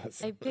 With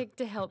us. I picked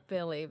to help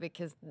Billy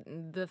because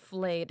the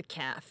flayed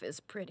calf is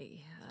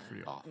pretty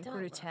Pretty awful.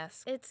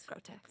 grotesque. It's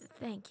grotesque.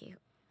 Thank you.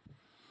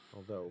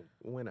 Although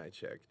when I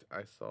checked,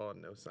 I saw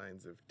no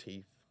signs of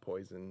teeth,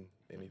 poison,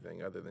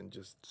 anything other than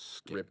just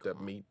Skin ripped up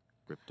claw. meat.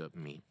 Ripped up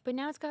meat. But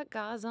now it's got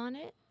gauze on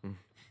it.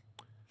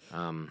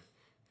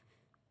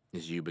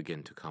 As you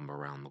begin to come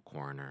around the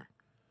corner,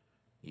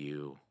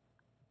 you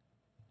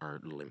are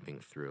limping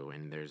through,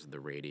 and there's the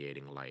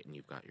radiating light, and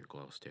you've got your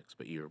glow sticks,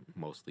 but you're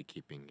mostly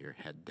keeping your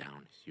head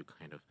down as you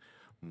kind of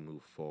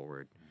move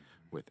forward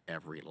with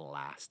every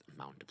last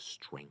amount of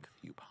strength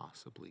you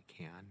possibly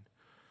can.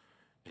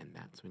 And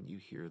that's when you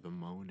hear the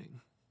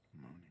moaning.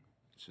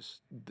 It's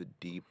just the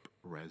deep,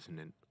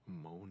 resonant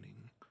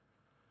moaning.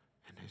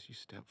 And as you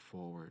step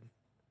forward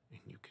and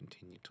you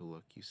continue to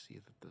look, you see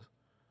that the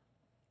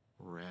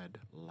red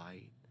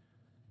light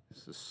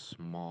is a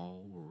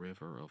small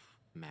river of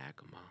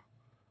magma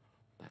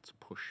that's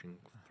pushing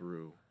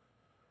through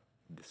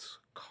this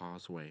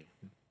causeway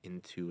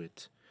into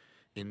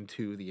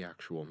the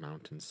actual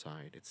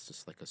mountainside. It's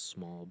just like a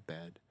small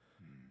bed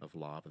of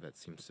lava that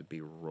seems to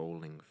be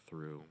rolling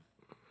through.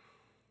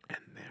 And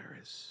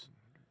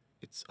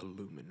it's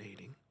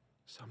illuminating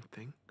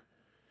something.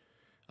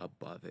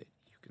 Above it,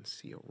 you can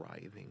see a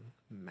writhing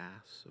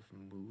mass of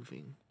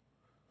moving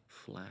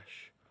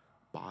flesh,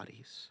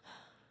 bodies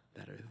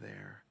that are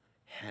there,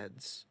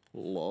 heads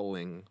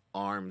lolling,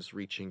 arms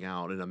reaching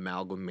out, an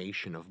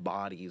amalgamation of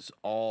bodies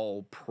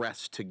all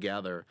pressed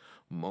together,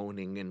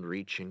 moaning and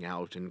reaching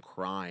out and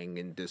crying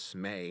in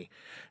dismay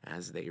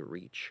as they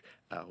reach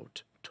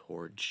out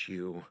towards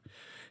you.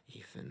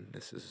 Ethan,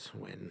 this is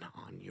when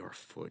on your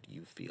foot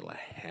you feel a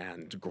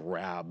hand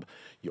grab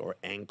your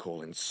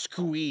ankle and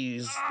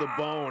squeeze the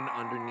bone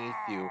underneath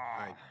you.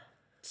 I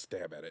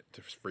stab at it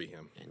to free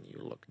him. And you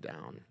look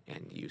down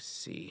and you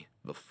see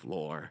the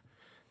floor.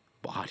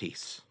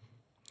 Bodies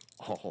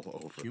all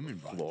over Human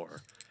the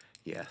floor.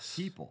 Yes.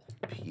 People.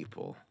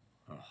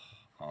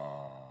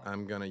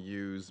 I'm gonna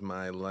use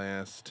my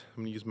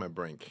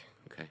brink.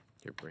 Okay,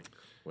 your brink.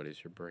 What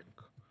is your brink?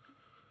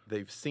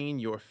 They've seen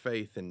your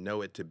faith and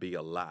know it to be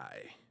a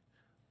lie.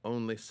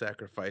 Only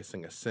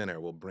sacrificing a sinner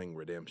will bring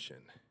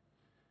redemption.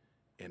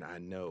 And I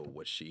know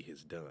what she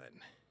has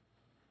done.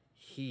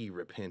 He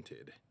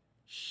repented.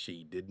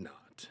 She did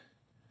not.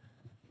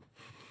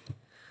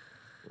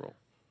 Roll.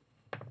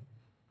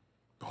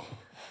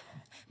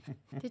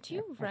 Did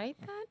you write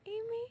that,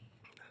 Amy?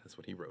 That's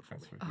what he wrote for me.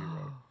 That's what he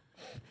wrote.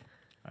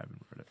 I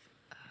haven't read it.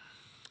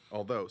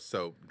 Although,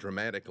 so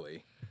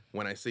dramatically,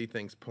 when I see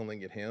things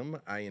pulling at him,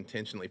 I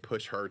intentionally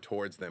push her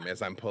towards them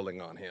as I'm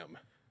pulling on him.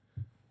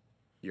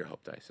 Your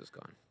hope dice is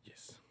gone.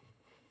 Yes.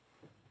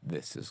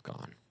 This is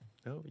gone.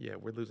 Oh, yeah,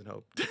 we're losing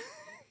hope.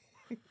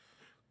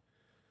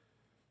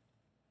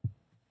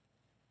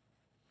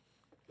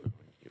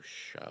 You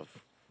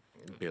shove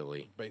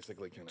Billy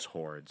Basically, kind of.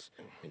 towards,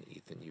 and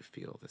Ethan, you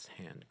feel this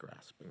hand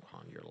grasping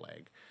on your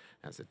leg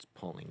as it's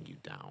pulling you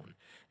down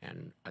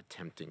and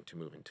attempting to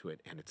move into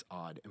it, and it's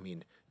odd. I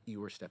mean, you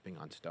were stepping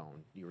on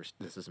stone.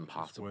 This is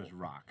impossible. This was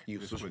rock.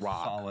 This was was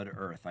rock. solid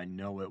earth. I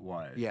know it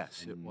was.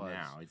 Yes, And it was.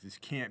 Now this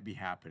can't be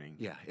happening.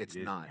 Yeah, it's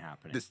It not isn't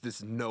happening.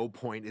 This no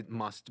point. It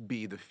must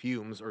be the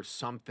fumes or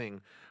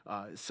something.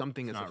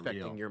 Something is not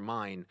affecting real. your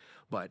mind,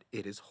 but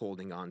it is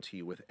holding on to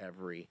you with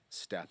every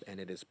step, and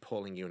it is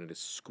pulling you, and it is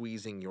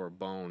squeezing your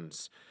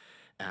bones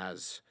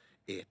as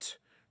it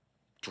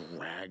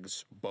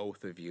drags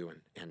both of you.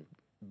 And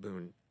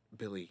Boone,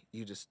 Billy,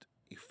 you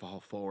fall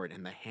forward,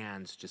 and the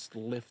hands just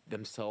lift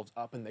themselves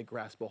up, and they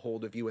grasp a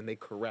hold of you, and they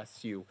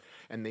caress you,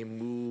 and they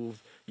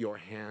move your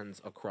hands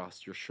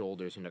across your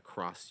shoulders and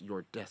across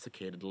your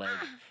desiccated leg,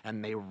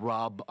 and they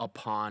rub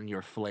upon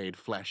your flayed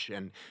flesh,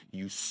 and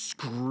you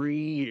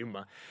scream.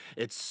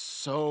 It's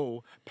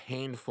so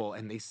painful,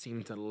 and they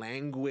seem to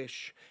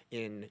languish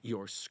in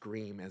your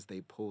scream as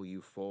they pull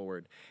you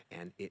forward,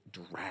 and it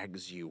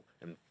drags you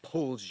and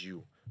pulls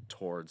you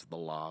towards the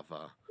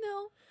lava.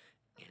 No.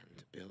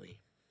 And Billy,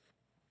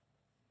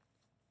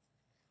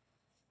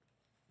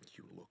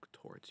 you look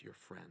towards your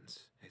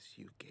friends as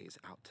you gaze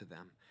out to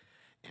them.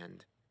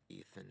 And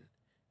Ethan,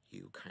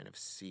 you kind of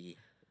see,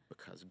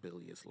 because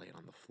Billy is laid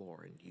on the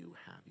floor and you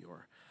have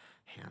your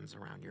hands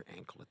around your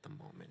ankle at the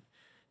moment,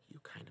 you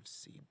kind of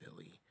see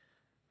Billy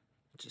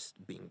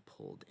just being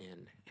pulled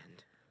in.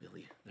 And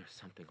Billy, there's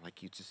something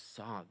like you just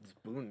saw.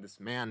 Boone, this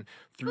man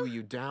threw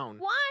you down.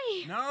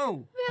 Why?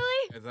 No.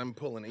 Billy? As I'm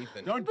pulling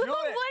Ethan, Don't do it.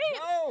 what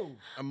No.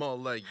 I'm all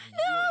like,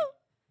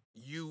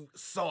 you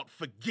sought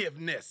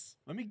forgiveness.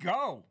 Let me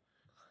go.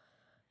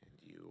 And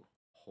you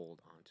hold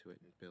onto it,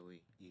 and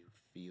Billy, you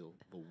feel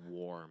the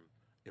warm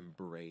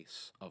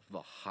embrace of the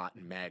hot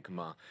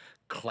magma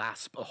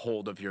clasp a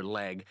hold of your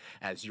leg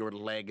as your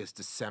leg is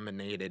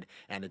disseminated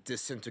and it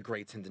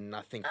disintegrates into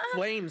nothing.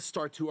 Flames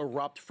start to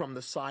erupt from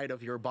the side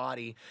of your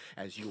body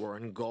as you are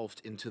engulfed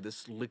into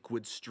this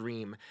liquid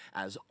stream,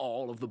 as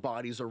all of the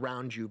bodies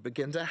around you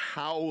begin to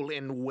howl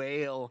and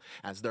wail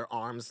as their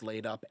arms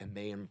laid up, and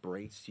they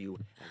embrace you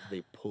as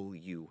they pull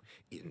you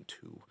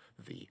into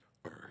the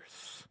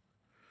earth.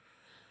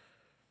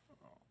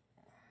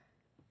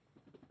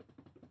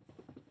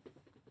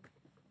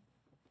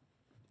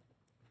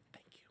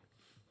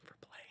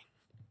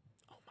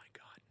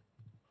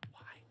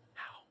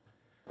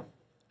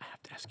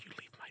 Ask you to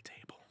leave my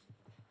table.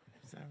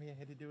 Sorry I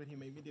had to do it. He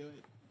made me do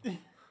it.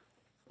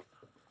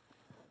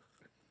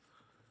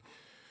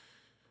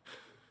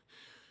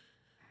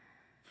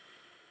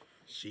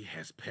 She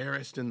has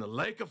perished in the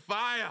lake of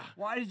fire.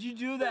 Why did you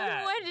do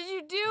that? What did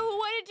you do?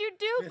 What did you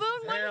do, This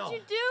Boone? is What hell.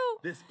 did you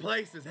do? This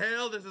place is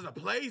hell. This is a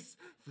place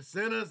for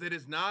sinners. It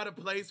is not a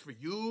place for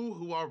you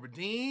who are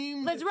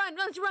redeemed. Let's run.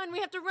 Let's run. We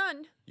have to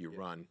run. You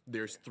run.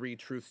 There's 3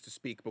 truths to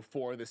speak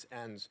before this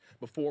ends.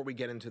 Before we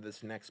get into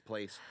this next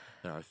place,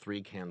 there are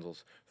 3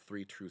 candles,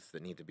 3 truths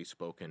that need to be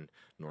spoken.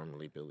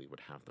 Normally, Billy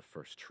would have the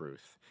first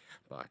truth,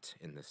 but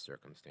in this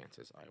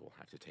circumstances, I will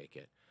have to take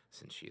it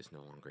since she is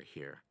no longer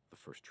here. The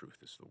first truth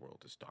is the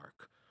world is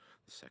dark.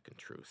 The second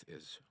truth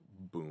is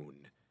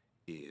Boone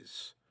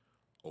is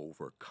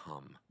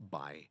overcome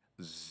by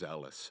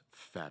zealous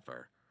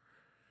fervor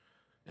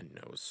and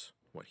knows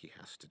what he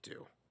has to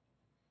do.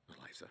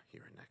 Eliza,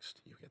 you're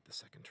next. You get the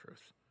second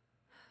truth.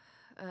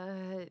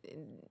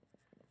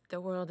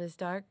 The world is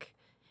dark,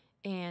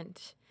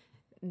 and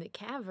the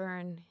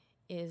cavern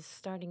is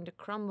starting to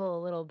crumble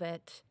a little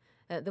bit.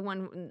 The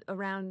one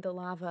around the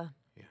lava.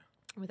 Yeah.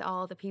 With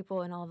all the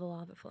people and all the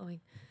lava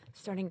flowing.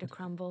 starting to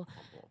crumble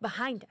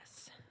behind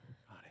us.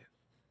 Got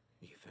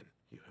it. Ethan,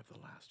 you have the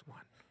last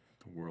one.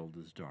 The world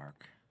is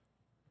dark.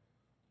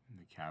 And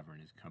the cavern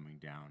is coming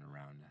down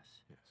around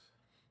us. Yes.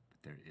 But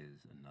there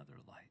is another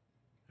light.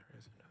 There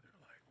is another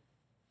light.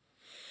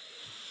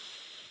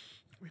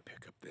 We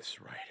pick up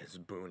this right as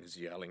Boone is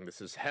yelling,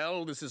 "This is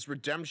hell, this is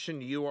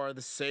redemption, you are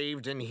the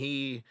saved, and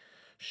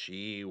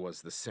she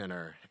was the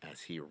sinner,"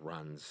 as he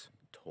runs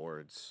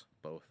towards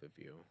both of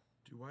you.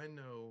 Do I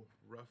know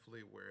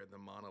roughly where the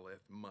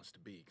monolith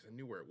must be? Because I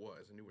knew where it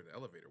was. I knew where the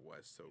elevator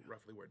was, so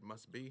roughly where it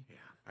must be. Yeah.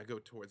 I go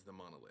towards the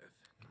monolith.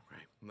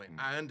 Okay. I'm like,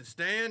 I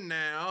understand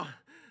now.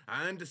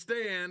 I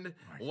understand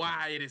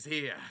why it is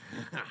here.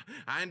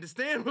 I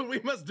understand what we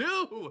must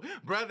do,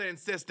 brother and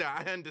sister.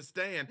 I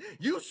understand.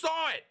 You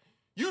saw it.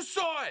 You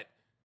saw it.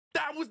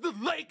 That was the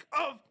lake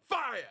of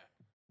fire.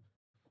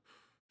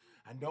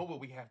 I know what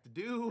we have to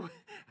do.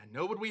 I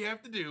know what we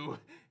have to do.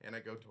 And I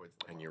go towards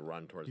the And monolith. you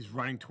run towards He's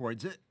running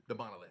towards it. The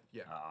monolith,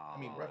 yeah. I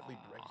mean, roughly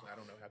directionally. I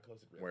don't know how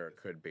close it really where is. it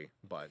could be,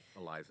 but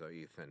Eliza,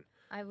 Ethan,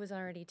 I was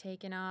already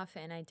taken off,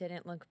 and I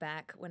didn't look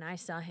back when I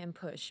saw him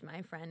push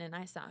my friend, and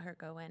I saw her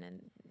go in,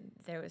 and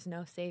there was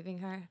no saving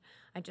her.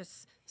 I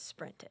just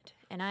sprinted,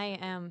 and I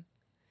am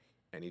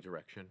any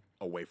direction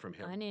away from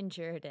him.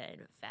 uninjured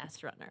and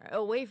fast runner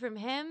away from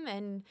him,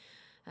 and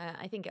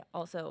I think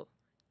also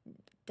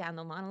down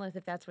the monolith,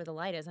 if that's where the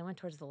light is. I went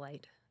towards the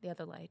light, the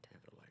other light. The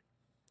other light.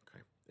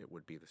 Okay. It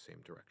would be the same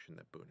direction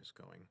that Boone is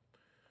going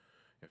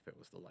if it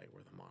was the light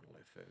where the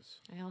monolith is.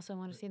 I also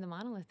want to see the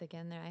monolith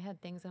again there. I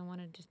had things I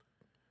wanted to...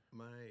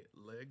 My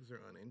legs are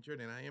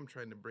uninjured, and I am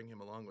trying to bring him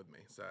along with me.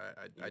 So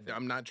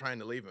I'm not trying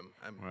to leave him.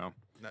 I'm Well,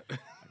 not.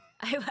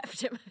 I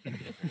left him.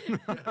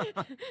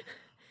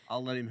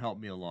 I'll let him help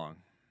me along.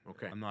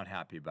 Okay. I'm not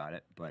happy about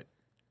it, but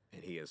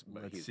And he is,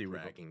 but Let's he's see where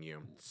the- dragging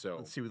you. So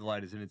let's see where the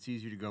light is. And it's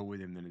easier to go with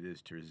him than it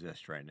is to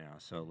resist right now.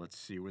 So let's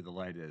see where the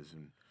light is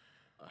and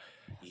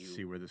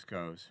see where this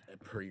goes.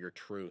 per your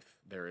truth,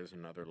 there is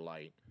another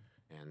light.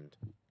 And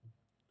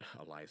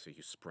Eliza,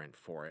 you sprint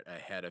for it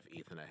ahead of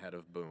Ethan, ahead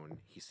of Boone.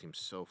 He seems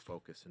so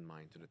focused and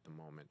minded at the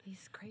moment.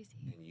 He's crazy.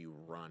 And you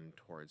run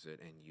towards it,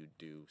 and you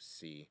do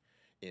see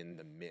in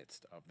the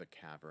midst of the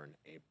cavern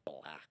a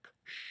black,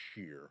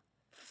 sheer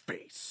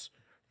face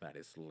that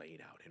is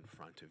laid out in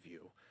front of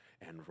you,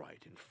 and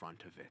right in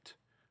front of it,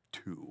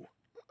 two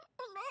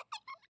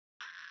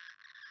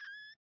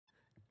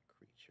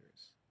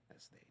creatures,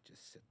 as they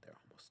just sit there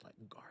almost like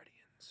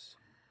guardians,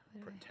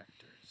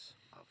 protectors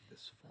of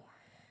this form.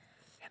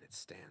 And it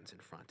stands in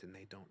front, and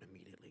they don't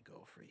immediately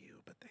go for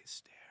you, but they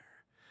stare.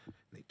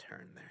 They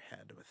turn their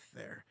head with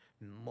their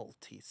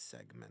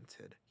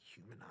multi-segmented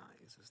human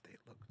eyes as they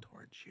look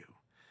towards you,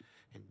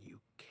 and you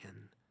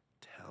can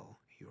tell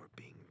you're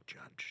being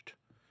judged.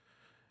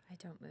 I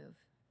don't move.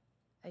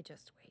 I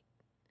just wait.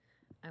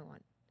 I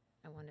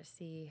want to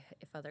see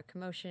if other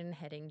commotion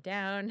heading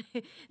down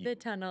the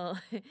tunnel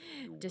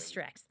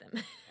distracts them.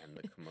 And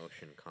the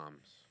commotion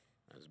comes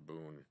as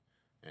Boone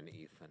and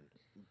Ethan.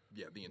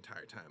 Yeah, the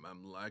entire time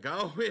I'm like,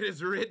 oh, it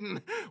is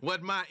written,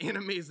 what my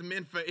enemies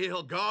meant for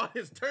ill, God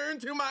has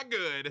turned to my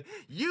good.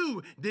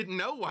 You didn't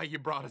know why you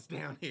brought us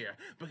down here,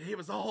 but it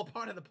was all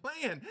part of the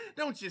plan.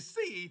 Don't you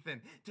see,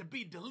 Ethan? To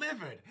be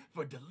delivered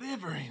for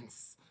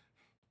deliverance.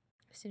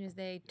 As soon as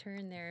they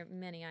turn their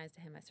many eyes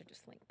to him, I start to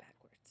slink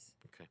backwards.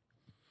 Okay.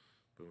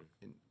 Boone.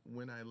 And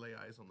when I lay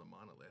eyes on the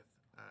monolith,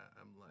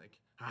 I'm like,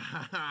 ha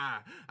ha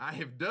ha, I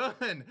have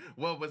done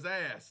what was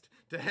asked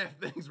to have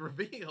things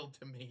revealed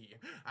to me.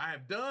 I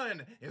have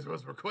done as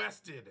was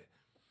requested.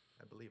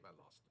 I believe I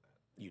lost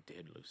that. You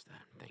did lose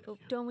that. Thank Oh,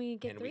 you. don't we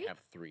get and three? we have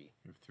three.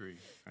 You have three,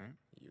 right?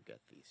 You get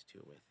these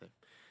two with it.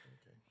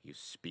 Okay. You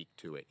speak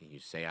to it, and you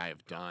say, I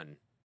have done.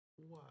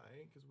 Why?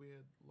 Because we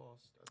had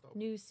lost, I thought.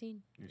 New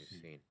scene. You've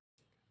seen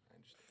I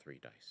understand. 3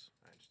 dice,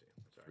 I understand.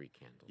 Sorry. 3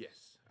 candles.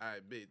 Yes, I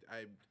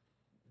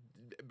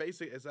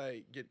basically, as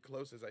I get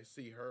close, as I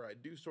see her, I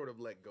do sort of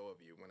let go of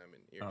you when I'm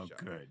in earshot.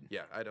 Oh, good.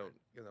 Yeah, I don't,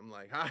 because I'm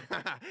like, ha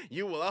ha ha,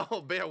 you will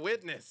all bear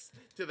witness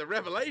to the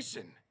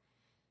revelation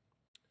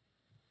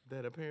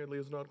that apparently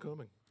is not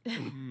coming.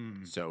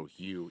 So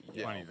you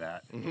yell, Funny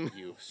that.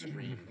 you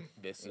scream,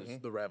 this is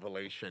the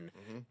revelation.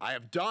 I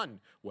have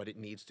done what it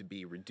needs to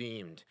be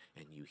redeemed.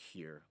 And you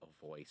hear a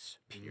voice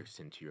pierce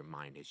into your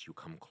mind as you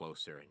come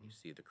closer, and you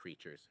see the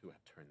creatures who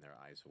have turned their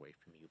eyes away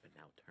from you, but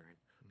now turn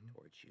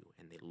towards you,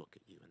 and they look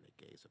at you, and they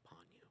gaze upon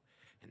you,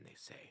 and they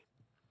say,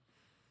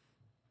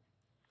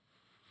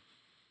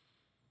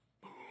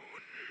 Boone,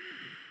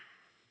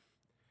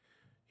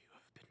 you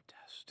have been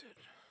tested.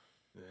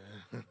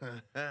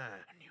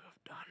 And you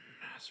have done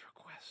as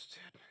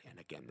requested. And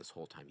again, this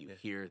whole time you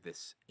hear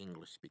this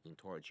English speaking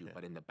towards you,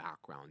 but in the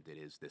background it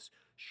is this.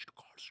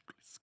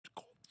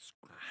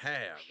 I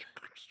have.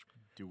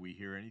 Do we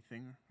hear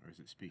anything, or is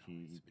it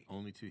speaking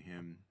only to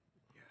him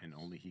and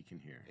only he can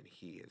hear? And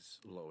he is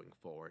lowing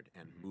forward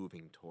and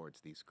moving towards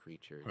these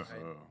creatures.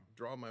 I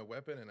draw my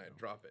weapon and I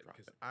drop it,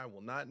 because I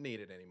will not need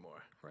it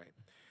anymore. Right.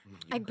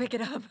 I pick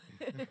it up.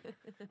 And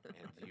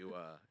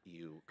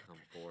you come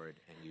forward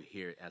and you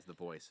hear as the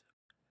voice,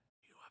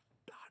 you have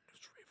done as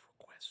we've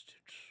requested.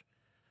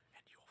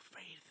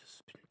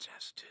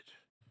 tested.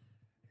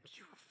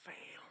 You failed.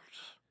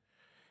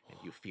 And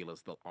you feel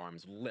as the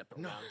arms lip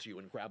around you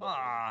and grab a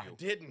hold of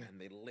you. Didn't.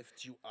 And they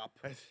lift you up.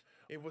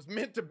 It was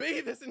meant to be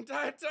this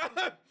entire time.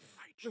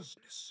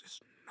 Righteousness is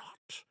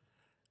not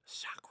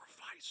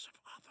sacrifice of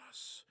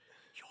others.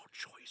 Your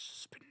choice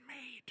has been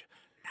made.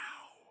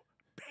 Now,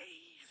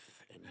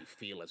 bathe. And you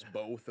feel as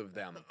both of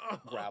them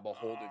grab a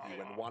hold of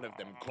you, and one of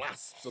them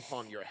grasps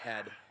upon your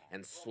head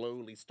and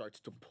slowly starts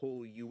to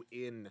pull you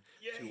in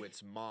to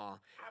its maw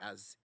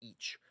as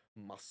each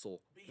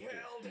muscle Beheld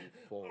pulls you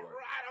forward.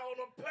 right on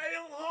a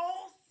pale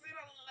horse in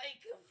a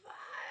lake of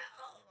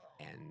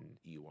fire. And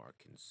you are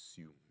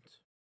consumed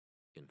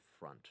in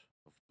front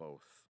of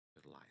both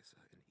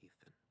Eliza and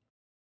Ethan.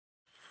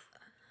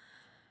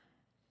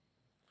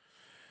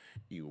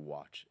 You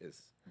watch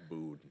as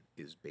Boone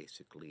is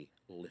basically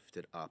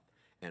lifted up,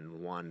 and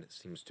one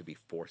seems to be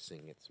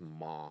forcing its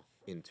maw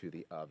into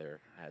the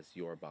other as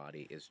your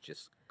body is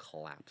just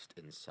collapsed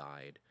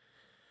inside.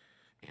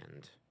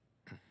 And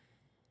Dave,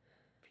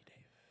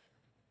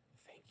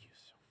 thank you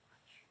so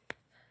much. I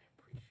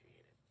appreciate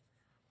it.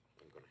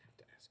 I'm going to have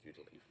to ask you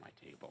to leave my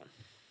table.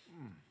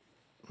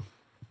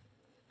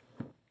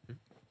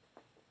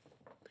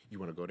 You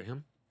want to go to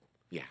him?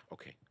 Yeah,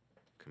 okay.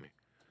 Come here.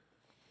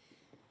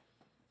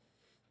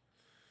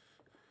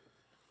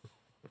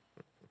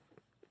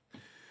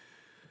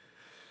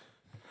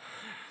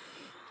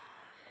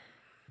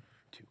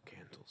 Two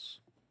candles.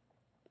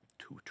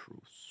 Two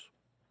truths.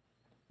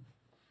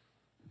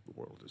 The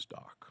world is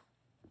dark.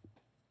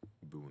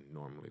 Boone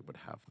normally would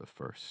have the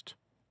first,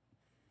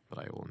 but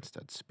I will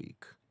instead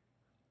speak.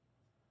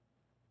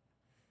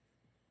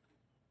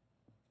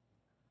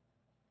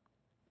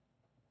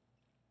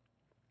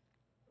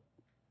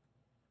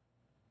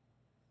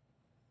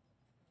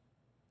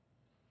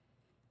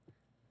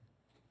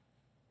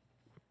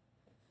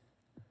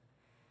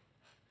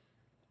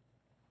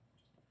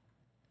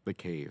 The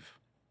cave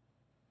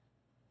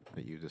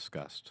that you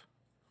discussed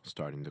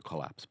starting to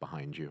collapse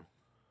behind you.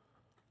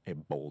 A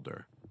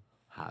boulder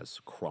has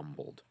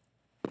crumbled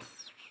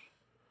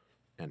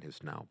and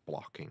is now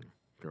blocking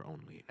your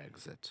only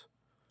exit.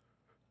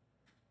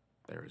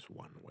 There is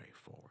one way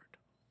forward.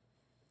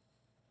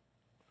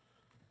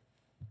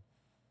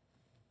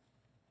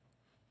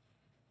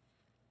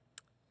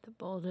 The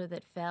boulder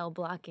that fell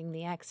blocking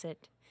the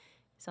exit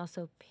is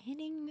also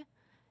pinning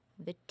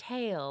the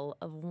tail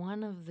of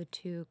one of the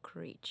two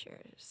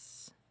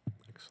creatures.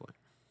 Excellent.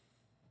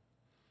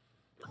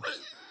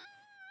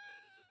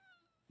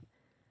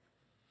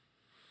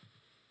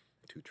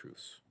 Two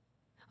truths.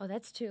 Oh,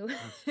 that's two.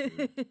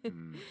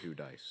 Two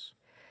dice.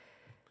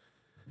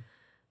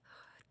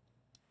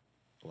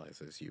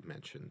 Eliza, as you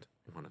mentioned,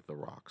 one of the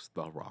rocks,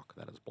 the rock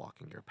that is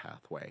blocking your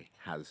pathway,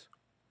 has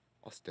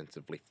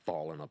ostensibly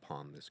fallen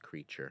upon this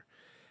creature,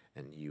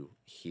 and you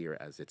hear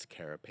as its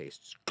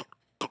carapace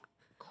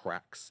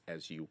cracks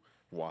as you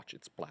watch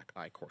its black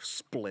ichor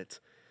split,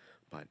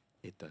 but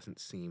it doesn't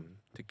seem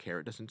to care.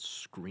 It doesn't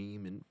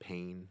scream in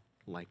pain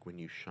like when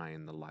you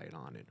shine the light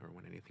on it or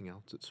when anything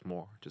else. It's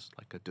more just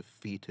like a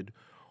defeated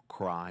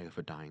cry of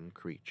a dying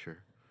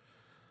creature,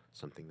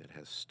 something that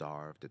has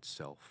starved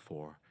itself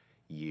for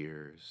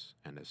years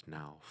and is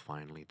now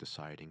finally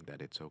deciding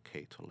that it's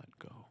okay to let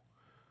go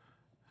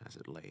as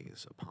it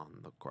lays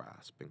upon the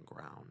grasping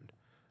ground,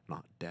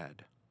 not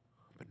dead,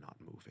 but not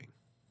moving.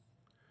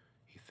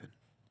 Ethan?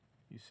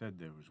 You said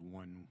there was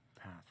one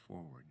path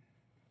forward.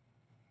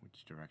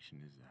 Which direction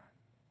is that?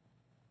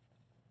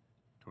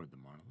 Toward the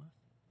monolith?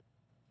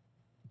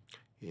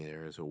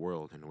 There is a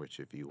world in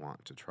which if you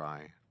want to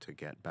try to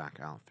get back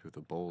out through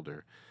the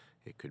boulder,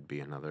 it could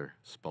be another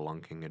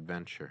spelunking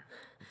adventure.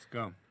 Let's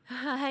go.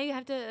 I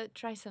have to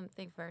try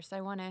something first.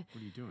 What are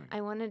you doing?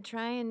 I want to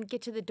try and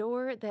get to the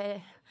door.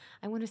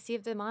 I want to see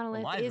if the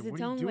monolith Eliza, is its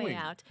what are you own way doing?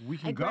 out. We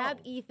can I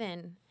grab go.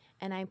 Ethan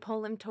and I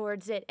pull him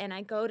towards it, and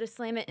I go to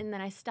slam it, and then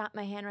I stop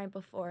my hand right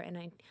before,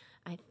 and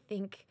I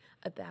think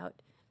about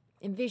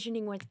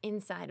envisioning what's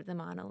inside of the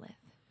monolith.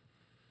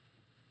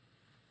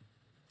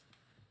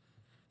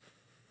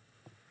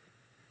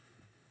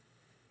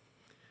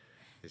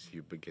 As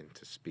you begin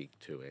to speak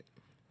to it,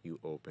 you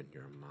open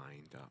your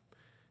mind up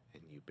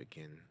and you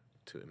begin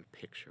to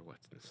picture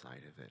what's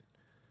inside of it.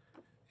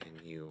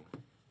 And you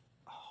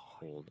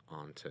hold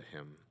on to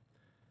him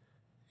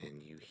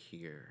and you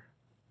hear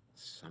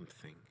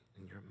something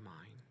in your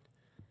mind.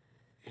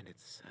 And it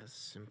says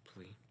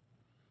simply,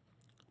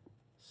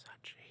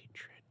 such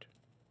hatred,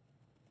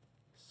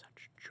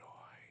 such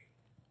joy,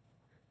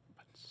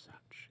 but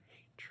such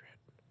hatred.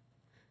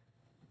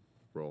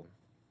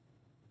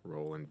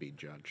 Roll and be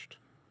judged.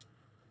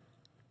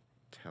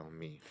 Tell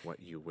me what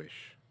you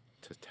wish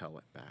to tell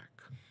it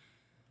back.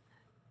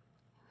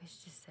 I wish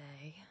to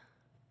say,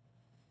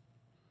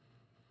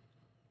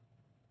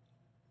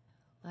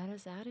 let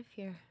us out of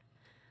here.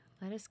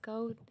 Let us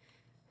go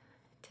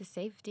to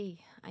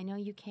safety. I know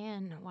you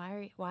can.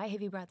 Why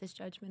have you brought this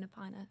judgment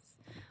upon us?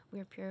 We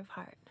are pure of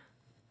heart.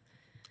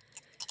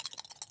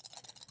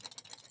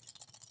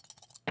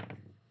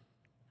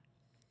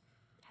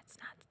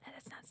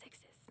 That's not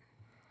sixes.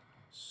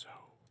 So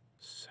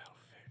say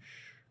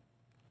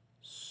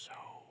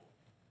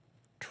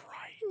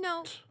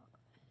No.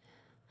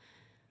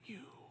 You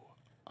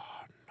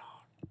are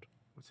not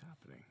What's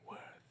happening? worthy.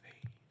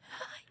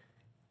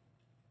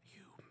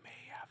 You may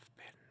have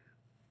been,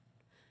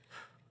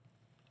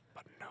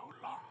 but no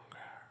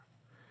longer.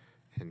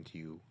 And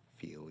you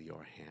feel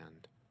your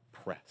hand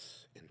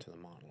press into the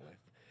monolith.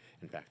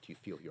 In fact, you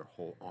feel your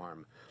whole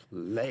arm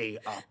lay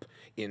up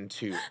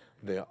into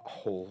the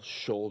whole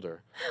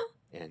shoulder.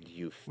 And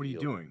you feel What are you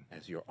doing?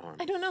 as your arm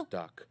I don't know. is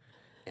stuck.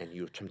 And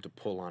you attempt to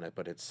pull on it,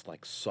 but it's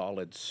like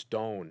solid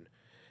stone.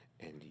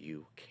 And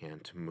you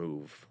can't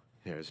move.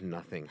 There's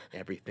nothing.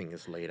 Everything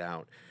is laid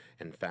out.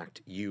 In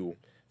fact, you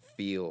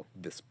feel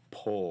this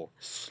pull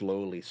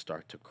slowly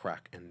start to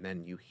crack, and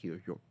then you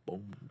hear your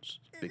bones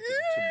begin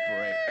to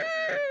break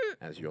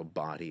as your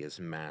body is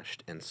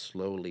mashed, and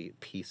slowly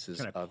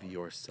pieces of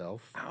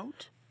yourself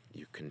Out?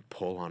 You can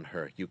pull on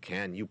her. You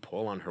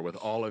pull on her with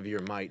all of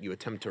your might. You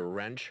attempt to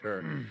wrench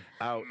her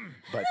out,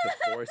 but the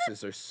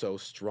forces are so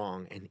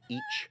strong, and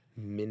each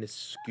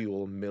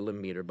minuscule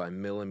millimeter by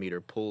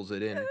millimeter pulls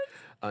it in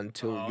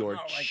until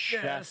your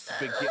chest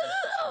begins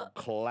to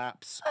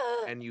collapse,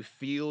 and you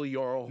feel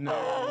your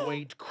whole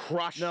weight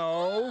crushed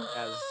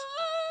as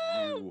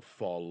you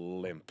fall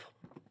limp.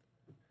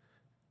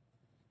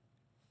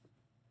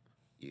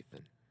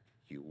 Ethan,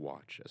 you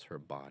watch as her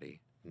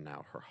body,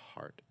 now her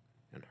heart,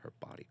 and her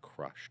body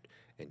crushed,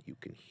 and you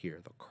can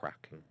hear the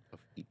cracking of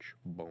each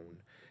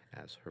bone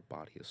as her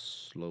body is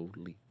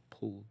slowly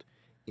pulled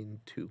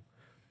into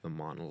the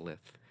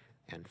monolith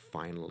and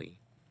finally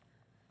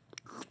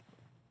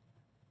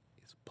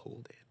is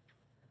pulled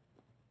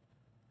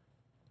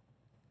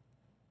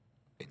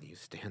in. And you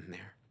stand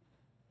there,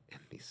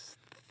 and these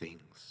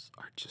things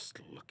are just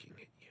looking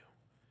at you.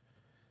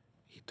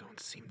 You don't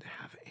seem to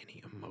have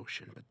any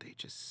emotion, but they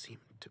just seem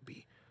to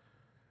be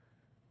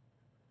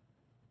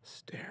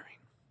staring.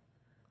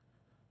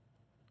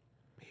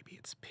 Maybe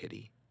it's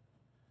pity.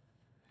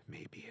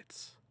 Maybe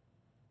it's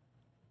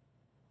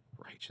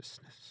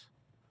righteousness.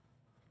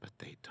 But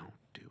they don't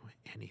do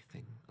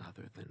anything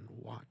other than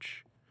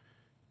watch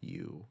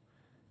you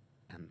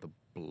and the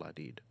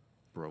bloodied,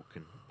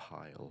 broken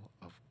pile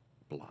of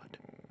blood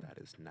that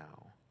is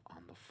now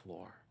on the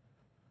floor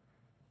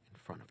in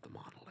front of the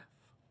monolith.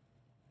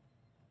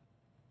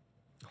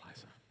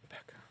 Eliza,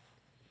 Becca,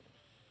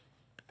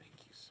 thank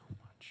you so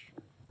much.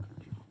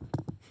 Good job.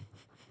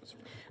 It was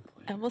really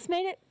good. I almost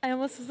made it. I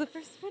almost was the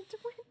first one to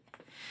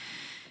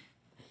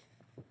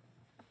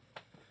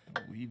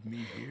win. Leave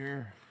me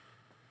here.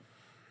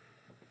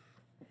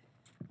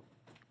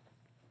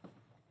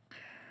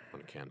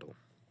 One candle,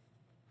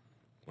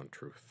 one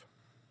truth.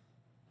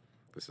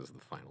 This is the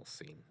final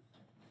scene.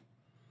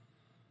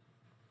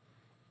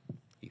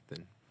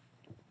 Ethan,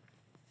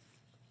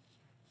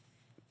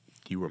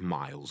 you were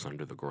miles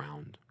under the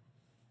ground.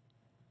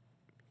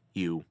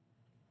 You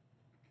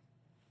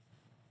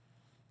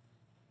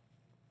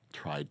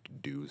tried to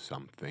do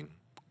something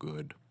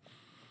good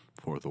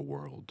for the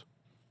world,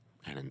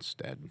 and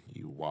instead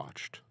you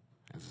watched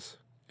as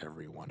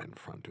everyone in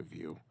front of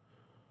you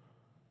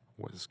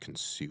was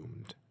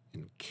consumed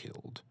and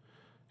killed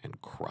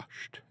and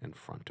crushed in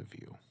front of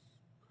you.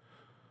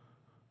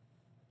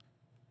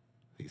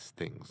 These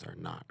things are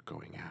not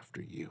going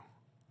after you,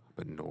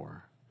 but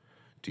nor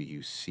do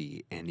you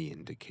see any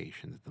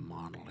indication that the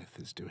monolith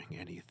is doing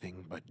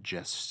anything but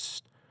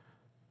just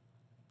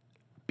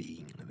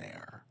being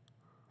there.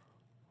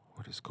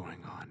 What is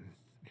going on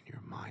in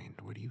your mind?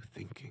 What are you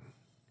thinking?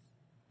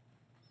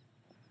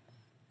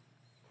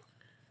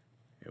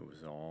 It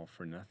was all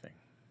for nothing.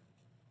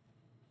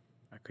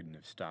 I couldn't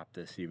have stopped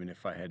this even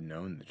if I had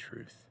known the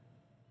truth.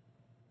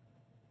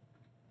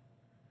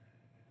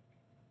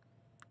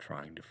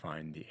 Trying to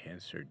find the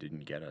answer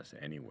didn't get us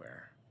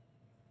anywhere.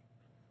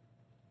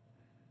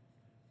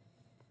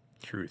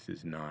 Truth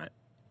is not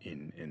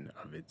in and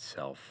of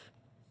itself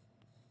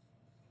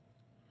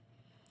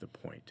the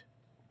point.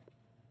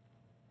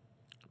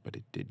 But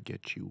it did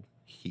get you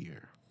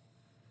here.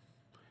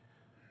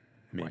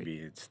 Maybe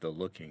it's the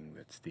looking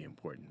that's the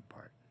important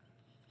part,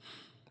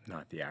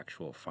 not the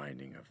actual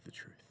finding of the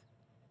truth.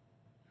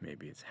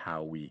 Maybe it's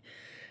how we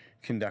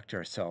conduct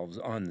ourselves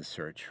on the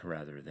search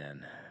rather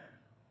than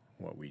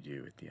what we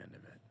do at the end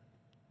of it.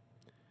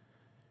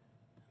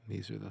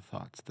 These are the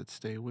thoughts that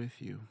stay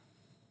with you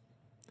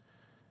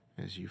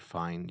as you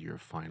find your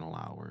final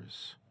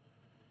hours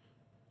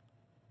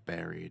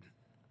buried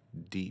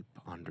deep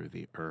under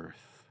the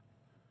earth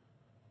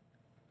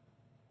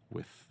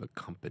with the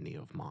company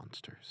of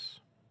monsters.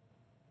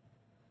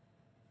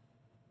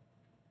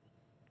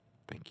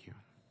 Thank you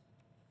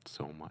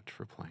so much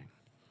for playing.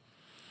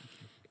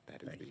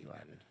 That is Thank the you,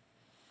 end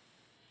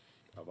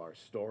of our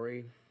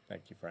story.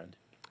 Thank you, friend.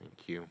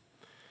 Thank you.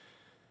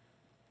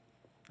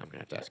 I'm going to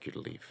have to ask you to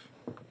leave.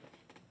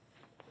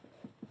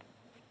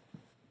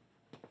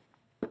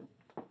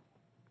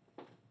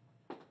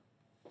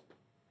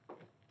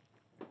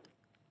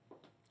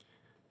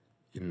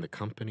 In the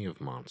Company of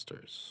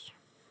Monsters.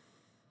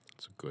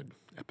 It's a good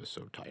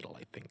episode title,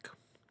 I think.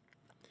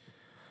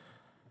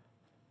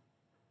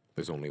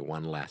 There's only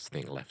one last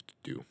thing left to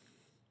do.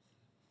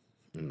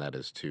 and that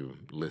is to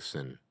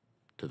listen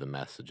to the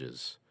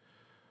messages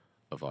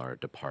of our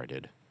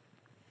departed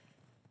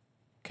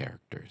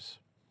characters.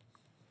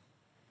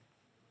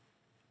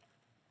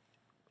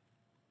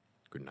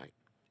 Good night.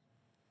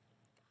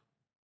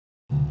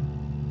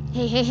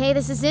 Hey,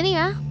 this is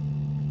Zinnia.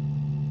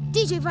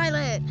 DJ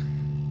Violet.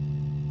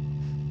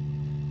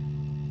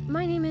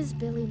 My name is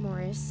Billy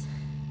Morris.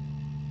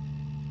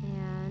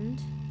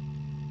 And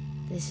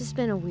this has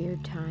been a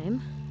weird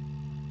time.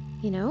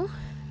 You know,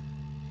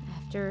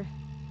 after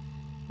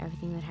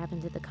everything that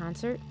happened at the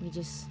concert, we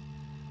just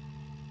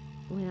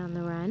went on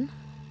the run.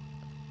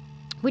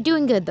 We're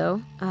doing good,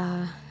 though.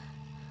 I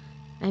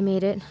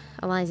made it.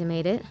 Eliza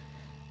made it.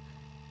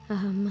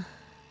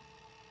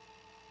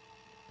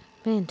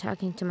 Man,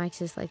 talking to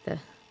mics is like the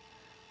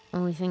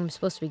only thing I'm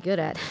supposed to be good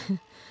at.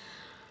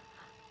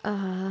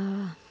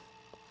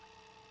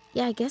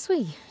 Yeah, I guess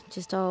we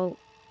just all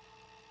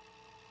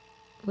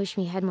wish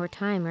we had more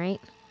time, right?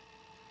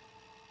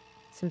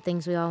 Some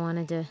things we all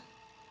wanted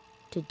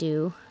to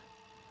do.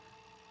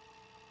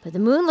 But the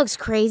moon looks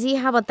crazy.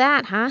 How about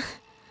that, huh?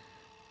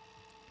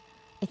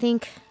 I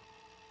think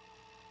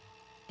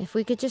if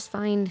we could just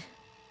find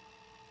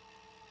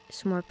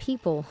some more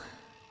people,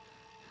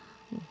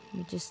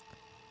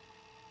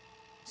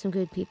 some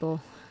good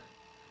people.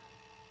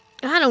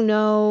 I don't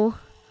know.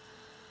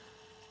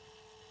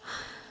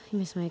 I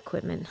miss my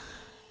equipment.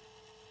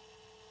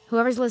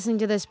 Whoever's listening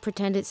to this,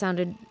 pretend it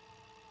sounded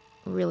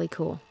really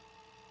cool.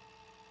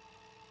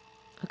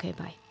 Okay,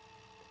 bye.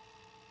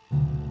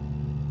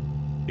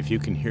 If you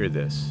can hear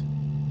this,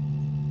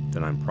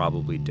 then I'm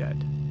probably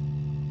dead.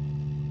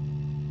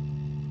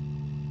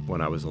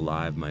 When I was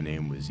alive, my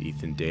name was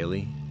Ethan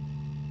Daly,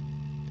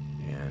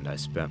 and I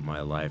spent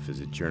my life as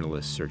a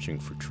journalist searching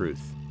for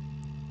truth.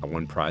 I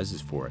won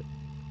prizes for it,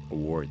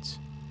 awards.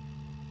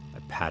 I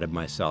patted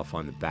myself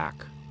on the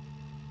back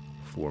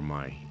for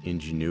my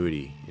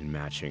ingenuity in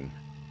matching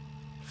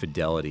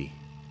fidelity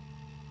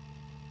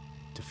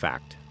to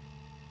fact.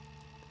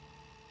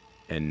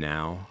 And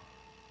now,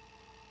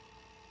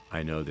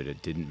 I know that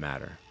it didn't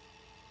matter,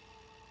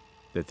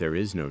 that there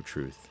is no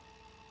truth,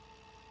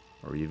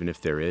 or even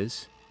if there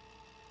is,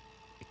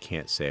 it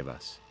can't save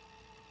us.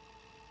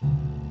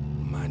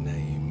 My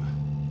name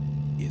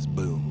is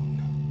Boone.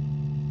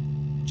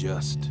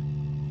 Just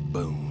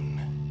Boone.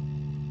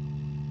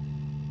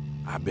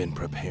 I've been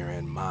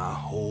preparing my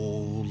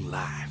whole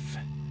life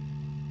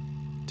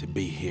to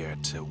be here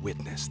to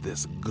witness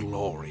this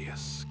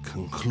glorious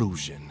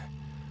conclusion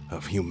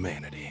of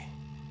humanity.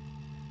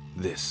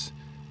 This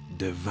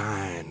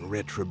divine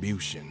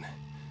retribution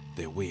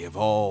that we have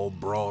all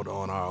brought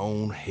on our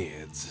own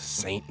heads,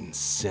 saint and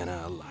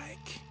sinner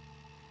alike.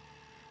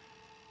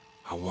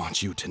 I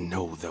want you to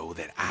know, though,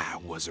 that I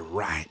was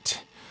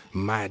right.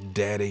 My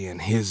daddy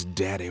and his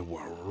daddy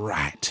were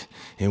right.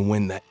 And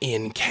when the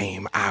end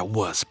came, I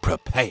was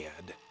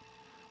prepared.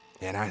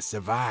 And I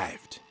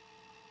survived.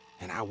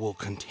 And I will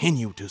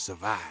continue to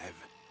survive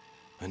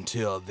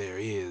until there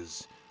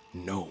is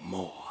no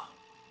more.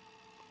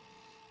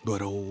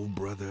 But old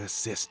brother,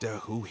 sister,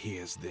 who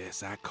hears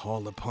this, I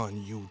call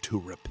upon you to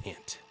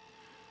repent.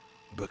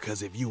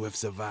 Because if you have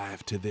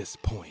survived to this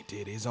point,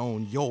 it is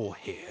on your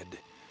head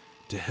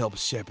to help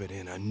shepherd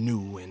in a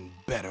new and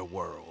better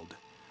world,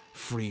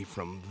 free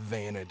from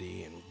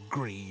vanity and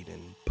greed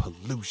and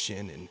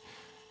pollution and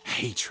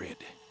hatred.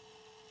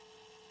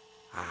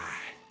 I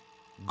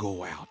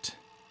go out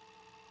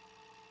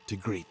to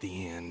greet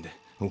the end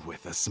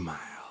with a smile.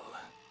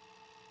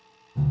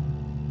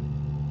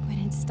 When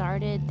it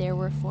started, there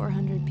were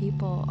 400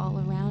 people all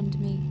around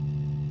me.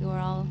 We were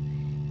all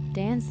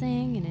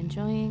dancing and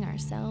enjoying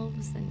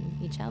ourselves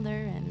and each other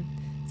and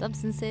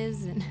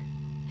substances, and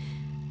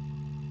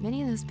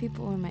many of those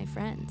people were my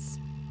friends.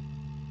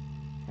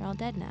 They're all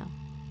dead now.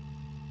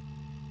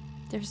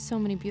 There's so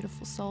many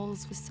beautiful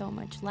souls with so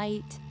much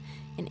light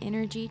and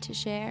energy to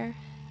share,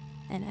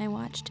 and I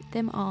watched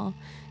them all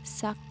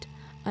sucked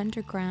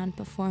underground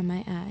before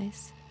my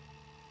eyes.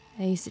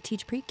 I used to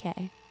teach pre-K.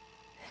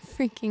 I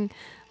freaking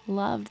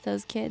loved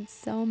those kids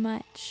so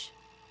much.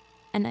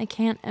 And I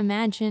can't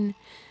imagine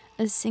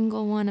a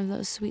single one of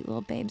those sweet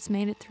little babes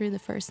made it through the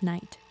first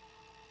night.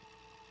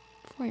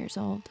 4 years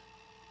old.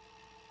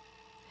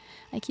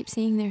 I keep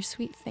seeing their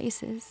sweet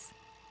faces.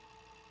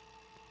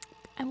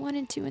 I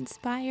wanted to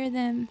inspire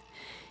them,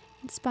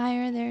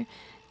 inspire their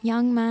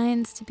young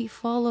minds to be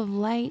full of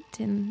light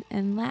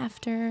and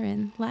laughter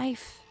and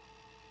life.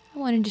 I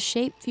wanted to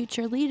shape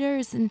future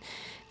leaders and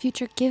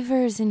future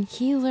givers and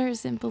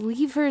healers and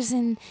believers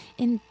in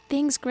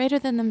things greater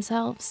than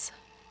themselves.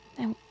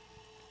 I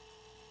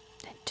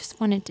just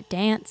wanted to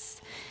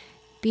dance,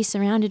 be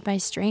surrounded by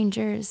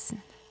strangers,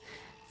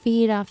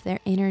 feed off their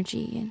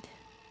energy. And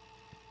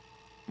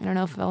I don't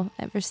know if I'll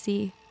ever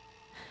see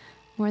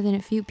more than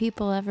a few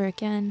people ever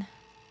again.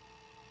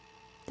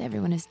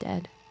 Everyone is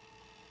dead.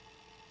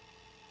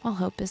 All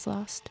hope is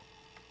lost.